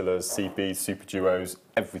 half tillers, sea beads, super duos,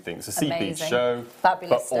 everything. It's a sea bead show, Fabulous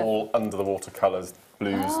but stuff. all under the water colours,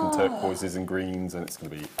 blues and turquoises and greens, and it's going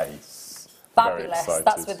to be ace. Fabulous. Very excited.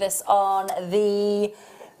 That's with us on the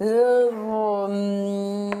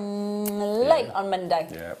late on Monday.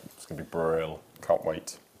 Yeah, it's going to be brilliant. Can't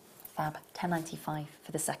wait. Fab. £10.95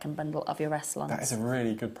 for the second bundle of your Esselons. That is a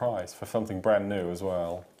really good price for something brand new as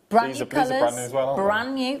well. Brand These new are colours. brand new as well, aren't they?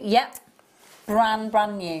 Brand new. Yep.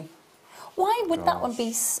 Brand new. Why would that one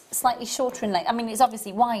be slightly shorter in length? I mean, it's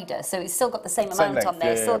obviously wider, so it's still got the same amount length, on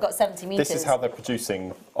there. It's still yeah. got 70 metres. This is how they're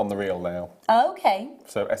producing on the reel now. Okay.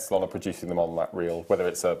 So Esselon are producing them on that reel, whether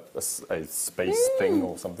it's a space thing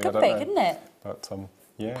or something, I Good don't know. big, isn't it? But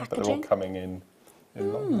yeah, but they're all Packaging. coming in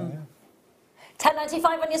long, yeah.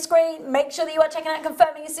 £10.95 on your screen. Make sure that you are checking out and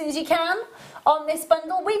confirming as soon as you can on this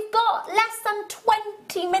bundle. We've got less than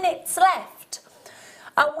 20 minutes left.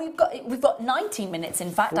 And we've got 19 minutes, in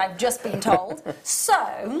fact, I've just been told.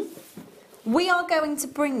 So, we are going to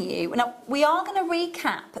bring you... Now, we are going to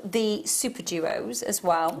recap the super duos as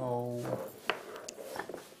well. Oh.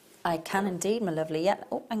 I can indeed, my lovely. Yeah.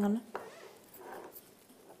 Oh, hang on.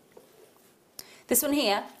 This one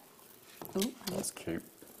here. Ooh, That's cute.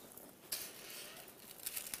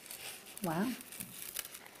 wow.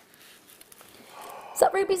 Is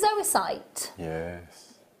that ruby zoisite? Yes.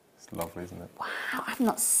 It's lovely, isn't it? Wow, I've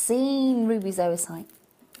not seen ruby zoisite.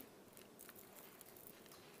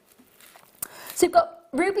 So you've got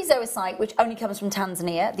ruby zoisite, which only comes from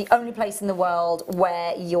Tanzania, the only place in the world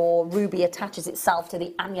where your ruby attaches itself to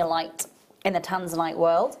the annulite in the tanzanite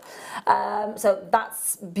world. So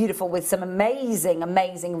that's beautiful with some amazing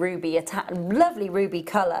ruby, lovely ruby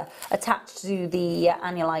colour attached to the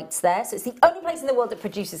annulites there. So it's the only place in the world that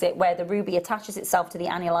produces it where the ruby attaches itself to the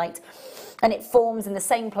annulite and it forms in the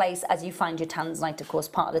same place as you find your tanzanite, of course,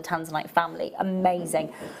 part of the tanzanite family.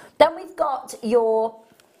 Amazing. Then we've got your,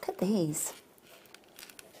 look at these.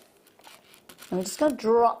 And we're just going to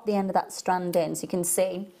drop the end of that strand in so you can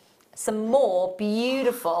see some more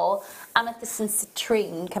beautiful amethyst and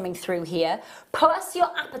citrine coming through here, plus your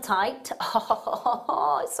apatite.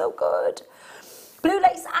 Oh, it's so good. Blue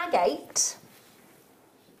lace agate.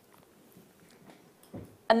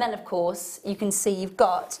 And then, of course, you can see you've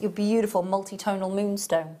got your beautiful multi-tonal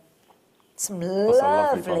moonstone. Some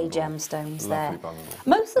lovely gemstones there. Bundle.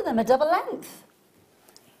 Most of them are double length.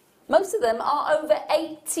 Most of them are over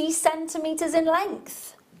 80 centimetres in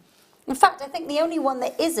length. In fact, I think the only one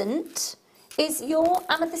that isn't is your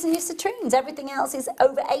amethyst and your citrines. Everything else is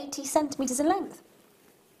over 80 centimetres in length.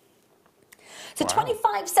 So Wow.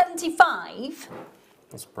 $25.75.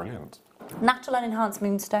 That's brilliant. Natural and enhanced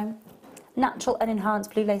moonstone. Natural and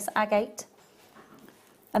enhanced blue lace agate.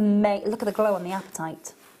 Look at the glow on the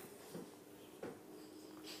apatite.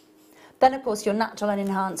 Then, of course, your natural and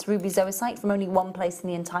enhanced ruby zoisite from only one place in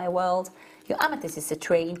the entire world. Your amethyst is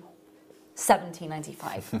citrine.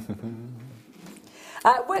 $17.95.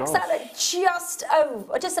 Works out at just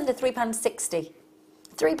under £3.60.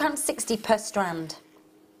 £3.60 per strand.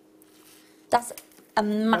 That's a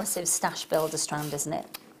massive stash builder strand, isn't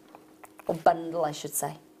it? Or bundle, I should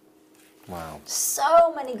say. Wow.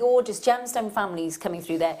 So many gorgeous gemstone families coming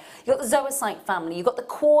through there. You've got the zoisite family, you've got the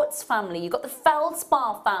quartz family, you've got the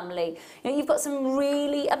feldspar family. You know, you've got some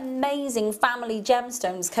really amazing family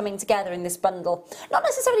gemstones coming together in this bundle. Not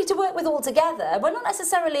necessarily to work with all together. We're not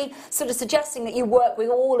necessarily sort of suggesting that you work with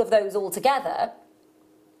all of those all together.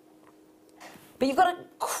 But you've got a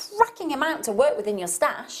cracking amount to work with in your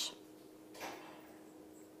stash.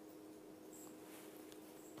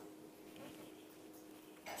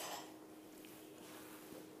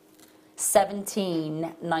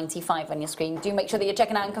 $17.95 on your screen. Do make sure that you're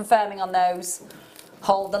checking out and confirming on those.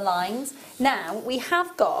 Hold the lines. Now, we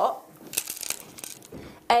have got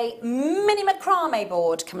a mini macrame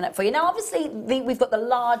board coming up for you. Now, obviously, we've got the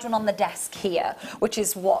large one on the desk here, which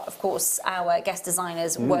is what, of course, our guest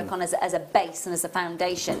designers work on as a base and as a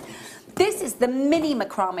foundation. This is the mini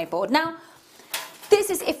macrame board. Now, this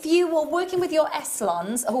is if you were working with your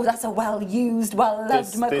Esselons. Oh, that's a well-used,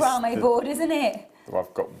 well-loved macrame board, isn't it? Well,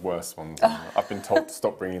 I've got worse ones. I've been told to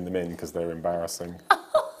stop bringing them in because they're embarrassing.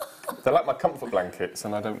 They're like my comfort blankets,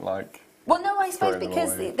 and I don't like. Well, no, I suppose throwing them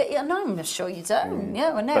because away. no, I'm sure you don't.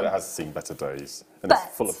 Yeah, I know. But it has seen better days, and But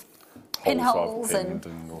it's full of pinholes I've and- pinned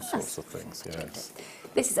and all sorts of things. Yes.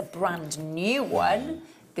 This is a brand new one.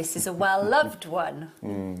 This is a well-loved one.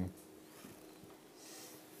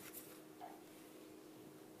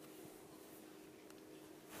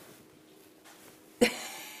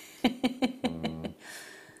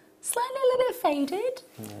 Slightly a little bit faded.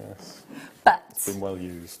 Yes. But, Been well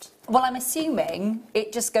used. well, I'm assuming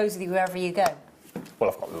it just goes with you wherever you go. Well,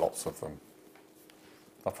 I've got lots of them.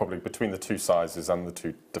 I've probably, between the two sizes and the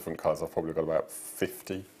two different colours, I've probably got about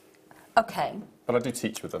 50. Okay. But I do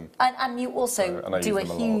teach with them. And you also And I do a use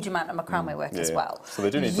them a huge lot. amount of macrame work as Yeah. well. So they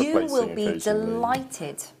do need You replacing will be occasionally.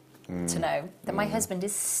 delighted to know that my husband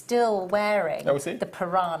is still wearing Oh, is he? the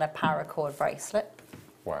Piranha paracord bracelet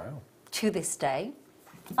Wow. to this day.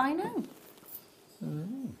 I know.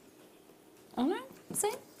 I know.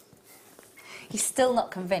 See? He's still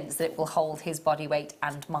not convinced that it will hold his body weight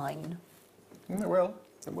and mine. It will.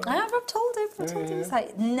 It will. I've told him. I've told him. Yeah. He's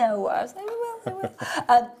like, no. I was like, it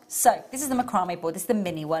will. So this is the macrame board. This is the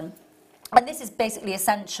mini one. And this is basically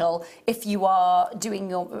essential if you are doing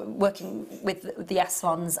your working with the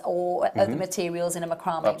Eslons or other materials in a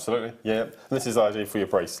macrame. Absolutely, yeah. And this is ideal for your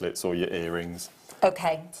bracelets or your earrings.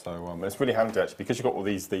 Okay. So it's really handy actually because you've got all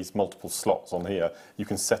these multiple slots on here. You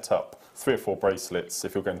can set up 3 or 4 bracelets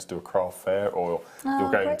if you're going to do a craft fair or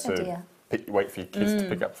you're going great to idea. wait for your kids to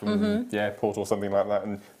pick up from the airport or something like that.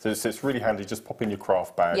 And so it's really handy. Just pop in your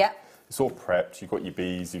craft bag. Yeah. It's all prepped. You've got your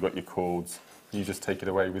beads. You've got your cords. You just take it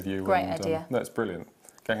away with you. Great and, idea. No, it's brilliant.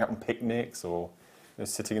 Going out on picnics or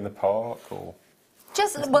sitting in the park or.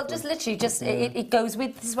 Just literally, it goes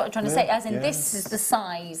with. This is what I'm trying to say. As in, this is the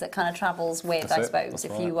size that kind of travels with, That's I it, suppose. that's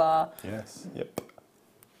If right. you are Yes. Yep.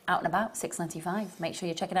 out and about, £6.95. Make sure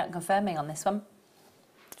you're checking out and confirming on this one.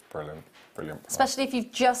 Brilliant. Brilliant. Especially if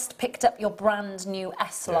you've just picked up your brand new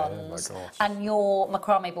Eslons Yeah, my gosh. and your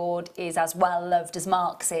macrame board is as well loved as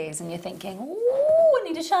Mark's is, and you're thinking, "Ooh, I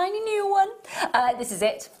need a shiny new one." This is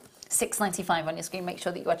it. £6.95 on your screen. Make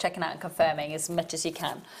sure that you are checking out and confirming as much as you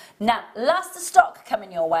can. Now, last of stock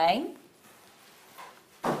coming your way.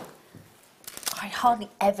 I hardly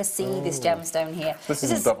ever see this gemstone here. This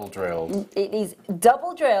is double drilled. It is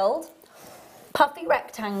double drilled, puffy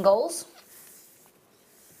rectangles.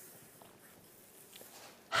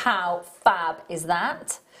 How fab is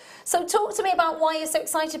that? So talk to me about why you're so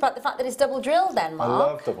excited about the fact that it's double drilled then, I Mark.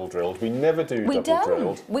 love double drilled. We never do double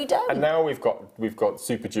drilled. We don't. And now we've got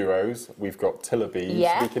super duos, we've got tiller beads.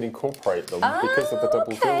 Yeah. We can incorporate them because of the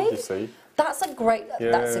double drilled, you see. That's a great.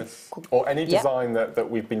 Yes. Or any Yep. design that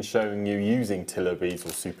we've been showing you using tiller beads or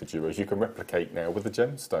super duos, you can replicate now with the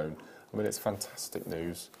gemstone. I mean, it's fantastic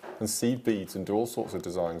news. And seed beads and do all sorts of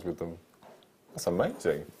designs with them. That's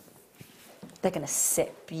amazing. They're going to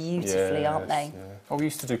sit beautifully, aren't they? Yeah. Oh, we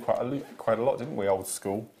used to do quite a lot, didn't we, old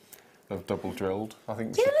school, of double drilled. I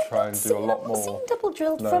think we Yeah, should try and do a lot I've more. not seen double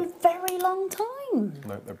drilled No. for a very long time.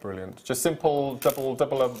 No, they're brilliant. Just simple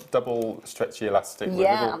double stretchy elastic with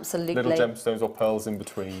Yeah, little, absolutely. little gemstones or pearls in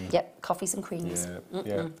between. Yep, coffees and creams. Yeah,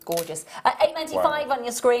 yeah. Gorgeous. £8.95 on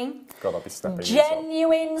your screen. God, I'll be snapping these up.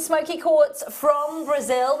 Genuine smoky quartz from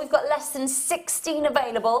Brazil. We've got less than 16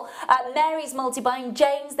 available. Mary's multi-buying.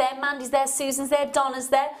 Jane's there, Mandy's there, Susan's there, Donna's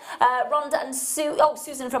there, Rhonda and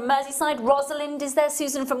Susan from Merseyside. Rosalind is there,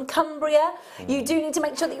 Susan from Cumbria. You do need to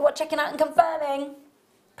make sure that you are checking out and confirming.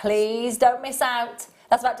 Please don't miss out.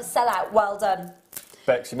 That's about to sell out. Well done.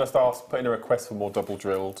 Bex, you must put in a request for more double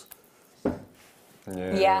drilled.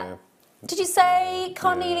 Yeah. Did you say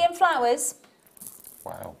carnelian flowers?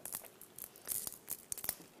 Wow.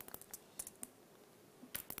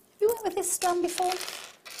 Have you worked with this stone before?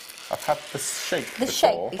 I've had the shape The before.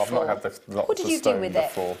 shape I've before. not had the What did you do stone with it?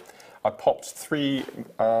 before. I popped 3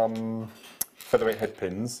 featherweight head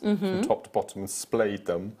pins from top to bottom and splayed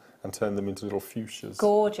them and turned them into little fuchsias.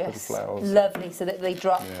 Gorgeous. Little flowers. Lovely, so that they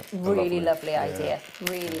drop. Yeah, Really lovely lovely. idea.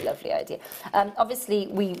 Really lovely idea. Obviously,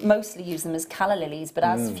 we mostly use them as calla lilies, but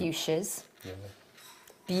as fuchsias. Yeah.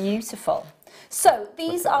 Beautiful. So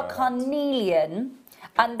these Look at are that. carnelian,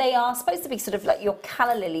 and they are supposed to be sort of like your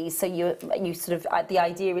calla lilies. So you sort of the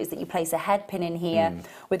idea is that you place a head pin in here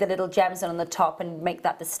with a little gemstone on the top and make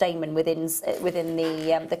that the stamen within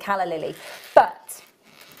the calla lily. But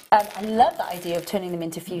I love that idea of turning them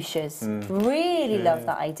into fuchsias. Really love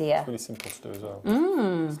that idea. It's really simple to do as well.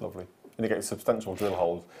 It's lovely. And you get substantial drill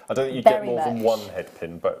holes. I don't think you Very get more than much. one head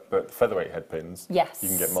pin, but featherweight head pins, Yes. you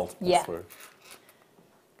can get multiples Yeah. through.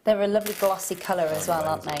 They're a lovely glossy colour as well,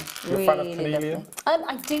 aren't they? You're a fan of carnelian?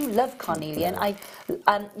 I do love carnelian. I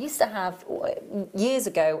used to have, years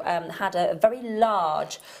ago, had a very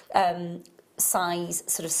large size,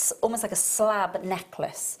 sort of almost like a slab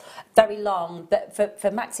necklace, very long, but for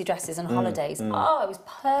maxi dresses and holidays. Oh, it was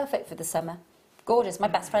perfect for the summer. Gorgeous. My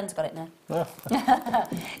best friend's got it now. Yeah.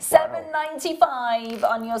 $7.95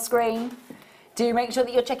 on your screen. Do make sure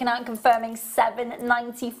that you're checking out and confirming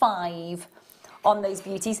 $7.95 on those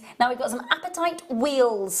beauties. Now we've got some Appetite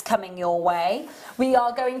wheels coming your way. We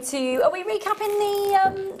are going to, are we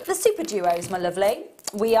recapping the Super Duos, my lovely?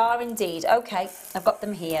 We are indeed. Okay, I've got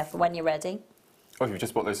them here for when you're ready. Oh, you've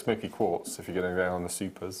just bought those smoky quartz if you're going down on the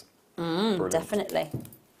supers. Definitely.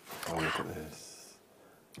 Oh, look at this.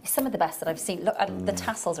 It's some of the best that I've seen. Look, the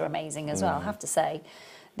tassels are amazing as well, I have to say.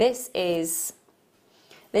 This is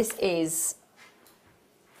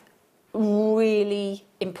really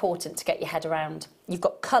important to get your head around. You've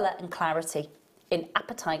got colour and clarity in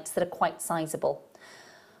apatites that are quite sizable.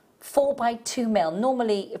 4 by 2 mil.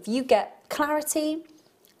 Normally, if you get clarity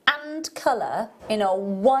and colour in a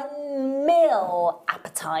 1 mil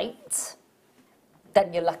apatite,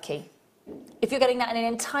 then you're lucky. If you're getting that in an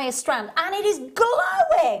entire strand, and it is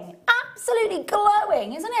glowing, absolutely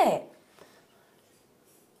glowing, isn't it?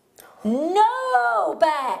 No,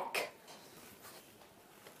 Beck.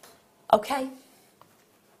 Okay.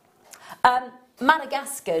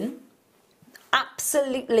 Madagascar,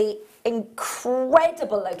 absolutely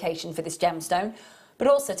incredible location for this gemstone, but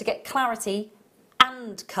also to get clarity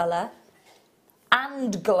and colour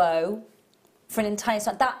and glow for an entire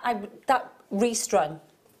strand. That restrung.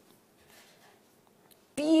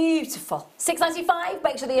 Beautiful. $6.95.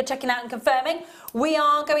 Make sure that you're checking out and confirming. We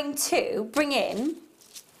are going to bring in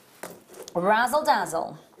Razzle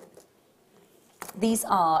Dazzle. These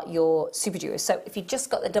are your Super Duos. So if you just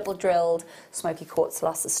got the double drilled smoky quartz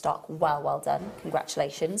loss of stock, well done.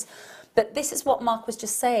 Congratulations. But this is what Mark was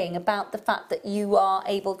just saying about the fact that you are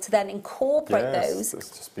able to then incorporate those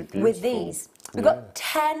just be with these. We've got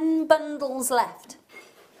 10 bundles left.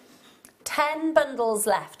 10 bundles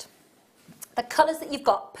left. The colours that you've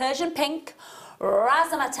got, Persian pink,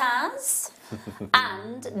 razzmatazz,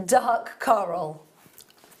 and dark coral.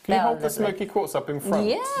 Can you hold the smoky quartz up in front?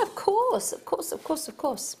 Yeah, of course. Because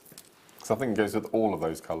I think it goes with all of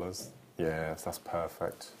those colours. Yes, that's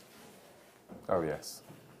perfect. Oh, yes.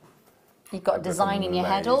 You've got a design in your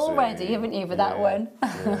head already, haven't you, for that one?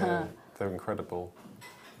 Yeah, they're incredible.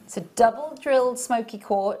 So double drilled smoky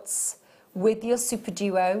quartz with your Super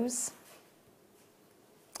Duos.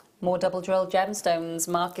 More double drilled gemstones,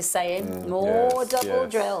 Mark is saying. More double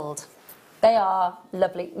drilled. They are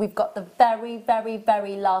lovely. We've got the very, very,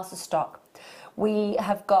 very last of stock. We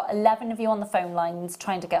have got 11 of you on the phone lines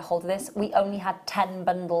trying to get hold of this. We only had 10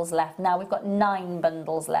 bundles left. Now we've got 9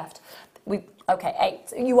 bundles left. Okay,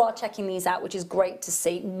 8. You are checking these out, which is great to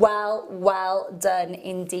see. Well done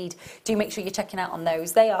indeed. Do make sure you're checking out on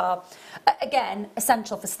those. They are, again,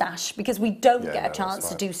 essential for stash because we don't get a chance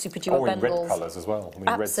to do Super Duo bundles. In red colours as well. I mean,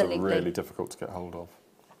 absolutely. Reds are really difficult to get hold of.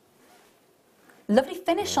 Lovely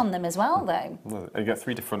finish on them as well, though. Well, you get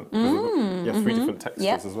 3 different, three different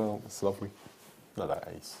textures as well. It's lovely. No, that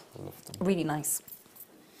ace. I love them. Really nice.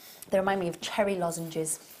 They remind me of cherry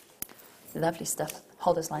lozenges. Lovely stuff.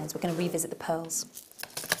 Hold those lines. We're going to revisit the pearls.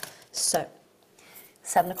 So,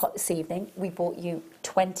 7 o'clock this evening, we bought you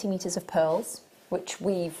 20 metres of pearls, which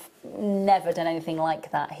we've never done anything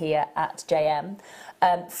like that here at JM.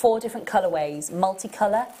 4 different colourways,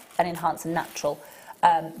 multicolour and enhanced and natural.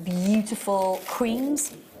 Beautiful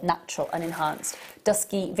creams, natural and enhanced.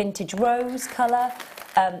 Dusky vintage rose colour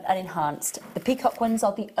and enhanced. The peacock ones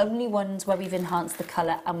are the only ones where we've enhanced the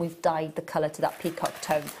colour and we've dyed the colour to that peacock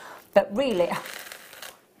tone. But really,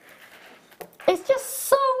 it's just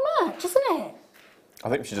so much, isn't it? I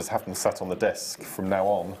think we should just have them sat on the desk from now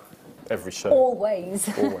on, every show. Always.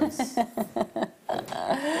 Always.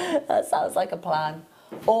 That sounds like a plan.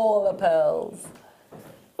 All the pearls.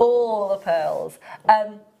 All the pearls.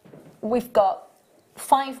 We've got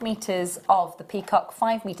 5 metres of the peacock,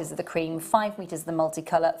 5 metres of the cream, 5 metres of the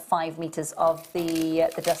multicolour, 5 metres of the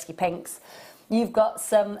dusky pinks. You've got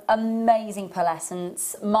some amazing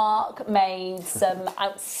pearlescence. Mark made some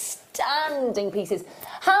outstanding pieces.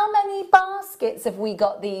 How many baskets have we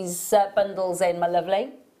got these bundles in, my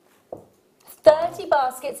lovely? 30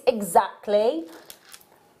 baskets exactly.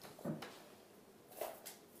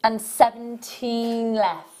 And 17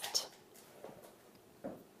 left.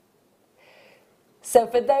 So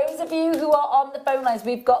for those of you who are on the phone lines,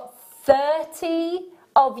 we've got 30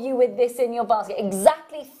 of you with this in your basket.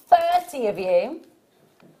 Exactly 30 of you.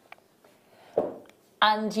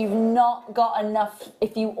 and you've not got enough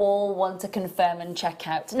if you all want to confirm and check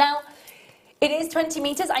out. Now, it is 20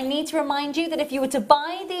 metres. I need to remind you that if you were to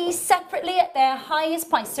buy these separately at their highest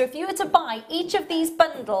price, so if you were to buy each of these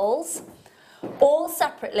bundles all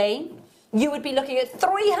separately, you would be looking at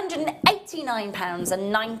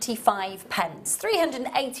 £389.95.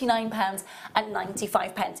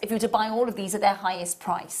 £389.95 if you were to buy all of these at their highest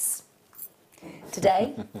price.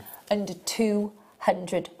 Today, under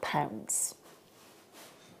 £200.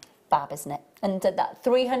 Fab, isn't it? Under that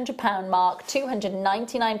 £300 mark,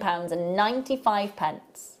 £299.95.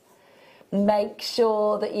 Make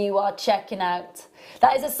sure that you are checking out.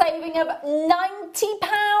 That is a saving of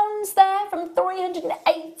 £90 there, from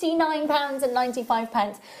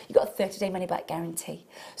 £389.95. You've got a 30-day money-back guarantee.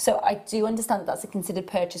 So I do understand that that's a considered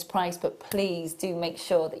purchase price, but please do make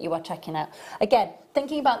sure that you are checking out. Again,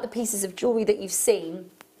 thinking about the pieces of jewellery that you've seen,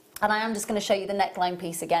 and I am just going to show you the neckline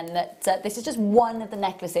piece again. That this is just one of the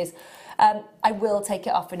necklaces. I will take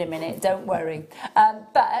it off in a minute, don't worry.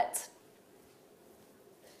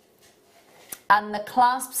 And the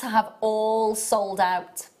clasps have all sold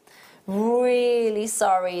out. Really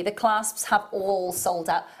sorry, the clasps have all sold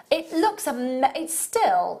out. It looks it's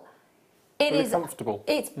still, it really is comfortable.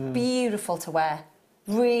 It's beautiful to wear.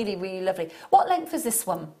 Really, really lovely. What length is this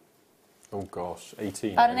one? Oh gosh,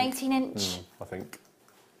 18. About an 18-inch. I think.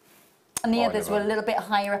 And the others were a little bit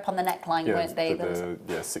higher up on the neckline, weren't they?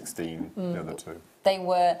 Yeah, 16, the other two. They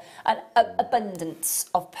were an abundance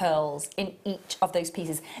of pearls in each of those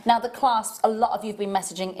pieces. Now the clasps, a lot of you have been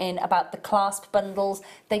messaging in about the clasp bundles.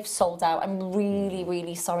 They've sold out. I'm really,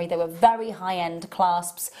 really sorry. They were very high-end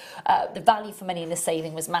clasps. The value for money and the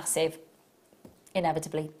saving was massive.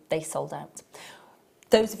 Inevitably, they sold out.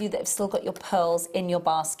 Those of you that have still got your pearls in your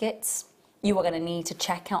baskets, you are going to need to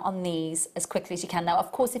check out on these as quickly as you can. Now,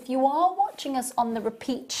 of course, if you are watching us on the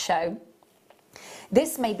repeat show,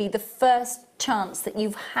 this may be the first chance that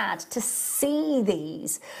you've had to see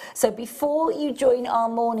these. So before you join our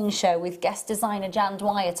morning show with guest designer Jan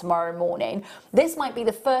Dwyer tomorrow morning, this might be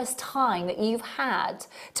the first time that you've had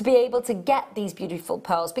to be able to get these beautiful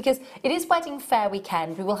pearls, because it is Wedding Fair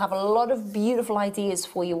weekend. We will have a lot of beautiful ideas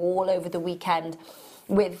for you all over the weekend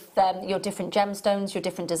with your different gemstones, your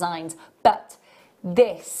different designs. But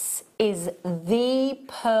this is the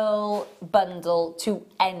pearl bundle to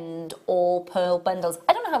end all pearl bundles.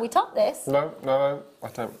 I don't know how we top this. No, I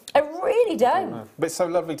don't. I really don't. But it's so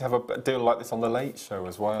lovely to have a deal like this on the Late Show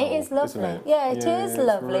as well. It is lovely. Isn't it? Yeah, it is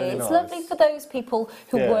lovely. Really it's nice. lovely for those people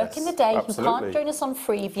who work in the day, absolutely. who can't join us on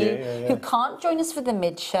Freeview, who can't join us for the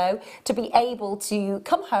mid-show, to be able to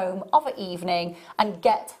come home of an evening and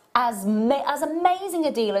get as amazing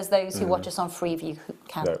a deal as those who watch us on Freeview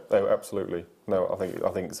can. No, absolutely. No,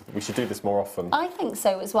 I think we should do this more often. I think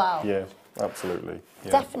so as well. Yeah, absolutely.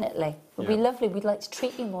 Yeah. Definitely. It would be lovely. We'd like to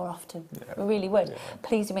treat you more often. Yeah. We really would. Yeah.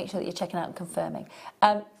 Please do make sure that you're checking out and confirming.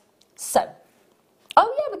 Oh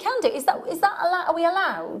yeah, we can do. Is that allowed? Are we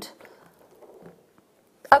allowed?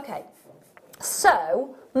 Okay.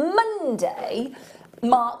 So Monday,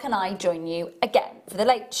 Mark and I join you again for the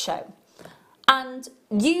Late Show. And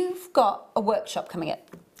you've got a workshop coming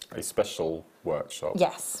up. A special workshop.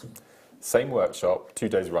 Yes. Same workshop, 2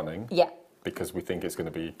 days running. Yeah. Because we think it's going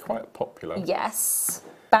to be quite popular. Yes.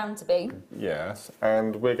 Bound to be. Yes.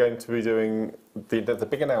 And we're going to be doing the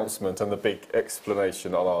big announcement and the big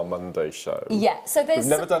explanation on our Monday show. Yeah. So we've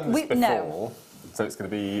never done this before. No. So it's going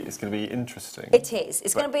to be interesting. It is.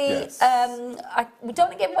 It's going to be. Yes. We don't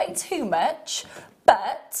want to give away too much,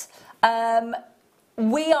 but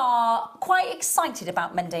we are quite excited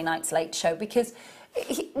about Monday night's Late Show, because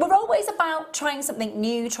we're always about trying something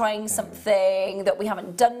new, trying something that we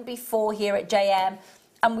haven't done before here at JM,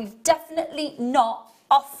 and we've definitely not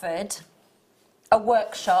offered a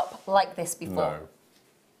workshop like this before.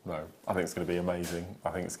 No. I think it's going to be amazing.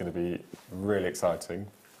 I think it's going to be really exciting.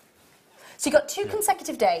 So you've got 2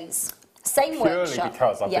 consecutive days, same workshop. Purely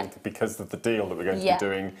because I think because of the deal that we're going to be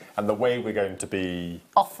doing and the way we're going to be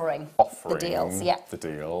offering the deals. The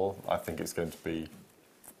deal, I think it's going to be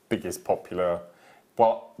biggest popular.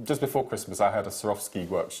 Well, just before Christmas, I had a Swarovski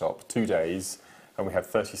workshop, 2 days, and we had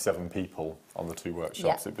 37 people on the 2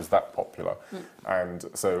 workshops. It was that popular, and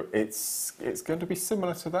so it's going to be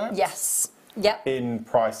similar to that. Yes. Yep. In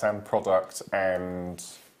price and product, but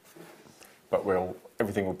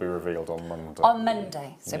everything will be revealed on Monday. On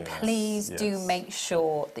Monday. So please do make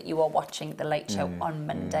sure that you are watching the Late Show on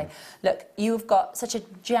Monday. Look, you've got such a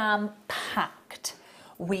jam-packed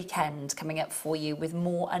weekend coming up for you with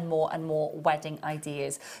more and more and more wedding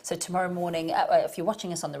ideas. So tomorrow morning, if you're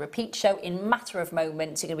watching us on the repeat show, in a matter of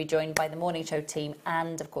moments, you're going to be joined by the morning show team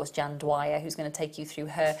and, of course, Jan Dwyer, who's going to take you through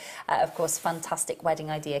her, of course, fantastic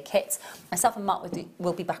wedding idea kits. Myself and Mark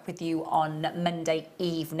will be back with you on Monday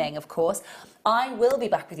evening, of course. I will be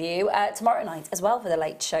back with you tomorrow night as well for the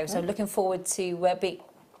late show. So looking forward to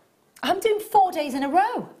I'm doing 4 days in a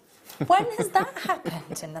row. When has that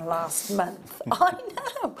happened in the last month? I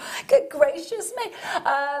know. Good gracious me.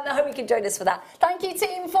 I hope you can join us for that. Thank you,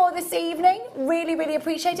 team, for this evening. Really, really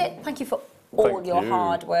appreciate it. Thank you for all your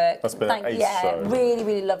hard work. That's been an ace show. Really,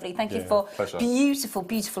 really lovely. Thank you for pleasure. beautiful,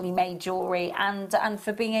 beautifully made jewellery and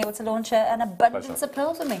for being able to launch an abundance of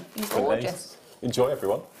pearls for me. You're gorgeous. Enjoy,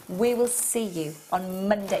 everyone. We will see you on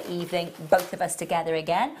Monday evening, both of us together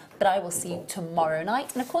again, but I will see you tomorrow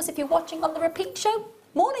night. And of course, if you're watching on the repeat show,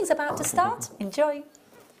 morning's about to start. Enjoy.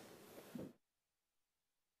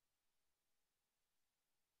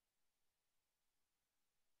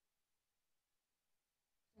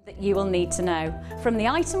 That you will need to know, from the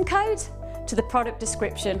item code to the product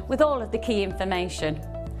description with all of the key information.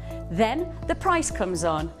 Then the price comes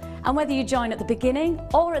on, and whether you join at the beginning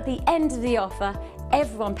or at the end of the offer,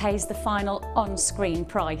 everyone pays the final on-screen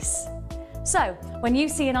price. So, when you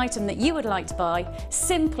see an item that you would like to buy,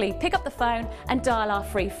 simply pick up the phone and dial our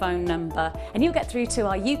free phone number, and you'll get through to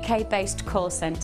our UK-based call centre.